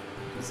you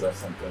deserve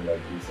something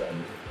like this,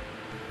 and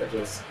I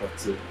just have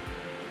to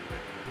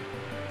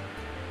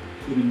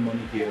put in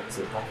money here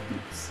to have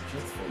this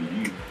just for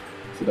you,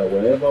 so that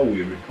whenever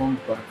we return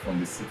back from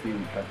the city,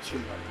 we can chill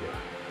out here.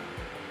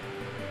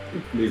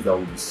 A place that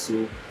will be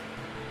so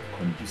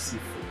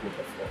conducive for both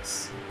of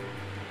us.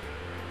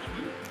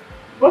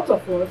 Both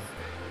of us?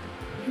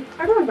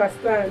 I don't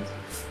understand.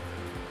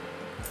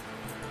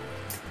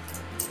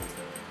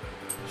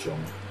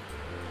 John,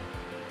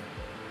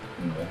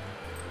 no.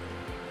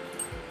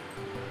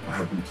 I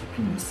have been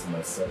keeping this to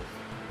myself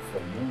for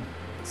long.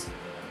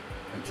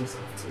 I just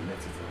have to let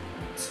it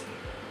out to you.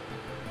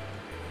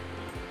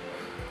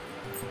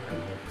 I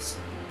love you so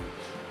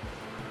much.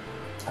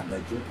 And I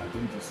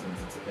don't just want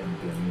it to end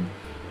there.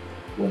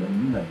 When I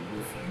mean I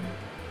love you,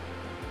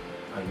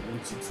 I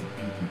want you to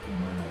be the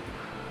woman I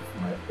have,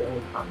 my all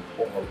and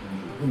all in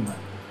a woman.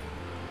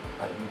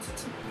 I want you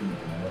to be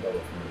the mother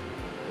of my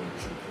own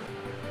children.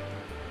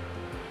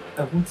 I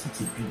want you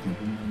to be the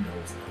woman that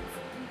was not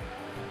for me.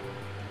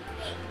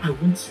 I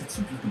want you to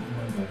be the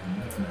woman that will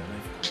make my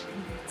life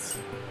complete.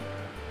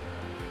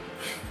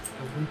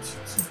 I want you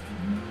to be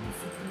mine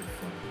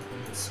forever.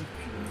 You're so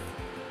beautiful.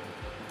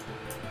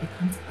 I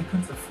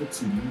can't afford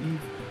to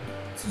live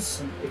to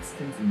some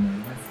extent in my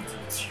life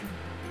without you.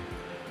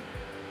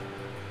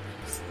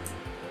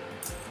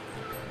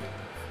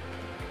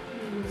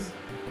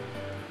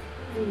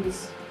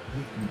 Please.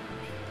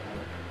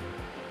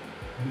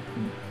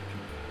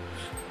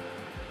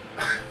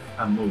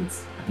 I'm not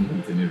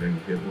anything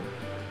here, but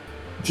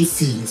just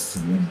say yes to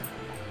me,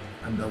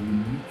 and I will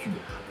make you the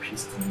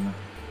happiest woman.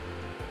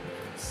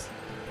 Because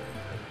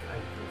I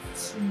love you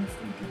so much.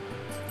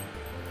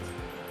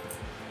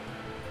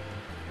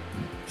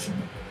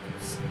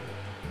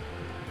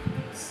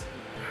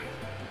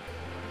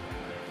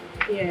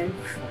 Yes.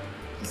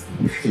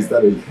 Is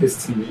that a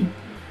yes to me?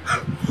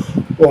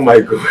 Oh my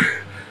God.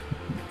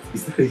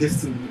 Is that a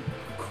yes to me?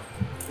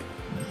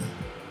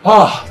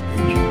 Ah!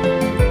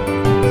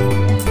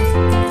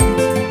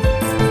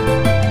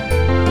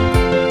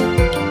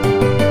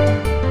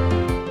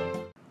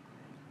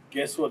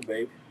 Guess what,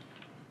 babe?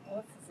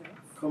 What is it?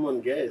 Come on,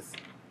 guess.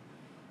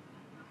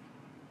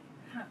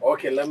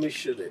 Okay, let me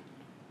shoot it.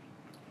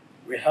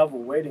 We have a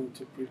wedding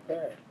to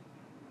prepare.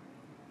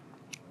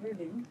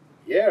 Really?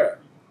 Yeah.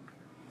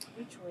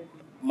 Which wedding?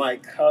 My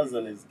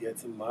cousin is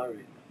getting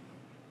married.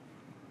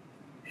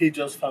 He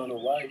just found a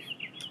wife.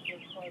 Your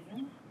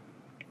cousin?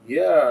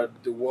 Yeah,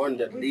 the one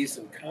that lives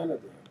in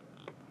Canada.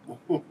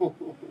 Wait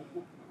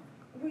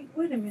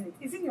a minute.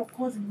 Isn't your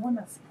cousin the one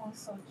that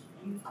sponsored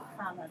you to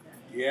Canada?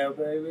 Yeah,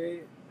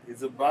 baby.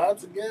 He's about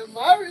to get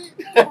married.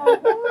 Oh,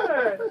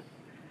 word.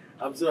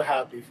 I'm so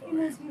happy for He him.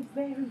 must be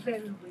very,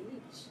 very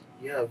rich.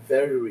 Yeah,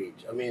 very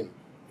rich. I mean,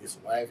 his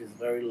wife is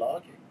very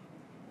lucky.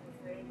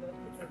 Very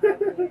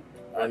lucky.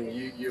 And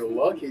you're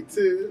lucky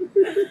too.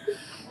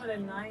 What a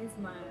nice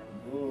man.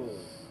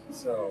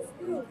 So,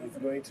 it's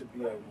going to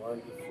be a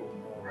wonderful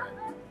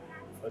moment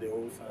for the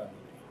whole family.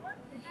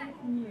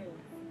 Good news.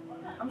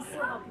 I'm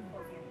so happy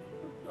for you.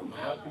 I'm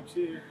happy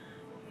too.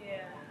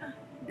 Yeah.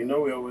 You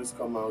know, we always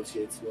come out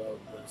here to have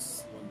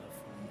this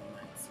wonderful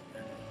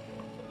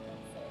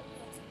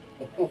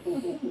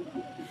moments.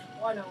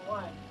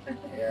 One-on-one.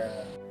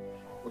 Yeah.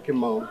 Okay,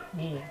 Mom.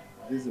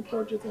 This is the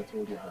project I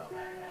told you about.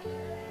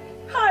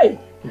 Hi!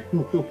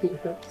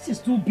 This is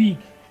too big.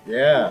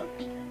 Yeah.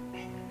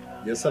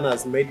 Your son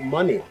has made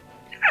money.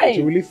 Hi.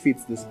 It really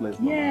fits this place,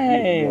 Mom.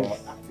 Yes. Your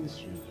acting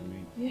stream, I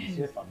mean, it's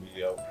very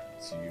familiar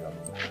to you. I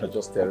mean, I'm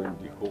just telling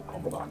the whole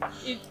compound.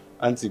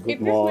 Auntie,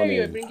 good morning.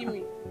 You're bringing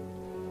me.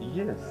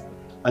 Yes.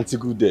 Auntie,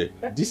 good day.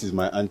 This is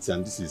my auntie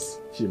and this is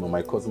Chima,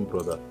 my cousin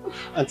brother.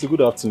 Auntie,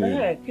 good afternoon.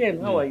 Hey, Ken,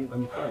 how are you?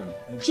 I'm fine.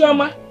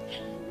 Chioma.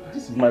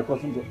 This is my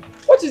cousin brother.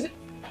 What is it?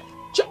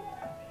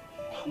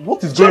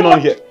 What is going on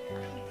here?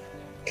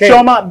 Ken.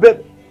 Chioma,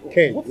 babe.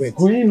 Ken, what is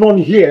going on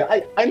here?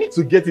 I need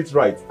to get it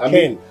right. I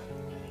mean,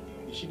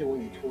 is she the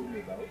one you told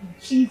me about?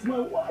 she's my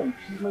wife.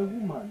 She's my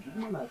woman. The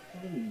woman I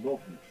fall in love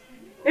with.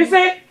 Is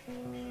it?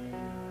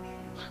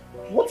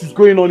 What is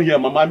going on here,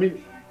 Mama? I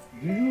mean,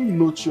 do you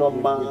know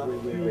Chioma?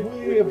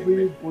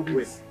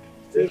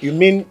 Wait. You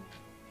mean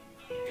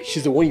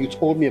she's the one you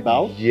told me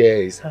about?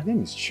 Yes, her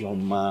name is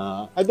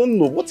Chioma. I don't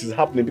know what is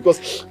happening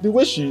because the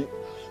way she...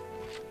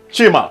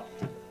 Chima!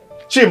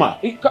 Ken,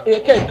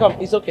 come.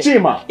 It's okay.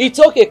 Chima! It's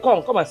okay.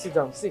 Come and sit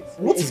down. Sit.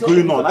 What is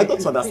going on? I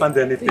don't understand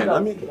anything. Sit down, I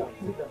mean... sit down.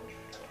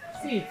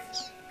 Sit.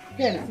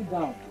 Ken, sit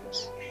down.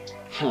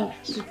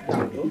 Sit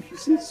down. If you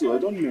say so, I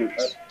don't know.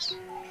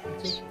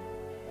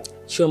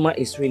 Chioma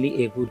is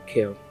really a good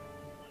girl.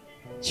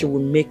 She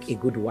will make a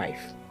good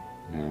wife.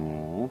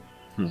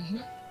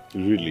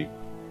 Really?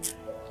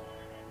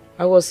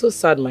 I was so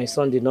sad my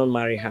son did not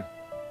marry her.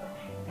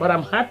 But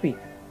I'm happy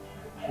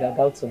you're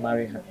about to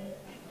marry her.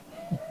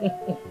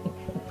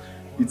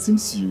 It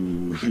seems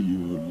you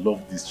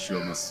love this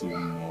Chioma so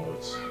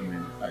much.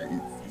 I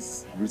mean,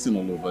 it's written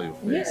all over your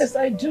face. Yes,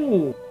 I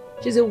do.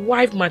 She's a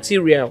wife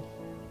material.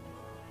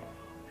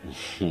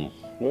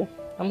 Well,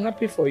 I'm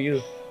happy for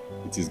you.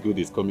 it is good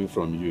it's coming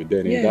from you.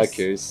 Then in that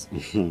case,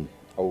 I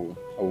will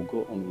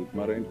go on with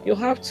marrying her. You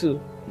have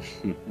to.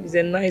 She's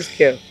a nice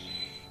girl.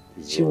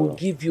 She will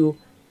give you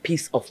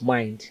peace of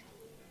mind.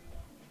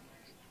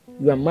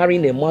 You are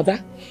marrying a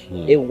mother,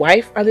 a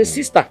wife, and a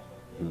sister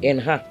in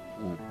her.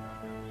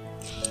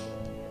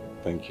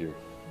 Thank you.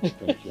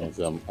 Thank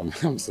you.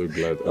 I'm so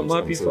glad. I'm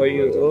happy so for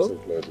you. glad. Oh? I'm so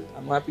glad.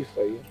 I'm happy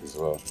for you. As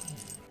well.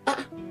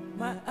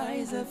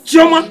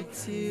 Chioma!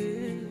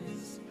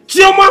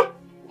 Chioma!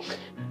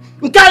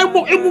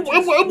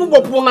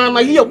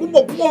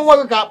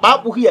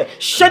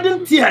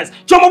 Shedding tears.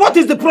 Chioma, what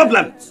is the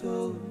problem?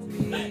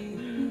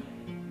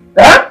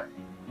 Huh?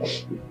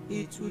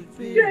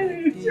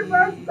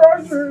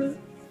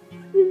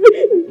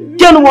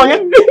 Ken Wanya?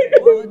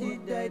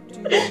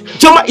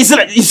 Chioma, you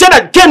said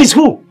that Ken is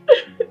who?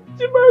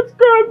 Chima's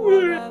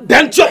cousin.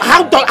 Then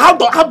how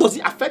does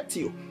it affect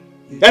you?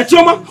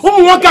 Chioma,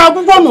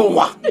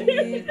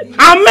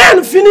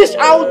 amen finish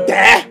out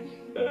there.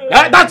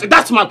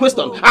 That's my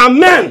question.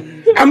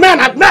 Amen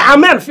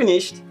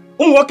finished.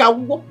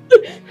 Chioma,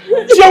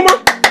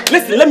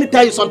 listen, let me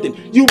tell you something.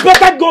 You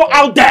better go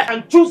out there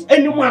and choose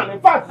anyone. In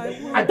fact,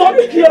 I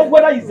don't care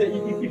whether if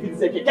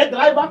it's a keke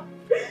driver,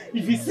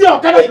 if you see a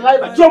Okada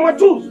driver, Chioma,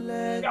 choose.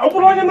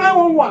 Open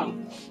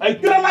 911. A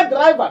trailer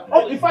driver.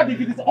 Oh, in fact, if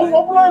it is open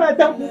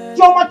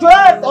Chioma,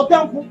 choose or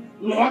temple.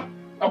 No.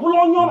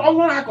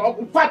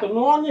 In fact,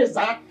 no one is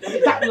that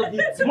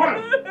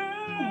man.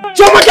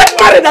 Choma, get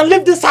married and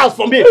leave this house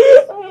for me.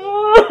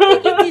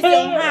 Take it easy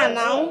on her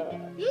now.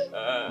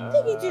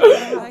 Take it easy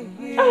on her.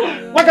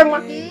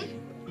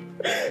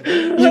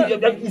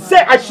 You say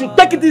I should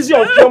take it easy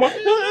on Choma.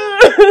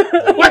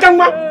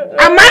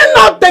 Am I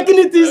not taking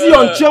it easy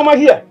on Choma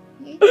here?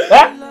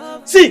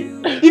 Huh? See,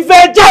 if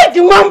a giant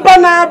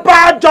Wamba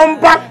bad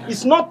jumper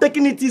is not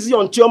taking it easy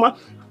on Choma,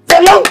 for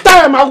a long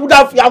time I would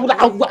have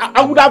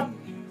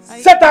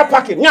set her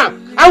packing. Yeah,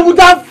 I would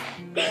have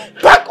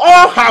packed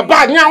all her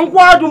bag. Yeah,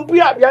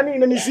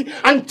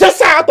 and chase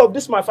her out of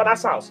this my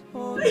father's house.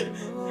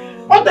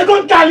 What they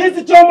going to call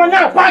it? Choma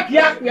now pack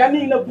here.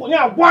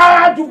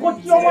 Why do you go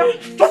Choma?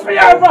 Just be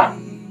over.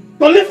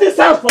 Don't leave this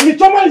house for me.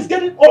 Choma is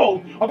getting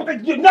old.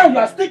 Now you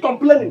are still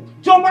complaining.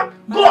 Choma,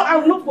 go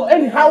and look for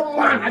anyhow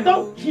man. I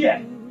don't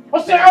care.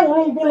 I say I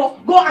won't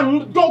go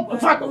and go. In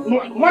fact,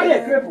 marry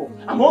a cripple.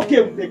 I'm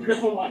okay with the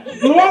cripple man.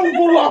 No one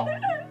go up.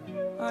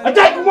 I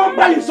think one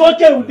man is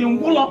okay with the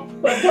Ngula,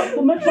 but just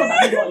to make sure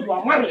that you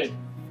are married.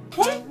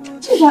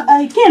 Chiba,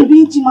 I can't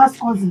be Chima's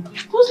cousin.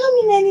 Does not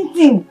mean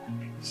anything.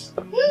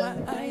 My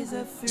eyes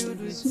are filled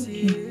with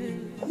tears.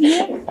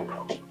 Yeah.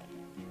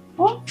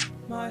 Huh?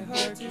 My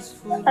heart is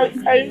full. I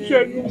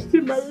sure you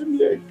still marry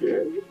me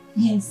again.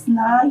 Yes,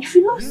 nah. If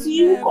you don't see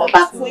you, come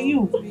back for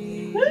you.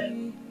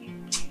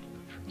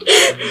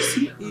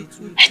 See,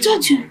 I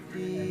told you.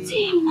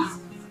 See him now.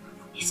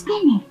 He's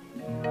coming.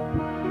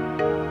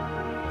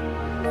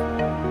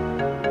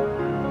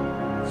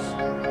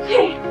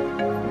 Hey.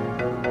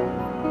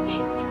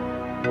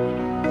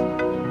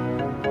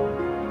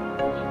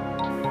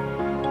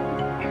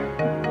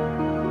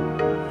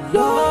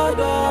 Lord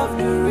of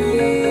the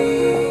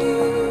Rings,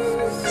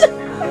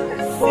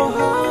 for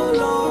how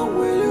long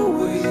will you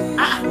wait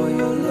for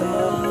your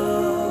love?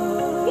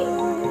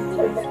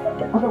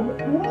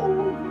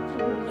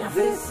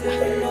 This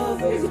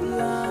love is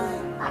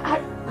blind.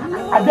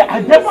 I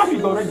never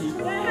did already.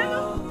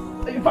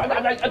 In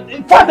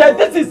fact,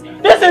 this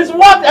is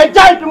what a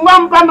giant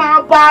Wamba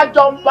bad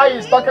jumper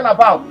is talking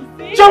about.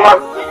 Choma,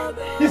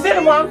 you see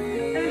the man?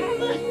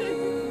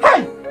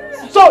 Hey!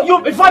 So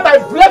you, in fact, I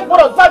bless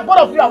both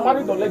of you are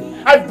married already.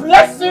 I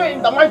bless you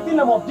in the mighty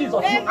name of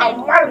Jesus. You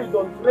are married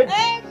already.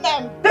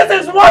 Amen. This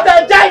is what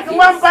a giant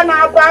Wamba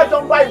bad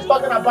jumper is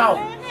talking about.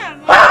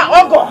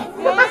 Ah, Ogo!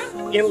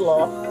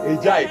 In-law. A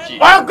giant.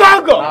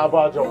 Ogo!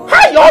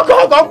 Hey, Ogo!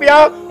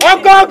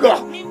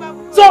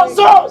 So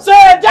a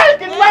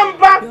giant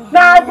Wamba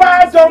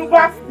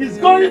jumper is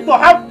going to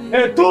have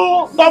a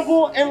two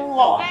double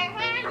in-law.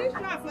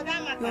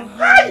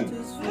 Hi!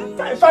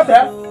 In fact,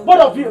 both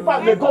of you, in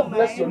fact, may God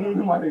bless your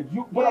new marriage.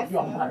 Both of you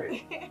are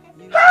married.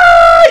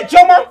 Hi,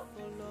 Choma!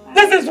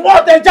 This is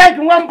what a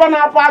giant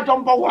Wamba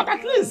jumper want,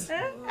 at least.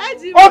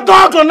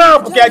 Ogo now,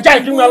 because a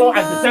giant Wamba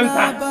at the same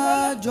time.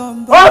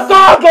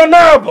 Ogo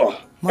now,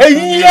 a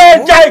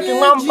year giant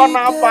Wamba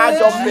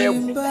jumper.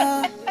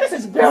 This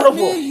is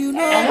beautiful.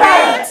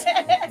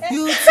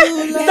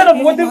 Instead of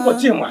waiting for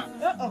Chima.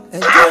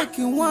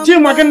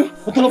 Chima can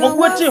look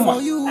for Chima.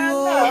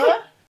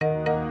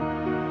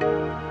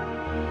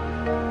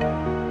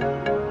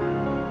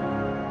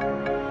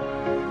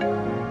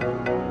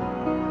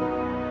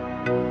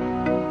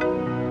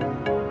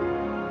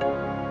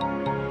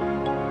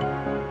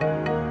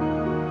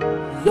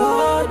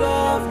 Lord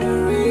of the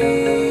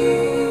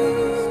Rings,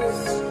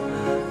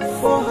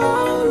 for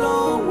how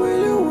long will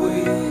you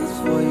wait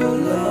for your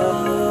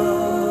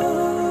love?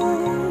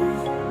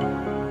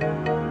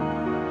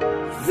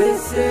 They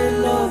say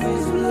love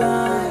is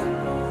blind,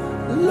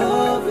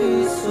 love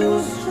is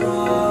so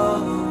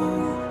strong.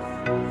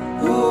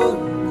 Oh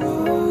no,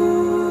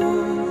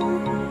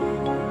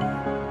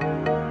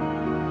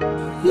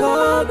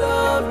 Lord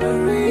of the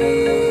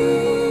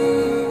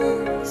Rings,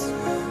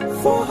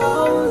 for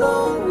how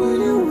long will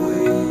you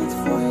wait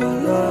for your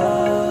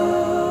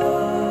love?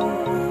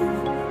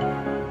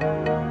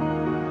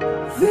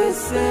 They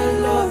say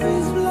love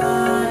is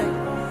blind,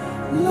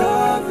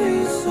 love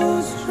is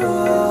so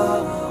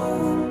strong.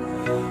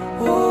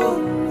 Oh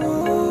no,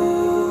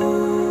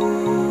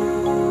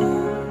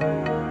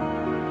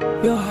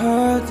 your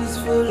heart is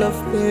full of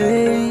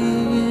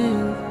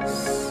pains.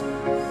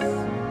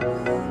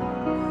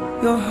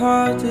 Your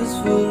heart is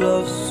full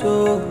of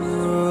sorrow.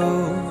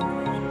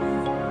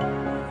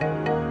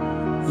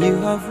 You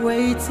have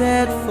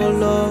waited for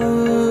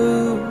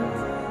long.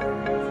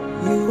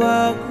 You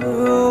are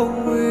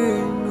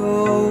growing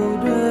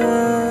older.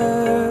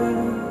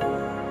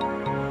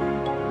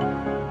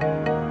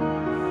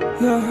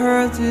 Your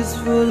heart is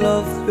full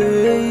of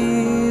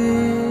pains.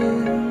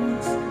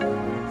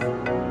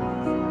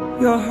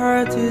 Your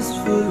heart is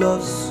full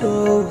of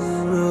sorrows.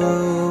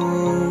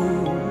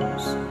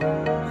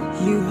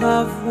 You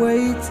have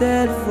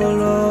waited for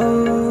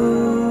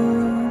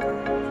long.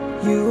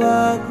 You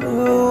are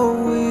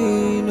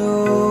growing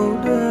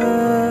older.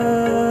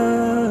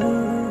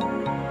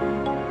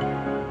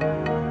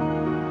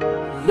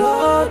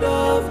 Lord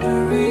of the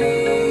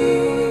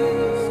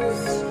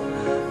Rings,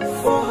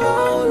 for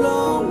how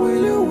long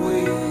will you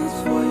wait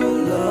for your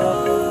love?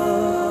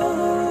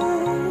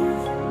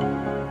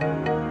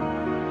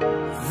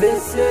 They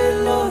say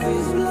love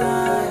is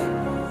blind,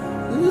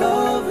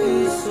 love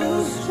is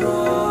so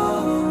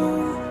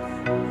strong.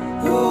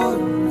 Oh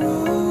no,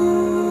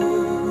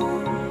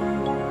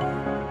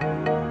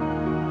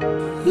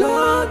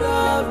 Lord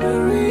of the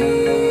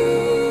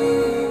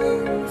Rings,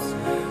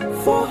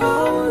 for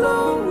how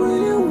long will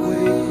you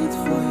wait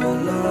for your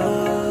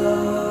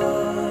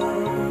love?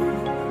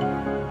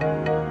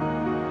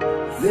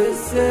 They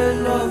say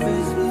love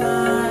is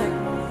blind,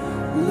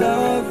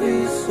 love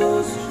is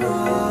so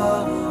strong.